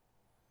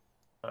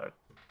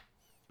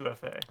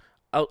 2FA.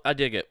 Oh, I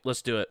dig it.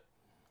 Let's do it.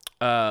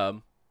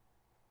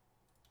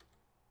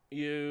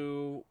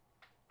 You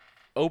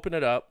open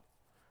it up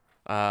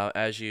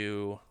as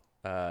you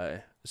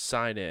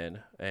sign in,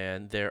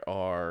 and there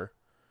are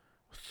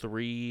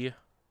three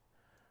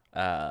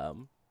data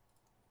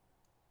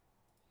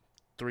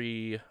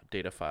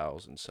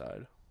files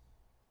inside.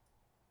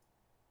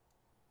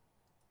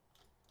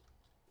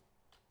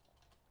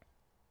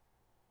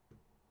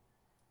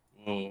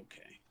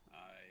 Okay, I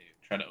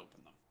try to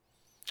open them.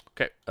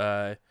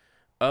 Okay.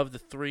 Of the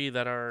three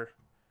that are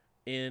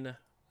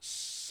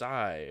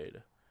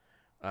inside,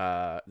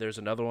 there's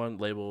another one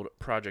labeled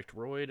Project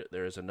Roid.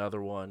 There's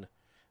another one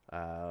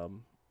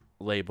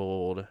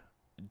labeled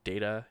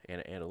Data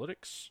and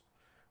Analytics.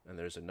 And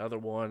there's another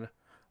one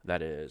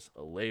that is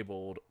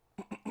labeled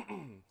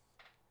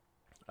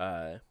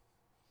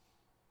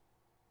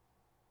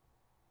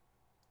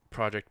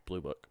Project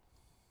Blue Book.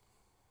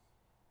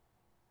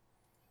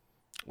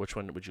 Which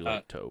one would you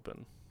like to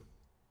open?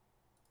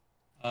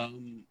 I will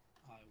open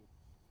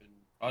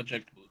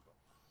Project Blue Book.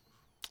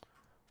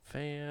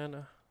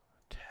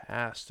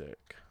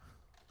 Fantastic.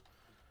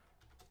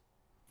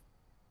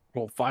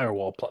 Roll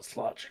firewall plus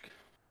logic.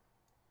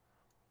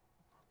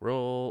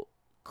 Roll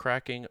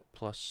cracking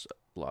plus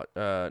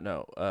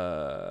no.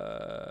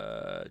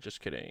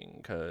 Just kidding,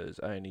 because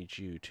I need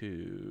you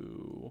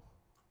to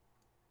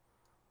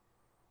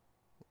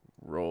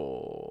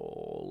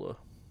roll.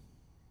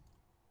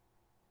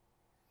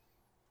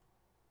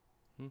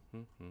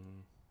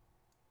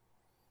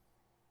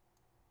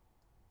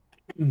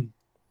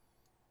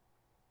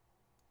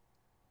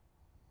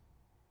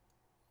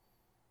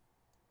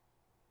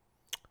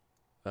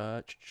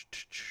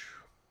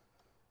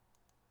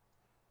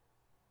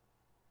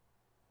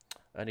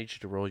 I need you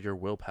to roll your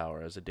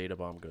willpower as a data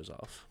bomb goes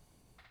off.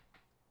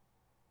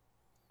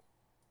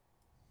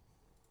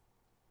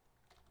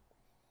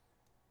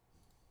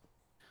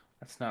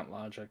 That's not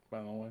logic,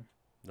 by the way.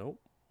 Nope.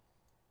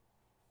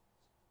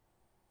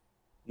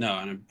 No,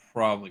 and I'm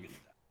probably gonna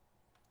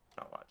die.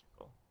 Not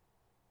logical.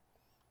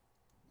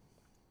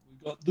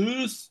 We got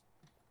this.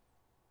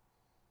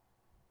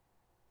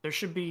 There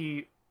should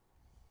be.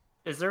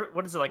 Is there?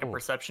 What is it, like a Oh.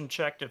 perception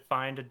check to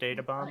find a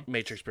data bomb?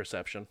 Matrix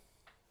perception.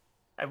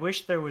 I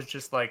wish there was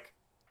just like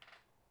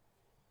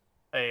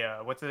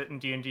a what's it in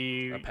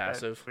D&D? A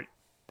passive?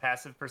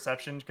 Passive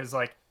perception, because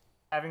like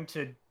having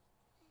to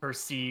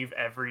perceive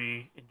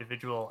every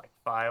individual like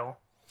file.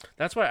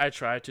 That's why I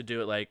try to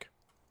do it like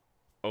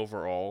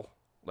overall.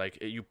 Like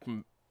you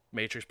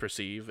matrix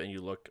perceive and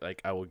you look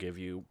like I will give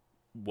you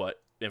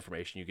what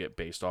information you get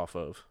based off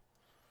of.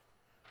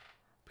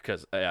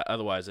 because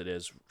otherwise it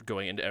is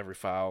going into every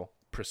file,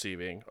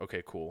 perceiving.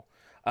 Okay, cool.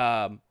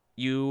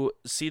 You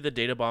see the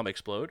data bomb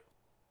explode.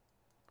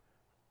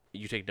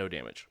 You take no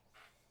damage.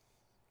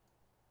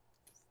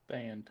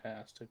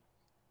 Fantastic.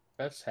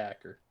 Best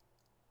hacker.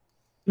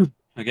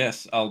 I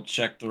guess I'll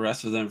check the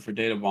rest of them for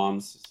data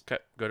bombs.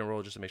 Okay, go ahead and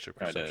roll just to make sure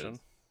Try to perception.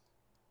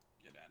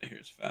 get out of here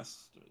as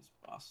fast as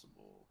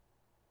possible.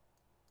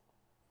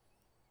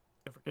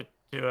 Don't forget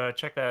to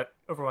check that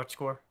Overwatch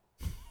score.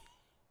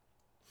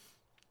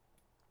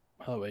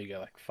 By the way, you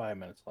got like 5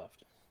 minutes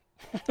left.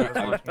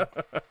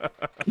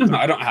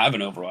 I don't have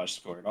an Overwatch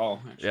score at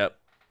all. Actually. Yep.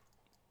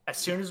 As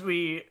soon as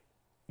we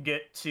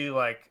get to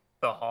like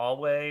the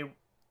hallway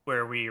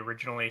where we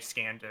originally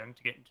scanned in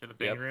to get into the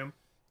big Yep. room,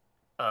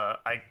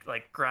 I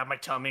like grab my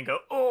tummy and go,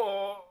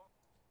 "Oh,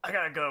 I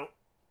gotta go,"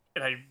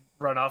 and I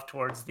run off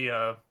towards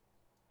the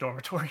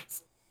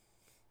dormitories.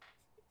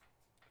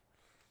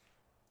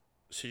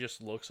 She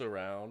just looks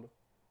around,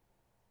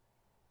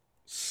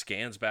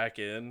 scans back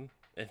in,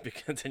 and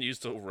continues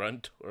to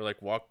run or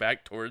like walk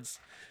back towards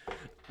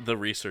the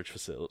research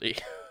facility.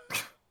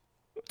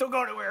 Don't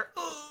go anywhere.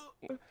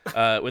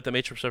 With the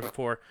Matrix Server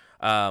 4,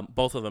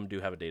 both of them do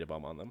have a data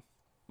bomb on them.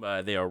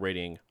 They are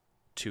rating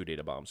 2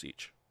 data bombs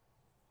each.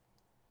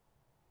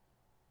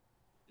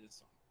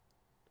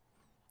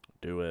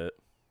 Do it.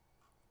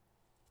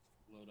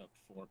 Load up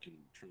fork and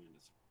try and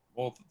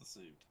both at the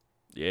same time.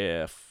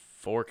 Yeah,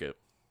 fork it.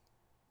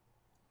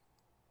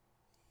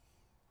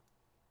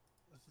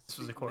 This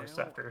was the course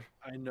Now, after.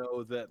 I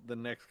know that the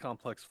next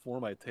complex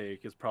form I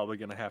take is probably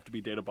going to have to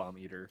be Data Bomb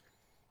Eater.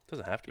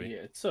 Doesn't have to be.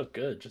 Yeah, it's so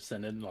good. Just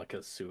send in like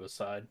a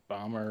suicide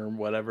bomber or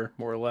whatever,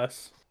 more or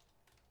less.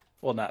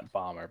 Well, not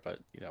bomber, but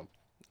you know.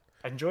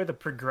 I enjoy the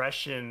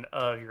progression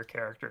of your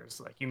characters.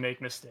 Like you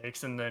make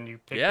mistakes and then you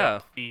pick Yeah.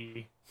 up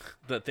the.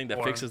 The thing that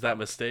Or- fixes that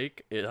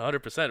mistake,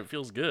 100%, it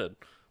feels good.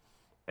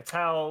 It's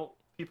how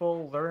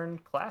people learn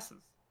classes.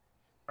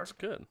 It's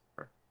good.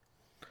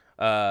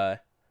 Sure.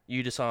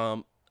 You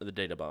disarm the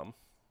data bomb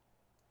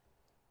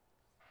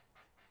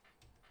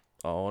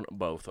on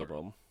both of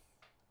them.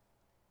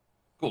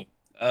 Cool.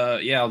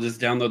 Yeah, I'll just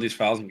download these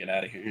files and get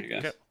out of here, I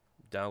guess. Okay.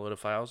 Downloaded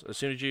files. As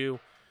soon as you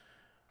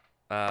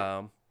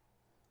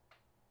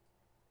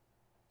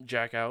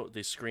jack out,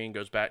 the screen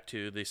goes back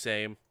to the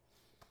same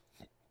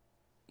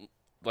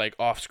like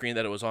off screen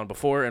that it was on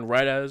before, and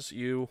right as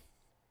you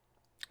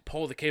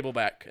pull the cable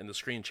back and the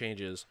screen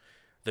changes,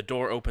 the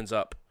door opens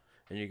up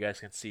and you guys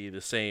can see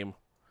the same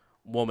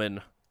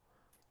woman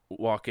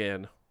walk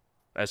in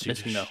as she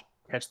Missing no.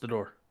 Catch the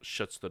door.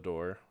 shuts the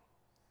door.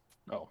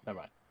 Oh, never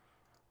mind.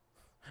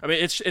 I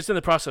mean, it's in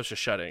the process of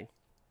shutting.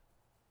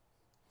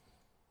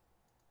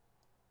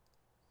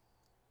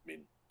 I mean,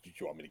 did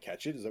you want me to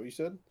catch it? Is that what you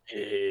said?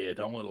 Yeah,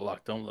 don't let it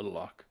lock. Don't let it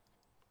lock.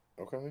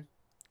 Okay.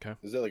 Okay.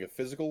 Is that like a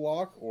physical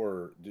lock,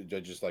 or did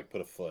I just like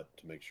put a foot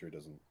to make sure it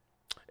doesn't?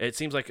 It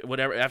seems like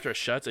whatever after it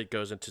shuts, it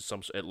goes into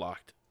it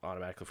locked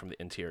automatically from the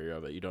interior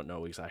of it. You don't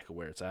know exactly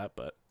where it's at,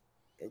 but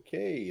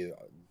Okay,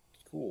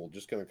 cool.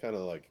 Just gonna kind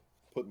of like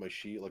put my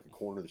shield, like a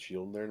corner of the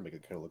shield in there, to make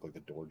it kind of look like the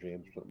door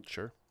jams or something.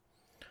 sure.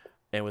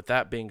 And with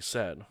that being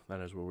said, that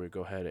is where we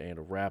go ahead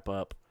and wrap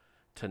up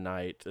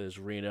tonight as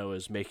Reno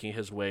is making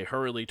his way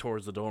hurriedly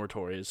towards the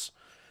dormitories.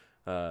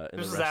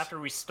 This is after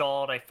we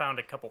stalled. I found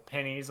a couple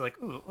pennies.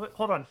 Like, ooh,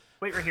 hold on,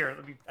 wait right here.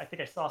 I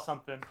think I saw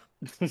something.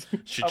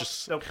 She Oh,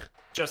 just nope,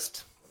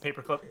 just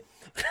paperclip.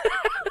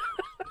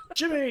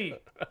 Jimmy.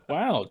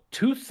 Wow,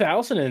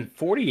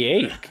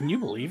 2,048. Can you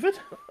believe it?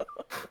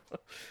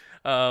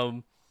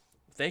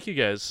 Thank you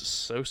guys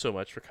so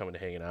much for coming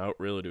and hanging out.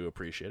 Really do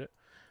appreciate it.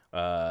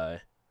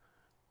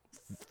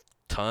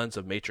 Tons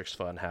of Matrix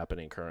fun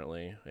happening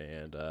currently,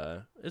 and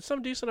it's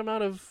some decent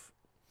amount of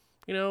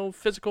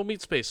physical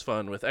meat space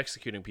fun with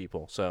executing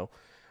people. So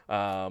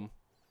thank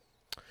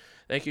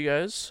you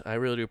guys. I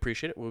really do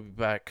appreciate it. We'll be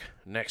back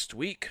next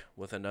week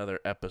with another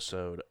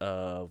episode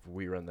of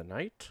We Run the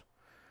Night.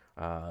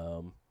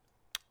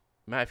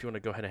 Matt, if you want to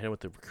go ahead and hit with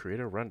the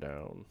creator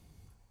rundown.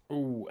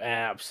 Ooh,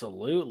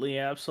 absolutely,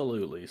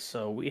 absolutely.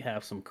 So we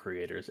have some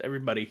creators.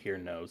 Everybody here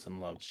knows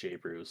and loves J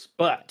Brews,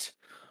 but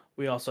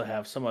we also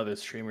have some other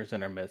streamers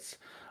in our midst.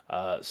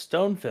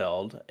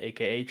 Stonefeld,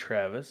 aka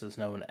Travis, is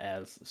known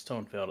as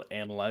Stonefeld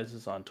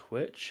Analyzes on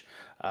Twitch.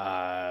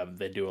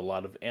 They do a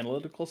lot of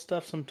analytical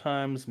stuff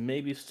sometimes.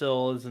 Maybe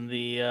still is in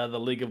the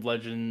League of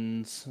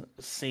Legends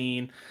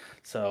scene.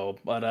 So,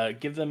 but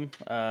give them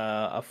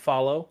a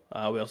follow.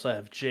 We also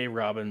have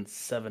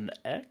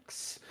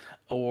JRobin7X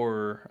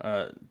or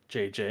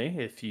JJ,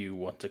 if you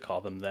want to call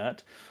them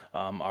that.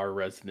 Our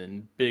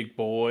resident big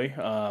boy,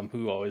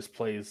 who always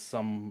plays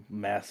some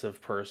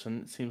massive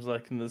person, it seems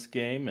like, in this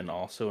game and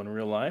also in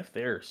real life.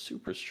 They're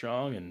super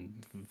strong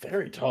and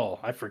very tall.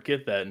 I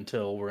forget that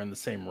until we're in the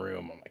same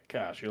room. I'm like,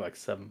 gosh, you're like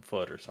 7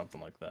 foot or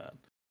something like that.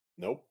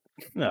 Nope.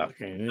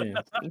 Okay,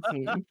 yeah.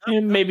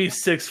 Maybe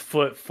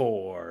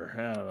 6'4".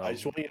 I don't know. I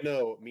just want you to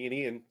know, me and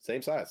Ian,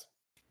 same size.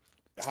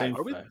 Same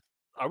Are we- size.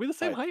 Are we the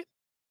same height?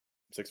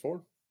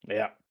 6'4".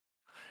 Yeah.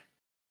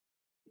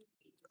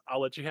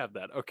 I'll let you have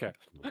that. Okay.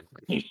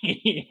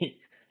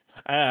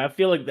 I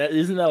feel like that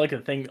isn't that like a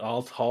thing.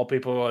 All tall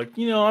people are like,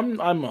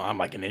 I'm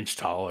like an inch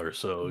taller,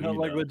 so No, you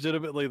like know.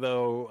 legitimately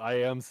though, I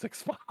am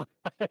 6'5".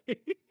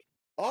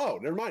 Oh,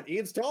 never mind.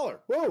 Ian's taller.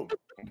 Boom.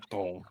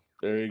 Boom.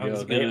 There you I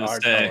was go. They gonna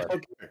are say. taller.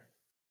 Okay.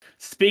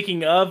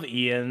 Speaking of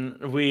Ian,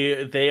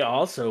 they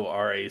also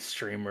are a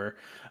streamer,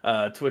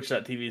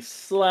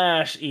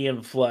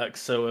 twitch.tv/Ian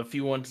Flex. So if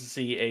you want to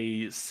see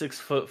a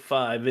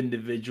 6'5"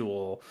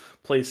 individual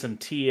play some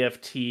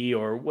TFT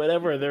or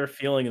whatever they're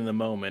feeling in the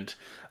moment,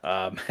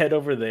 head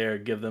over there,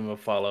 give them a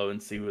follow,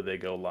 and see where they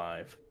go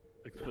live.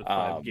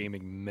 6'5"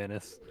 gaming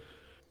menace.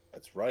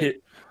 That's right.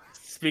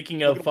 Speaking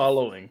Look of at those-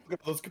 following,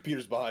 Look at those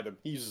computers behind him.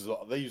 They use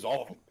all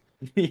of them.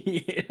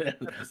 Yeah, At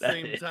the that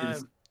same is-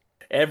 time,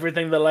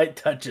 everything the light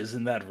touches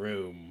in that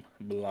room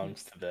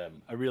belongs to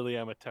them. I really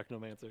am a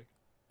technomancer.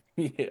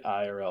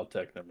 IRL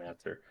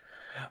Technomancer.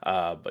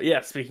 But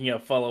yeah, speaking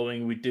of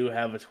following, we do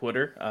have a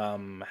Twitter. At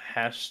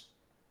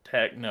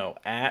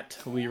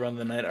We Run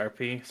the Night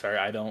RP. Sorry,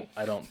 I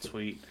don't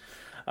tweet.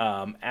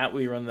 At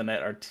We Run the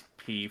Night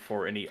RP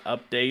for any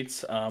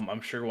updates.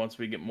 I'm sure once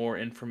we get more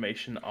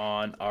information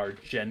on our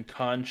Gen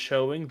Con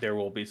showing, there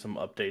will be some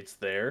updates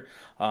there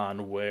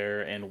on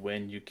where and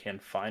when you can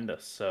find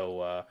us.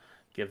 So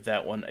give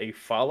that one a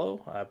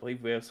follow. I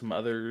believe we have some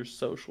other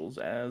socials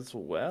as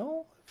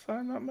well, if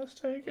I'm not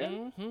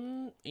mistaken.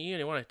 Ian,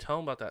 you want to tell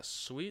them about that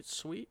sweet,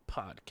 sweet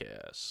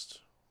podcast?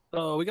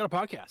 So we got a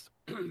podcast.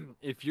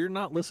 If you're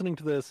not listening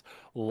to this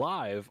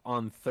live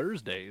on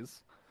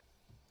Thursdays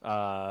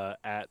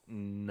at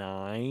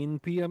 9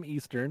 p.m.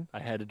 Eastern, I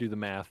had to do the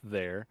math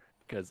there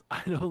because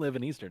I don't live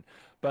in Eastern.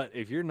 But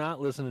if you're not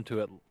listening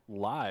to it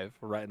live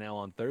right now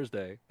on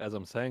Thursday, as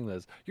I'm saying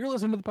this, you're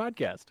listening to the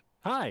podcast.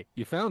 Hi,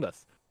 you found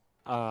us.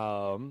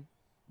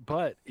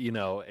 But,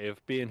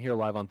 if being here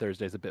live on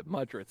Thursday is a bit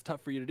much or it's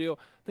tough for you to do,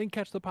 then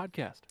catch the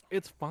podcast.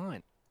 It's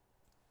fine.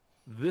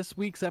 This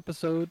week's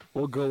episode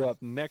will go up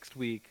next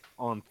week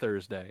on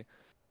Thursday.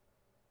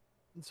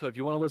 So if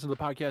you want to listen to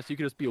the podcast, you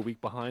can just be a week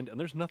behind, and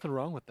there's nothing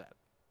wrong with that.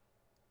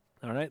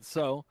 All right,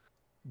 so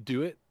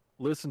do it.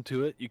 Listen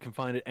to it. You can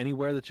find it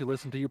anywhere that you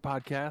listen to your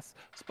podcasts.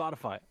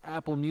 Spotify,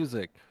 Apple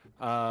Music,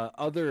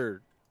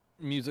 other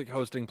music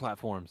hosting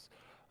platforms.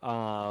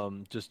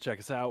 Just check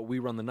us out. We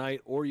Run the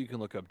Night, or you can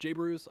look up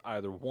J-Brews,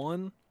 either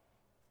one,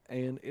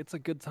 and it's a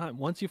good time.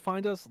 Once you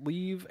find us,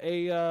 leave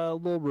a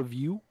little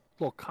review,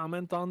 little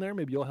comment on there.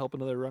 Maybe you'll help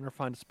another runner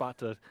find a spot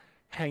to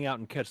hang out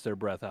and catch their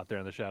breath out there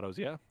in the shadows,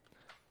 yeah?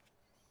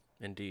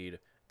 Indeed.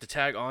 To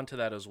tag on to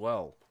that as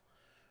well,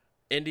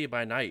 India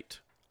by Night,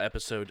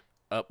 episode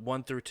up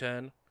 1 through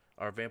 10,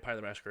 our Vampire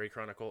the Masquerade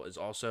Chronicle, is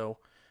also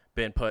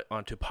been put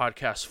onto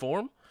podcast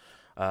form.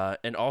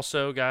 And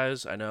also,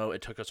 guys, I know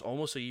it took us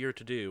almost a year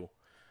to do,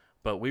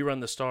 but We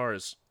Run the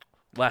Stars,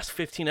 last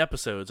 15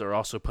 episodes are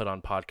also put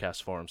on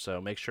podcast form,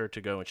 so make sure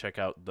to go and check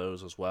out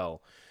those as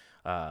well,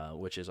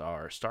 which is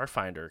our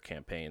Starfinder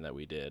campaign that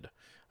we did.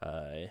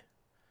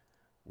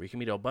 We can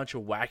meet a bunch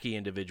of wacky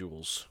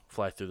individuals,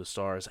 fly through the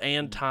stars,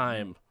 and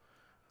time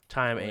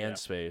and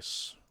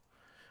space.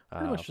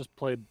 Pretty much just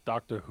played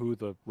Doctor Who,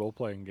 the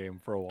role-playing game,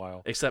 for a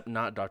while. Except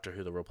not Doctor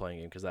Who, the role-playing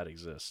game, because that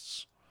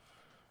exists.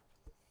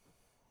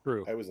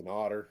 True. I was an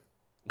otter.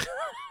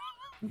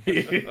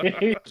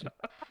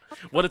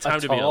 What a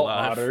time to be tall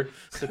alive. Otter,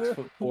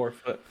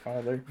 6'4"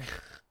 father.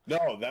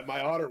 No,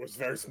 my otter was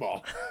very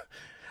small.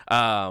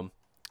 And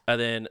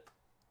then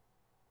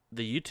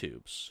the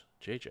YouTubes,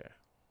 JJ.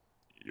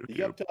 The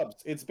Yup Tubs.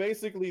 It's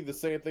basically the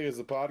same thing as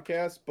a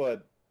podcast,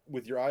 but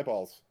with your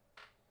eyeballs.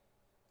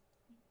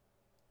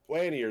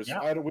 Way in ears.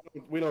 Yeah.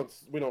 We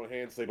don't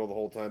hand signal the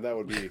whole time. That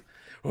would be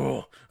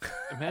Oh,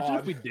 Imagine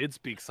if odd. we did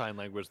speak sign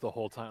language the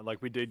whole time. Like,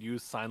 we did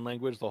use sign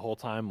language the whole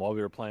time while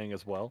we were playing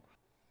as well.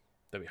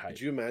 that'd be hype.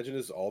 Could you imagine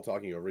us all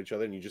talking over each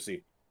other and you just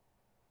see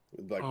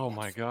like Oh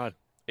my god.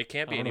 It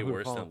can't I be don't any know who to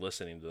worse follow. than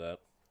listening to that.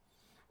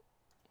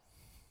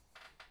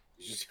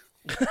 Just,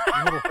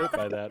 I'm a little hurt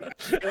by that. I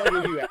feel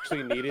like if you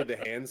actually needed the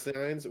hand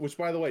signs, which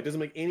by the way doesn't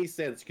make any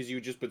sense because you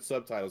would just put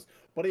subtitles.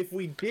 But if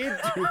we did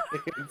do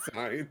hand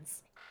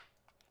signs,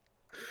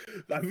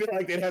 I feel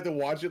like they'd have to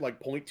watch it like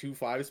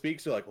 0.25 speak.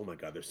 So like, oh my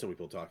god, there's so many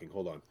people talking.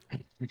 Hold on.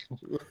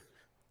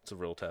 It's a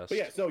real test. But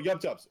yeah, so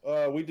Yup Tubs.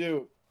 We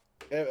do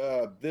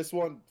this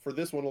one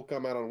will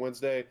come out on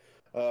Wednesday.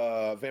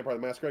 Vampire the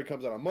Masquerade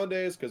comes out on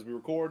Mondays because we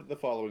record the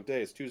following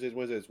days. Tuesdays,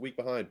 Wednesdays, week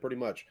behind, pretty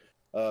much.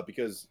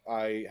 Because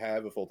I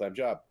have a full-time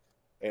job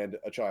and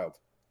a child.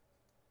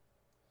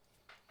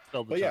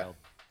 Spell the But yeah. child.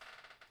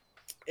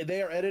 And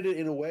they are edited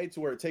in a way to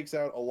where it takes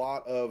out a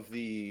lot of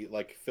the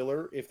like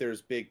filler. If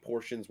there's big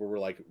portions where we're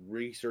like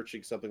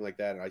researching something like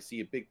that, and I see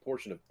a big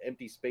portion of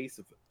empty space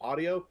of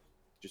audio,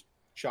 just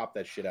chop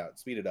that shit out,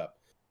 speed it up.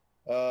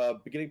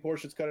 Beginning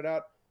portions, cut it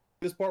out.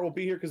 This part will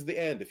be here because the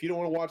end. If you don't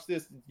want to watch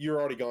this, you're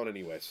already gone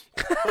anyways.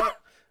 But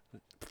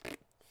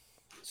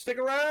stick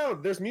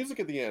around. There's music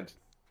at the end.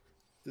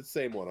 It's the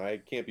same one. I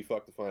can't be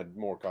fucked to find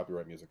more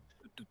copyright music.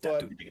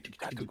 But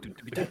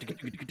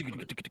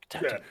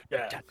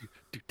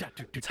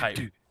It's hype.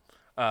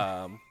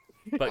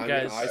 But I'm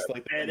guys, gonna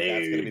isolate that.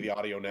 That's gonna be the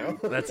audio now.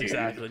 that's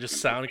exactly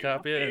just sound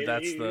copy it. And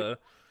that's the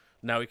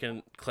now we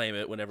can claim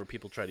it whenever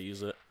people try to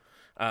use it.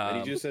 I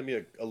need you to send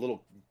me a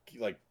little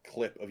like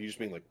clip of you just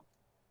being like,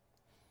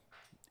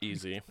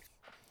 Easy.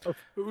 Of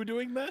who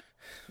doing that?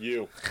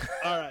 you.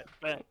 All right,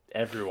 man.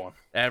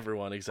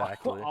 Everyone,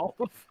 exactly. All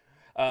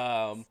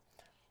of...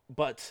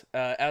 But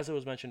as it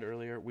was mentioned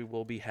earlier, we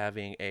will be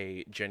having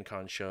a Gen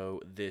Con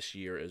show this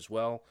year as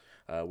well,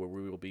 where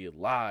we will be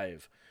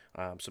live.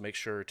 So make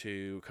sure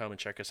to come and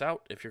check us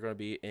out if you're going to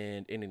be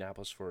in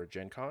Indianapolis for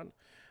Gen Con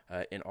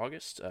in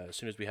August. As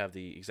soon as we have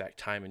the exact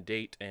time and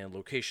date and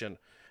location,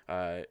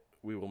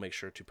 we will make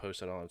sure to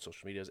post it on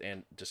social medias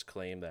and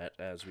disclaim that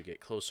as we get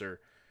closer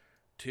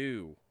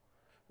to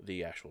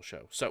the actual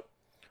show. So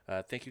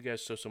thank you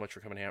guys so much for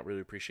coming out. Really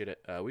appreciate it.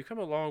 We've come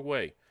a long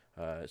way.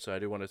 So I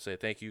do want to say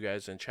thank you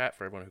guys in chat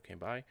for everyone who came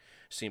by.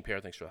 Steam Pair,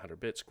 thanks for the 100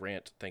 bits.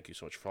 Grant, thank you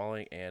so much for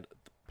following. And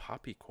the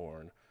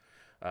Poppycorn,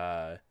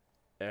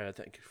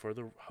 thank you for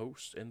the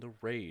host and the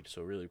raid.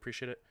 So really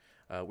appreciate it.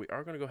 We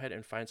are going to go ahead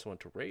and find someone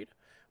to raid.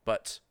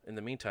 But in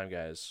the meantime,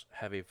 guys,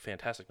 have a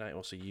fantastic night.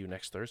 We'll see you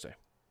next Thursday.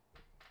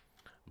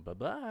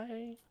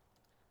 Bye-bye.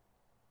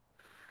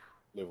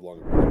 Live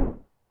long.